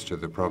states to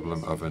the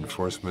problem of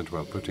enforcement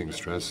while putting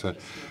stress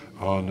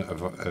on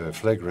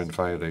flagrant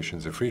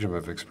violations of freedom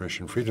of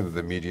expression, freedom of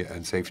the media,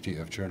 and safety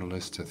of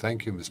journalists.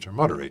 Thank you, Mr.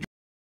 Moderator.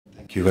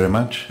 Thank you very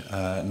much.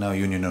 Now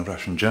Union of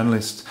Russian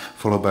Journalists,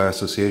 followed by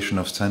Association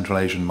of Central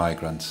Asian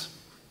Migrants.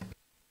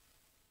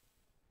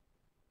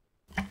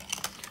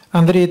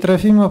 Andrei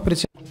Trofimov,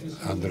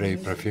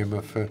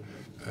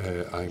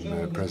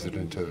 I'm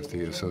president of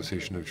the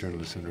Association of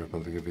Journalists in the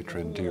Republic of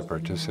Ukraine. Dear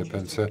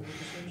participants,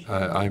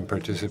 I'm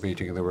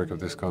participating in the work of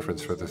this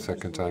conference for the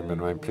 2nd time,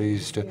 and I'm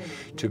pleased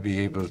to be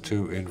able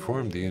to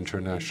inform the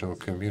international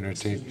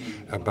community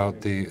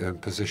about the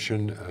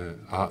position.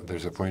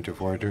 There's a point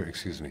of order,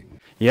 excuse me.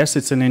 Yes,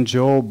 it's an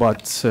NGO,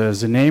 but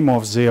the name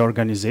of the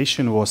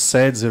organization was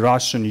said,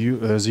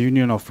 the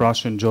Union of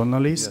Russian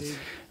Journalists. Yes.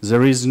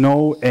 There is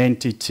no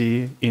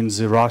entity in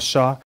the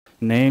Russia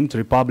named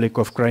Republic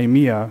of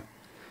Crimea.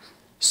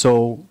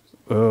 So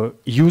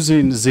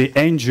using the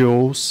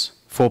NGOs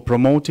for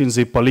promoting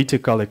the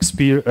political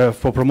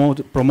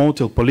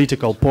promoting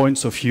political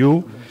points of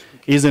view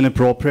is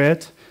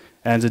inappropriate,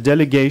 and the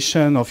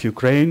delegation of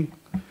Ukraine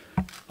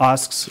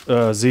asks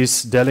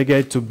this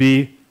delegate to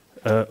be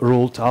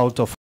ruled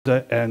out of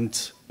order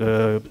and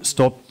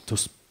stop to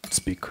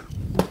speak.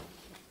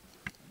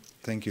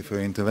 Thank you for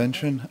your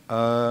intervention.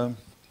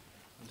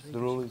 The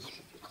rule is...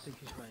 I think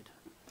he's right.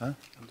 Huh?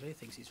 Andrei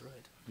thinks he's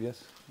right.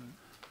 Yes.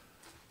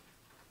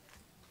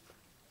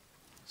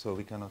 So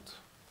we cannot...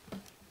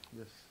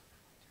 Yes.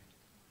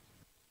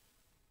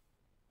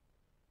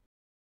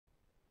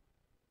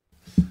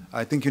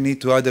 I think you need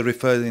to either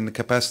refer in the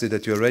capacity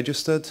that you're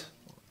registered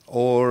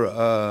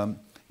or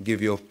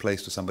give your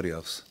place to somebody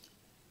else.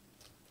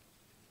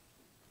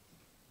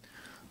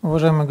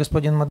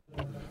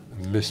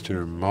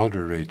 Mr.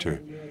 Moderator,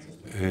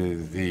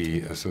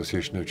 the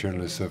Association of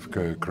Journalists of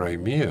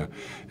Crimea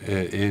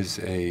is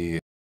a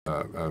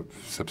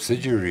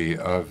subsidiary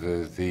of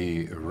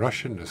the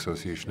Russian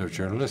Association of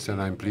Journalists,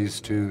 and I'm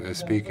pleased to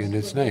speak in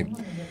its name.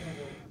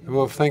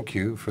 Well, thank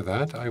you for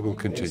that. I will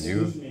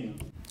continue.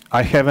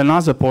 I have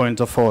another point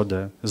of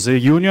order. The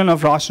Union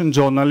of Russian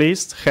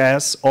Journalists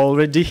has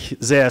already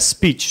their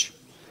speech,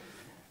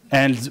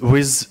 and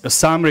with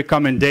some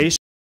recommendations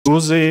to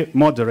the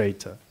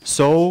moderator.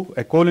 So,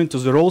 according to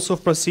the rules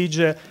of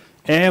procedure,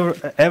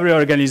 every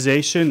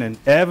organization and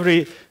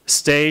every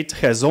state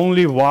has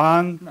only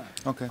one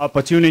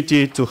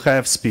opportunity to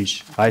have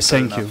speech. I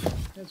thank you.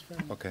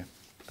 Okay,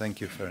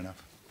 thank you, fair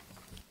enough.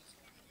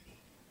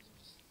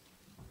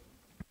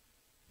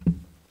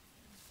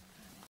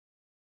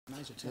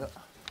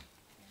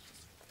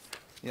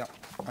 Yeah,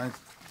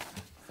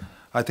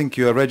 I think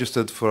you are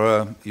registered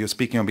for, you're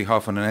speaking on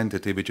behalf of an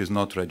entity which is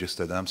not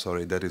registered. I'm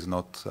sorry, that is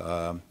not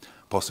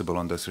possible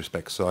on this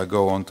respect. So I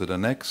go on to the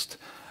next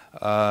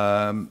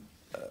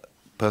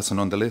person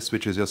on the list,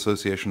 which is the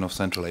Association of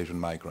Central Asian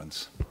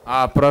Migrants.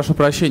 Прошу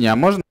прощения,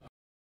 можно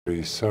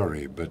Very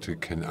sorry, but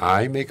can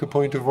I make a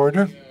point of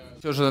order?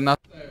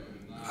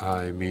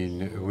 I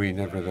mean, we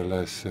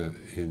nevertheless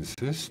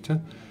insist.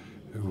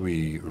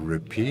 We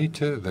repeat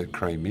that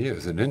Crimea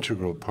is an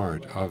integral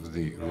part of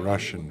the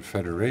Russian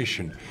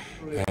Federation,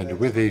 and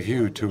with a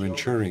view to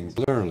ensuring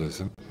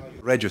pluralism.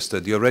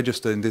 You're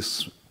registered in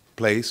this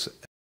place,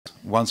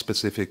 one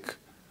specific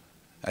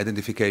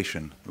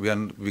identification.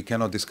 We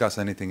cannot discuss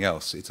anything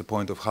else. It's a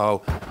point of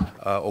how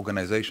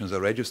organizations are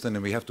registered,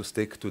 and we have to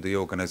stick to the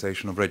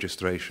organization of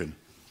registration.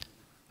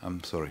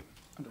 I'm sorry.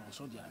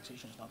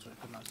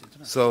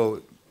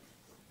 So,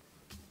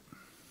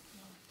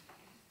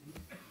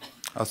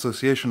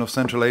 Association of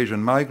Central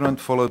Asian Migrant,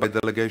 followed by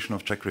Delegation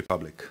of Czech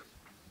Republic.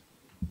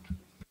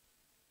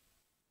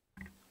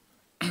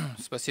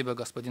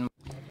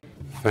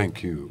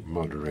 Thank you,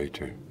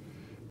 moderator.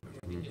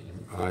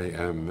 I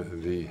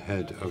am the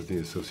head of the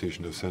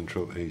Association of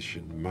Central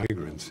Asian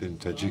Migrants in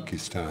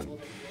Tajikistan.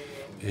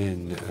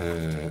 In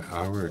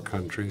our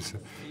countries,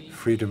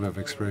 freedom of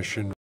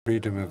expression,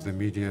 freedom of the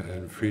media,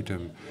 and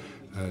freedom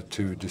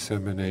to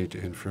disseminate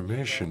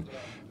information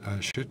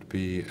should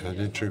be an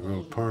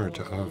integral part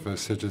of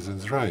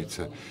citizens' rights.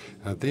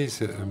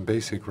 These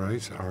basic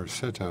rights are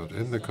set out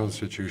in the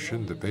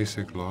Constitution, the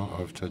basic law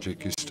of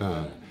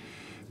Tajikistan.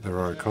 There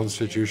are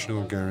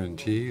constitutional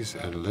guarantees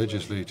and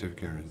legislative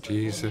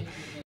guarantees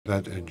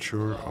that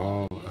ensure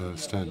all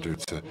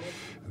standards.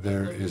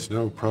 There is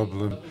no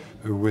problem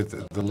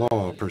with the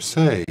law per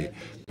se,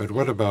 but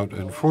what about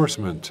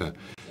enforcement?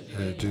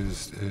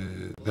 Does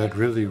that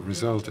really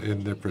result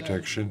in the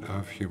protection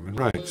of human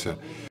rights?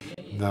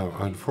 Now,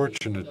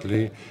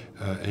 unfortunately,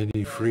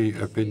 any free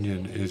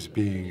opinion is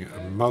being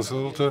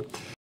muzzled,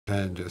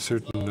 and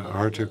certain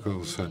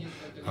articles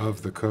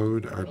of the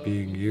code are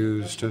being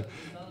used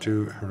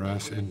to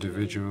harass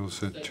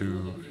individuals.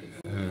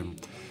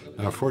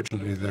 Now,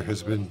 fortunately, there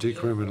has been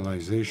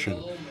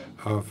decriminalization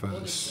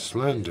of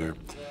slander,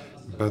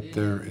 but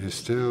there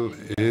still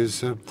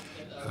is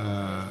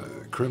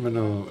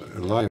criminal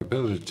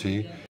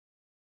liability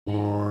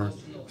for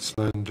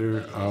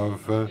slander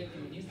of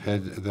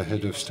the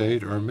head of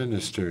state or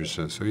ministers.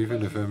 So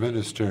even if a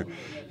minister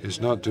is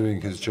not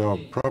doing his job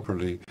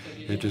properly,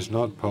 it is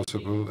not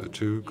possible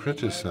to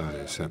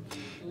criticize.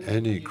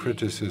 Any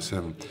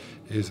criticism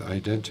is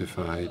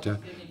identified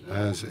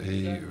as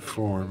a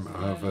form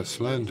of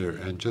slander.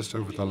 And just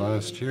over the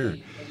last year,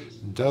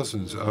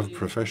 dozens of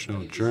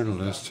professional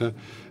journalists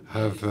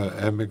have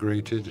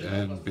emigrated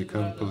and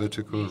become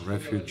political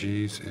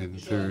refugees in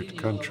third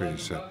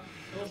countries.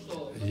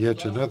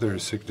 Yet another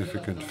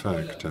significant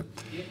fact.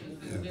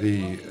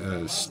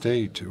 The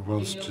state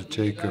wants to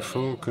take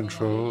full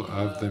control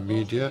of the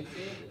media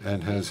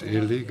and has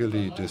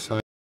illegally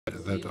decided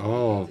that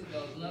all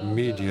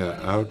media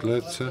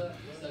outlets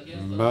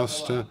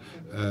must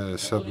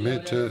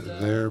submit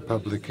their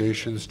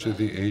publications to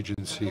the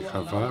agency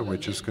Hava,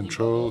 which is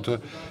controlled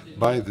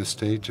by the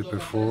state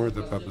before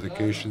the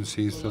publication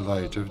sees the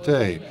light of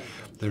day.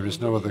 There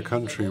is no other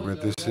country where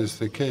this is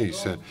the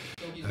case.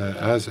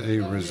 As a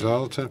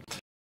result,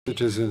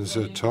 citizens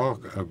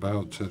talk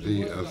about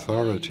the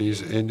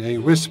authorities in a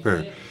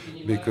whisper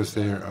because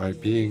they are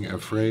being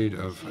afraid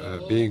of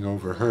being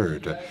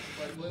overheard.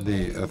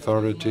 The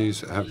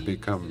authorities have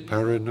become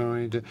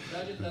paranoid.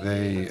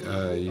 They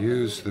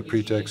use the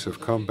pretext of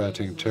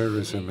combating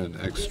terrorism and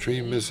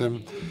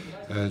extremism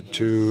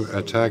to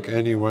attack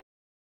anyone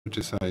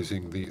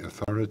criticizing the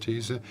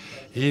authorities,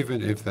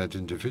 even if that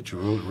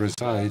individual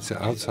resides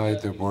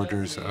outside the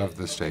borders of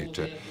the state.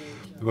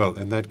 Well,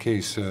 in that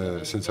case,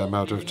 since I'm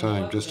out of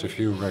time, just a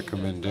few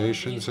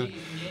recommendations.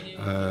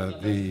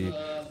 The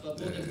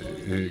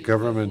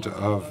government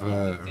of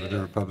the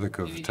Republic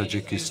of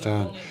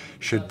Tajikistan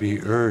should be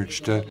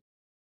urged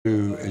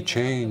to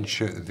change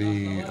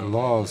the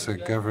laws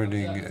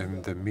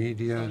governing the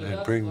media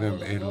and bring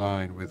them in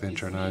line with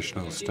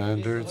international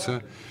standards,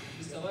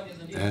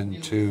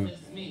 and to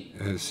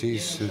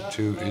cease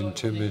to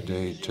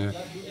intimidate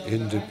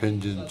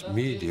independent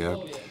media,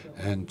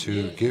 and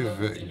to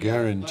give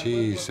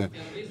guarantees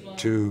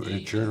to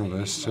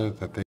journalists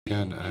that they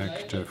can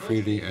act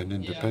freely and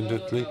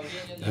independently,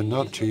 and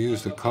not to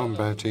use the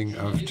combating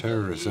of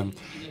terrorism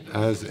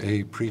as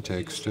a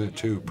pretext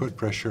to put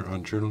pressure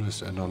on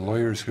journalists and on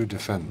lawyers who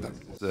defend them.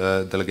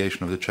 The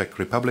delegation of the Czech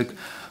Republic,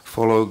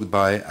 followed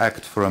by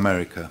Act for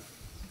America.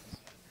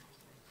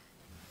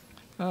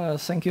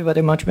 Thank you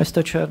very much,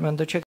 Mr. Chairman.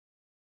 The Czech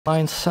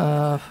aligns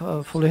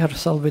fully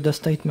herself with the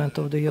statement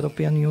of the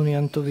European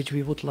Union, to which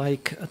we would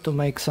like to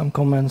make some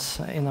comments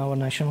in our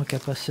national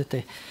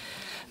capacity.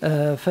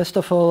 First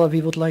of all,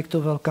 we would like to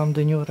welcome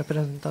the new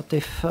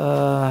representative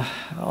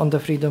on the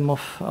freedom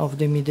of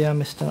the media,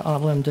 Mr.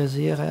 Arlem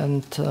Desir,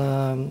 and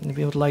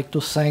we would like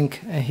to thank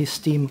his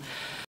team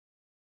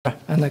for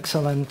an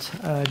excellent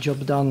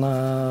job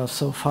done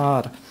so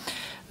far.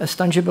 A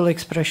tangible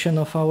expression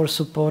of our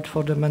support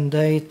for the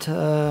mandate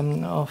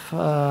of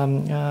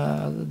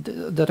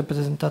the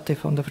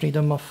representative on the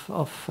freedom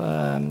of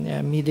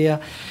media.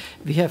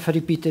 We have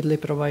repeatedly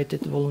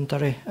provided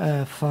voluntary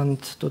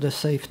fund to the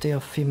safety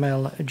of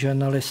female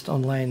journalists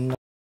online.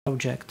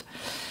 project.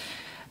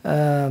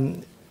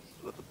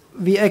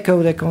 We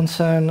echo the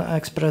concern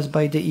expressed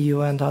by the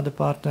EU and other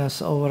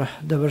partners over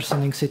the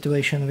worsening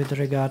situation with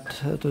regard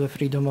to the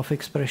freedom of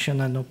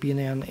expression and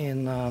opinion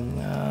in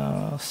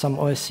some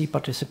OSCE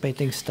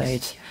participating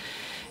states.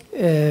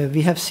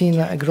 We have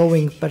seen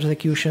growing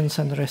persecutions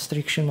and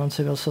restriction on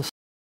civil society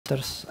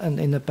and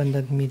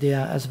independent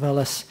media, as well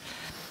as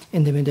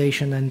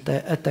intimidation and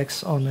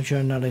attacks on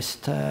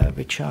journalists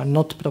which are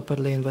not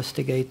properly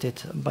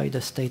investigated by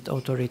the state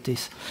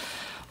authorities.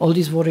 All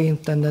these worrying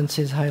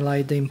tendencies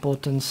highlight the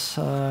important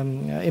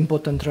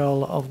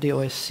role of the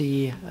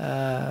OSCE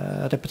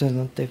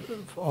representative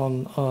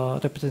on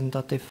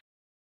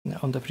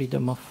the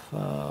freedom of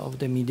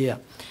the media.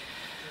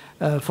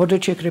 For the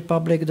Czech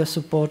Republic, the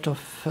support of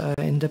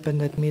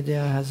independent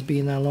media has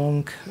been a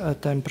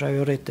long-term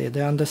priority.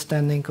 The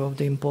understanding of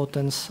the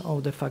importance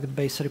of the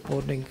fact-based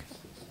reporting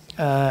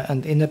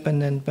and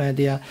independent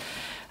media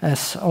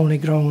has only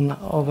grown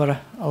over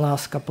the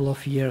last couple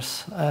of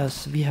years,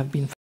 as we have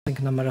been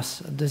facing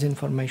numerous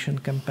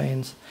disinformation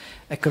campaigns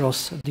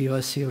across the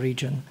OSCE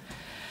region.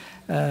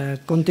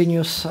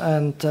 Continuous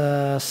and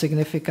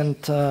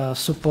significant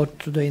support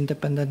to the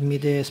independent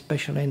media,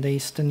 especially in the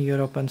Eastern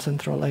Europe and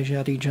Central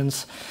Asia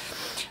regions,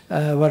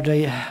 where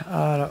they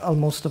are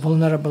almost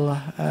vulnerable,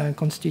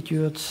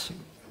 constitutes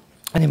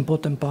an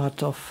important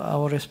part of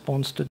our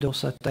response to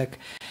those attacks.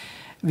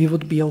 We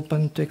would be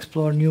open to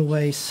explore new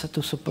ways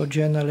to support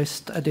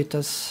journalists,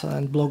 editors,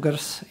 and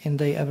bloggers in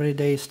their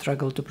everyday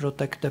struggle to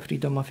protect the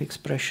freedom of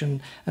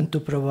expression and to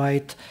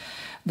provide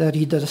the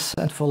readers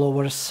and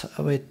followers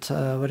with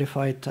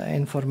verified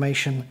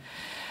information.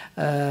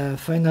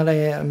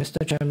 Finally,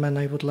 Mr. Chairman,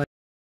 I would like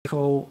to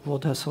echo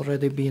what has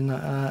already been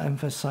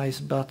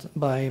emphasized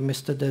by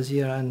Mr.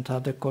 Desir and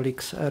other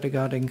colleagues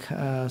regarding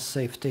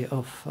safety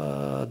of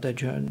the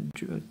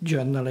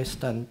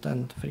journalists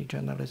and free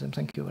journalism.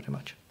 Thank you very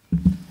much.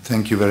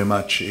 Thank you very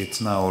much.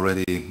 It's now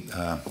already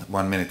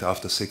 1 minute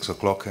after 6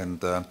 o'clock, and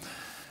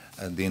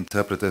the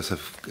interpreters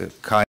have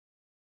kindly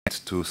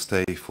to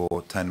stay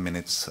for 10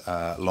 minutes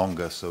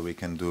longer, so we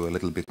can do a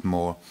little bit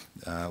more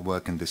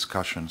work and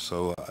discussion.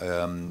 So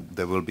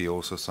there will be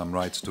also some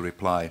rights to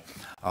reply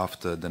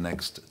after the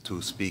next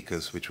two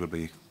speakers, which will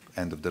be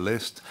end of the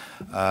list.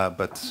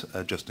 But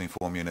just to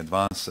inform you in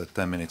advance, at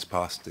 10 minutes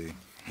past, the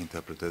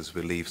interpreters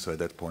will leave, so at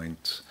that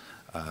point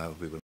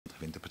we will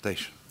have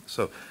interpretation.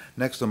 So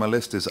next on my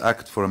list is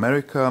ACT for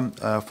America,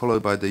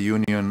 followed by the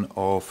Union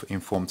of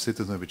Informed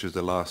Citizens, which is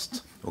the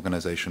last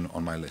organization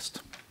on my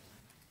list.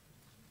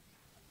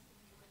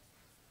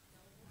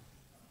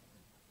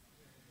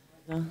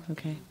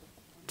 Okay.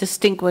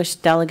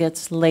 Distinguished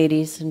delegates,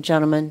 ladies and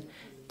gentlemen,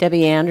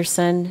 Debbie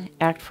Anderson,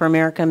 ACT for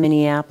America,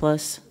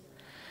 Minneapolis.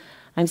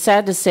 I'm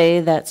sad to say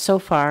that so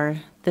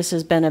far this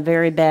has been a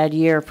very bad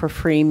year for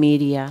free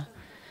media.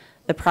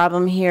 The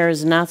problem here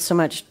is not so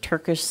much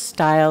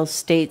Turkish-style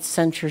state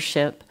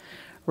censorship,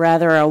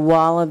 rather a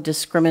wall of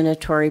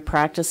discriminatory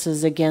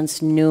practices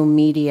against new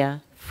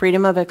media.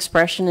 Freedom of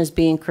expression is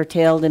being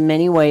curtailed in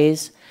many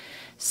ways,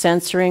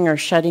 censoring or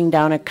shutting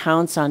down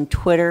accounts on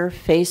Twitter,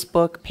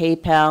 Facebook,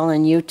 PayPal,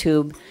 and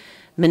YouTube,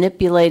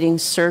 manipulating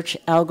search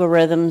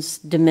algorithms,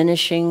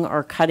 diminishing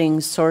or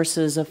cutting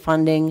sources of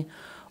funding,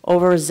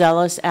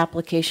 overzealous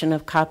application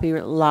of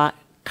copyright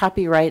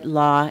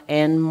law,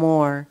 and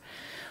more.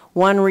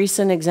 One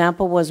recent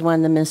example was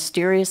when the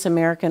mysterious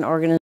American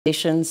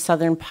organization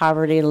Southern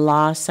Poverty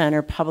Law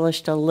Center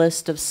published a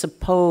list of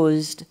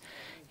supposed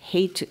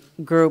hate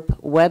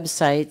group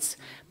websites,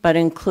 but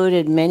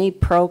included many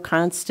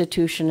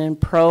pro-Constitution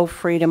and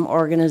pro-freedom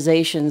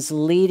organizations,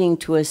 leading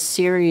to a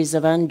series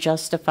of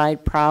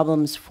unjustified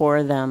problems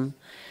for them.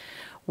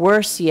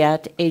 Worse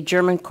yet, a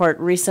German court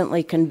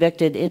recently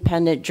convicted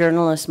independent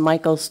journalist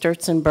Michael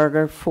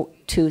Sturzenberger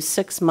to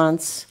 6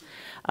 months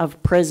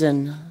of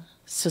prison,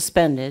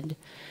 suspended,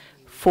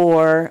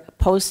 for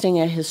posting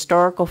a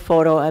historical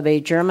photo of a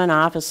German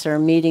officer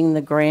meeting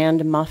the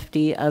Grand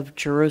Mufti of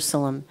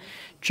Jerusalem.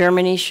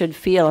 Germany should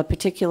feel a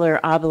particular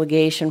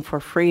obligation for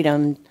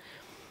freedom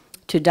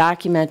to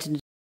document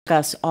and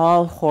discuss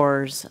all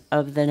horrors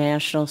of the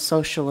National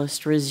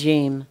Socialist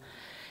regime.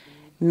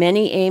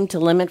 Many aim to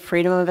limit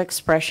freedom of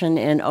expression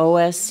in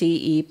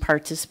OSCE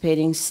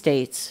participating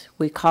states.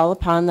 We call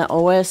upon the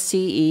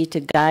OSCE to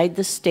guide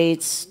the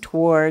states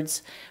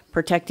towards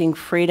protecting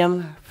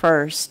freedom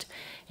first,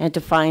 and to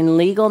find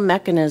legal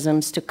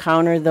mechanisms to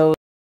counter those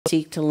who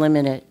seek to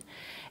limit it.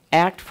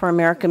 ACT for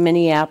America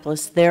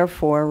Minneapolis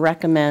therefore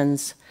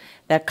recommends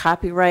that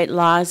copyright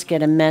laws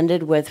get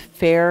amended with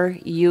fair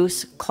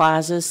use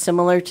clauses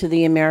similar to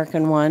the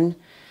American one.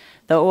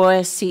 The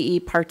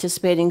OSCE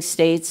participating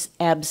states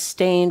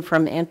abstain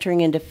from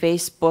entering into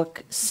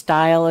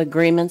Facebook-style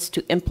agreements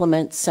to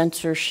implement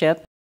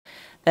censorship.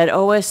 That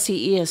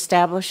OSCE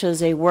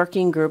establishes a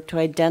working group to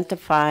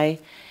identify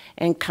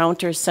and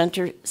counter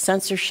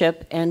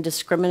censorship and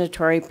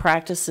discriminatory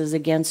practices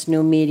against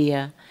new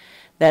media.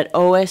 That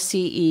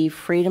OSCE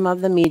Freedom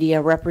of the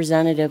Media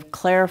representative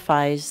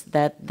clarifies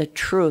that the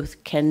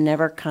truth can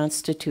never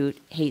constitute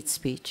hate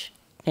speech.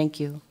 Thank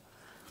you.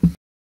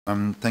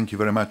 Thank you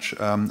very much.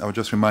 I was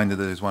just reminded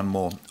there is one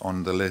more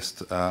on the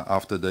list.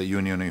 After the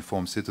Union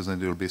Informed Citizen,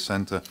 there will be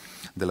Centre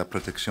de la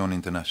Protection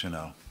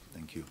Internationale.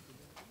 Thank you.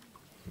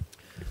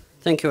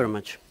 Thank you very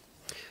much.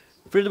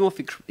 Freedom of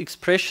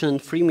expression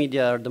and free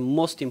media are the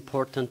most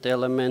important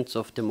elements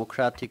of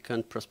democratic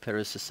and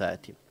prosperous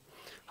society.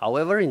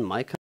 However, in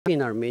my country,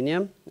 in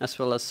Armenia, as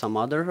well as some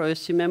other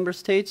OSCE member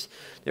states,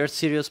 there are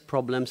serious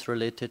problems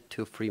related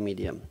to free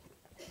media.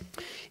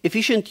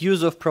 Efficient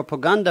use of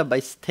propaganda by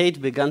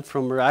state began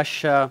from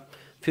Russia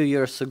a few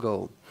years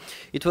ago.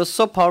 It was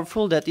so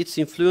powerful that its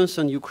influence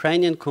on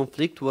Ukrainian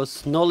conflict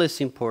was no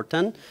less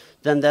important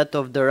than that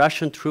of the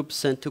Russian troops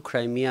sent to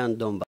Crimea and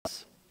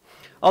Donbass.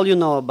 All you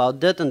know about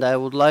that, and I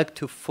would like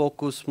to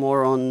focus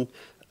more on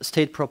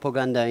state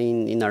propaganda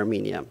in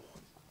Armenia.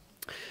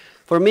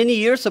 For many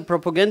years, a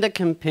propaganda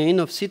campaign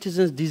of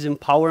citizens'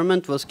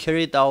 disempowerment was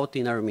carried out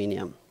in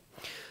Armenia.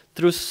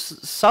 Through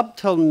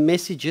subtle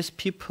messages,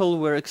 people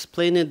were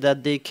explaining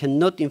that they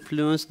cannot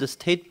influence the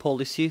state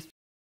policy through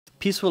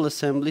peaceful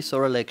assemblies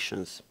or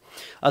elections.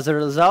 As a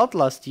result,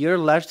 last year, a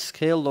large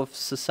scale of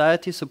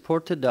society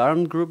supported the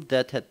armed group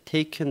that had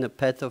taken a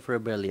path of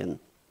rebellion.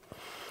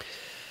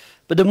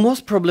 But the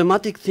most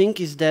problematic thing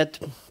is that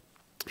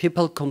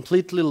people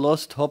completely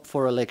lost hope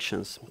for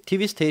elections.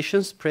 TV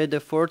stations spread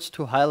efforts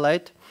to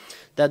highlight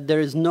that there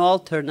is no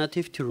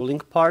alternative to ruling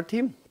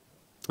party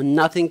and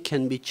nothing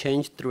can be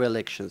changed through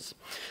elections.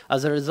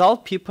 As a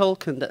result, people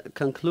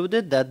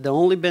concluded that the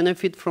only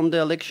benefit from the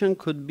election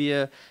could be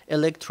an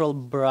electoral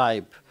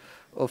bribe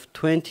of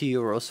 20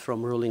 euros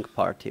from ruling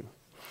party.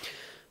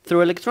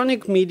 Through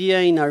electronic media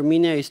in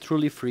Armenia is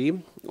truly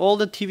free. All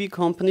the TV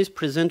companies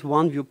present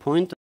one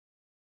viewpoint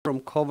from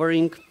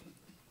covering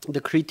the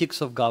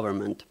critics of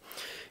government.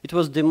 It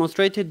was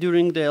demonstrated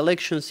during the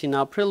elections in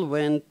April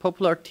when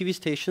popular TV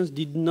stations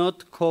did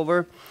not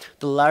cover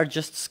the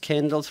largest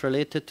scandals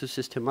related to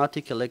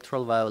systematic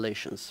electoral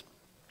violations.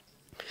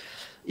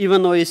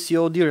 Even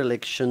OSCE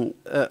election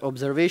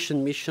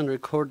observation mission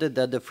recorded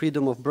that the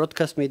freedom of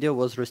broadcast media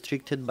was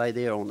restricted by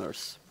their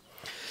owners.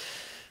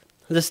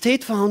 The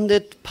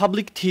state-funded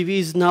public TV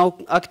is now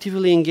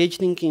actively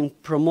engaging in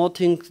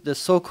promoting the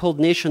so-called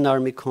nation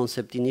army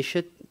concept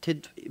initiated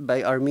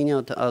by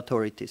Armenian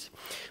authorities.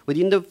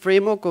 Within the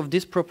framework of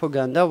this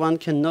propaganda, one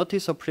can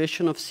notice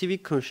oppression of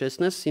civic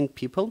consciousness in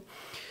people,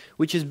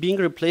 which is being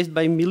replaced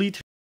by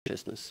military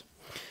consciousness.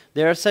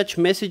 There are such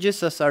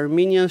messages as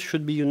Armenians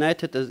should be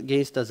united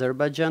against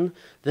Azerbaijan,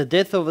 the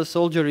death of a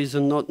soldier is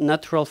a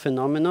natural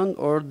phenomenon,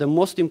 or the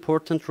most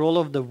important role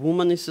of the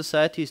woman in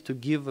society is to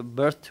give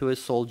birth to a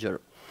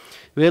soldier,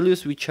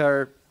 values which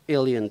are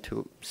alien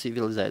to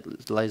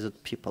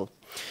civilized people.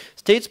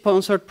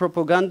 State-sponsored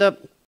propaganda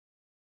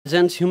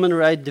presents human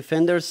rights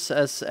defenders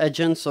as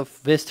agents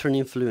of Western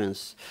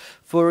influence.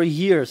 For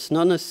years,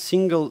 not a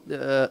single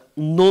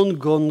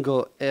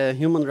non-Gongo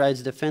human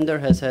rights defender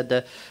has had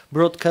a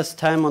broadcast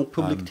time on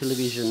public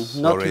television,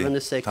 not even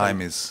a second.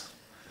 Time is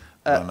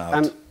run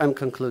out. I'm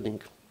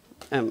concluding.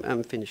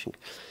 I'm finishing.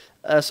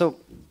 So,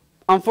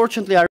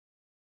 unfortunately, I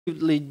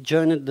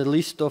joined the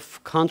list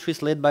of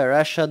countries led by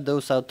Russia.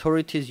 Those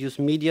authorities use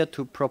media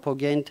to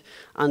propagate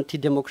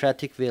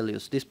anti-democratic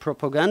values. This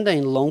propaganda,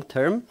 in long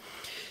term,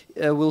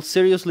 will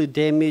seriously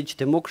damage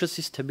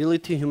democracy,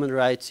 stability, human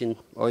rights in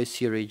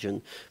OSCE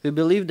region. We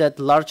believe that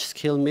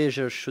large-scale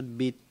measures should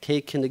be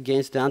taken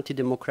against the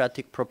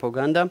anti-democratic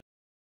propaganda.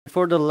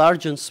 For the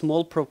large and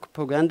small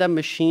propaganda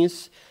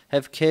machines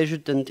have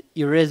caused an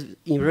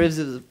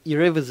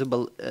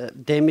irreversible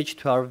damage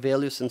to our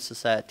values and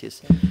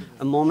societies.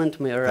 A moment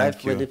may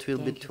arrive when it will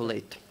be too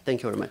late.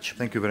 Thank you very much.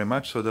 Thank you very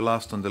much. So the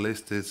last on the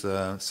list is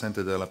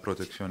Centre de la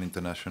Protection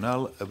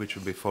Internationale, which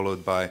will be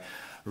followed by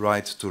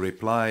right to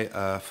reply.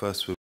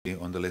 First will be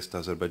on the list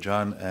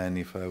Azerbaijan, and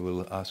if I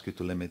will ask you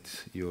to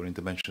limit your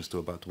interventions to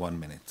about 1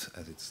 minute,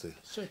 as it's the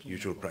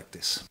usual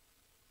practice.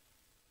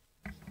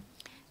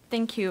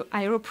 Thank you.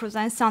 I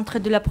represent Centre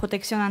de la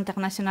Protection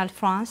Internationale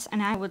France,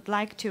 and I would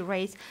like to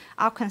raise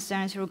our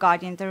concerns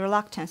regarding the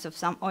reluctance of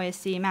some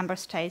OSCE member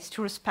states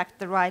to respect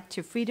the right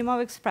to freedom of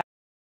expression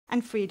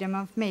and freedom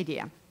of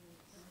media.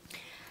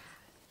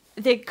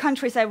 The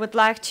countries I would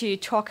like to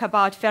talk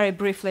about very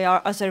briefly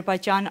are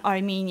Azerbaijan,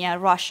 Armenia,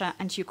 Russia,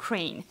 and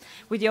Ukraine.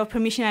 With your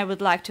permission, I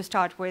would like to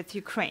start with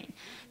Ukraine.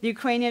 The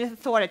Ukrainian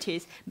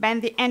authorities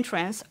banned the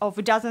entrance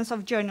of dozens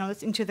of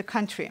journalists into the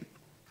country.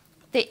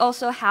 They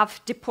also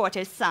have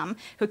deported some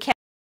who carried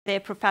their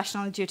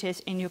professional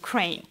duties in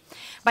Ukraine.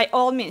 By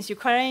all means,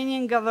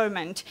 Ukrainian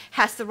government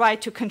has the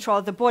right to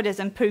control the borders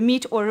and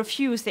permit or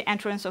refuse the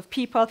entrance of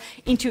people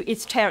into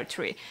its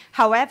territory.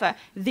 However,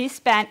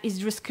 this ban is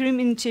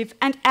discriminative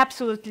and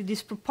absolutely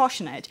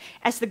disproportionate,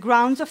 as the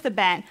grounds of the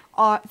ban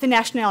are the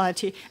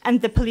nationality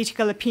and the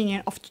political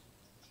opinion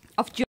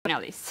of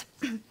journalists.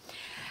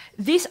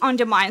 This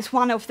undermines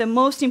one of the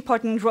most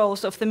important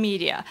roles of the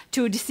media,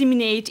 to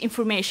disseminate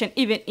information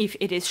even if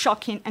it is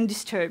shocking and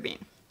disturbing.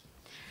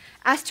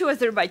 As to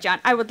Azerbaijan,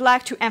 I would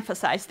like to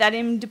emphasize that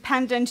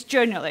independent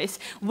journalists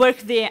work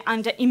there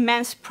under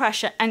immense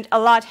pressure, and a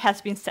lot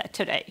has been said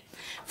today.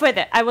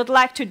 Further, I would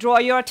like to draw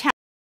your attention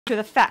to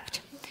the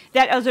fact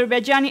that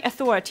Azerbaijani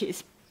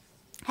authorities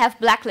have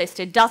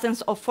blacklisted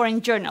dozens of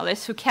foreign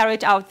journalists who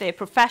carried out their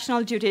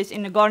professional duties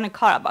in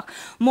Nagorno-Karabakh.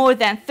 More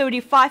than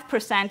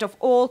 35% of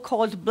all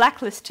called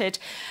blacklisted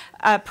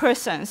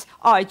persons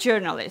are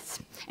journalists.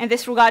 In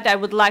this regard, I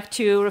would like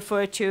to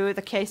refer to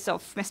the case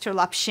of Mr.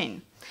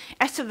 Lapshin.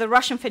 As to the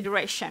Russian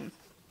Federation,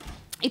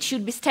 it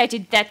should be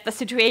stated that the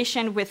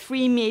situation with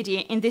free media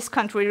in this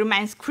country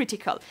remains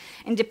critical.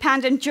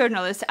 Independent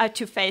journalists are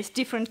to face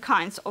different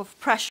kinds of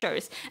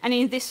pressures. And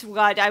in this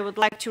regard, I would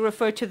like to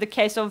refer to the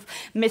case of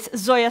Ms.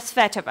 Zoya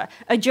Svetova,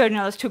 a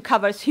journalist who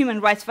covers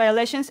human rights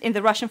violations in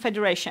the Russian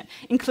Federation,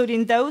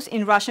 including those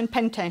in Russian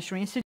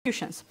penitentiary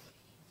institutions.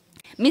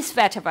 Ms.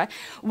 Svetova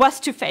was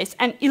to face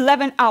an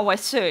 11-hour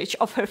search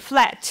of her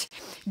flat,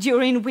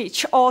 during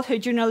which all her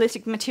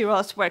journalistic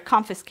materials were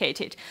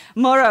confiscated.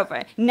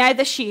 Moreover,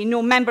 neither she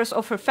nor members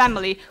of her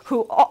family,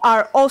 who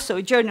are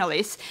also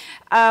journalists,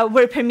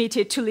 were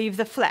permitted to leave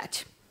the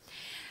flat.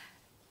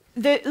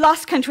 The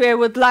last country I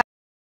would like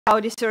to talk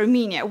about is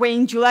Armenia, where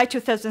in July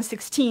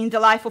 2016, the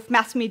life of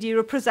mass media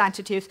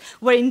representatives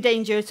were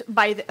endangered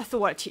by the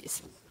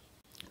authorities.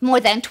 More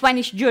than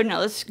 20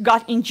 journalists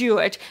got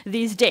injured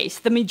these days,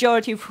 the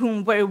majority of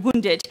whom were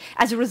wounded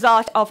as a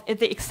result of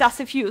the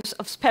excessive use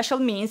of special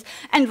means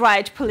and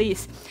riot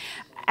police,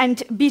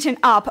 and beaten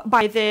up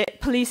by the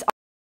police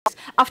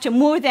officers. After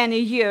more than a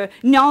year,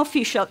 no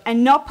official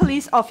and no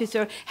police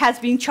officer has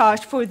been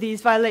charged for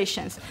these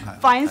violations.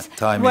 Fines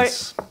were...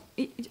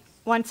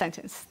 One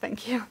sentence,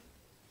 thank you.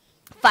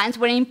 Fines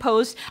were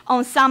imposed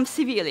on some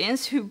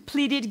civilians who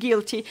pleaded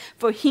guilty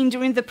for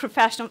hindering the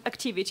professional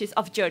activities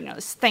of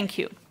journalists. Thank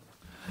you.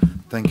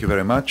 Thank you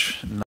very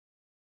much.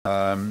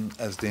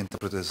 As the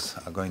interpreters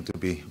are going to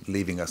be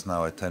leaving us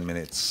now at 10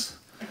 minutes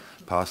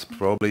past,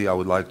 probably, I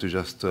would like to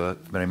just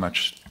very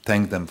much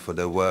thank them for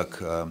their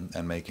work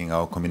and making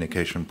our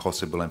communication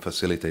possible and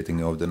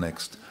facilitating over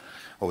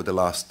the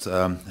last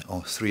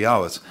 3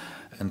 hours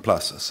and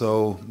plus.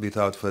 So,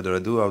 without further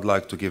ado, I would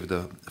like to give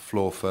the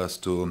floor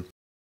first to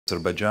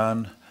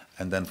Azerbaijan,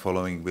 and then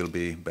following will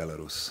be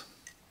Belarus.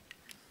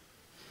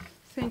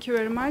 Thank you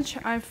very much.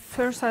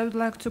 First, I would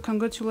like to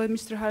congratulate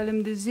Mr.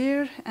 Halim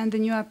Desir and the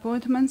new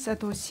appointments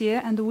at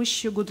OSCE and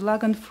wish you good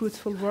luck and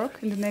fruitful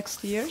work in the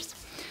next years.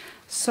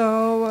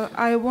 So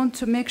I want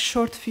to make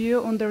short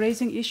view on the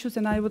raising issues,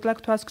 and I would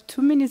like to ask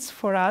 2 minutes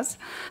for us.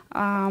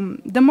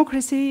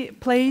 Democracy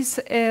plays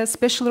a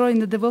special role in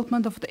the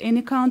development of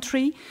any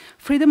country.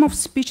 Freedom of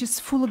speech is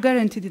fully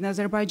guaranteed in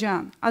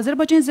Azerbaijan.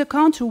 Azerbaijan is a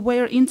country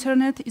where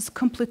internet is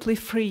completely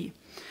free.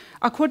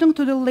 According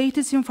to the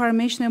latest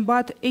information,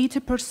 about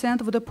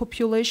 80% of the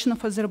population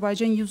of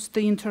Azerbaijan uses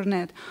the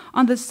internet.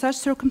 Under such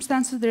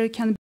circumstances, there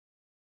can be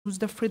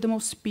the freedom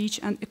of speech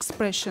and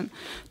expression.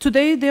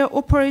 Today, there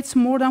operates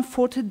more than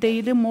 40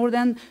 daily, more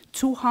than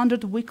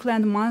 200 weekly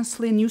and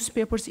monthly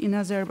newspapers in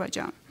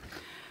Azerbaijan.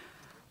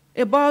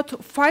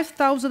 About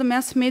 5,000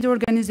 mass media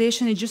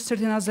organizations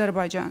registered in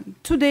Azerbaijan.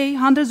 Today,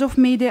 hundreds of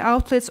media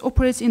outlets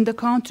operate in the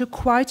country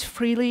quite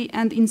freely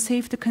and in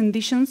safety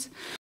conditions.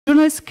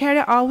 Journalists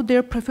carry out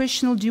their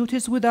professional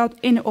duties without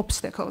any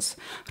obstacles.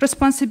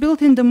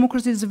 Responsibility in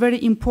democracy is a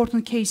very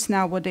important case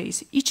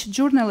nowadays. Each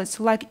journalist,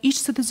 like each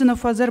citizen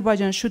of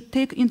Azerbaijan, should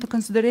take into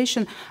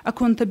consideration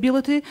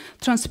accountability,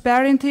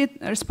 transparency,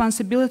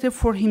 responsibility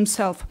for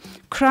himself.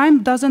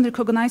 Crime doesn't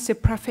recognize a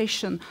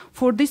profession.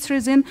 For this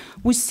reason,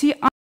 we see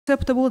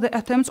unacceptable the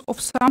attempts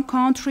of some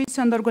countries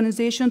and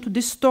organizations to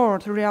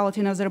distort reality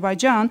in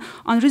Azerbaijan,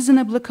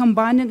 unreasonably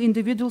combining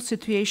individual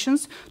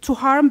situations to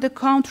harm the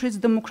country's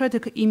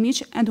democratic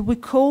image, and we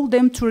call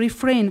them to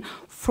refrain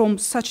from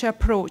such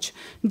approach.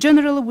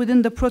 Generally,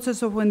 within the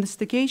process of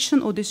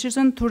investigation or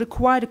decision to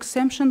require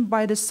exemption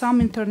by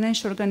some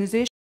international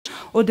organization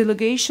or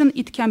delegation,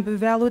 it can be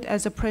valued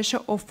as a pressure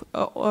of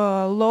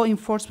law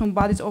enforcement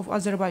bodies of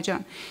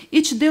Azerbaijan.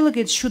 Each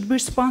delegate should be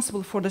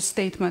responsible for the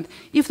statement.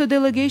 If the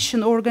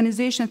delegation or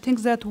organization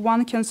thinks that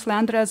one can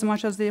slander as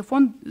much as they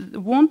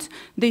want,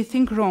 they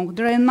think wrong.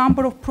 There are a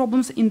number of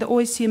problems in the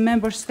OSCE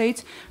member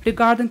states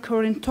regarding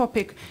current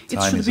topic.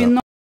 It should be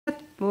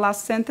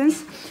last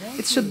sentence.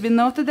 It should be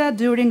noted that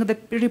during the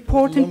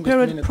reporting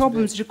period,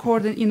 problems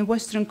recorded in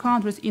Western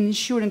countries in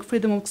ensuring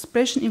freedom of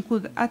expression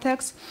include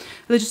attacks,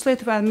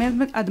 legislative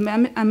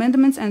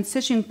amendments, and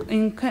such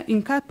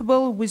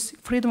incapable with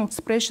freedom of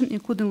expression,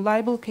 including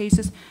libel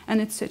cases, and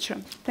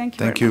etc. Thank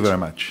you. Thank you very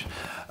much.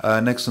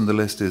 Next on the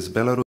list is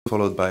Belarus,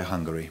 followed by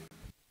Hungary.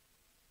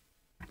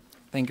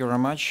 Thank you very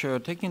much.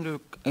 Taking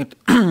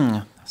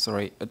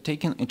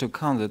into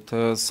account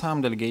that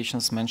some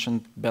delegations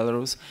mentioned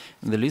Belarus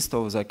in the list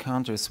of the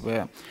countries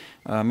where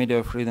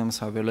media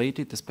freedoms are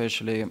violated,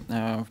 especially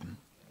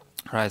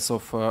rights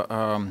of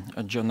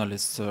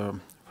journalists,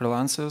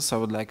 freelancers, I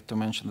would like to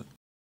mention the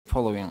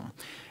following.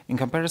 In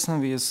comparison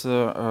with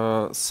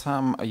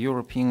some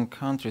European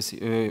countries,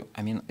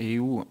 I mean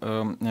EU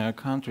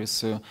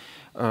countries,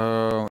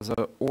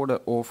 the order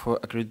of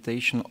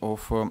accreditation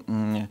of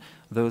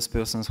those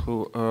persons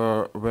who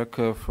work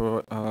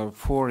for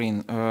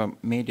foreign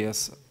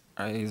medias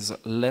is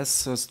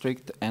less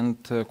strict and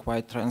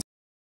quite transparent.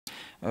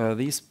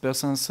 these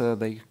persons,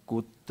 they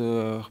could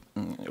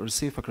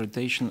receive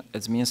accreditation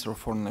as Minister of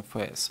Foreign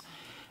Affairs.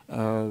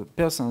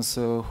 Persons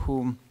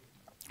who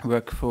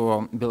work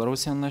for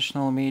Belarusian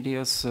national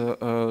media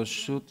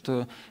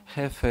should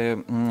have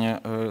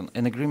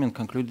an agreement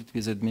concluded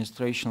with the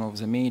administration of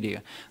the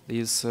media.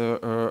 This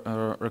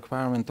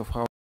requirement of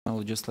our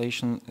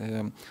legislation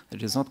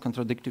it is not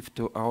contradictory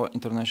to our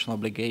international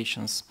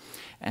obligations.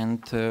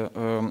 And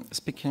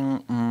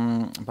speaking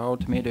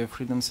about media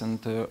freedoms and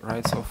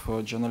rights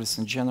of journalists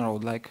in general, I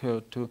would like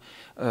to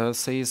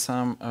say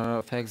some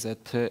facts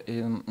that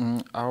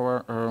in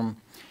our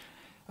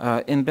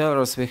in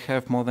Belarus, we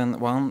have more than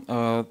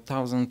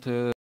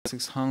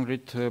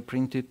 1,600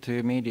 printed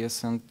media,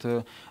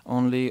 and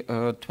only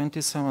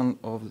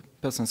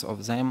 27%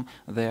 of them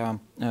they are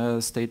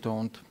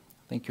state-owned.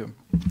 Thank you.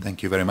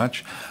 Thank you very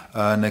much.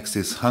 Next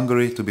is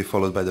Hungary, to be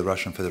followed by the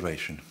Russian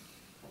Federation.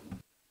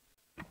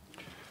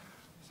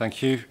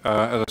 Thank you.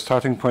 As a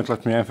starting point,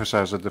 let me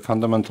emphasize that the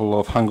fundamental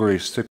law of Hungary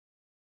is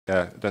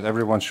that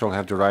everyone shall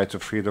have the right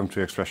of freedom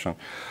to expression.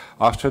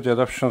 After the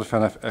adoption of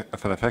an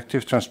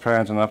effective,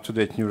 transparent and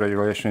up-to-date new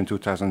regulation in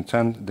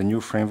 2010, the new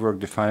framework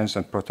defines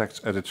and protects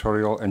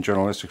editorial and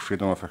journalistic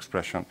freedom of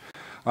expression.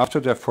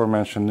 After the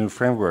aforementioned new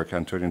framework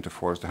entered into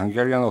force, the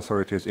Hungarian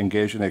authorities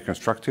engaged in a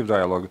constructive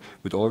dialogue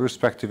with all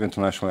respective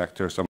international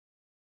actors, among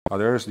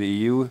others the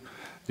EU,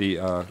 the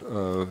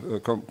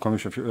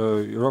Commission of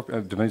Europe,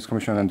 the Venice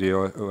Commission and the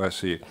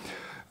OSCE.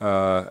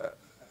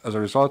 As a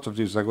result of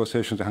these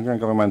negotiations, the Hungarian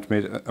government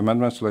made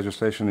amendments to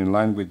legislation in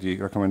line with the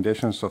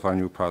recommendations of our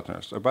new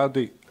partners. About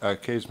the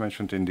case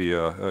mentioned in the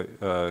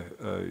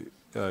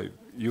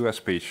US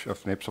speech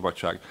of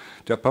Népszabadság,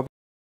 the public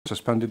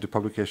suspended the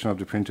publication of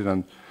the printed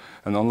and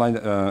online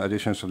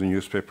editions of the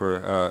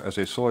newspaper as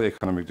a solely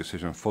economic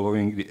decision,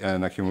 following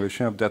an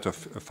accumulation of debt of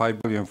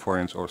 5 billion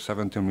forints or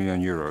 70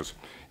 million euros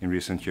in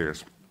recent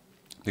years.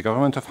 The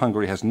government of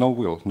Hungary has no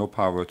will, no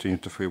power to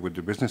interfere with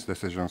the business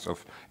decisions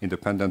of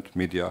independent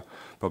media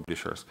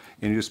publishers.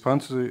 In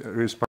response to the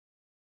response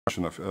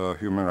of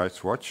Human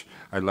Rights Watch,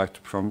 I'd like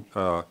to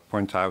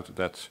point out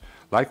that,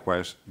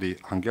 likewise, the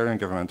Hungarian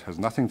government has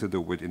nothing to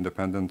do with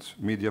independent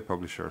media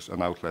publishers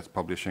and outlets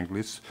publishing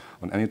lists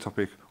on any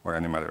topic or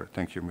any matter.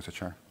 Thank you, Mr.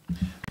 Chair.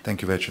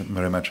 Thank you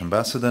very much,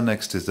 Ambassador.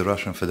 Next is the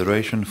Russian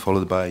Federation,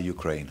 followed by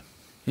Ukraine.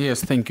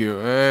 Yes, thank you.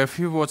 A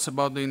few words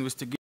about the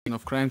investigation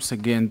of crimes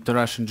against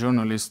Russian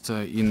journalists,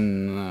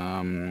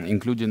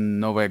 including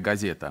Novaya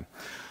Gazeta.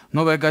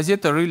 Novaya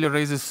Gazeta really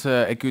raises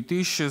acute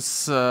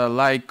issues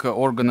like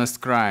organized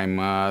crime.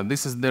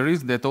 This is the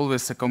risk that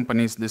always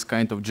accompanies this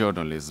kind of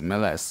journalism,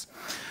 alas.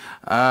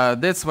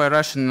 That's why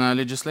Russian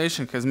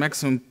legislation has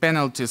maximum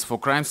penalties for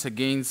crimes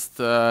against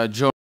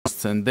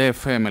journalists and their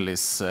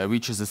families,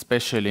 which is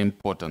especially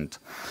important.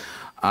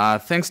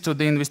 Thanks to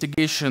the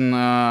investigation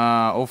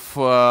of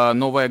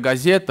Novaya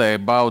Gazeta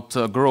about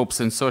groups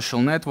and social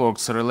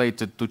networks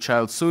related to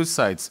child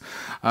suicides,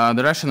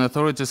 the Russian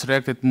authorities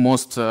reacted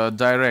most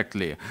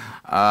directly.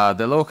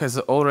 The law has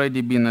already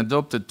been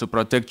adopted to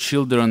protect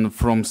children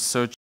from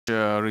such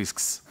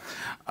risks.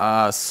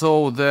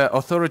 So the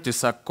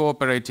authorities are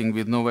cooperating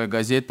with Novaya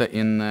Gazeta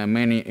in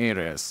many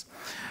areas.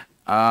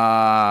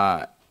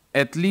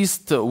 At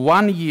least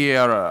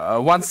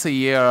once a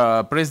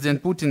year,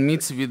 President Putin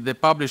meets with the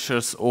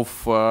publishers of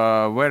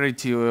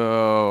variety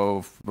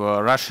of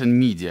Russian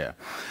media,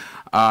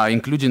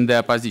 including the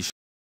opposition.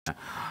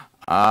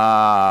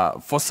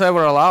 For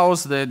several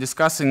hours, they're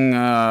discussing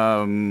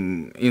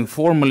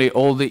informally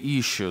all the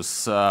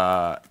issues,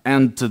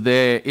 and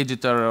the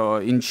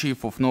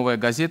editor-in-chief of Novaya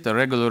Gazeta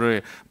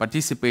regularly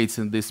participates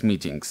in these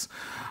meetings.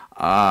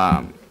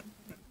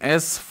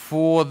 As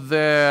for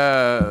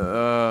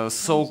the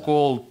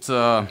so-called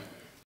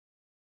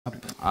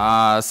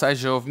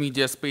seizure of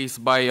media space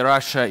by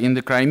Russia in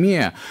the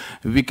Crimea,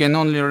 we can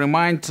only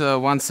remind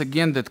once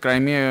again that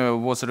Crimea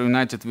was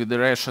reunited with the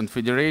Russian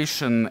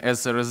Federation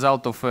as a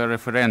result of a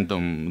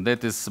referendum,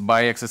 that is,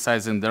 by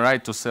exercising the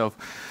right to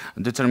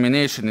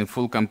self-determination in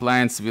full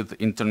compliance with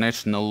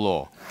international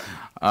law.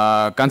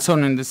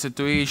 Concerning the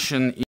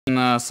situation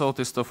in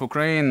southeast of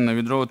Ukraine,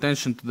 we draw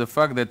attention to the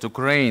fact that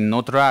Ukraine,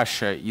 not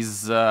Russia,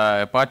 is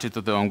a party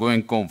to the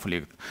ongoing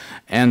conflict,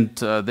 and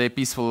the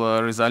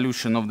peaceful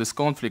resolution of this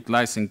conflict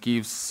lies in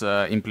Kyiv's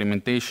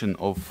implementation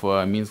of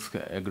Minsk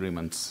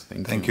agreements.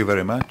 Thank you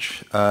very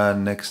much.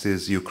 Next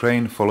is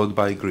Ukraine, followed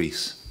by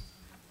Greece.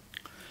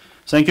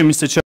 Thank you,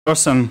 Mr.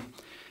 Chairperson.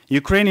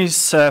 Ukraine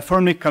is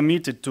firmly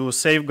committed to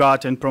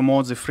safeguard and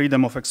promote the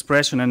freedom of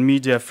expression and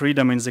media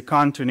freedom in the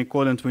country in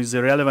accordance with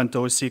the relevant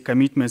OSCE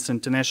commitments and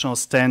international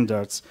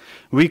standards.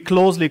 We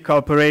closely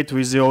cooperate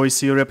with the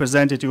OSCE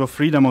representative of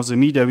freedom of the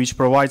media, which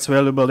provides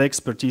valuable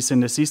expertise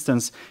and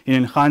assistance in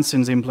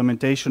enhancing the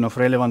implementation of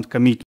relevant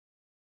commitments.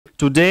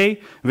 Today,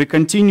 we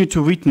continue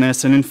to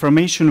witness an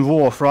information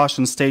war of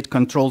Russian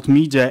state-controlled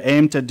media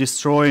aimed at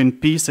destroying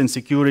peace and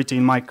security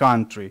in my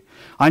country.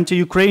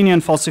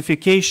 Anti-Ukrainian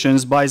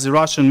falsifications by the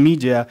Russian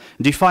media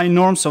defy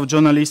norms of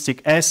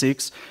journalistic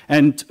ethics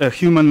and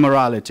human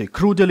morality,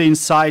 crudely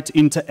incite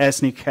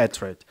inter-ethnic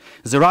hatred.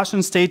 The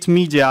Russian state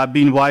media are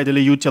being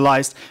widely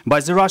utilized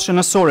by the Russian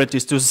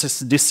authorities to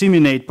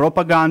disseminate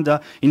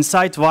propaganda,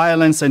 incite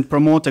violence, and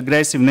promote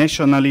aggressive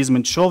nationalism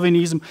and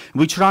chauvinism,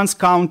 which runs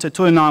counter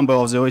to a number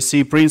of the OSCE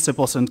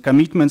principles and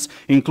commitments,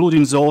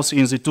 including those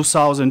in the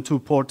 2002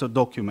 Porto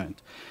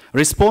document.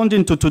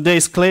 Responding to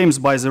today's claims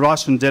by the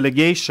Russian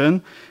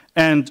delegation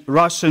and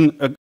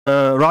Russian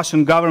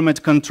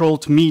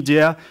government-controlled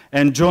media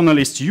and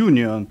journalist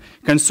union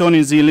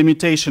concerning the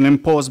limitation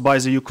imposed by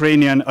the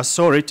Ukrainian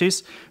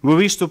authorities, we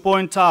wish to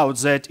point out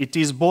that it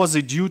is both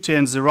the duty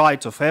and the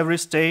right of every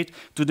state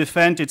to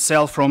defend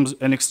itself from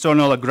an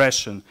external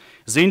aggression.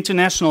 The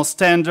international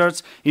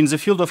standards in the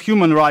field of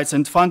human rights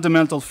and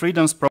fundamental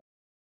freedoms provide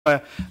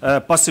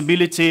a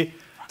possibility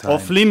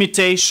of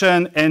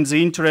limitation and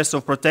the interest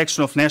of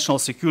protection of national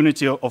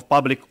security of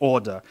public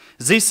order.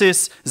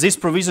 These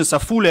provisions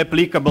are fully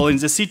applicable in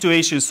the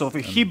situations of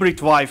a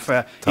hybrid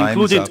warfare,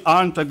 including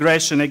armed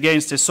aggression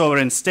against a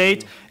sovereign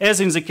state,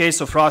 as in the case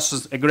of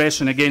Russia's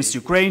aggression against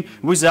Ukraine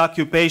with the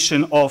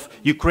occupation of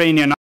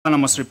Ukrainian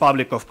Autonomous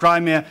Republic of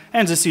Crimea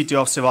and the city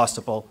of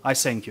Sevastopol. I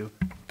thank you.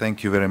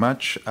 Thank you very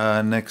much.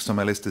 Next on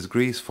my list is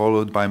Greece,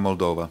 followed by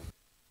Moldova.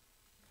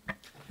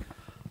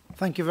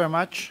 Thank you very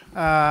much,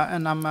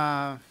 and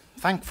I'm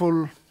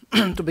thankful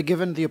to be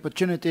given the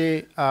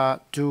opportunity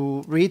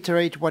to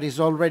reiterate what is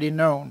already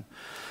known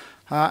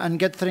and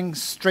get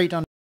things straight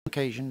on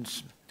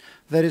occasions.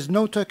 There is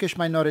no Turkish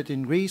minority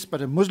in Greece,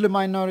 but a Muslim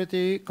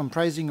minority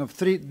comprising of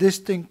 3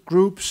 distinct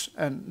groups,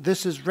 and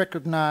this is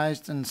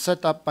recognized and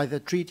set up by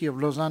the Treaty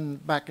of Lausanne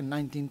back in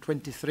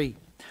 1923.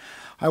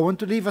 I want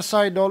to leave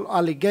aside all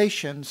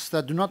allegations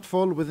that do not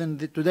fall within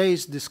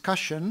today's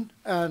discussion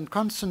and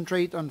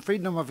concentrate on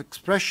freedom of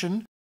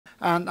expression,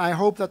 and I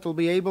hope that we'll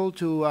be able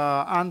to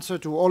answer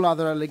to all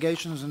other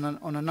allegations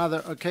on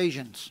another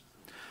occasions.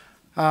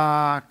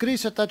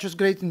 Greece attaches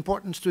great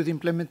importance to the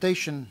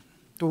implementing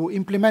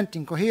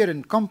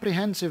coherent,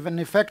 comprehensive and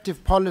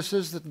effective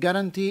policies that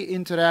guarantee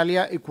inter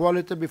alia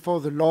equality before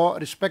the law,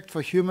 respect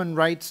for human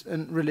rights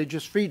and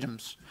religious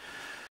freedoms.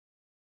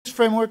 In this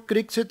framework,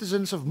 Greek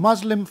citizens of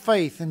Muslim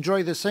faith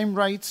enjoy the same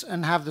rights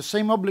and have the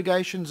same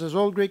obligations as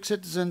all Greek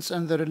citizens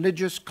and the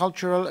religious,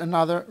 cultural and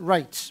other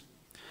rights.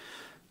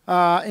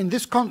 In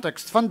this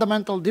context,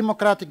 fundamental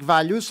democratic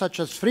values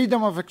such as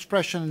freedom of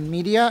expression in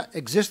media,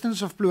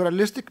 existence of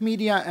pluralistic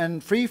media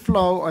and free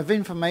flow of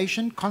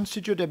information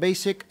constitute a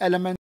basic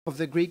element of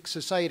the Greek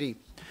society.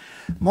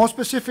 More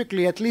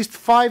specifically, at least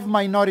 5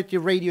 minority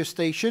radio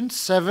stations,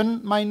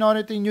 7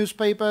 minority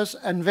newspapers,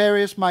 and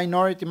various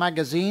minority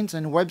magazines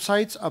and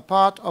websites are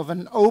part of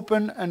an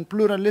open and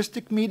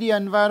pluralistic media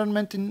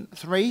environment in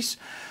Thrace,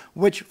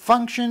 which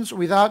functions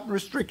without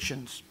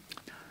restrictions.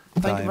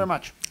 Thank you very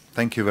much.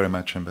 Thank you very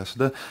much,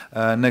 Ambassador.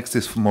 Next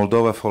is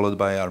Moldova, followed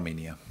by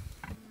Armenia.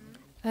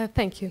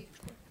 Thank you.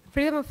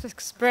 Freedom of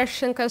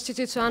expression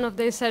constitutes one of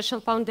the essential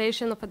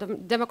foundations of a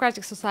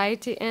democratic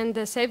society, and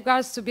the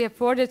safeguards to be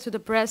afforded to the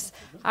press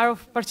are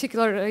of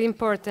particular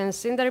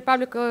importance. In the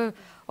Republic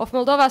of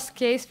Moldova's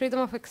case, freedom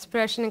of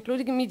expression,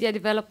 including media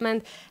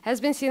development, has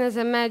been seen as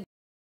a major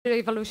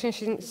evolution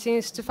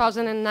since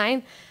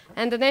 2009,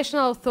 and the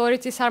national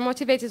authorities are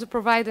motivated to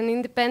provide an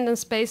independent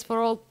space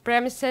for all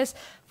premises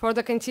for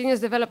the continuous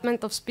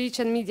development of speech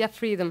and media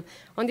freedom.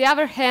 On the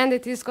other hand,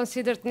 it is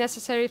considered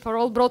necessary for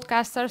all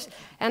broadcasters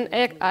and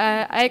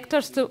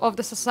actors of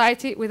the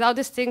society without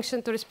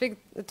distinction to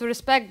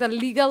respect the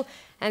legal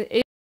and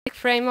ethical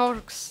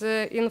frameworks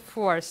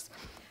enforced.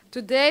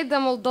 Today, the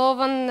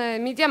Moldovan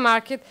media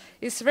market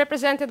is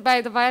represented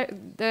by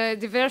the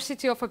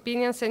diversity of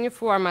opinions and new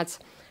formats.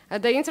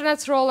 The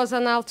Internet's role as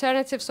an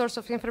alternative source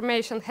of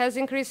information has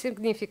increased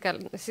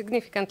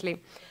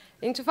significantly.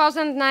 In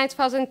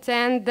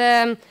 2009-2010,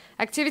 the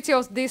activity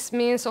of this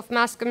means of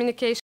mass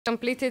communication,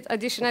 completed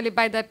additionally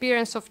by the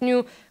appearance of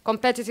new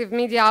competitive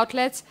media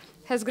outlets,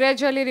 has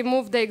gradually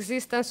removed the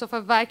existence of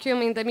a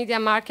vacuum in the media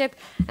market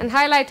and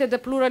highlighted the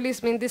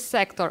pluralism in this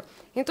sector.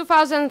 In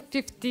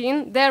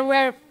 2015, there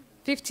were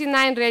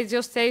 59 radio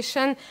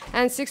stations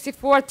and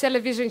 64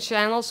 television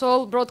channels,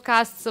 all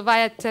broadcasts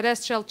via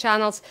terrestrial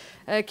channels,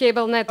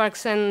 cable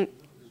networks and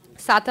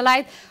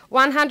satellite,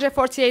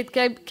 148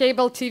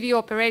 cable TV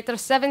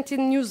operators,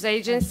 17 news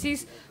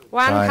agencies,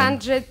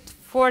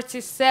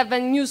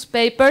 147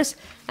 newspapers,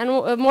 and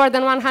more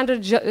than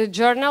 100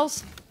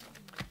 journals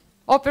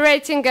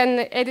operating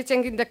and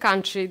editing in the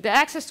country. The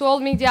access to all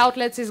media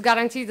outlets is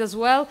guaranteed as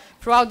well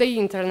throughout the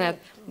Internet.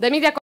 The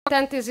media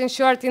content is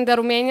ensured in the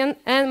Romanian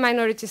and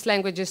minorities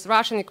languages,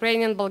 Russian,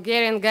 Ukrainian,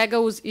 Bulgarian,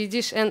 Gagauz,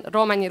 Yiddish, and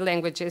Romani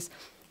languages.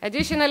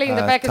 Additionally, in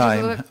the package...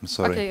 I'm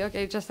sorry.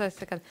 Okay, just a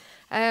second.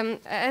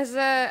 As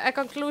a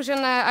conclusion,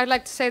 I'd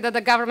like to say that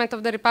the government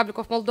of the Republic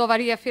of Moldova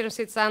reaffirms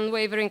its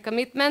unwavering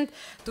commitment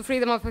to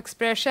freedom of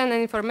expression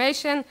and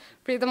information,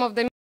 freedom of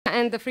the media,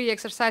 and the free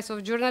exercise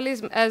of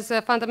journalism as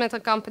fundamental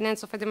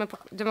components of a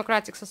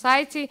democratic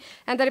society,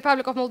 and the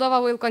Republic of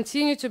Moldova will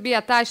continue to be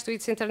attached to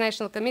its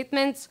international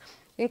commitments,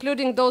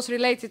 including those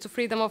related to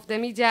freedom of the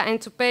media,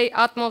 and to pay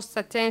utmost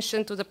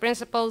attention to the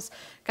principles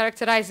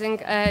characterizing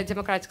a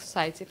democratic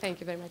society. Thank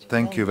you very much.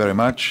 Thank you very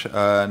much.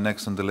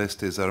 Next on the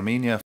list is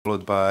Armenia,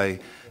 followed by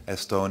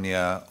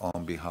Estonia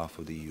on behalf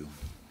of the EU.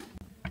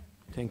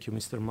 Thank you,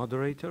 Mr.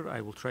 Moderator.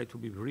 I will try to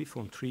be brief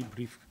on three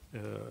brief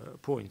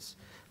points.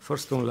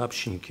 First, on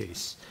Lapshin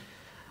case.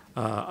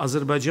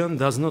 Azerbaijan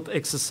does not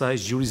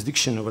exercise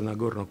jurisdiction over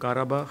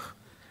Nagorno-Karabakh.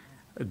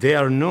 There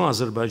are no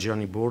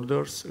Azerbaijani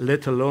borders,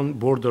 let alone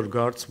border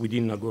guards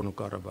within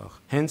Nagorno-Karabakh.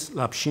 Hence,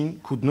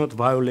 Lapshin could not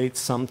violate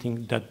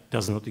something that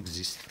does not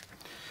exist.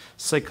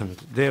 Second,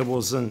 there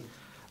was an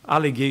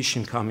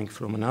allegation coming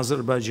from an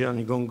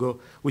Azerbaijani Gongo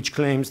which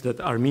claims that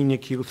Armenia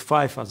killed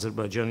 5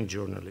 Azerbaijani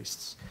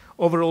journalists.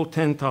 Overall,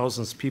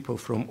 10,000 people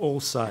from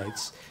all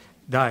sides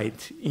died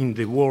in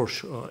the war,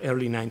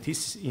 early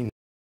 90s in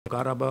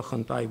Karabakh,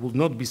 and I would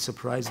not be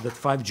surprised that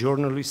 5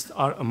 journalists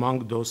are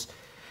among those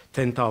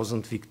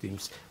 10,000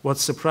 victims. What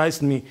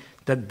surprised me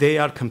that they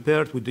are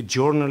compared with the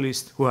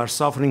journalists who are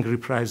suffering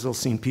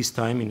reprisals in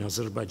peacetime in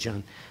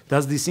Azerbaijan.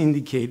 Does this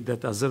indicate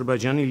that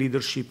Azerbaijani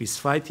leadership is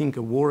fighting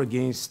a war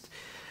against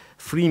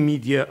free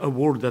media, a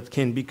war that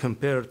can be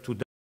compared to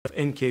the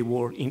NK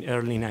war in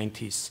early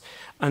 90s?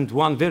 And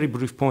one very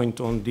brief point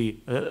on the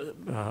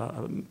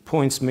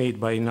points made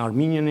by an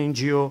Armenian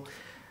NGO.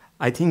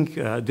 I think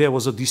there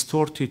was a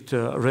distorted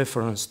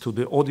reference to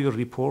the audio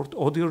report.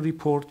 Audio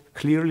report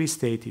clearly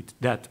stated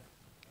that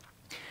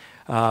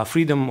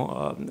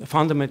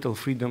fundamental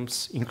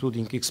freedoms,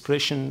 including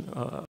expression,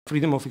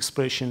 freedom of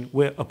expression,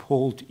 were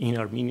upheld in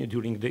Armenia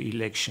during the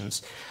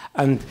elections.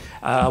 And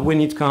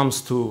when it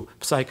comes to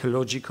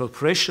psychological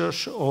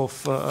pressures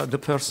of the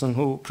person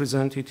who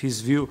presented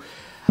his view,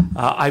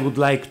 I would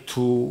like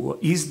to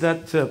ease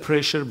that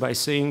pressure by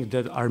saying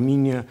that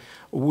Armenia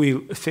will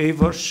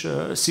favor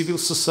civil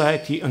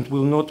society and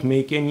will not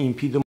make any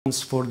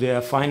impediments for their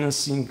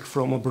financing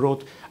from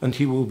abroad, and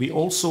he will be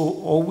also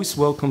always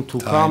welcome to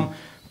come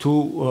to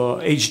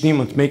HDIM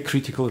and make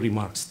critical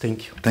remarks.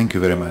 Thank you. Thank you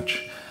very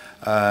much.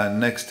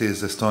 Next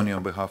is Estonia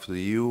on behalf of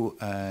the EU,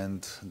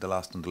 and the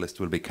last on the list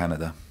will be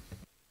Canada.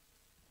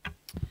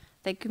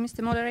 Thank you,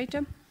 Mr.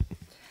 Moderator.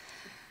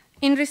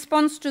 In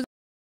response to the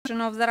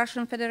of the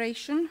Russian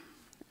Federation,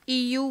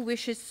 EU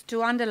wishes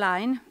to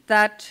underline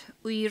that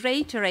we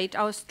reiterate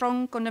our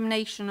strong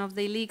condemnation of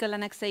the illegal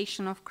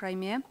annexation of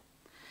Crimea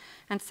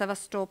and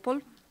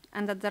Sevastopol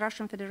and that the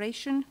Russian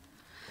Federation,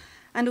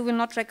 and we will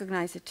not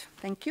recognize it.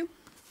 Thank you.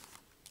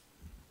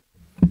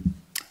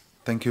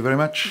 Thank you very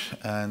much.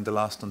 And the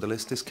last on the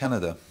list is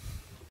Canada.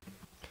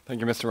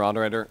 Thank you, Mr.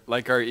 Moderator.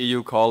 Like our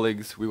EU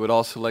colleagues, we would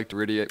also like to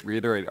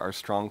reiterate our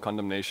strong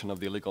condemnation of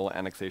the illegal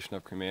annexation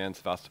of Crimea and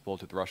Sevastopol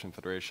to the Russian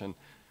Federation,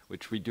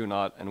 which we do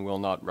not and will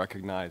not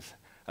recognize.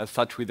 As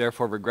such, we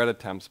therefore regret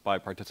attempts by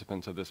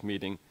participants of this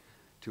meeting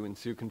to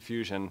ensue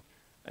confusion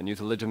and use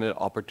a legitimate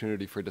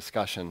opportunity for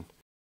discussion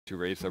to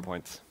raise their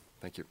points.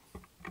 Thank you.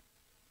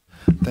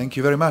 Thank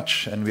you very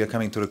much. And we are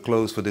coming to the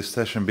close for this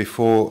session.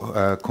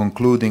 Before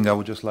concluding, I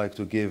would just like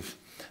to give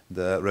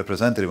the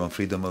representative on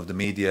freedom of the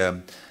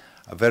media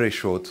a very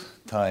short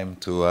time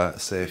to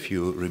say a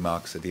few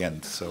remarks at the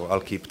end. So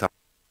I'll keep time.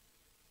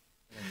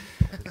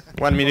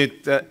 1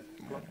 minute.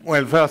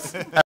 Well, first,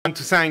 I want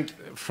to thank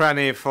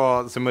Franny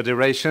for the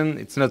moderation.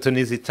 It's not an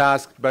easy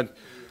task, but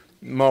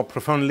more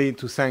profoundly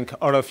to thank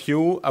all of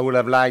you. I would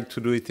have liked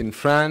to do it in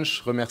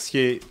French,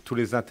 remercier tous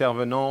les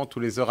intervenants, tous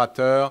les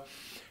orateurs,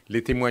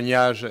 les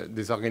témoignages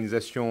des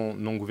organisations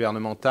non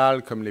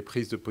gouvernementales, comme les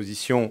prises de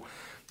position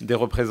des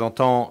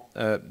représentants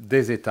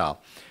des États.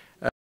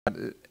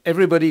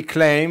 Everybody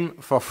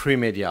claimed for free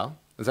media.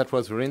 That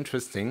was very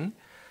interesting,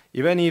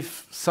 even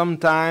if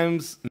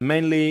sometimes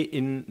mainly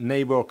in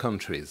neighbor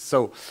countries.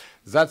 So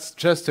that's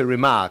just a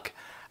remark.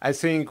 I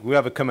think we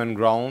have a common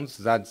ground.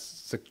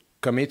 That's the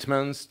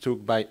commitments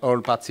took by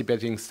all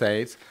participating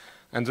states,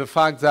 and the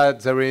fact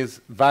that there is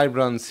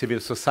vibrant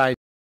civil society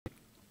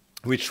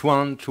which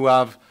want to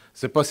have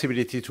the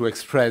possibility to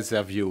express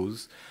their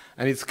views.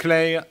 And it's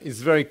clear, it's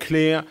very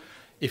clear,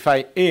 if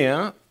I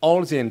hear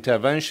all the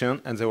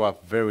intervention, and they were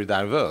very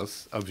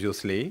diverse,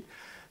 obviously,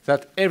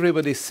 that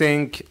everybody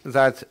think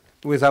that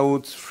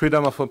without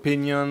freedom of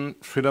opinion,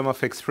 freedom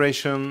of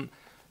expression,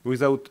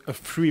 without a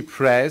free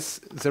press,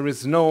 there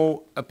is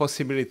no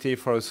possibility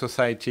for a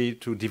society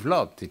to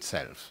develop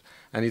itself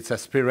and its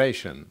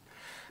aspiration.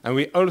 And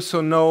we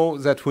also know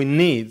that we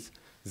need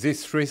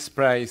this free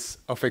space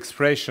of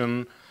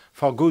expression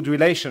for good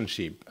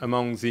relationship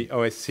among the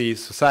OSCE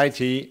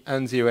society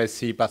and the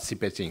OSCE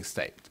participating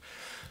state.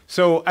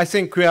 So I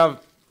think we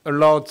have a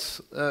lot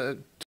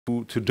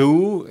to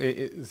do.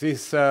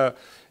 This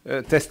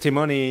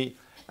testimony,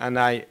 and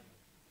I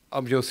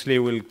obviously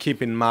will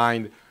keep in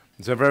mind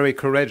the very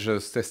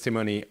courageous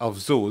testimony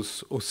of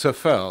those who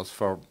suffered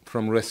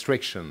from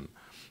restriction,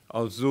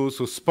 of those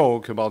who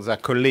spoke about their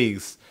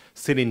colleagues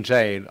still in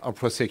jail or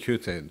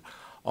prosecuted,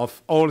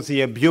 of all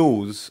the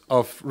abuse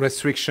of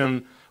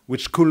restriction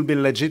which could be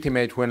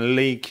legitimate when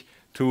linked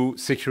to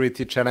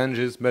security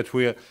challenges, but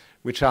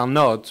which are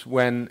not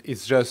when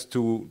it's just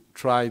to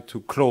try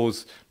to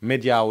close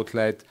media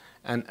outlet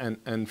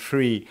and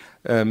free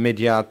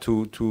media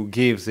to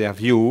give their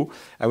view.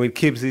 I will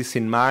keep this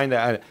in mind.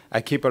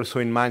 I keep also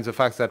in mind the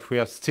fact that we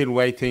are still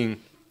waiting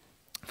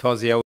for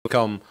the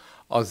outcome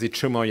of the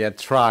Cumhuriyet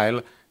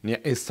trial near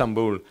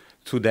Istanbul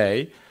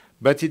today.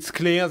 But it's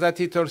clear that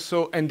it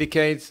also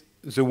indicates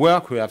the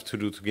work we have to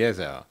do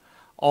together,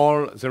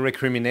 all the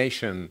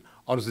recrimination,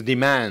 all the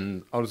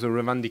demand, all the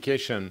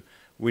revendication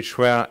which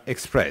were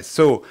expressed.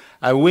 So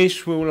I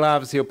wish we will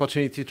have the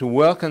opportunity to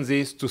work on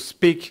this, to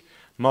speak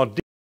more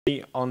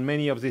deeply on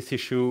many of these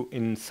issues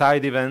in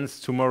side events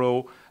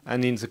tomorrow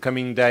and in the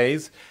coming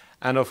days,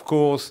 and of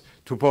course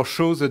to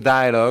pursue the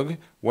dialogue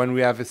when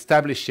we have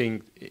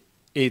establishing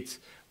it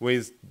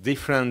with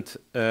different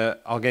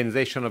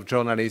organizations of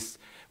journalists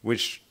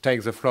which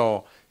take the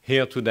floor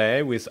here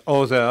today, with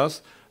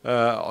others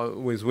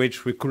with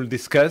which we could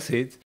discuss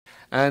it,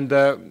 and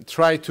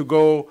try to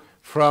go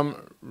from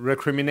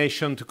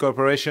recrimination to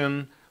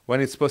cooperation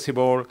when it's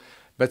possible,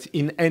 but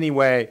in any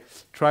way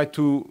try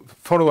to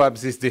follow up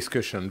this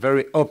discussion,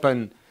 very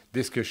open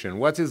discussion.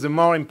 What is the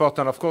more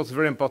important? Of course,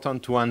 very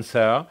important to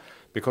answer,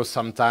 because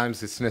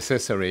sometimes it's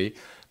necessary,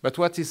 but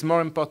what is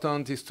more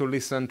important is to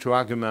listen to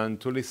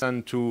argument, to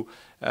listen to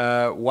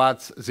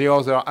what the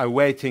others are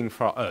waiting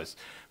for us.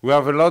 We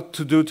have a lot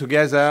to do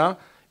together.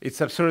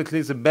 It's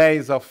absolutely the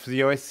base of the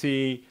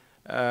OSCE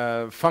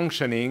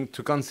functioning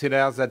to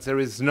consider that there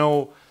is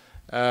no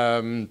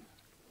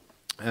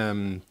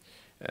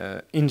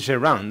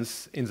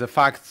ingerence in the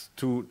fact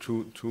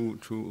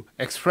to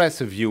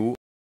express a view of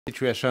the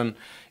situation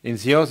in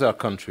the other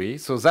country.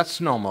 So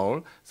that's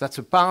normal. That's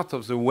a part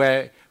of the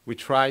way we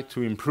try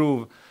to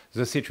improve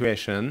the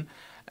situation.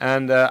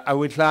 And I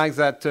would like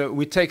that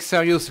we take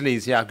seriously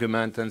the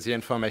argument and the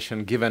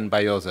information given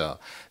by others.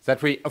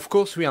 That we, of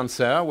course, we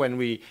answer when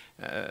we,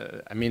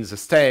 I mean the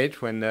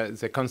state, when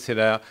they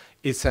consider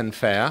it's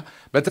unfair,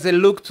 but they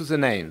look to the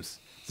names.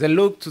 They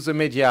look to the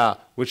media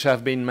which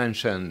have been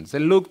mentioned. They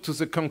look to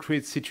the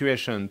concrete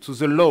situation, to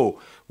the law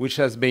which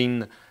has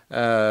been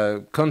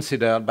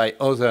considered by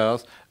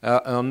others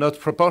are not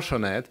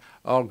proportionate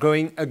or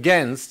going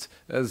against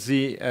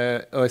the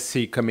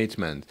OSCE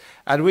commitment.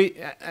 And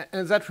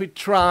that we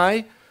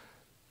try,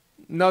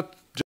 not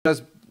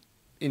just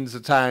in the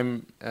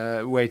time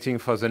waiting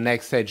for the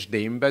next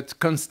HDIM, but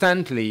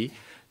constantly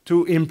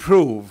to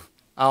improve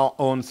our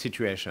own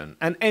situation.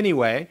 And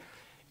anyway,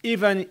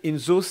 even in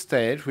those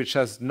states which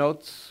are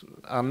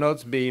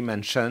not being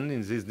mentioned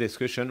in this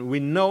discussion, we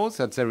know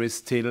that there is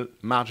still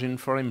margin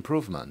for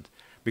improvement,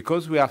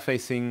 because we are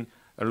facing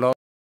a lot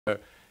of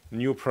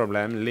new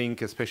problems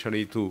linked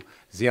especially to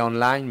the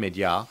online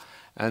media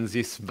and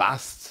this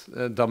vast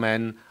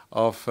domain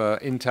of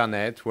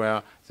internet,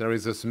 where there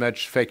is as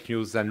much fake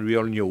news than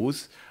real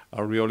news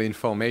or real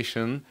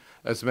information,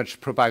 as much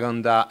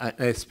propaganda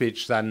and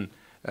speech than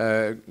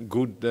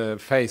good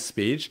faith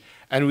speech.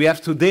 And we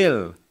have to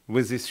deal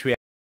with this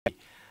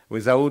reality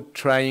without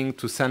trying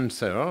to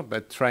censor,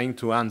 but trying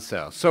to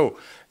answer. So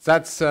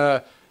that's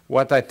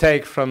what I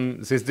take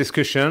from this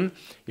discussion.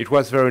 It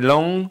was very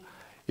long.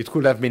 It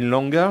could have been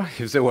longer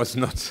if there was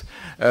not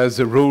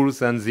the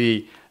rules and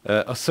the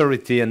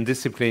authority and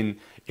discipline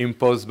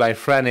imposed by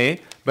Franny,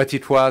 but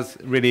it was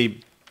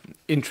really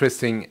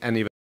interesting and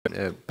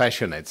even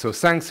passionate. So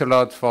thanks a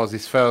lot for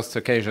this first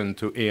occasion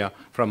to hear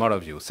from all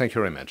of you. Thank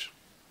you very much.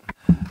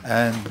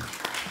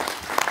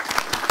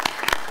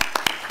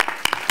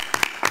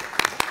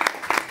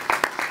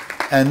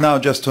 And now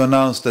just to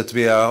announce that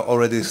we are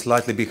already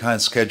slightly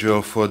behind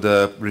schedule for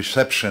the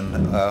reception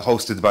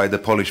hosted by the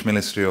Polish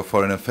Ministry of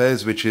Foreign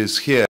Affairs, which is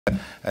here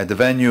at the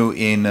venue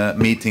in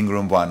meeting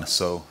room 1.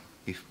 So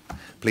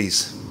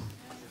please.